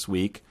recording next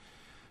week.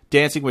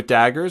 Dancing with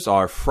Daggers,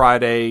 our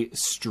Friday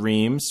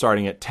stream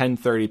starting at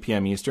 10:30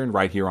 p.m. Eastern,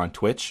 right here on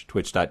Twitch,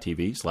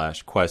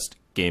 twitch.tv/Quest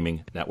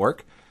Gaming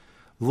Network.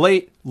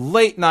 Late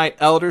night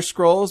Elder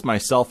Scrolls,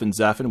 myself and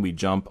Zephin, we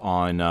jump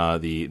on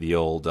the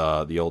old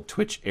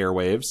Twitch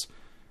airwaves.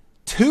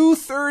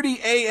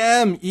 2:30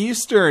 a.m.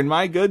 Eastern.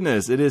 My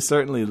goodness, it is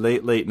certainly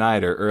late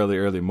night or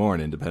early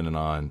morning, depending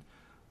on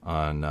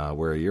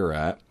where you're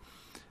at.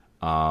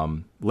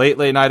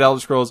 Late night Elder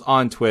Scrolls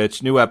on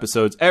Twitch. New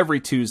episodes every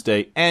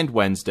Tuesday and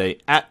Wednesday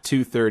at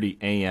 2:30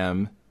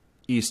 a.m.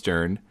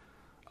 Eastern.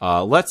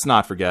 Let's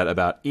not forget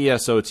about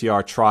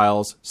ESOTR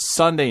Trials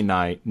Sunday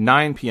night,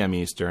 9 p.m.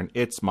 Eastern.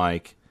 It's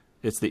Mike.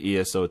 It's the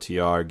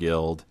ESOTR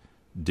Guild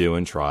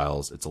doing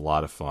trials. It's a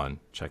lot of fun.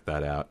 Check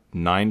that out.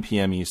 9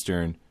 p.m.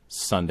 Eastern,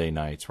 Sunday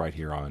nights, right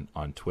here on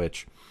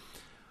Twitch.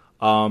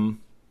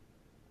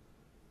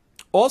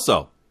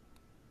 Also,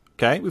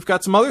 okay, we've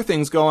got some other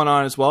things going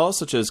on as well,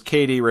 such as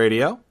KD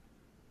Radio,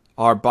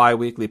 our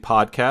bi-weekly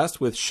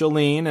podcast with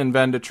Shalene and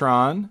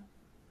Vendatron,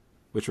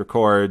 which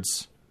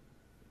records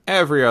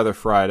every other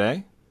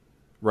Friday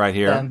right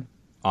here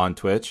on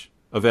Twitch,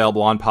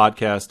 available on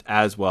podcast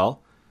as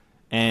well.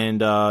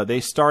 And they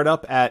start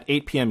up at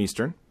 8 p.m.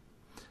 Eastern.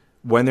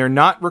 When they're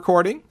not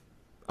recording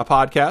a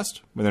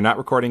podcast, when they're not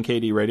recording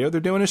KD Radio, they're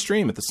doing a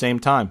stream at the same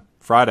time,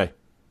 Friday,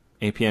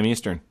 8 p.m.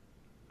 Eastern.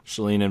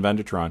 Shalene and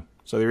Vendatron.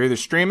 So they're either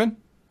streaming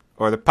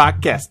or they're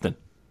podcasting.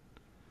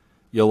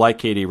 You'll like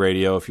KD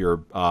Radio if you're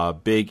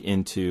big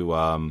into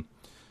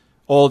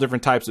all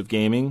different types of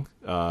gaming,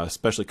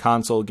 especially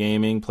console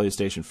gaming,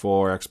 PlayStation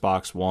 4,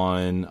 Xbox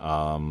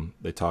One.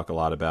 They talk a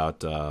lot about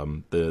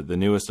the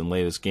newest and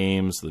latest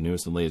games, the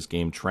newest and latest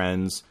game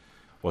trends,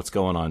 what's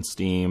going on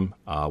Steam,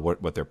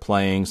 what they're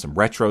playing, some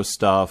retro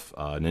stuff,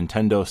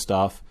 Nintendo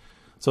stuff.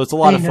 So it's a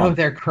lot of fun. They know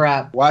their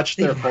crap. Watch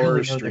their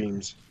horror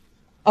streams.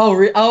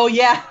 Oh,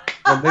 yeah.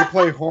 When they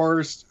play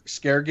horror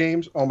scare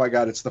games, oh my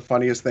god, it's the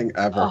funniest thing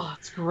ever. Oh,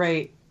 it's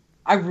great.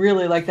 I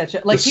really like that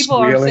shit. Like, The people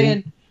squealing. are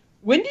saying,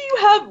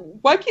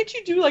 why can't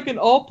you do like an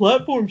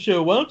all-platform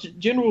show? Why don't you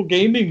general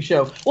gaming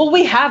show? Well,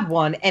 we have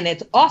one, and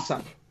it's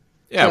awesome.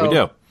 Yeah, So, we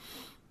do.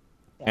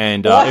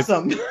 And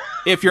awesome.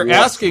 if you're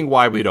asking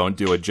why we don't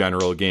do a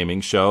general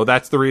gaming show,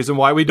 that's the reason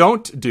why we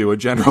don't do a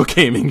general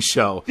gaming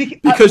show.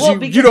 Because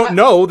you don't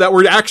know that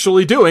we're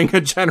actually doing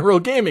a general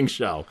gaming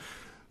show.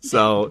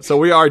 So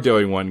we are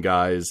doing one,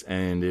 guys,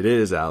 and it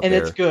is out there.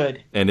 And it's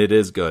good. And it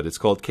is good. It's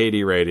called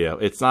KD Radio.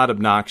 It's not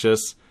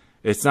obnoxious.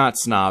 It's not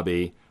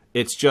snobby.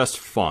 It's just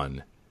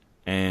fun.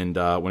 And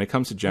when it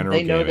comes to general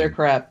gaming, they know their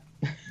crap.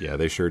 Yeah,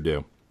 they sure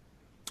do.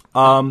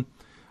 I'll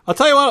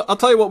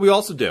tell you what we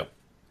also do.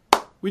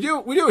 We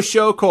do a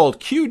show called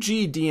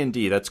QG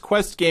D&D. That's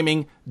Quest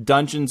Gaming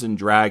Dungeons and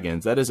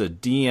Dragons. That is a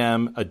D&D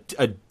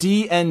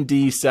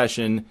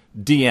session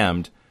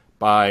DM'd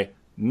by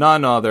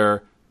none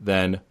other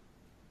than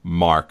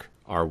Mark,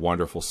 our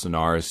wonderful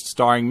sonarist,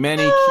 starring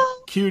many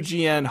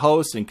QGN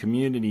hosts and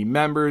community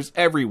members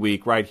every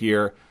week right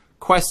here,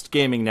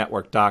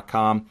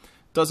 questgamingnetwork.com.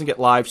 Doesn't get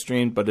live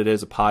streamed, but it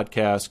is a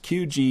podcast.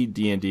 QG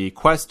D&D,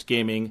 Quest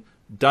Gaming,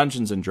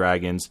 Dungeons and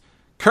Dragons.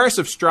 Curse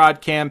of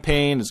Strahd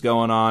campaign is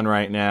going on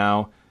right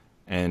now,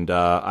 and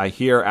I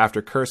hear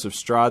after Curse of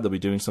Strahd they'll be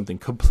doing something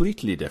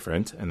completely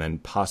different, and then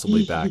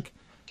possibly back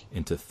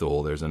into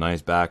Thule. There's a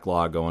nice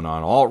backlog going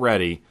on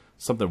already.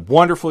 Something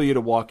wonderful for you to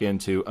walk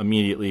into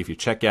immediately if you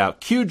check out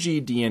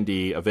QG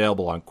D&D,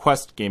 available on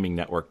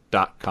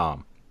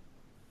questgamingnetwork.com.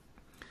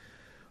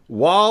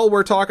 While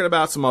we're talking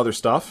about some other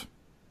stuff,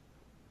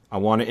 I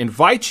want to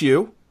invite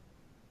you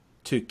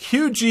to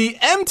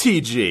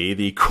QGMTG,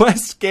 the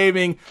Quest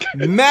Gaming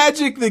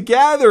Magic the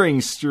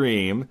Gathering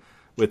stream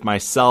with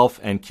myself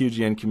and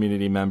QGN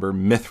community member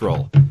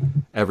Mithril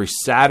every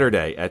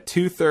Saturday at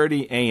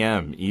 2:30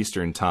 a.m.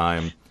 Eastern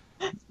Time.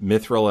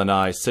 Mithril and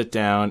I sit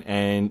down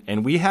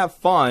and we have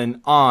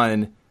fun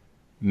on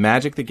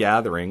Magic the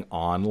Gathering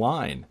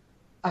online.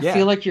 I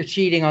feel like you're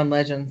cheating on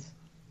Legends.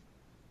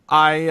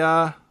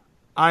 I'm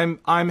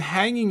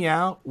hanging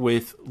out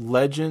with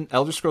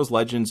Elder Scrolls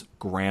Legends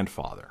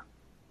grandfather.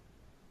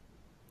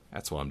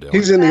 That's what I'm doing.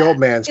 He's in the old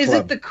man's club.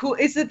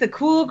 Is it the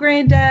cool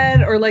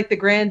granddad or like the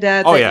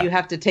granddad that you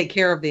have to take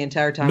care of the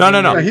entire time?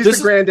 No. He's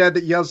the granddad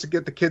that yells to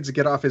get the kids to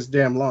get off his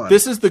damn lawn.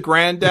 This is the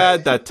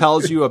granddad that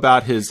tells you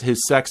about his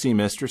sexy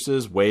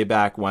mistresses way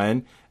back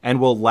when, and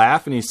will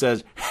laugh, and he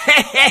says,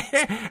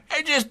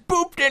 "I just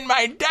pooped in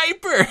my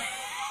diaper."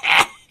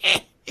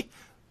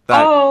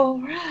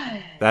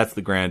 Right. That's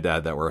the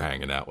granddad that we're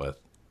hanging out with.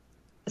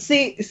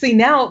 See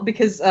now,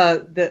 because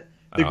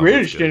the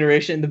greatest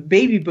generation, the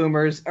baby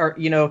boomers are,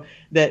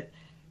 that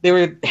they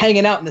were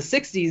hanging out in the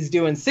 60s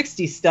doing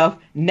 60s stuff.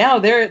 Now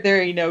they're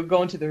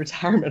going to the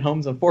retirement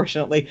homes,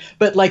 unfortunately.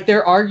 But like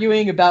they're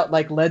arguing about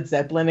like Led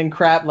Zeppelin and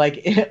crap,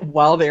 like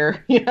while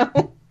they're, in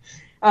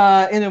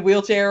a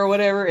wheelchair or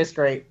whatever. It's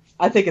great.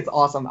 I think it's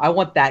awesome. I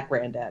want that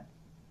granddad.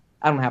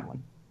 I don't have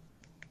one.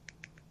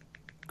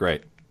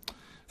 Great.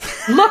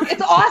 Look,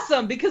 it's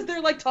awesome because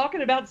they're like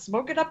talking about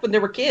smoking up when they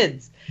were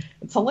kids.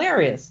 It's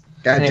hilarious.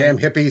 Goddamn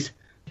hippies.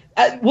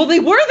 Well, they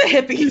were the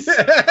hippies.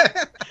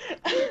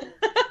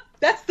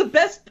 That's the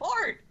best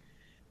part.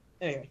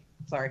 Anyway,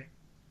 sorry.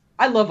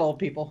 I love old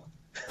people.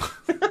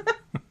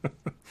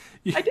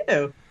 I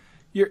do.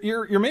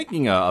 You're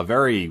making a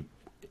very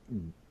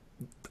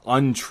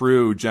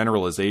untrue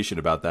generalization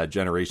about that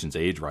generation's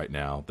age right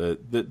now.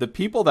 The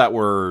people that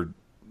were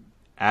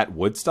at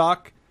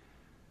Woodstock,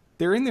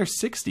 they're in their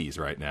 60s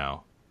right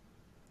now.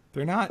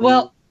 They're not.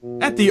 Well.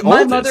 At the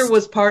oldest.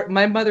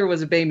 My mother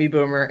was a baby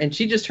boomer, and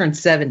she just turned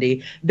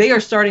 70. They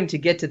are starting to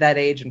get to that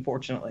age,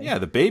 unfortunately. Yeah,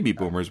 the baby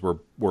boomers were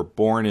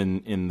born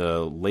in the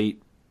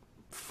late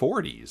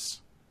 40s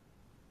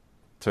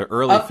to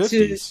early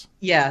 50s.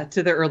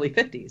 To the early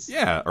 50s.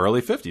 Yeah,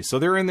 early 50s. So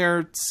they're in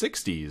their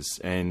 60s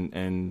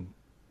and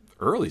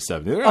early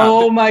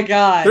 70s. My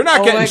God! They're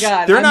not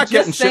getting. They're not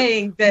getting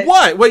saying that.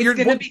 What you're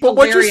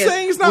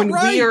saying is not when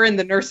right. We are in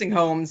the nursing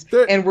homes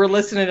and we're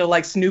listening to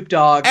like Snoop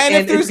Dogg, and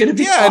it's going to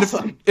be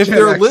awesome. If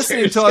they're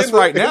listening to us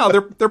right now,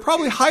 they're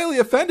probably highly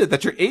offended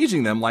that you're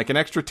aging them like an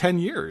extra 10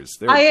 years.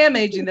 I am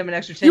aging them an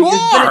extra 10 years,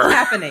 but it's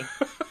happening.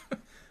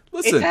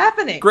 Listen, it's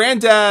happening.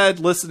 Granddad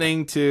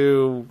listening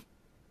to,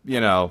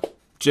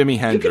 Jimi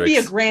Hendrix. You could be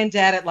a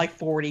granddad at like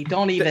 40.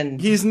 Don't even.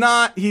 He's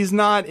not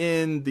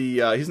in the.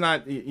 He's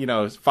not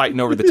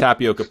fighting over the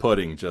tapioca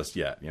pudding just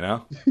yet.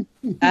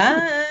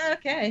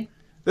 Okay.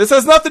 This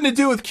has nothing to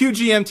do with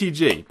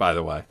QGMTG, by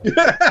the way.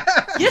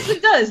 Yes,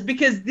 it does,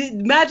 because the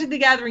Magic the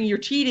Gathering, you're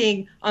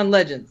cheating on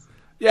Legends.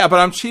 Yeah, but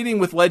I'm cheating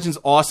with Legends'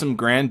 awesome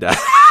granddad.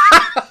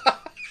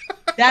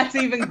 That's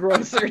even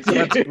grosser,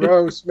 dude. That's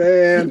gross,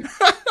 man.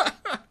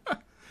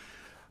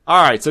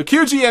 All right, so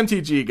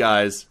QGMTG,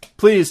 guys,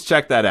 please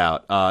check that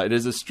out. It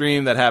is a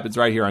stream that happens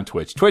right here on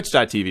Twitch,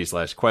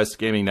 twitch.tv/Quest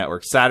Gaming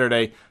Network,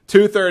 Saturday,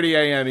 2:30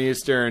 a.m.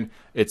 Eastern.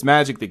 It's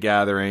Magic the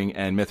Gathering,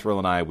 and Mithril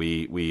and I,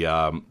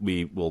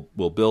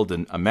 we'll build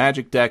a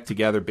Magic deck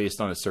together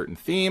based on a certain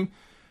theme,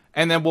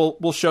 and then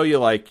we'll show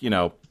you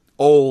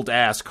old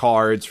ass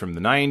cards from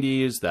the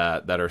 90s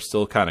that are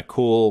still kind of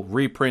cool,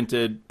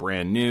 reprinted,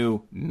 brand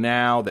new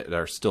now that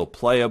are still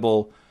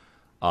playable.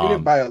 You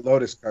didn't buy a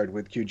Lotus card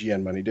with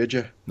QGN money, did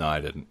you? No,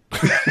 I didn't.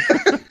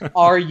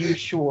 Are you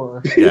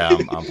sure? Yeah,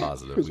 I'm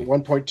positive. It was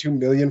 $1.2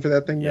 million for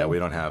that thing. Yeah, we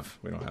don't have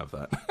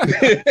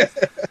that.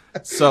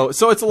 So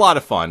it's a lot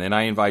of fun, and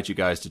I invite you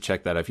guys to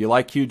check that out. If you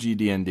like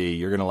QGD&D,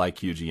 you're gonna like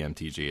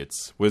QGMTG.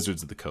 It's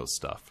Wizards of the Coast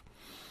stuff.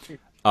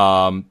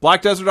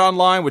 Black Desert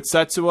Online with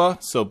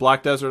Setsua. So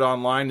Black Desert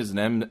Online is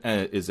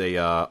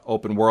a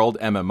open world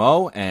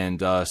MMO, and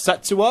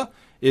Setsua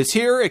is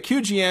here at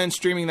QGN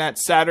streaming that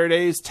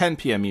Saturdays, 10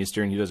 p.m.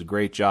 Eastern. He does a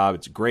great job.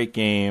 It's a great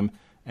game.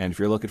 And if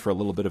you're looking for a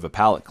little bit of a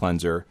palate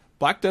cleanser,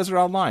 Black Desert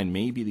Online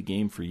may be the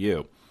game for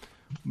you.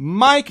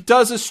 Mike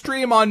does a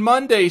stream on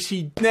Mondays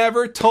he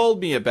never told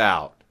me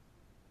about.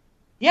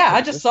 Yeah,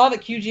 I just saw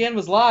that QGN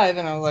was live,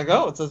 and I was like,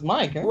 oh, it says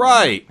Mike. Huh?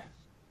 Right.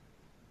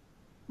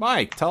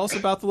 Mike, tell us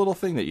about the little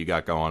thing that you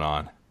got going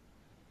on.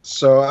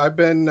 So I've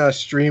been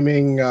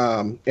streaming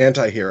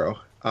Anti-Hero.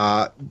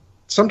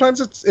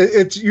 Sometimes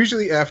it's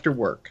usually after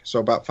work, so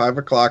about 5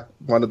 o'clock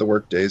one of the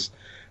work days.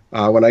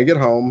 When I get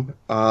home,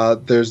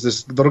 there's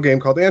this little game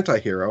called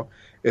Anti-Hero.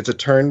 It's a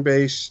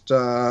turn-based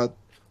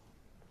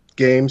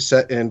game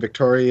set in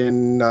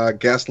Victorian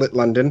gaslit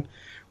London,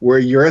 where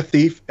you're a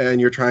thief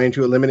and you're trying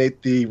to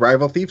eliminate the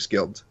rival thieves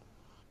guild.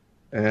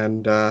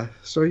 And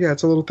so yeah,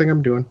 it's a little thing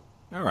I'm doing.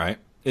 All right.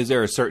 Is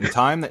there a certain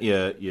time that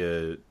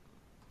you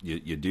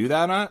do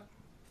that at?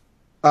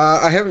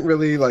 I haven't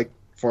really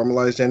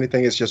formalized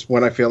anything. It's just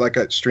when I feel like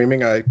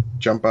streaming, I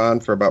jump on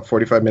for about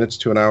 45 minutes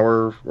to an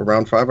hour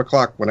around 5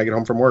 o'clock when I get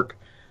home from work.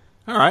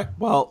 All right.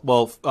 Well,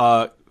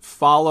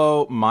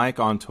 follow Mike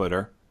on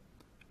Twitter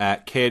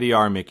at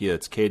KDR Mickey.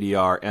 That's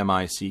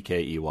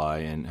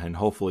KDRMICKEY, and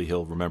hopefully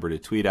he'll remember to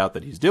tweet out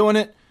that he's doing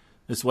it.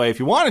 This way, if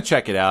you want to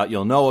check it out,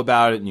 you'll know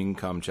about it, and you can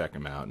come check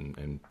him out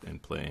and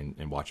play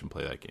and watch him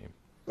play that game.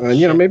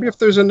 Maybe if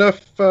there's enough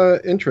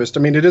interest. I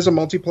mean, it is a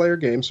multiplayer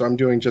game, so I'm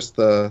doing just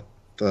the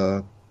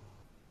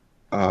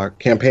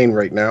campaign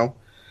right now.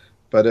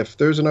 But if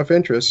there's enough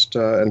interest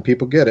and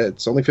people get it,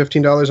 it's only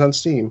 $15 on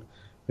Steam.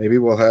 Maybe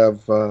we'll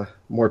have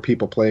more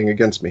people playing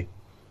against me.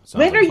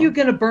 When are you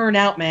going to burn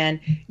out, man?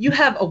 You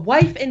have a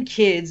wife and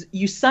kids,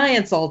 you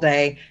science all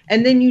day,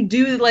 and then you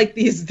do like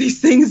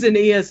these things in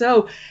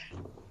ESO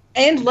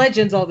and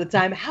Legends all the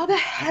time. How the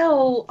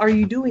hell are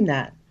you doing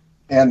that?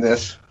 And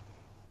this.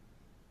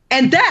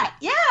 And that,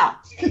 yeah!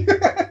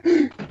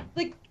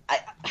 Like,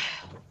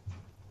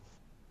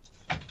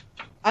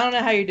 I don't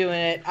know how you're doing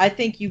it. I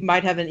think you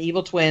might have an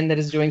evil twin that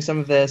is doing some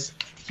of this.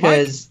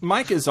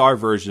 Mike is our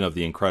version of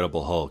the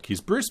Incredible Hulk.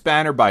 He's Bruce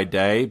Banner by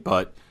day,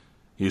 but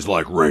he's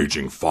like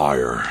raging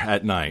fire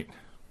at night.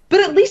 But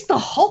at least the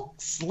Hulk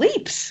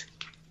sleeps.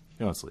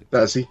 He don't sleep.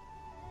 Does he?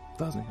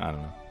 Does he? I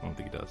don't know. I don't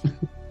think he does.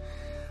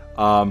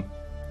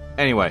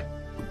 Anyway,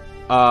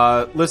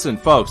 listen,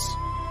 folks.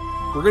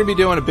 We're going to be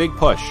doing a big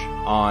push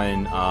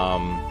on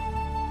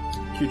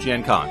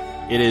QGN Con.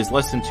 It is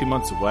less than 2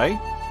 months away,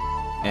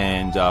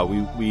 and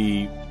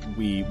we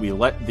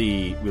let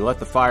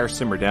the fire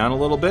simmer down a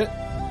little bit.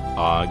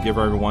 Give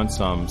everyone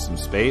some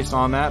space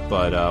on that,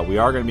 but we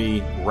are going to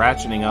be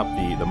ratcheting up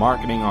the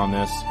marketing on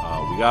this.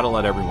 We got to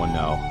let everyone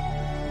know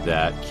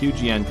that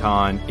QGN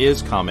Con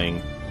is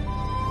coming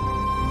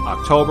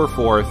October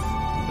 4th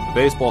at the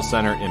Baseball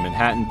Center in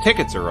Manhattan.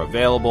 Tickets are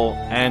available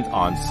and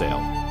on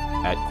sale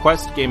at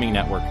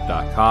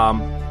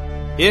questgamingnetwork.com.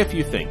 If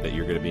you think that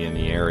you're going to be in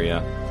the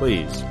area,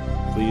 please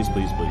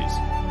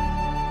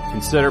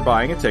consider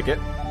buying a ticket,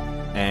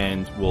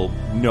 and we'll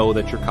know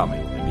that you're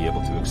coming and be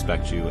able to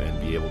expect you and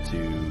be able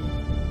to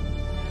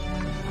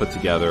put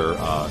together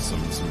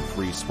some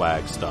free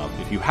swag stuff.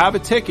 If you have a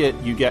ticket,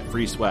 you get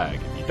free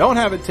swag. If you don't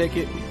have a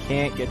ticket, we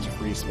can't get you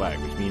free swag,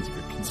 which means if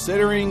you're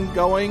considering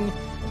going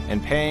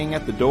and paying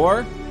at the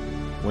door,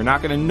 we're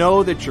not going to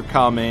know that you're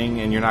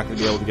coming, and you're not going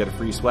to be able to get a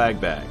free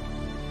swag bag.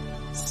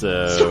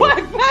 So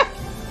Swag bag!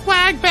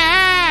 Swag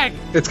bag!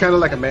 It's kind of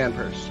like a man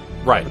purse.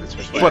 Right,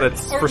 but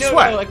it's for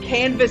swag. No, a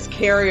canvas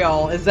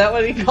carry-all. Is that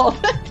what he called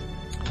it?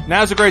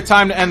 Now's a great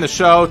time to end the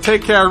show.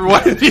 Take care,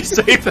 everyone. Be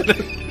safe.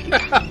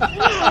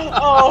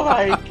 Oh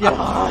my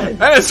god.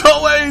 And as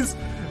always,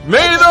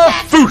 may the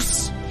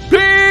Foos be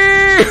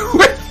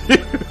with you.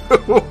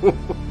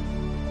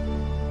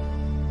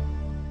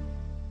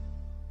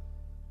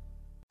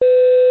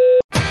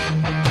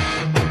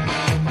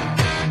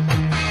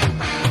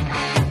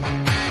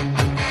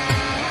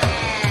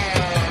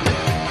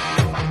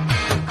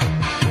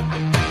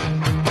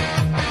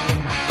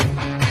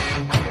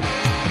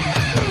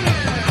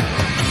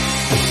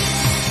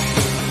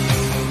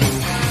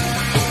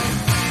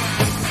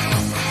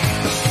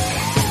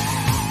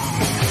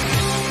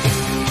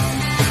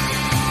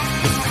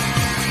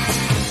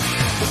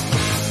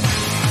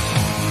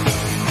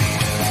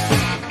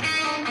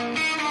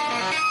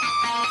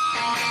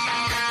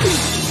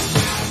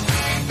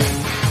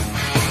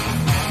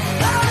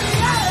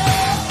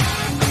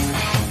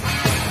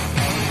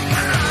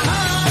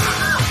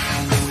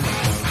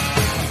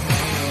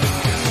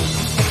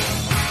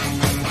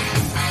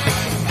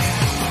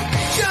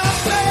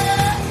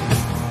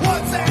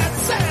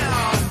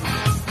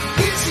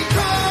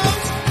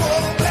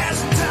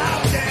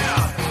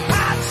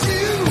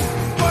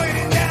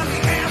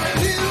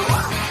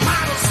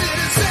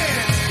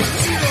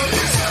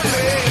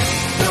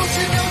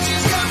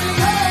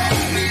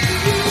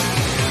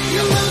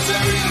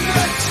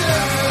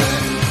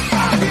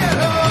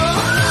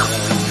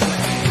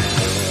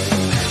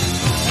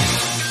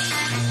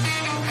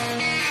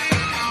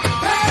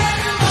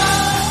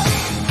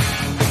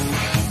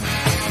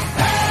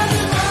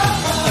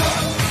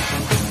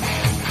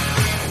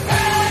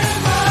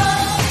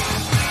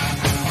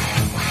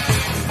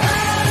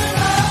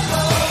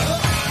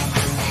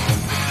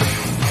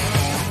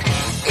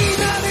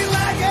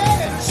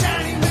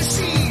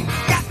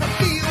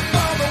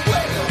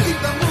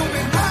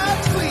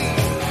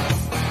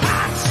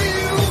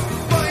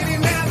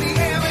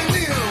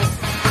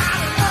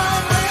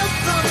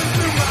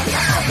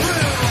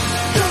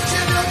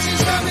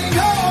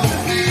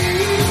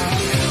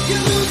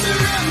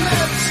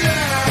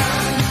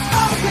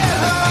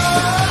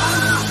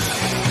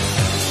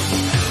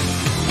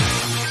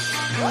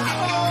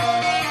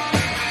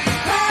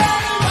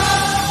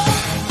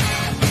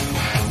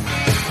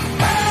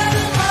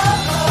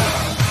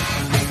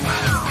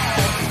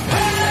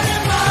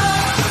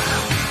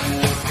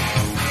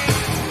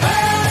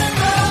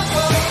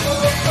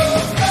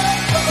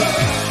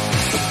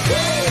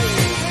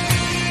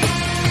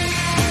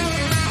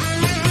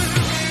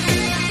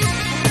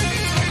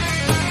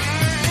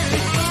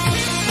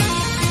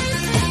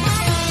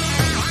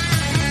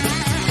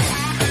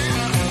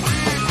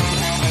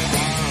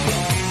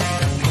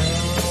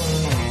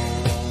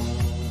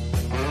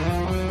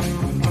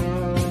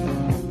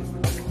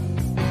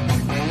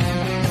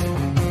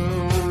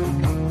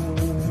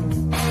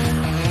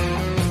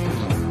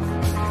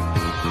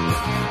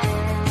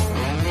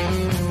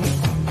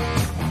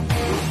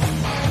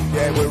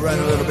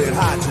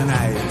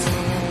 night.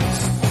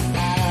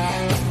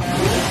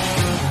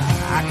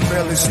 I can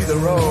barely see the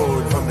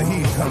road from the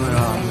heat coming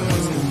up.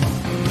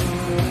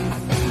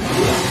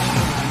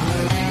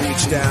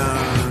 Reach down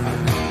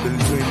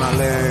between my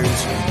legs,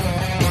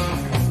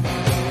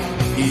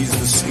 ease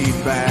the seat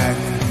back.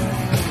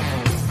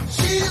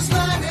 She's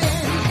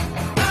running,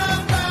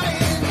 I'm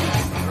lying,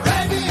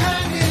 right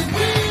behind it,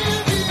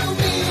 with you,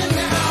 me and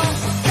now.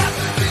 Got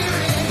the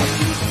feeling,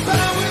 but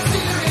I was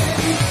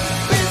feeling,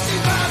 busy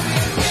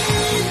popping,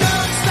 ain't no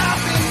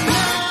stopping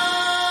now.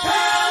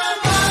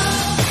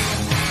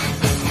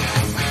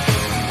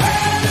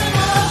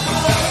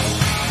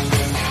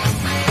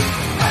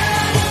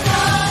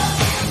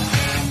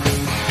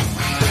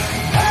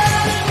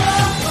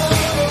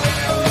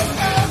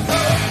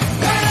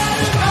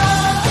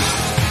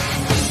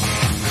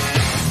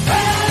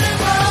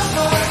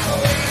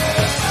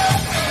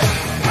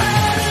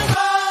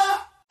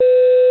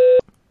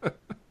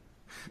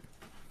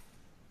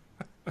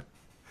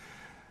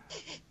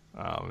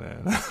 Oh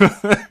man.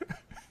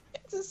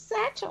 It's a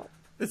satchel.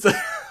 It's a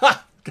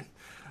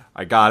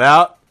I got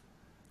out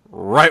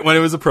right when it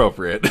was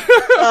appropriate.